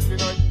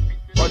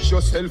 Watch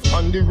yourself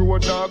on the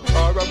road, dog.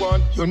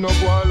 Aragon, you know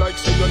go on like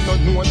say you not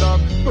know,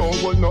 dog. No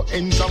one no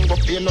ends and go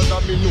play no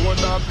that me know,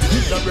 dog. Me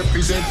that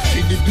represent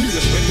in the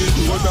place when me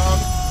go, dog.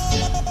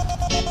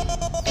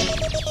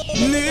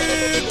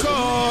 Nico,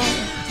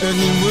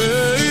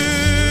 anyway.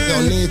 Yo,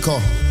 Nico,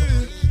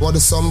 what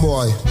is some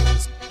boy?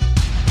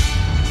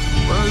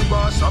 World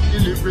boss of the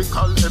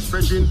lyrical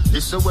expression.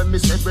 Listen when me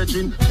say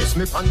brethren. Kiss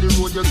me on the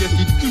road, you get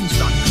it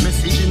instant.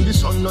 Message in the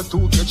sun, not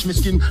to catch me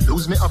skin.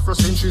 Lose me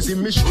Afrocentrism,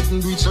 me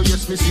shouldn't do it, so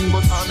yes, me sing,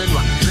 but I'm in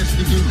rock. Bless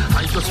the king.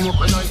 I go smoke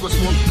when I go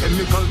smoke.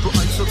 Chemical to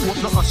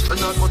isotope, no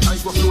astronaut, but I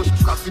go float.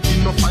 Gravity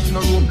no find no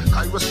room.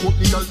 I go smoke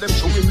the girl, them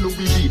showing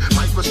Louis V.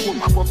 Microscope,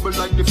 a bubble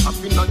like the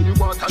popping on the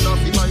water, now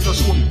the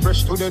microscope.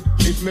 Fresh to death,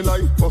 live me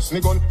life, bust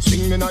me gun,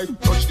 swing me knife,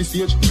 touch the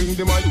stage, bring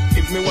the mic,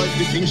 give me wife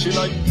the thing she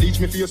like,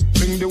 bleach me face,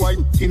 bring the white,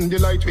 dim the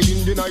light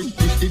within the night,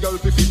 50 girl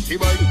for 50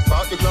 bike,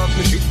 part the class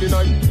me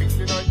 59.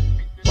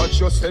 Watch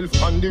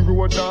yourself on the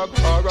road, dog.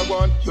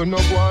 Aragon, you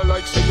know go on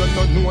like say you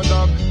not know,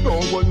 dog.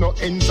 No one no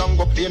ends and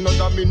go play no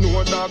that me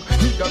know, dog.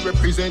 Me that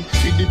represent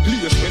in the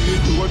place when me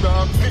go,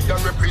 dog. Me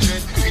that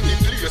represent in the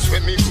place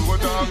when me go,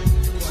 dog.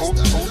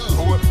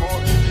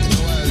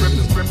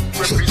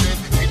 Represent.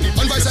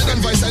 On my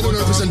side, don't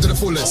represent to the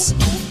fullest.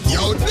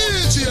 Yo,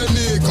 DJ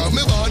Nico,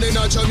 me born in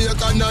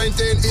Jamaica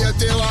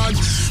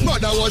 1981.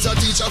 Mother was a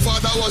teacher,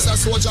 father was a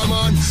soldier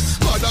man.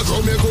 Mother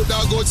grow me good,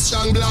 a good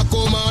strong black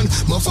woman.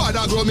 My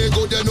father grow me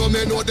good, you know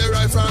me know the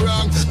right from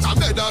wrong. I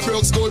better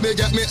broke school, me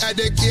get me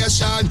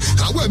education.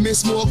 And when me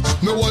smoke,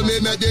 me hold me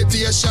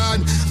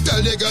meditation.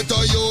 Tell the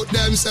ghetto youth,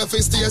 them self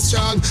is stay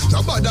strong.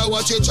 No bother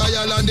watch your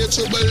trial and the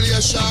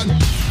tribulation.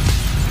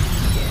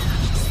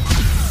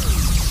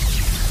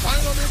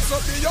 I'm gonna mix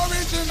up the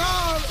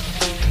original.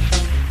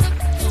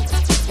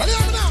 What do you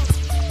have now?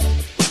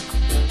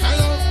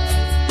 Hello,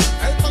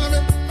 hey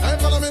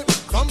follow me,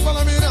 come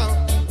follow me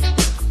now.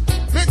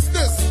 Mix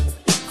this.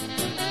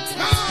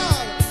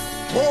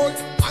 Boy,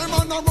 I'm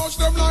on a rush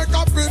them like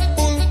a pit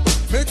bull.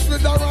 Mix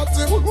with a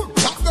ratty,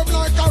 tap them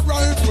like a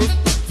rifle.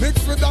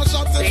 Mix with a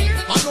shotty,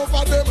 and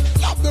over them,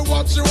 love the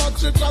watch you,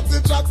 chatty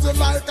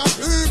like a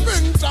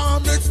peeping Tom.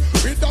 Mix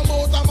with a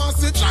motor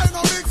massy, try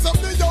to mix up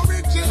the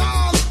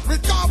original with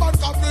carbon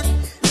copy.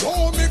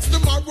 Don't mix the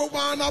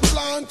marijuana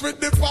plant with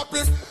the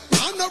poppy.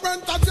 And the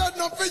rent a dread,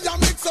 no fear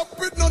mix up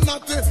with no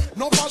natty.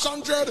 No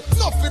fashion dread,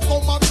 nothing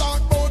come and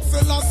talk about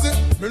Selassie.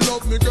 Me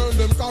love me girl,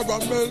 them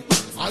caramel,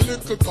 a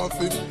little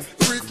coffee.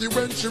 Freaky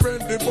when she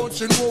ready, but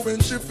she know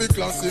when she feel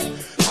classy.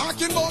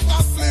 Talking about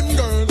a slim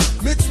girl,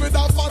 mixed with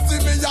a fatty,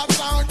 me a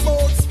talk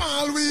about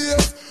small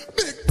waist.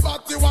 Big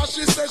fatty, what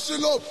she says she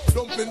love.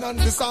 Dumpling and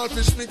the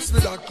saltfish mixed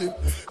with a kid.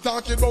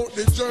 Talking about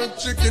the jerk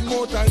chicken,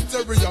 more than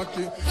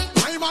teriyaki.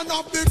 I'm an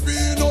up the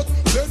peanut,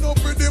 then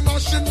up with the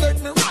machine, make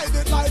me ride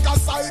it like a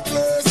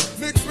cyclist.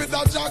 Mixed with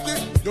a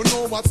jacket, you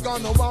know what's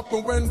gonna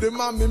happen when the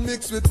mommy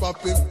mix with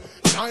papi.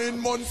 9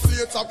 months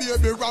later,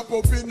 baby wrap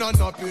up in a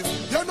nappy.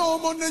 You know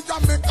money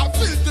can make a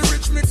filthy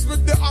rich mix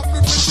with the happy.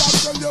 We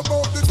just tell you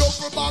about the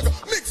duffel bag,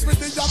 mix with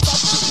the yacht,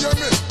 you hear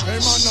me?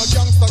 Hey man, a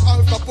gangster Al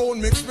Capone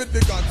mix with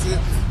the Gotti.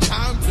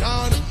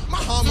 Champion,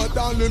 Muhammad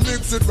Ali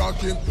mix it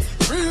rocking.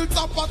 Real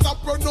top,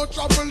 no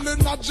trouble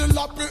in a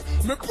jalopy.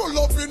 Me pull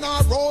up in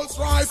a Rolls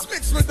Royce,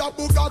 mix with a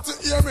Bugatti,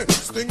 hear me?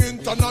 Sting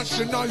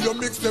International, you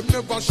mix them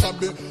never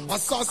shabby.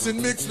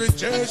 Assassin mix with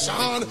Jay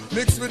Sean,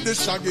 mix with the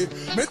Shaggy.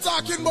 Me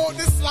talking about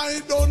the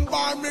slide down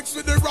bar, mix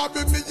with the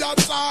Robbie. Me a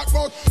talk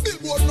about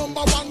Billboard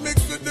 #1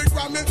 mix with the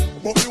Grammy.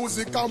 But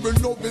music and we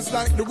love is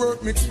like the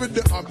work mixed with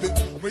the habit.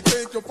 We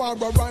take you for a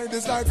ride,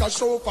 it's like a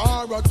show for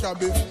a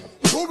cabin.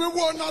 Do we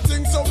want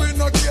nothing, so we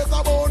no care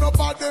about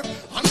nobody.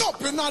 And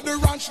up in the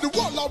ranch, the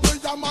wall of we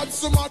a mad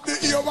some of the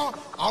era.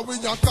 And we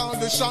a call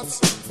the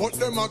shots, but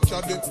them a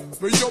caddy.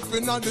 We up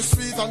in the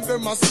street and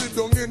them a sit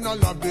down in a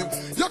lobby.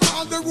 You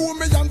call the room,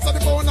 me answer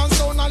the phone and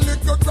sound a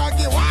little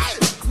craggy. Why?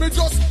 Me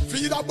just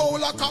feed a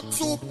bowl of cock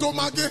soup to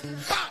Maggie.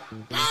 Ha!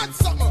 Add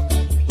something.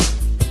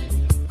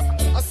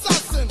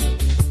 Assassin.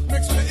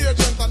 Mix with the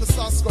agent and the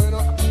sauce going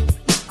on.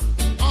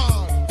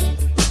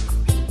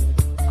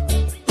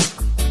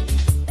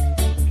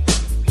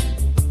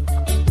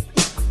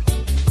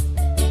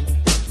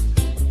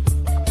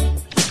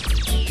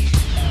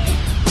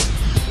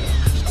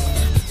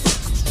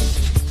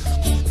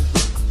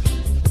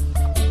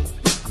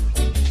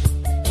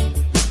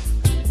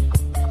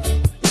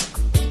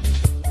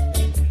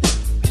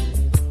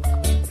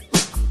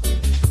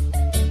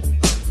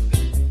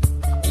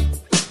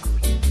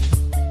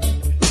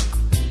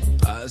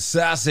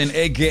 Assassin,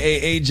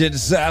 aka Agent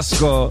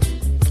Sasko.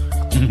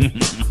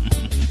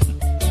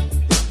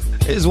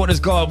 This is what it's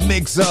called,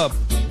 Mix Up.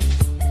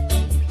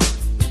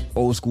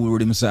 Old school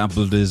rhythm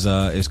sampled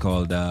is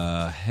called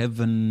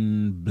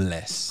Heaven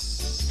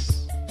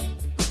Bless.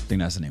 I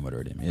think that's the name of the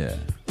rhythm, yeah.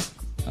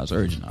 That's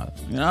original.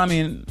 You know what I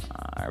mean?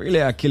 I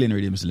really are killing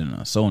rhythm still, you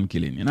know? Sound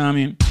killing, you know what I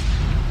mean?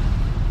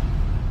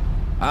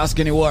 Ask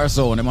any war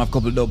sound, them have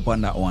coupled up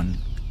on that one.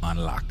 On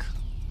lock.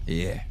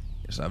 Yeah,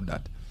 just have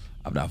that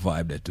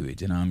vibe there to it,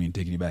 you know what I mean?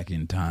 Taking you back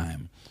in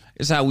time.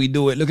 It's how we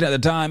do it. Looking at the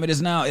time, it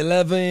is now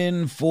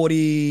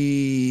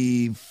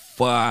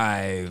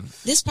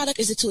 11:45. This product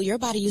is a tool your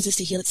body uses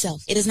to heal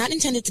itself. It is not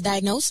intended to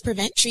diagnose,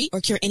 prevent, treat, or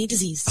cure any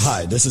disease.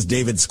 Hi, this is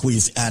David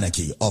Squeeze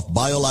Anarchy of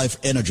BioLife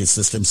Energy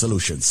System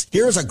Solutions.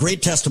 Here is a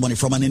great testimony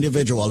from an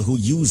individual who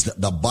used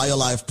the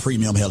BioLife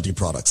Premium Healthy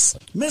products.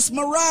 Miss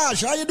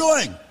Mirage, how you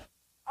doing?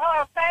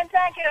 Oh, fine,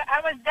 thank you.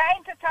 I was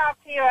dying to talk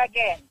to you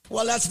again.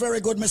 Well, that's very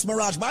good, Miss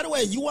Mirage. By the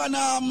way, you and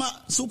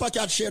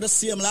Supercat share the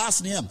same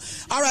last name.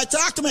 All right,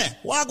 talk to me.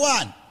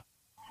 Wagwan.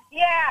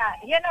 Yeah,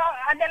 you know,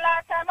 and the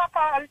last time I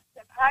called,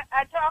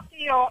 I talked to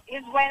you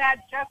is when I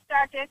just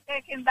started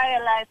taking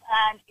BioLife,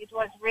 and it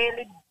was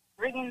really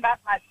bringing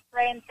back my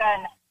strength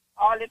and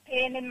all the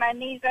pain in my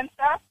knees and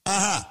stuff.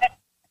 Uh-huh.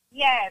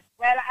 Yes,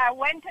 well, I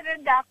went to the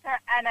doctor,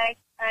 and I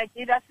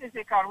did a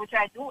physical, which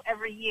I do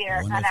every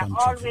year, and I'm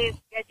always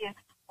getting...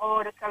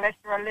 the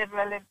cholesterol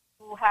level is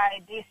too high,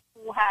 this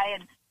too high.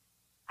 And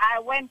I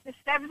went the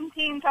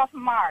 17th of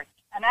March,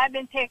 and I've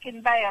been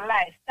taking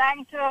BioLife.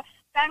 Thanks to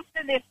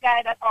this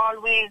guy that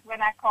always,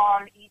 when I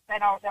call, he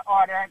sent out the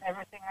order and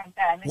everything on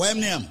time. What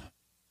name?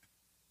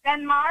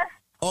 Zenmar.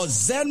 Oh,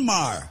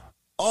 Zenmar.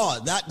 Oh,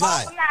 that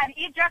guy. Oh, man,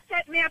 he just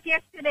set me up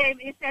yesterday.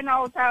 He sent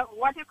out,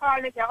 what you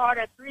call it, the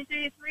order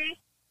 333.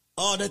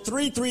 Oh, the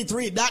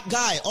 333, that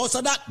guy.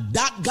 Also,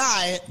 that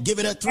guy give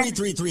it a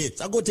 333. It's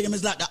a good thing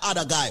is like the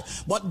other guy.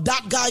 But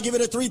that guy give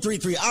it a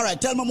 333. All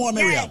right, tell me more,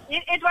 Miriam. Yeah,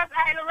 it was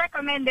highly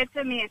recommended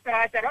to me, so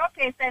I said,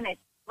 okay, send it.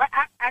 But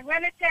I'm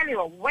going to tell you,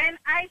 when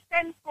I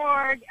sent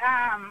for,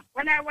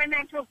 when I went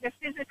and took the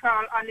physical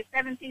on the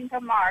 17th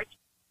of March,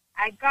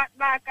 I got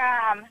back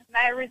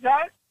my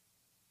results,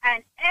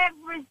 and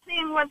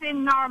everything was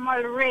in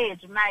normal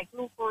range. My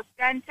glucose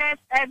scan test,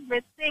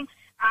 everything,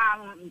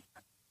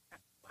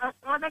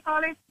 what they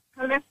call it,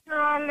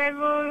 cholesterol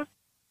level,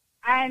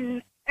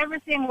 and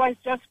everything was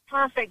just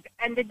perfect.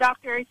 And the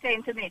doctor is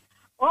saying to me,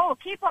 oh,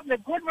 keep up the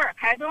good work.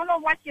 I don't know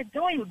what you're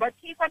doing, but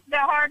keep up the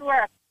hard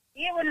work.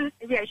 She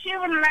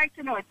wouldn't like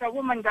to know. It's a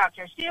woman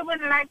doctor. She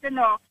wouldn't like to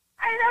know.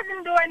 I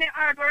didn't do any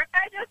hard work.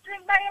 I just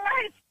drink my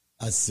life.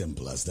 As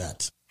simple as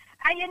that.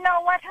 And you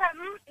know what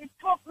happened? It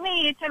took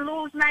me to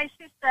lose my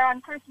sister on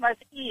Christmas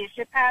Eve.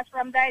 She passed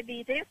from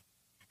diabetes.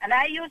 And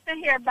I used to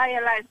hear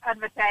BioLife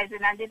advertising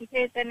and didn't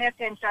pay any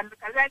attention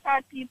because I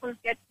thought people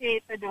get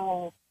paid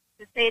to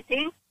say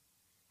things.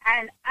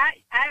 And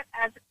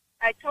as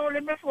I told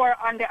you before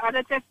on the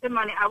other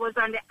testimony, I was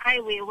on the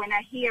highway when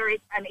I hear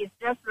it, and it's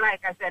just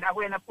like I said, I'm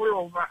going to pull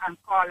over and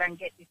call and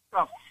get this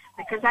stuff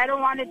because I don't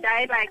want to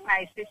die like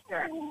my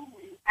sister.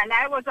 And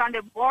I was on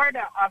the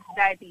border of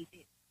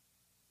diabetes.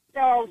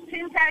 So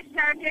since I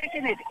started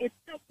taking it, it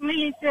took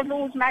me to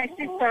lose my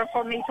sister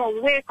for me to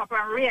wake up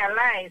and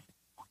realize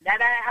that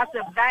I have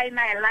to buy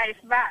my life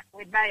back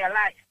with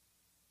BioLife.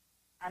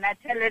 And I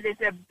tell you, it's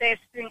the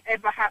best thing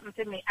ever happened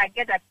to me. I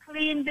get a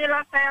clean bill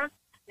of health.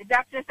 The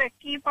doctor said,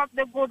 keep up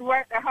the good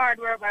work, the hard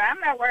work, but I'm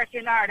not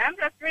working hard. I'm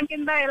just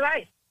drinking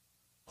BioLife.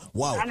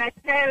 Wow. And I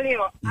tell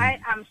you, I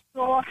am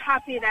so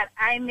happy that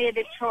I made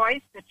a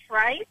choice to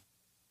try it.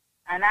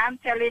 And I'm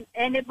telling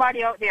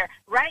anybody out there,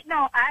 right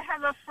now, I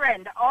have a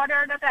friend, the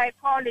order that I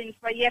called in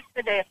for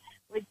yesterday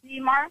with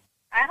Zimar,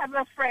 I have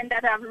a friend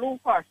that has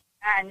lupus,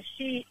 and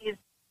she is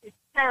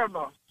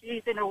terrible.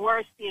 She's in the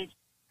worst stage.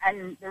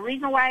 And the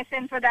reason why I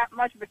sent for that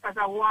much, because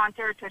I want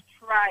her to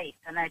try it.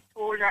 And I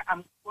told her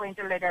I'm going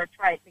to let her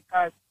try it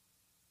because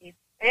if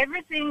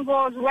everything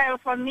goes well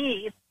for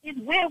me, it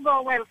will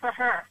go well for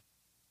her.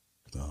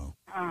 Oh.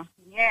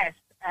 Yes,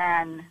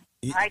 and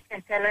I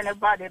can tell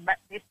anybody, but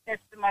this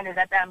testimony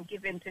that I'm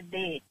giving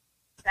today,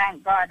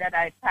 thank God that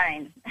I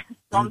find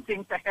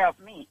something to help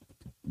me.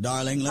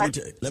 Darling,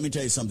 let me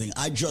tell you something.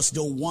 I just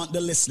don't want the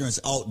listeners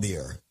out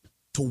there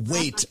to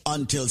wait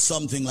until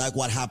something like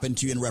what happened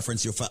to you in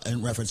reference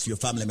to your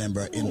family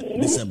member in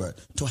December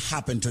to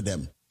happen to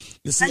them.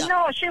 You see,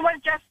 no, she was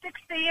just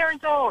 60 years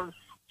old.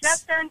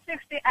 Just turned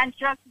 60 and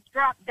just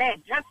dropped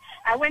dead.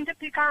 I went to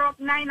pick her up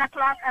 9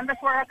 o'clock, and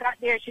before I got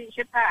there, she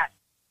passed.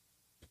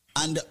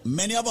 And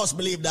many of us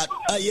believe that,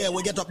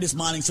 we get up this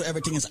morning so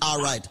everything is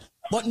all right.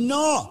 But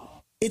no,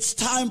 it's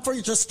time for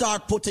you to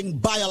start putting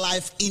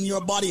BioLife in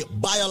your body.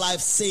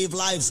 BioLife save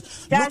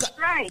lives. That's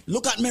right.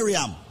 Look at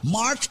Miriam.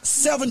 March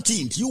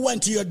 17th, you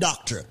went to your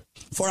doctor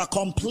for a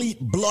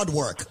complete blood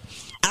work.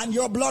 And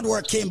your blood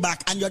work came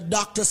back, and your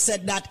doctor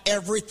said that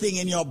everything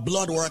in your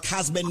blood work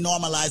has been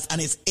normalized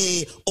and is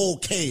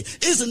A-OK.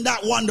 Isn't that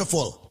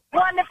wonderful?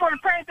 Wonderful.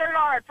 Praise the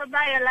Lord for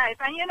BioLife.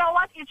 And you know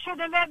what? It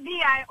shouldn't be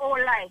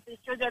B-I-O-Life. It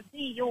should be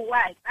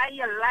B-U-Y. Buy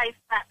your life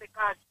back,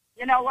 because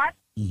you know what?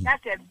 Mm-hmm.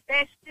 That's the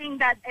best thing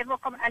that ever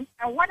come. And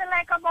what I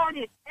like about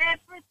it,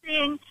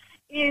 everything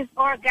is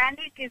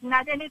organic. It's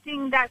not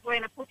anything that's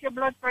going to put your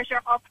blood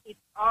pressure up. It's,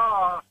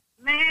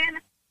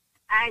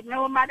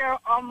 no matter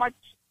how much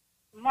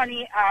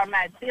money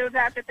my bills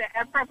have to pay,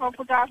 I prefer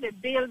put off the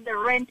bill, the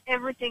rent,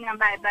 everything, and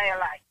buy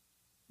BioLife.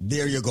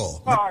 There you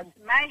go. Because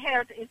my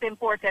health is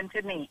important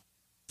to me.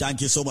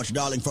 Thank you so much,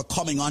 darling, for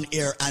coming on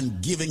air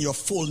and giving your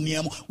full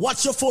name.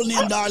 What's your full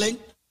name, darling?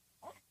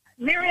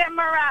 Miriam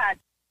Murad.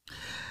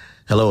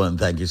 Hello, and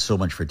thank you so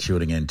much for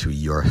tuning in to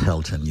Your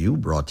Health and You,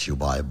 brought to you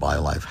by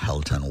BioLife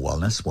Health and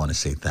Wellness. Want to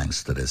say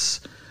thanks to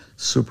this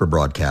super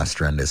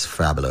broadcaster and this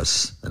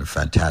fabulous and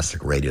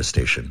fantastic radio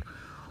station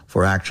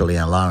for actually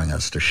allowing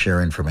us to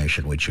share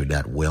information with you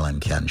that will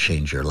and can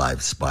change your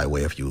lives by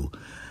way of you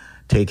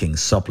taking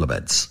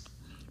supplements.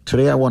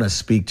 Today, I want to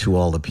speak to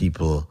all the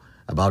people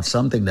about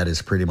something that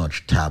is pretty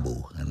much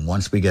taboo. And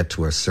once we get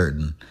to a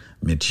certain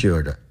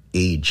matured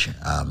age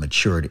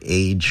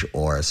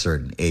or a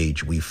certain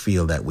age, we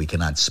feel that we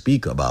cannot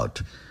speak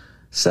about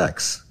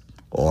sex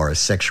or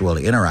sexual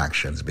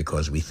interactions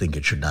because we think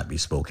it should not be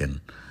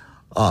spoken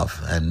of.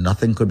 And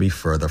nothing could be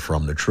further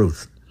from the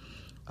truth.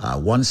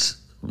 Once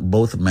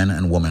both men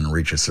and women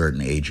reach a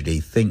certain age, they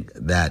think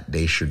that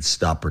they should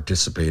stop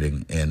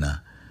participating in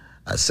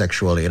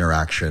sexual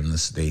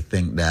interactions. They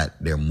think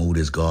that their mood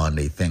is gone.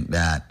 They think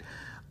that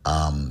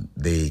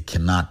they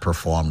cannot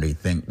perform. They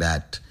think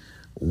that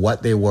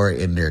what they were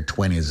in their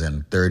 20s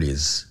and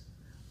 30s,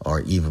 or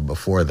even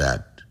before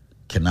that,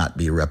 cannot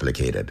be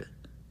replicated.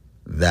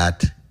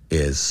 That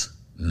is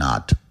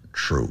not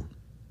true.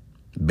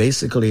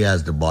 Basically,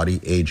 as the body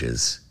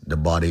ages, the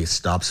body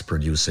stops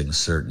producing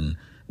certain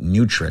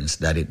nutrients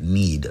that it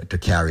needs to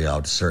carry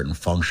out certain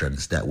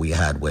functions that we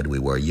had when we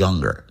were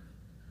younger.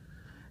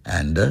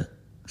 And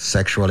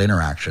sexual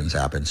interactions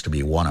happens to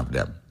be one of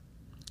them.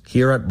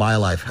 Here at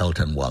BioLife Health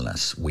and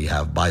Wellness, we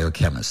have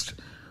biochemists,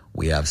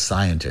 we have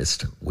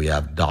scientists, we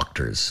have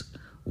doctors,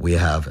 we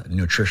have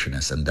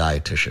nutritionists and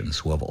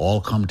dietitians who have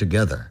all come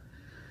together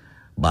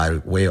by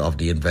way of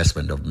the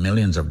investment of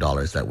millions of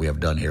dollars that we have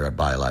done here at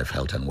BioLife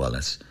Health and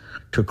Wellness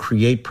to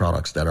create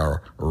products that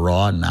are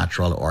raw,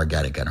 natural,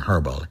 organic, and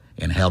herbal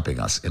in helping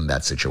us in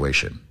that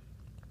situation.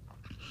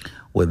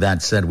 With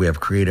that said, we have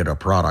created a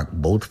product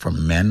both for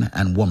men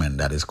and women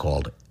that is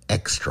called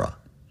Extra.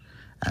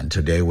 And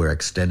today we're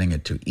extending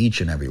it to each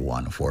and every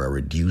one for a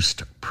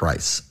reduced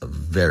price, a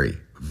very,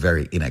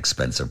 very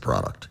inexpensive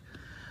product.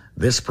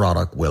 This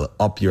product will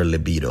up your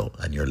libido,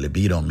 and your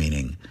libido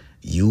meaning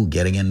you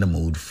getting in the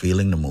mood,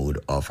 feeling the mood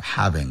of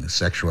having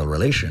sexual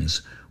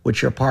relations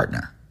with your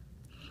partner.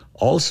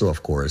 Also,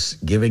 of course,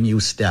 giving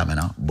you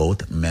stamina,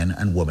 both men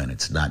and women.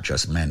 It's not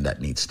just men that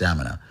need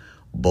stamina.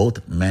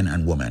 Both men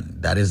and women.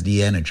 That is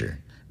the energy.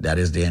 That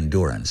is the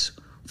endurance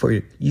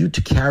for you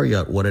to carry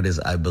out what it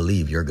is I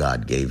believe your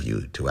God gave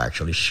you to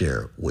actually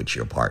share with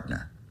your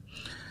partner.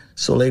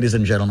 So, ladies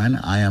and gentlemen,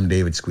 I am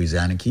David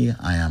Squeezaniki.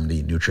 I am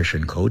the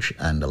nutrition coach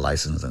and the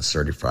licensed and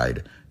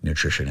certified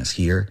nutritionist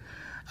here.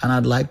 And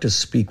I'd like to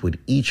speak with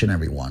each and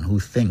every one who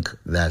think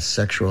that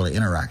sexual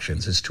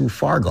interactions is too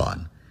far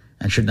gone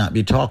and should not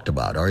be talked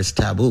about or is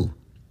taboo.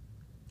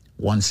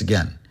 Once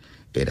again,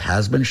 it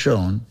has been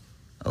shown,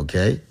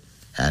 okay,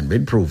 and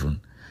been proven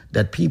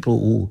that people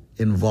who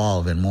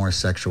involve in more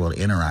sexual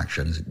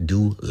interactions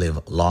do live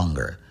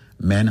longer.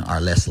 Men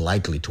are less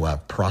likely to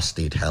have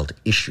prostate health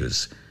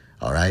issues,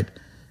 all right?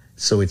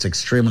 So it's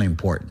extremely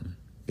important.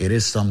 It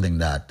is something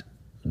that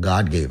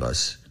God gave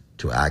us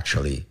to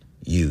actually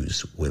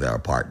use with our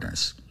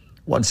partners.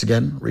 Once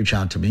again, reach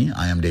out to me.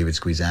 I am David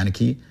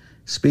Squeezaniki,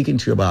 speaking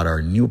to you about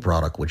our new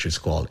product, which is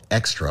called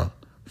Extra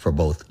for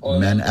both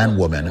men and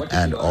women,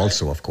 and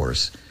also, of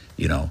course,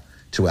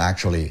 to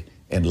actually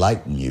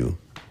enlighten you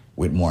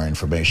with more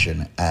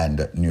information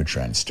and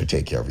nutrients to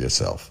take care of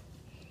yourself.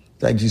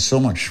 Thank you so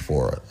much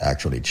for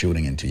actually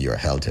tuning into Your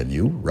Health and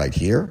You right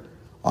here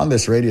on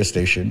this radio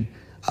station.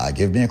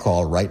 Give me a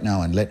call right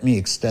now and let me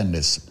extend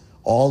this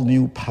all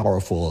new,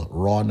 powerful,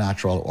 raw,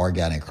 natural,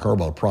 organic,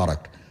 herbal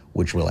product,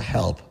 which will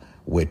help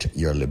with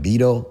your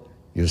libido,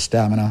 your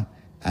stamina,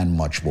 and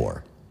much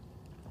more.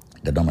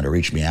 The number to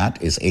reach me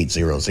at is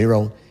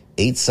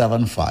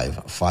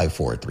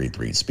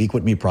 800-875-5433. Speak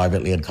with me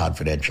privately and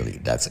confidentially.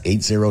 That's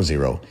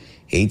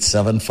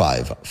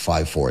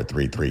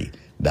 800-875-5433.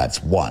 That's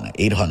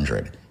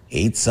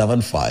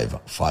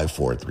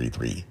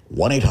 1-800-875-5433.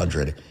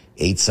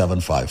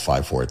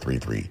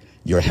 1-800-875-5433.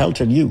 Your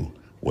Health and You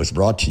was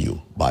brought to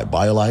you by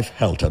BioLife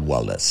Health and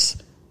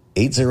Wellness.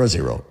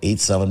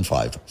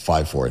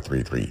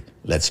 800-875-5433.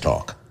 Let's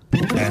talk.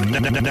 And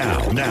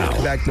now,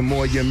 back to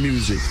more of your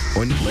music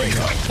on Wake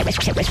Up.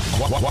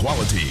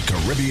 Quality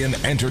Caribbean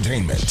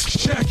Entertainment.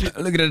 Check it.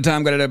 Look at the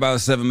time, got it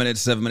about 7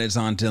 minutes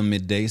on till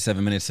midday,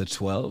 7 minutes to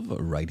 12,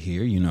 right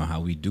here. You know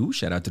how we do.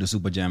 Shout out to the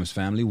Super Jams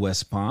family,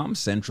 West Palm,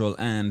 Central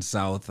and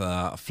South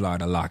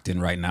Florida locked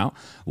in right now.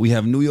 We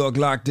have New York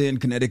locked in,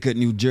 Connecticut,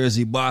 New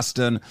Jersey,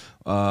 Boston.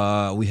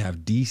 We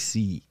have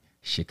D.C.,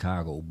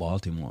 Chicago,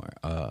 Baltimore.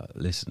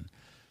 Listen.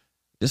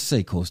 Just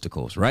say coast to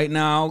coast. Right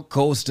now,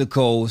 coast to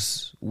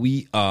coast,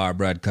 we are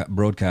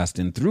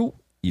broadcasting through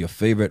your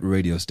favorite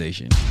radio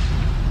station.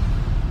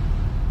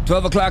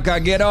 12 o'clock, I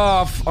get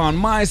off. On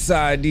my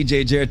side,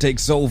 DJ Jer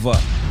takes over.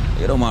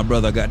 You know my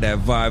brother got that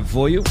vibe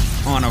for you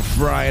on a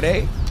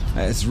Friday.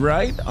 That's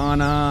right.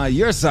 On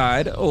your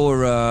side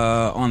or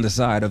on the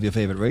side of your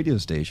favorite radio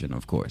station,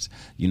 of course.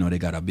 You know they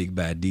got a big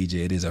bad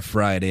DJ. It is a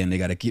Friday and they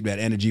got to keep that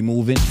energy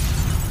moving.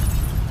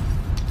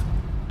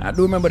 I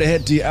do remember to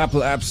head to your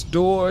Apple App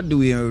Store.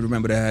 Do you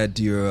remember to head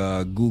to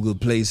your Google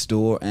Play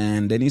Store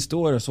and any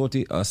store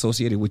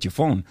associated with your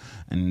phone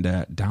and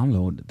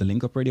download the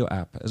Link Up Radio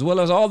app as well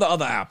as all the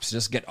other apps.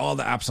 Just get all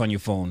the apps on your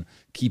phone.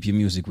 Keep your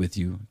music with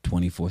you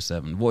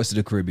 24/7. Voice of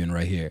the Caribbean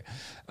right here.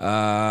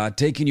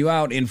 Taking you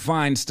out in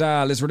fine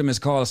style. This rhythm is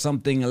called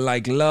Something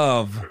Like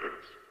Love.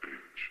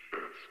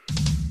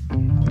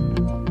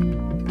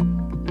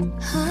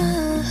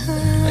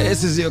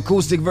 This is the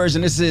acoustic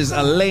version. This is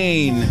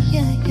Elaine.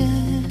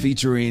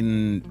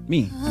 Featuring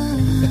me.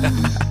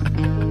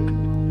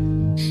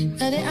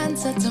 You're the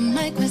answer to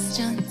my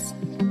questions.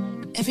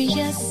 Every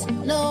yes,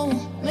 no,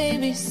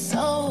 maybe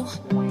so.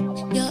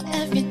 You're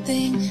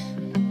everything.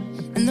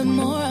 And the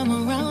more I'm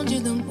around you,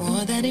 the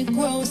more that it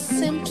grows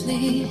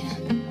simply.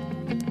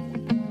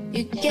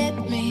 You get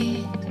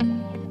me.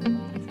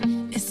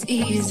 It's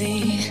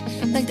easy.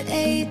 Like the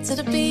A to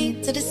the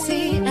B to the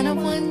C. And a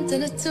 1 to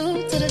the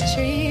 2 to the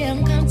 3.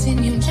 I'm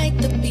counting you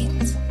like the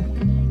beat.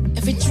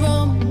 Every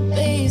drum,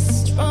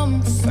 bass,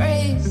 drum,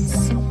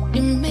 phrase,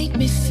 you make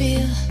me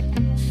feel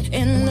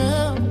in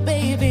love,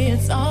 baby.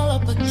 It's all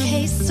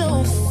uppercase,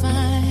 so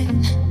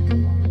fine.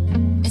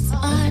 It's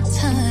our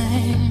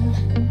time.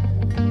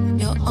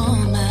 You're all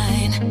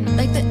mine.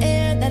 Like the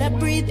air that I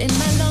breathe in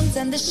my lungs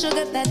and the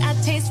sugar that I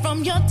taste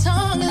from your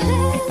tongue.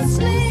 Let's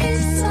make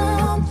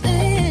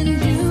something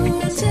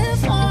beautiful.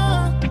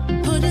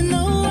 Put in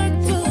the work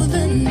through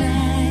the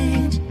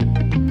night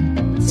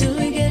till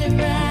we get it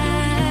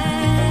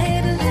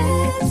right.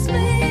 Let's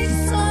make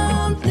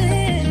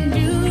something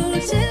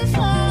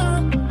beautiful.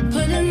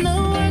 Put in the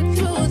work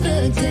through the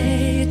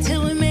day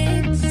till we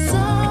make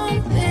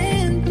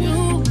something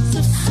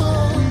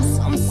beautiful.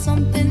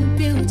 Something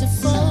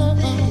beautiful.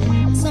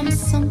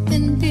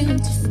 Something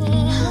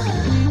beautiful.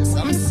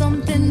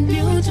 Something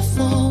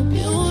beautiful,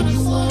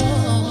 beautiful.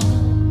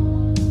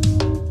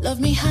 Love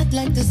me hot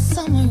like the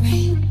summer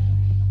rain.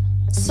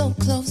 So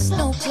close,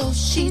 no close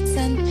sheets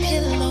and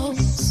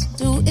pillows.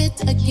 Do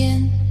it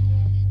again.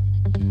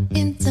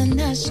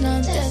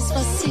 International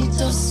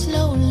despacito,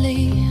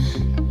 slowly.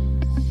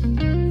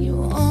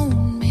 You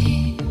own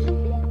me.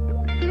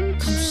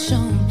 Come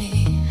show me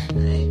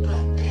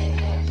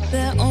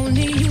that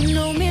only you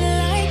know me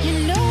like you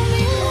know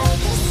me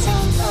like a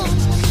song.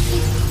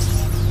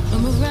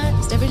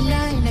 Memorized every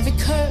line, every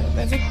curve,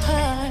 every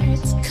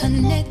part.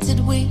 Connected,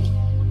 we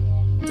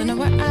don't know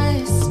where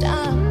I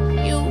stop.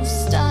 You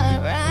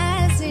start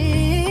rising.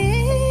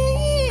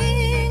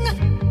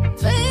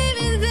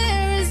 Baby,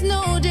 there is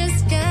no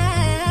disguising.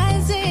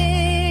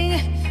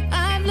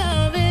 I'm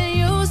loving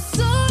you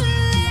so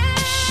loud.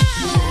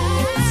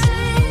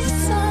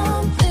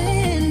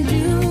 Something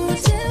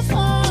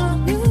beautiful.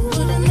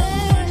 Put in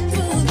there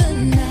through the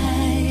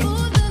night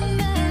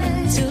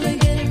till we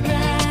get it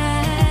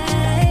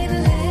right.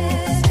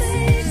 Let's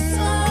make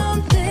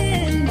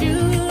something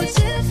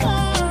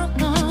beautiful.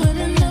 Put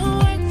in the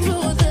work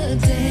through the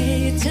day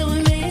till we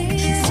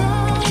make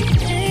something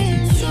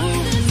beautiful.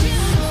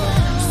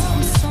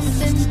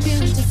 Something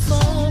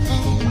beautiful.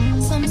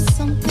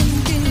 Something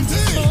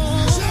beautiful.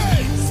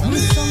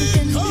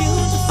 Something beautiful.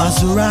 As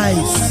we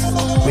rise,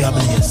 we are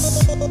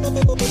blessed. I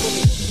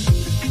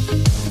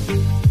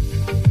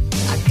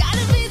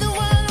gotta be the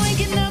one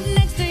waking up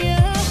next to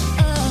you.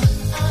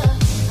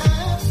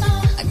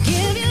 I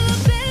give you the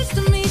best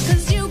of me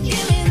 'cause you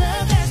give me the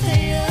best of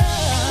you.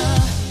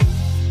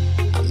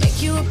 I'll make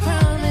you a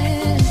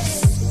promise.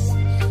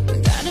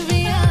 Gotta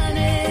be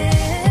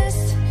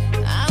honest.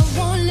 I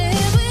won't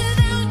live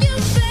without you,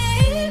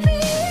 baby.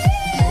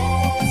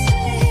 Let's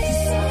make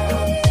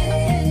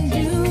something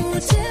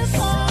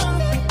beautiful.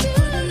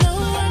 Put in the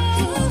work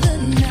through the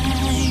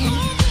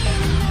night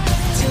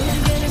till we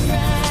get it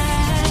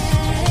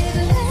right.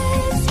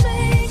 Let's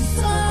make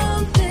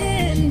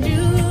something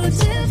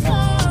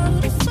beautiful.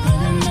 Put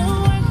in the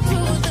work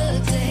through the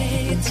day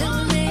till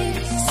we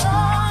make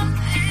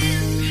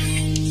something.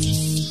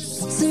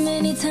 So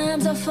many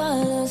times I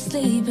fall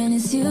asleep and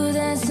it's you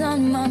that's on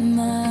my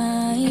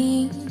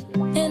mind.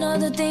 And all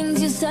the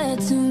things you said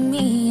to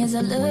me as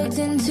I looked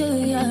into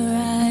your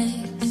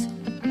eyes.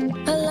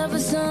 Our love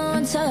was so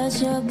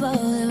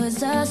untouchable, it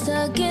was us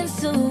against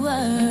the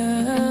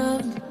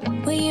world.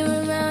 When you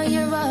were around,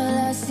 you're all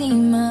I see,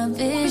 my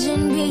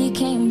vision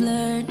became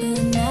blurred.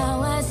 And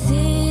now I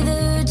see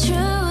the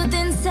truth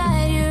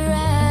inside your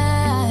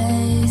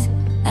eyes.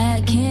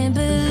 I can't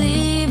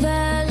believe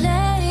I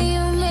let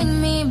you make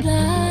me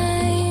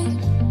blind.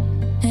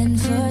 And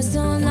for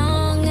so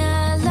long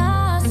I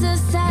lost the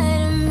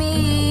sight of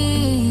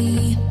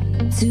me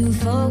to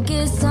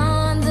focus on